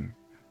receding.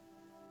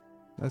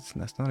 That's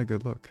not a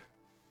good look.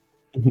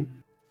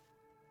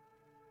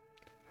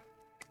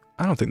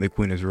 I don't think the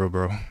queen is real,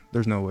 bro.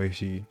 There's no way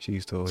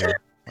she's still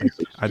here. Like,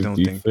 I don't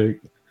think.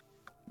 Fake.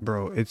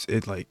 Bro, it's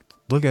like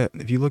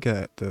if you look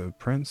at the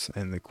prince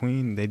and the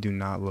queen, they do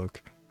not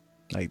look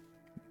like.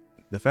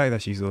 The fact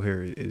that she's still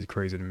here is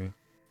crazy to me.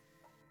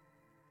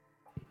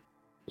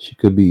 She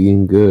could be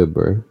eating good,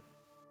 bro.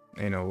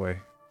 Ain't no way.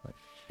 Like,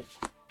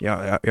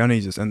 y'all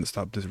need to just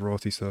stop this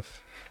royalty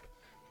stuff.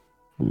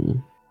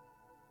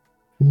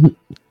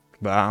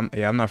 But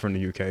I'm not from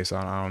the UK, so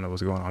I don't know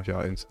what's going on with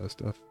y'all incest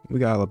stuff. We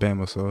got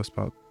Alabama, so it's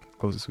about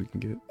closest we can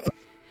get.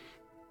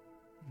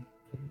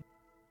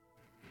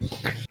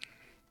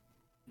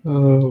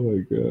 Oh my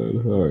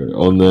god. Alright,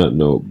 on that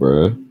note,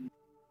 bruh,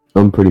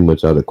 I'm pretty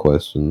much out of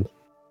questions.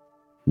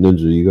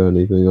 Ninja, you got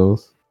anything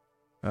else?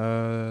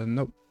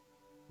 Nope.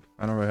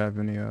 I don't really have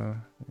anything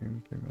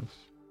else.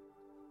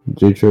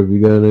 Jtrev,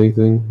 you got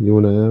anything you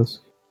want to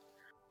ask?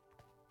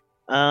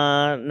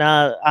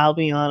 Nah, I'll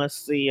be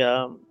honest,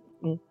 the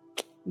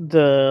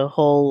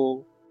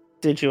whole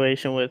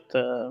situation with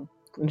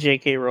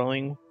J.K.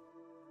 Rowling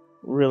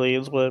really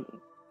is what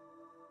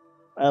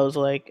I was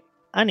like,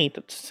 I need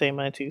to say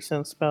my 2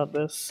 cents about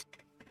this.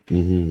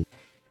 Mm-hmm.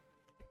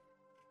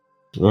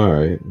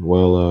 Alright,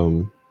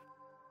 well,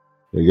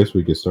 I guess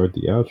we could start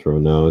the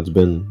outro now. It's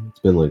been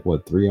like,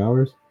 what, 3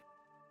 hours?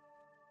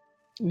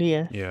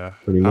 Yeah. Yeah.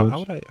 Pretty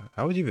much.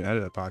 How would you even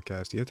edit a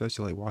podcast? Do you have to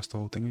actually like watch the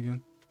whole thing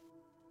again?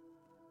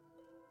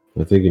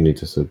 I think you need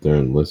to sit there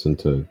and listen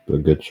to a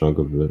good chunk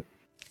of it.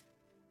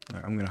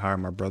 Right, I'm gonna hire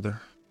my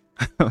brother.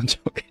 I'm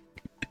joking.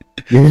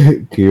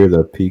 Hear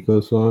the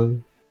Pico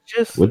song?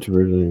 Just Which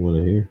version do you want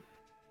to hear?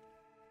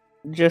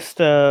 Just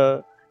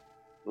find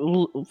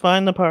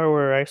the part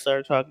where I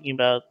start talking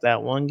about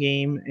that one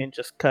game and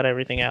just cut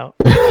everything out.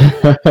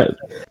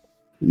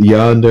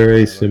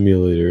 Yandere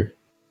Simulator.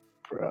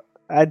 Bro,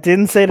 I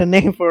didn't say the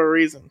name for a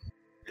reason.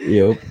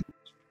 Yep.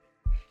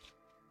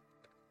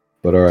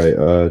 But alright,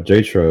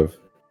 Jtrev,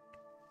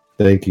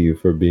 thank you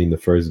for being the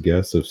first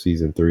guest of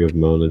season 3 of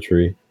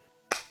Melanintry.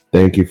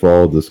 Thank you for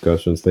all the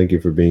discussions. Thank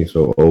you for being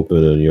so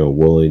open and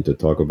willing to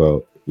talk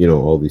about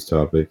all these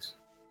topics.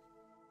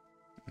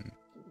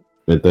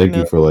 And thank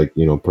you for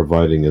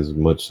providing as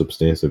much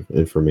substantive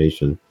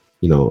information,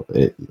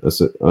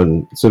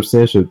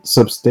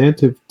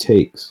 substantive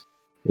takes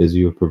as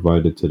you have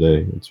provided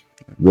today. It's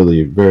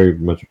really very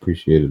much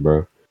appreciated,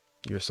 bro.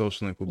 Your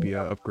social link will be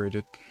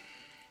upgraded.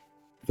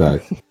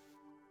 Fact.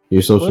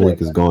 Your social link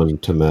is gone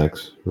to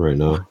max right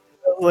now.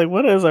 Like,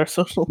 what is our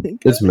social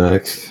link? It's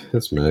max.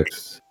 It's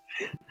max.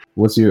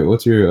 What's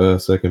your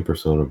second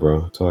persona,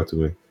 bro? Talk to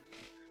me.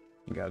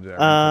 You gotta do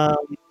that.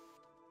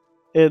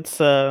 It's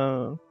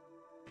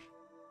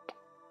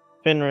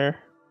Finrir.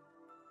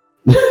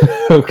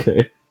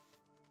 Okay.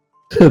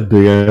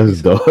 Big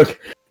ass dog.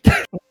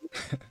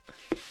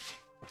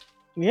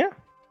 Yeah.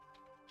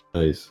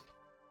 Nice.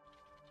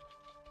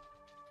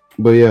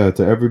 But yeah,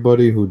 to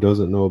everybody who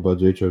doesn't know about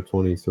Jtrev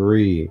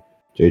 23,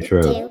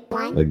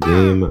 Jtrev, a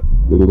game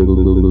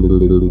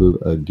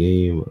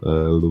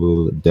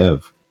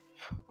dev.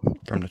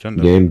 From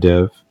Nintendo. Game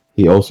dev.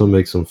 He also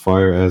makes some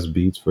fire ass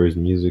beats for his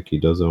music. He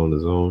does it on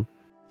his own.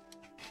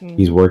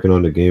 He's working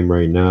on the game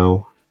right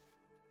now.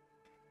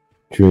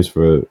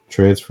 Transfer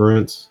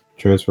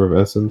of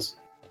Essence.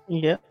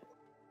 Yeah.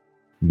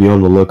 Be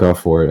on the lookout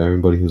for it.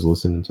 Everybody who's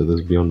listening to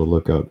this, be on the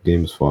lookout.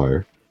 Game's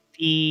fire.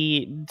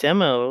 The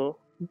demo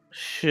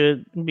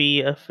should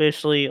be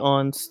officially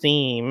on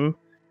Steam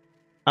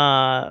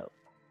by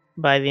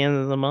the end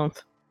of the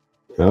month.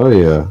 Hell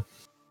yeah.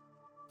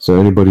 So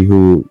anybody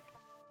who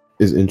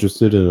is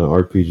interested in an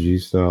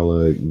RPG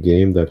style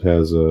game that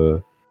has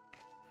a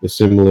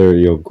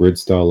similar grid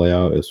style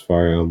layout as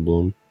Fire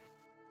Emblem,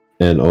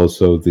 and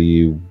also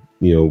the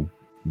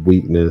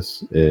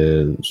weakness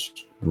and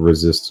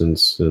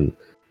resistance and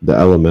the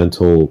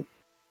elemental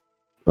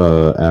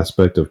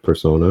aspect of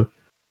Persona,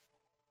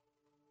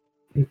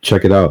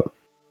 check it out.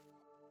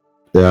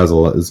 It has a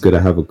lot. It's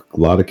gonna have a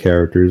lot of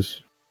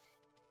characters.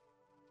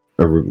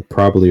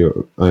 Probably,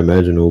 I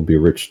imagine it will be a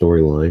rich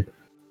storyline.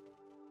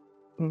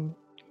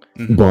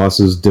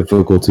 Bosses,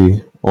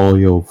 difficulty, all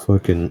you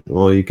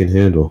can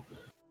handle.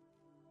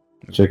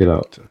 Check it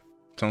out.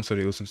 Tom said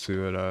he listens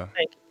to it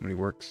when he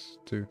works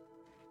too.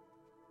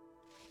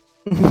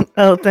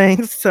 Oh,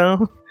 thanks.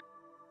 So,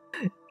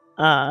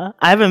 I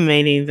haven't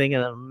made anything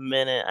in a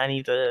minute. I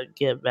need to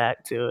get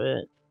back to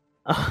it.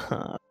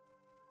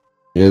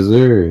 Yes,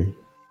 sir. You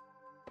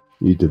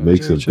need to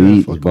make some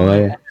beats,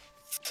 boy.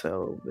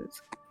 So,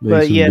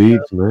 Make some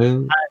beats,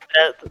 man.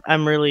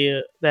 I'm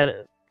really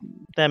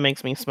that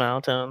makes me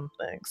smile, Tom.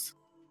 Thanks.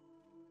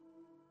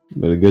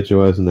 Better get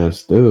your ass in that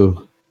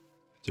stew.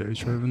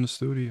 Jtrev in the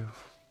studio.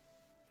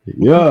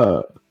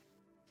 Yeah.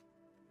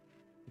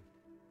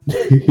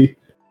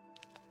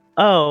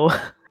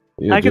 Oh,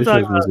 yeah, I can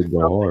talk about music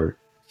go hard.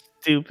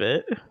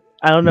 Stupid.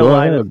 I don't know go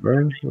why. Ahead,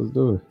 bro. Let's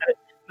do it.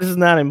 This is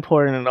not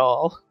important at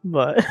all,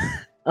 but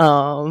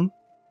I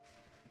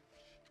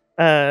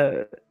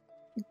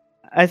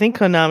think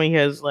Konami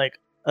has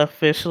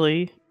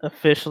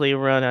officially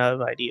run out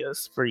of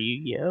ideas for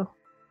Yu-Gi-Oh.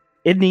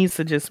 It needs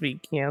to just be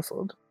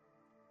canceled.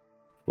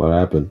 What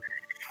happened?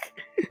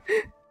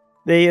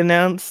 They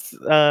announced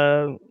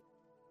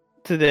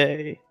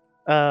today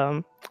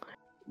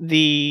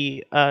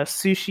the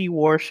Sushi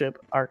Warship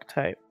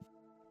archetype.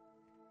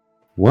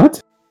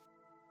 What?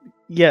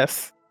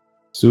 Yes.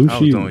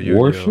 Sushi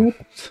Warship?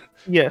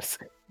 Yes.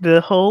 The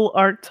whole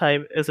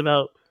archetype is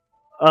about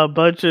a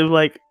bunch of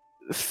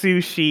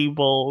sushi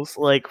bowls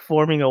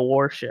forming a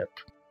warship.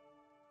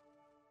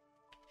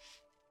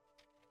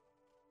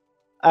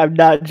 I'm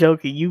not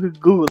joking. You could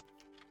Google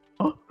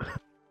it.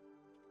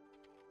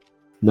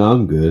 No,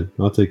 I'm good.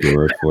 I'll take your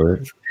word for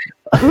it.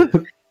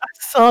 I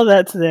saw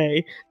that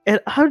today, and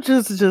I'm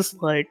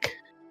just like,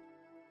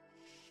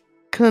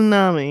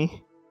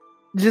 Konami,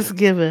 just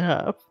give it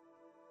up.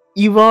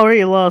 You've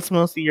already lost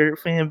most of your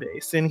fan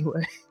base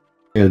anyway.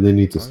 Yeah, they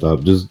need to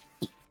stop. Just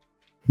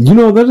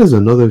that is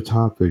another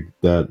topic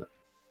that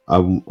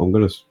I'm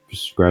gonna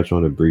scratch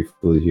on it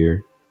briefly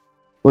here.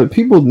 Like,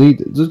 people need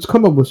to just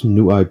come up with some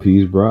new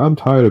IPs, bro. I'm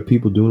tired of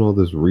people doing all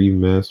this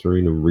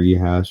remastering and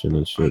rehashing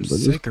and shit. I'm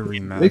sick of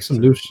remastering. Make some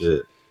new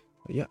shit.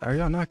 Yeah, are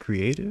y'all not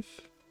creative?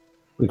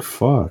 Like,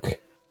 fuck.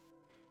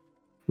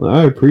 Like,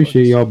 I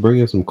appreciate y'all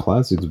bringing some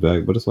classics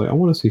back, but it's like, I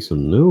want to see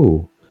some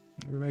new.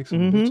 Remake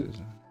some bitches.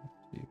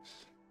 Jeez.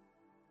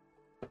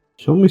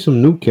 Show me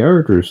some new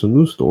characters, some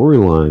new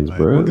storylines, Like,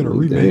 bro. We're gonna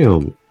like, remake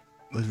damn.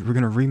 it. We're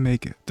gonna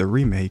remake the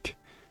remake,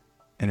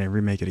 and then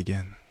remake it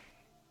again.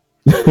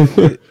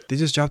 They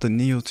just dropped a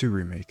Neo 2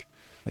 remake.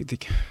 Like, they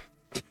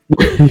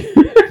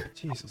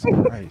Jesus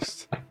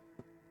Christ.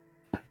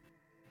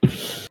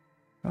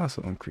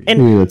 Also, I'm creative.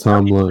 A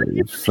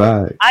timeline.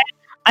 Fact.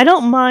 I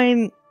don't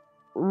mind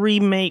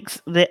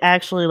remakes that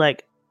actually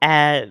like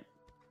add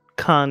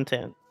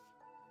content.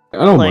 I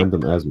don't mind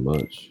them as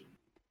much.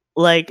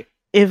 Like,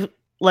 if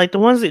like the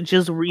ones that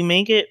just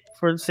remake it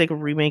for the sake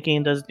of remaking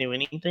and doesn't do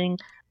anything,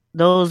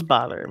 those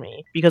bother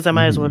me because I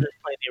might as well just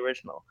play the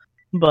original.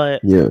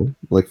 But yeah,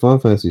 like Final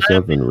Fantasy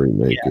VII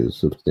remake is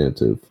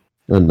substantive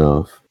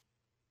enough.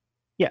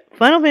 Yeah,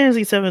 Final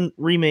Fantasy VII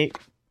remake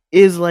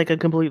is like a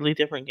completely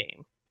different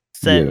game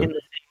set in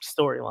the same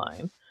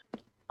storyline,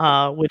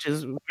 which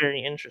is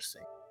very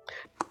interesting.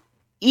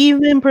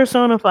 Even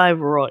Persona 5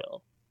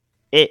 Royal,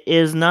 it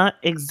is not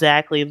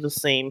exactly the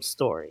same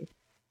story.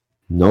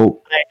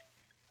 Nope.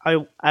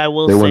 I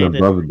will say they went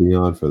above and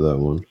beyond for that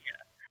one.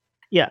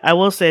 Yeah, I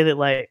will say that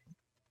like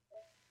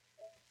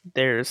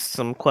there's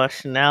some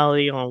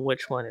questionality on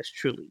which one is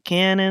truly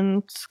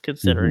canon,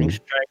 considering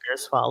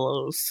Strikers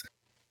follows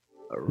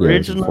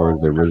original. Yeah, as far as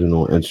the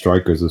original, and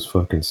Strikers is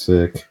fucking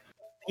sick.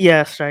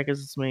 Yeah, Strikers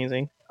is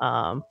amazing.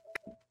 I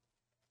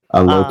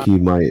low key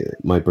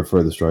might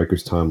prefer the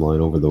Strikers timeline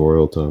over the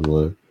Royal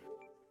timeline.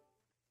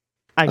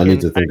 I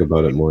need to think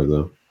about it more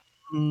though.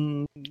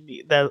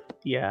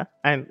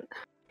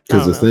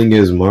 Because the thing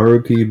is,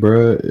 Maruki,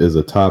 bruh, is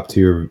a top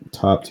tier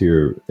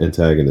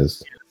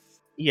antagonist.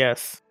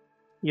 Yes,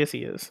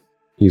 he is.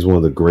 He's one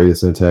of the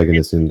greatest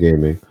antagonists in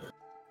gaming.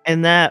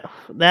 And that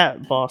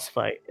boss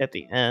fight at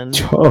the end,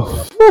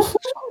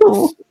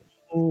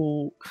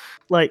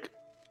 like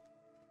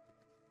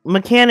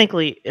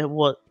mechanically, it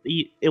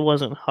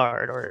wasn't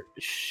hard, or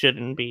it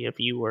shouldn't be if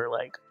you were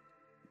like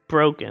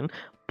broken,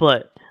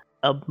 but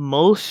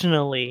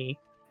emotionally,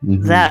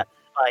 that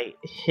fight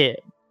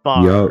hit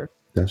bar. Yup,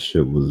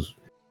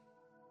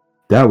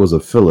 that was a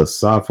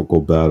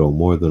philosophical battle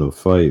more than a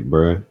fight,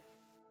 bruh.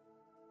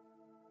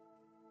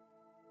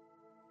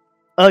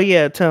 Oh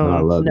yeah, Tone. I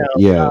love it.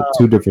 Yeah,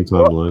 two different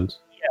timelines.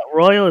 Yeah,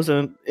 Royal is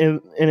in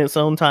its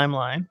own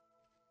timeline.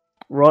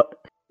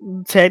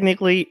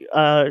 Technically,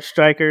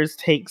 Strikers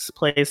takes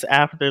place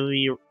after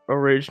the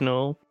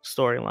original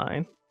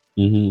storyline.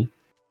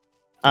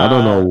 I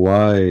don't know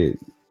why.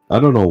 I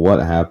don't know what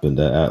happened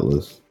at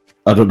Atlas.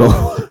 I don't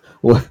know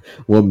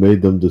what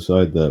made them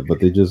decide that, but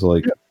they just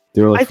like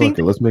they were like, "Fuck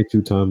it, let's make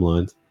two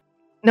timelines."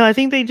 No, I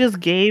think they just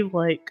gave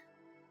like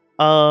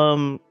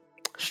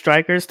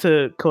Strikers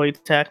to Koei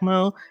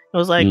Tecmo. It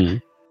was like,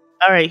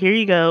 all right, here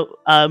you go.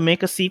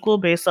 Make a sequel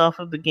based off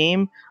of the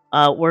game.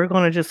 We're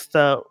gonna just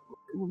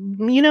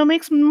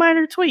make some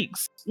minor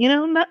tweaks.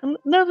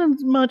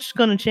 Nothing's much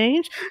gonna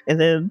change. And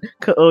then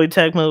Koei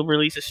Tecmo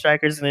releases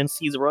Strikers and then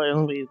sees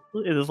Royal.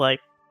 It was like,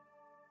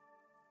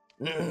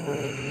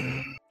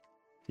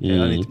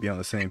 yeah, I need to be on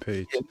the same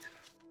page.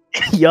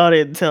 Y'all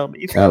didn't tell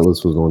me.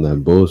 Atlas was on that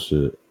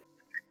bullshit.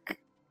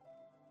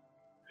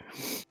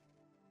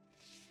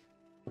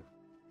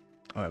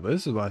 Alright, but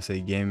this is why I say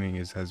gaming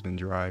has been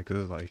dry,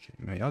 because like,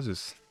 man, y'all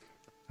just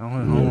I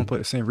don't want to play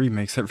the same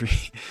remakes every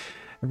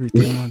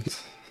 3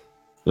 months.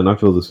 And I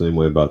feel the same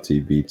way about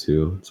TV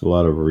too. It's a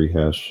lot of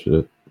rehash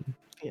shit.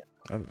 Yeah,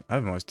 I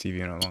haven't watched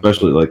TV in a long time.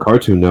 Especially like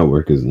Cartoon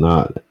Network is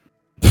not.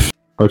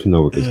 Cartoon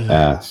Network is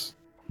ass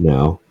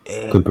now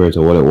compared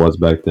to what it was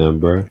back then,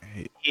 bro.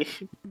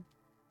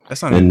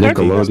 That's not and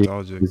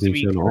Nickelodeon,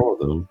 Disney Channel, all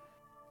of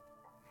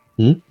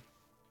them.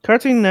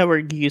 Cartoon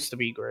Network used to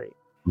be great.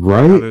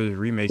 Right? Now they're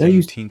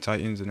remaking Teen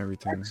Titans and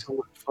everything.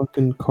 Excellent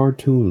fucking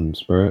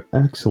cartoons, bro.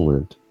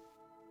 Excellent.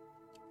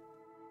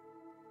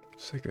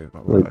 Sick of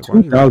like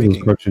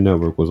 2000s Cartoon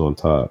Network was on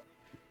top.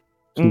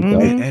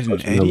 2000s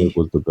Cartoon Network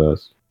was the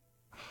best.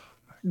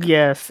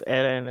 Yes,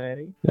 Ed and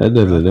Eddie. Ed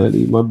and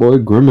Eddie, my boy.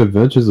 Grim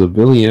Adventures of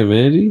Billy and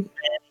Mandy.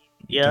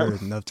 Yeah.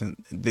 Nothing.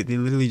 They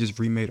literally just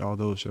remade all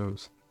those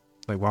shows.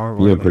 Like why?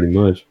 Yeah, pretty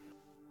much.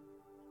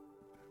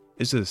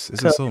 It's just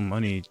so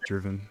money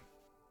driven.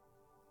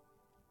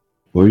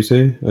 What do you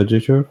say,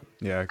 Jtrev?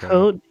 Yeah,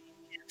 Code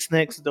it's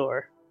next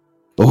door.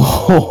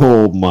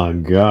 Oh my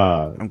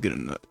god! I'm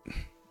getting nut.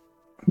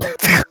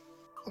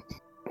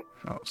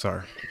 Oh,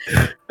 sorry.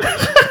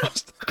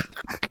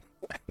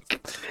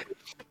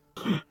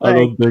 I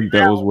don't think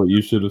that was what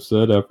you should have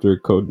said after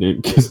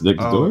Codename Kiss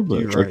Next Door, but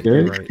you're right, okay,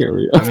 you're right.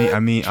 carry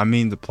on. I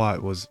mean, the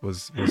plot was.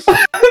 Yeah,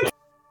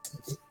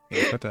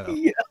 cut that out.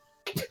 Yeah.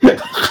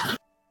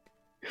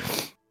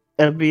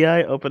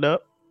 FBI, open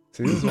up.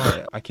 See, this is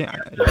why I can't.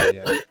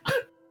 Yeah.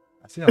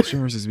 I see how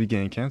streamers just be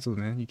getting canceled,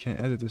 man. You can't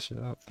edit this shit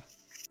out.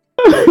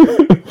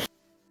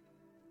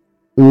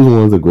 It was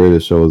one of the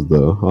greatest shows,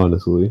 though.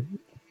 Honestly,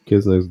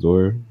 Kids Next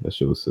Door, that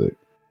shit was sick.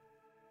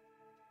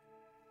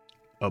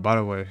 Oh, by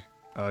the way,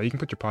 you can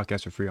put your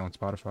podcast for free on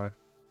Spotify.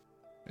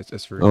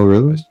 It's free. Oh,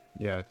 really?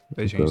 Yeah,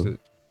 they changed it.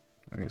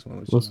 I guess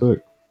What's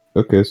sick?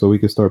 Okay, so we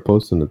can start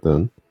posting it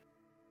then.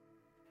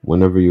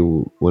 Whenever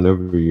you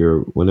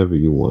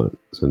want,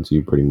 since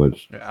you pretty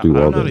much do all the I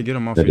don't know how to get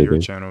them off editing. of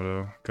your channel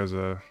though, because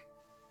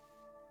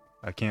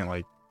I can't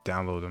like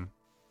download them.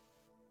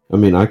 I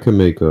mean, I could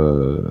make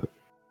It's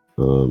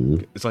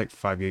like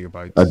 5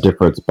 gigabytes. a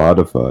different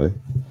Spotify.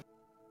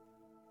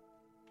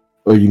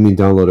 Oh, you mean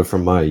download it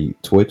from my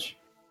Twitch?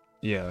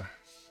 Yeah.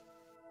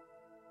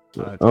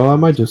 I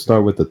might just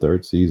start with the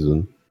 3rd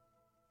season.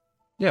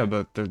 Yeah,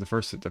 but the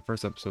first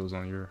episode was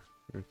on your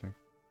thing.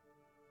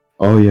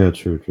 Oh yeah,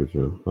 true.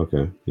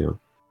 Okay, yeah.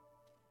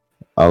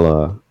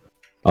 I'll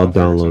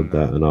download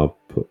that and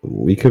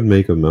we could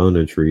make a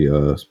Melanintry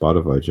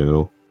Spotify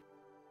channel.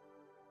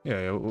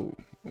 Yeah. We'll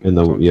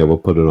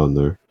put it on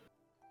there.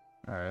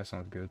 All right, that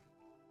sounds good.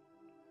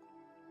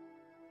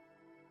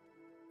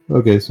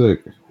 Okay,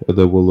 sick. And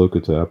then we'll look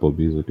into Apple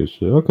Music and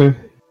shit. Okay,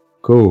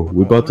 cool.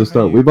 We about to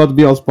start. You... We about to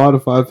be on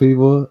Spotify,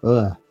 people.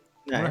 I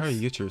wonder how you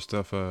get your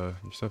stuff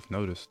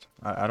noticed.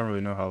 I don't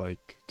really know how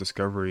like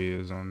discovery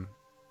is on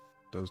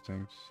those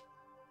things.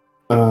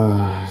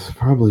 It's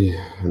probably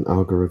an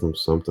algorithm,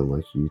 something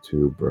like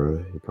YouTube,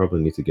 bro. You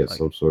probably need to get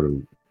some sort of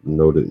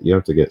noted. You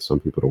have to get some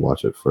people to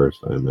watch it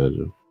first, I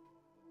imagine.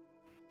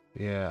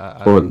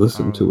 Yeah, or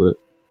listen to it,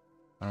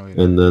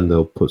 and then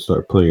they'll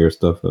start putting your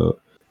stuff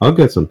out. I'll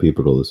get some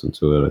people to listen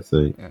to it, I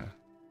think. Yeah.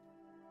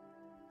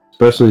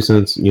 Especially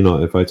since,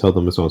 if I tell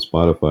them it's on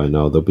Spotify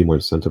now, they'll be more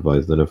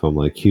incentivized than if I'm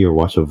like, here,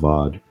 watch a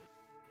VOD.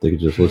 They could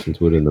just listen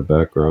to it in the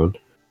background.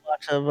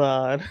 Watch a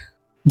VOD.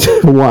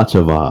 Watch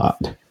a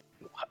VOD.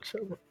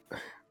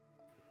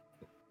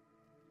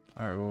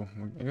 Alright, well,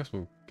 I guess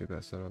we'll get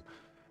that set up.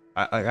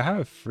 I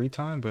have free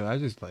time, but I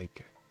just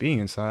like being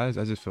inside.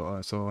 I just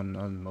feel so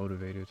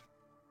unmotivated.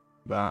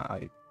 But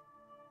I've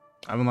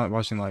been like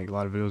watching like a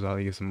lot of videos how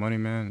to get some money,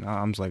 man.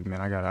 I'm just like, man,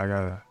 I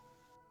gotta.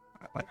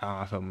 Like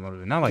I feel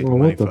motivated. Not like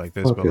money for like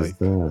this, but like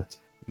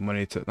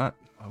money to not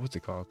what's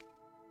it called?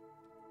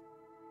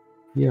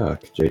 Yeah,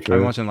 Jtrev. I've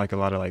been watching like a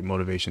lot of like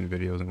motivation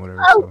videos and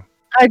whatever. Oh, so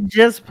I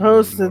just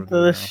posted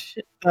the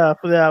stuff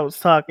that I was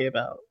talking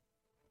about.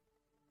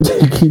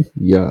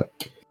 Yeah.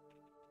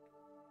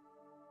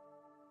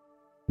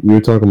 You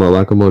were talking about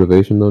lack of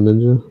motivation, though,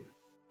 Ninja.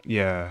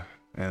 Yeah,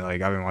 and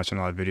like I've been watching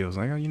a lot of videos.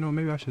 Like,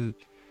 maybe I should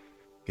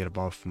get up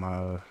off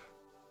my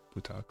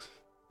buttocks.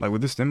 Like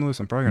with this stimulus,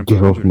 I'm probably gonna put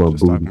it into the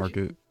stock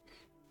market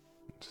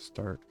to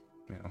start.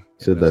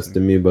 So that's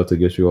me about to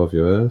get you off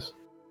your ass.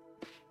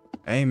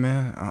 Hey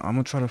man, I'm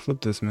gonna try to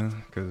flip this,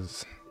 man,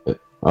 because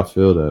I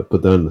feel that.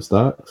 Put that in the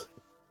stocks.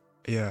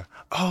 Yeah.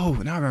 Oh,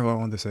 now I remember what I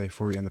wanted to say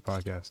before we end the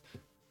podcast.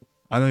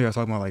 I know you guys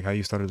talking about like how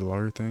you started the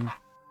lottery thing,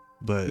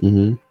 but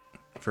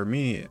for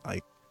me,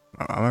 like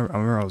I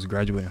remember I was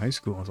graduating high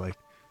school. I was like,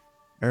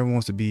 everyone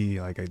wants to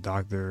be like a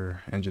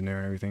doctor, engineer,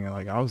 and everything. And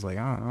like I was like,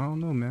 I don't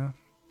know, man.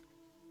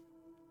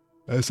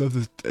 That stuff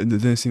it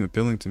didn't seem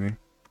appealing to me.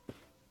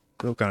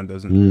 Still kind of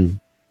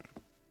doesn't.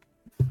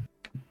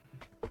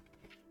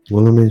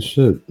 Well, I mean,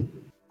 shit.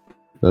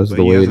 That's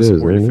the way it is,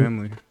 right?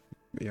 Family.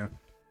 Yeah.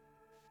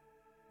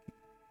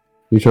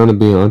 You trying to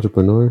be an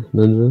entrepreneur,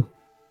 Ninja?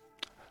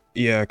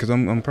 Yeah, because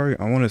I'm probably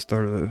I want to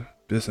start a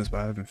business, but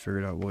I haven't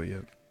figured out what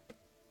yet.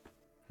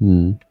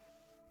 Why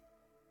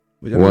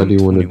do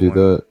you want to do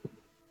that?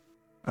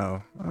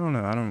 Oh, I don't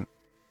know.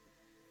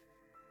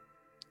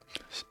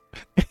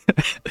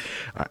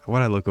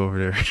 Why'd I look over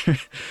there?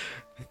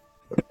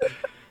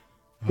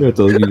 Yeah, I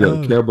thought you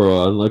got a camera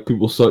on, like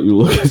people saw you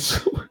looking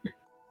somewhere.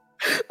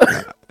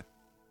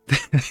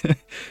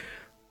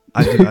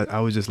 I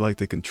would just like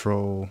to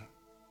control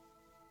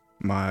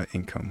my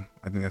income.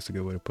 I think that's a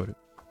good way to put it.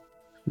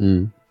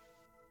 You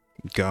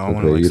don't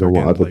want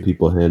other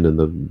people handing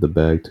the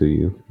bag to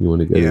you. You want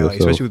to get it yourself.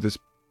 Especially with this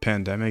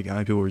pandemic, how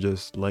many people were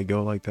just let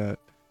go like that.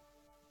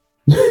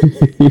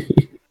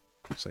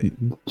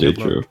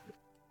 Jtrev.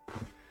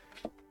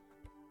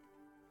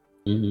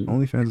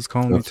 OnlyFans is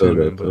calling me too,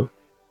 man, but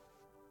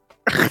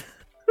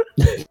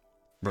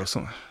bro,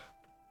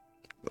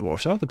 well,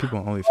 shout out to people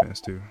on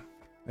OnlyFans too.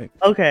 Hey.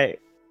 Okay,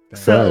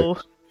 so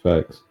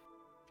facts.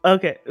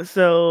 Okay,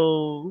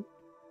 so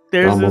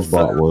there's I almost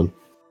bought one.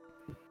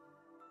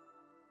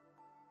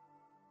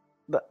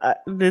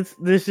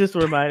 This just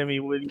reminded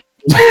me when.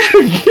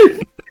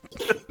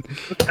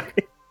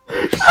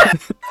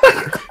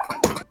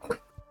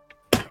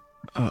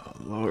 Oh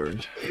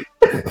Lord.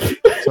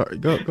 Sorry,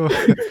 go ahead. Go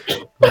ahead.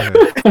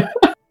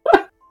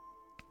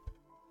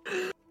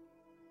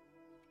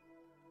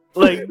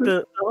 like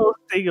the whole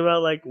thing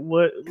about like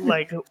what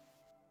like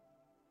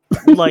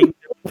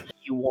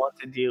you want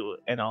to do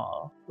and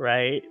all,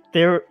 right?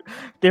 There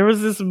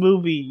was this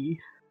movie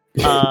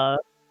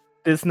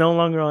that's no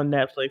longer on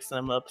Netflix and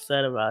I'm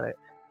upset about it.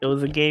 It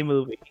was a gay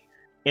movie.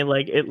 And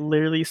like it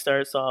literally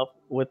starts off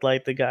with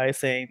like the guy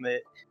saying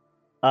that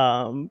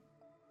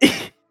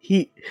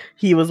he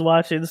was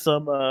watching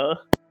some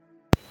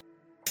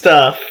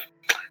stuff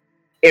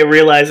and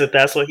realized that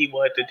that's what he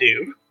wanted to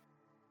do.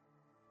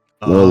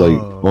 No,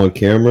 like on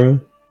camera.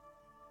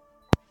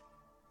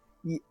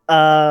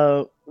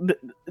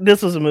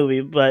 This was a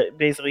movie, but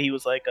basically he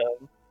was like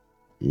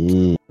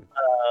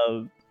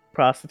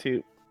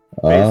prostitute.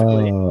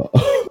 Basically,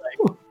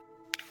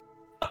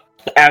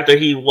 after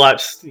he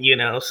watched,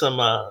 some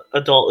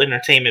adult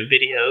entertainment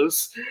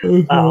videos,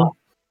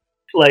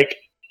 like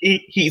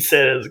he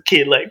said as a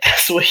kid, like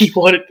that's what he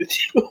wanted to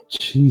do.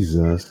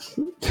 Jesus,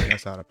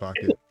 that's out of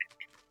pocket.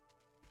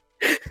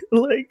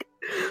 like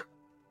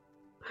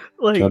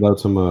shout out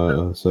to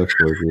my sex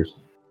workers.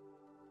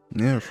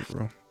 Yeah, for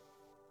real.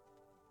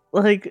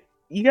 Like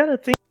you gotta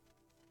think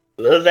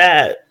of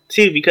that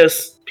too,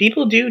 because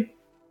people do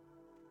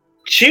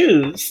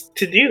choose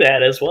to do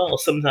that as well.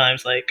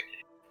 Sometimes, like,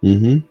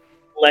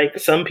 like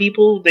some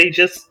people, they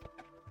just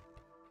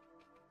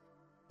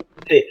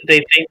they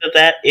think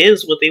that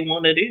is what they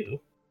want to do.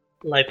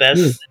 Like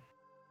that's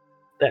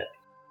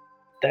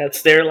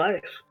their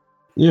life.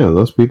 Yeah,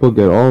 those people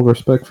get all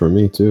respect from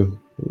me too.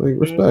 Like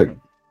respect.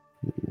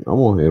 I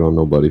won't hate on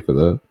nobody for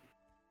that.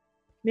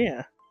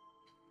 Yeah.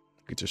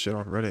 Get your shit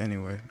off Reddit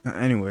anyway.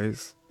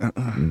 Anyways.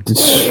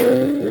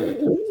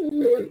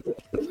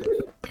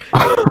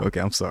 Okay,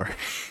 I'm sorry.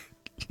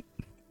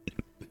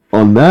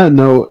 On that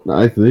note,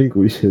 I think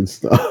we should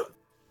stop.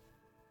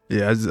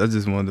 Yeah, I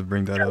just wanted to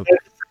bring that up.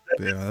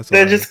 Yeah, that's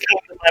that just came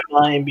to my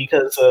mind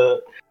because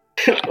of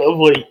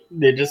what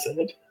they just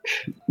said.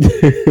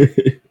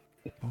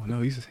 Oh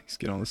no, he's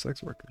getting on the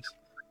sex workers.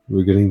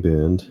 We're getting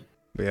banned.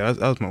 But yeah,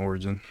 that was my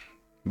origin.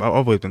 But I've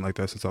always been like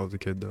that since I was a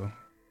kid, though.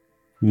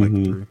 Like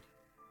 3.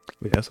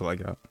 But yeah, that's all I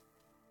got.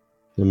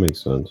 That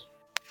makes sense.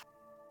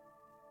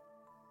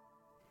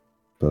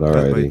 But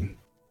alrighty.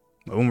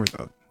 One more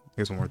thing.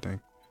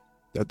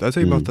 Did I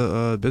tell you about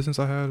the business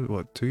I had,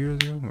 2 years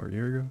ago or a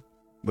year ago?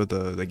 With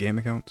the game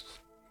accounts?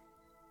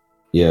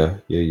 Yeah,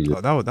 you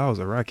did. Oh, that was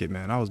a racket,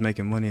 man. I was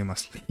making money in my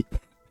sleep.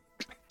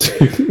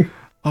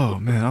 Oh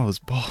man, I was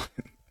balling.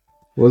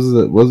 Was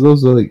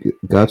those like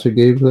gacha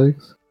game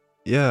things?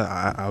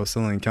 Yeah, I was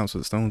selling accounts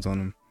with stones on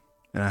them,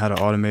 and I had an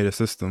automated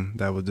system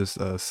that would just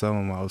sell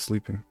them while I was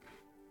sleeping.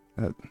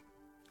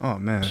 Oh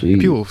man,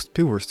 people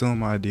were stealing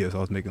my ideas. I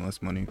was making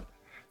less money.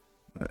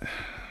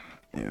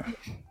 Yeah.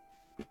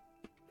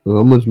 Well,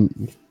 how much?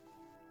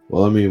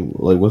 Well, I mean,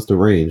 like, what's the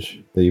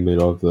range that you made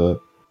off that?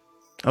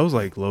 I was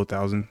like low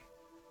 1,000.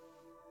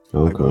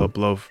 Okay. Like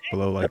below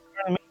like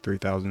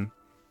 3,000.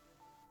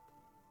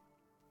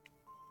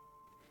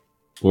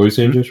 What were you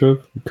saying,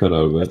 Jtrev? Cut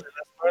out of it. That's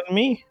more than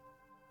me.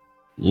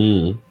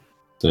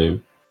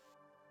 Same.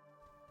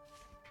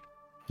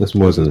 That's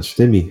more than a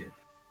stimmy.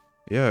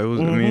 Yeah, it was.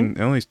 I mean,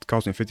 it only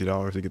cost me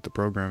 $50 to get the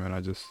program, and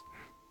I just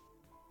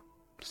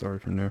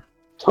started from there.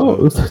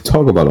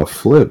 Talk about a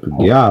flip,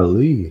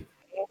 golly.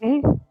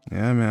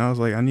 Yeah, man. I was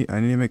like, I need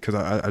to make, because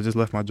I just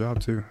left my job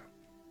too.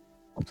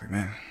 I was like,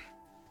 man.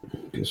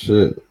 Good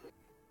shit.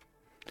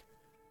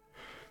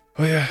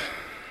 Oh yeah.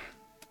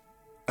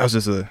 That was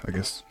just a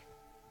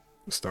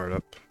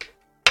startup.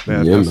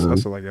 Yeah,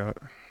 that's all I got.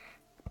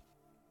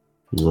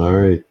 All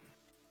right.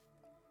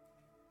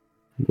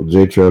 Well,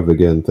 Jtrev,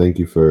 again, thank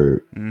you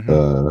for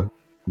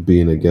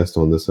being a guest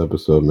on this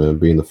episode, man.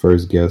 Being the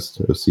first guest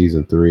of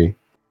season 3.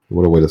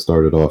 What a way to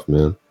start it off,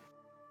 man.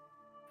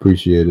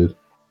 Appreciate it.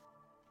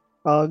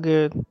 All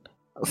good.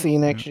 I'll see you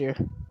next year.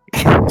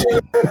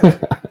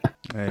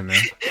 Hey, man.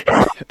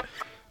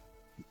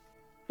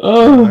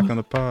 Back on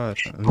the pod.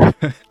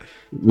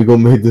 We're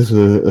gonna make this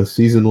a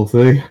seasonal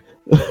thing.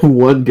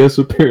 One guest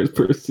appearance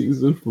per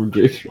season from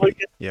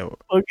Jtrev.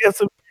 One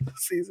guest appearance per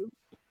season.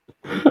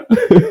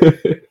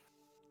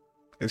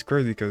 It's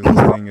crazy because this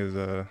thing is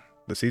the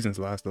seasons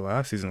last. The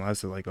last season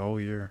lasted like a whole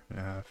year and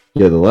a half.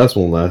 Yeah, the last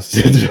one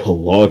lasted a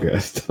long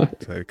ass time.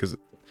 Because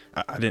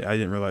I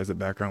didn't realize the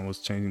background was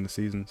changing the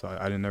season, so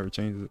I didn't ever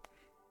change it.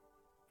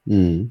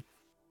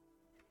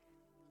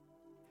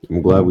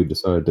 I'm glad we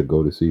decided to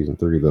go to season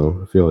 3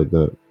 though. I feel like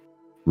that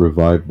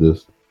revived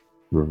it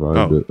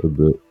a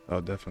bit. Oh,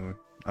 definitely.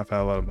 I've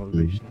had a lot of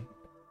motivation.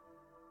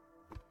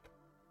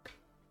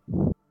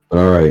 All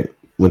right.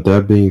 With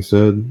that being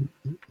said,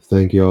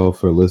 thank y'all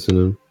for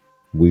listening.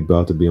 We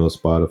about to be on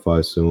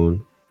Spotify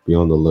soon. Be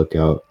on the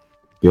lookout.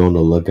 Be on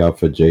the lookout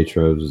for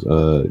Jtrev's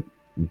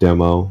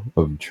demo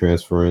of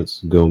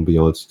Transference. Gonna be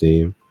on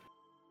Steam.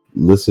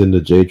 Listen to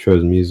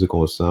Jtrev's music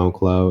on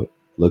SoundCloud.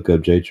 Look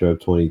up Jtrev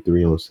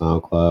 23 on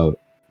SoundCloud.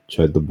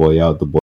 Check the boy out. The boy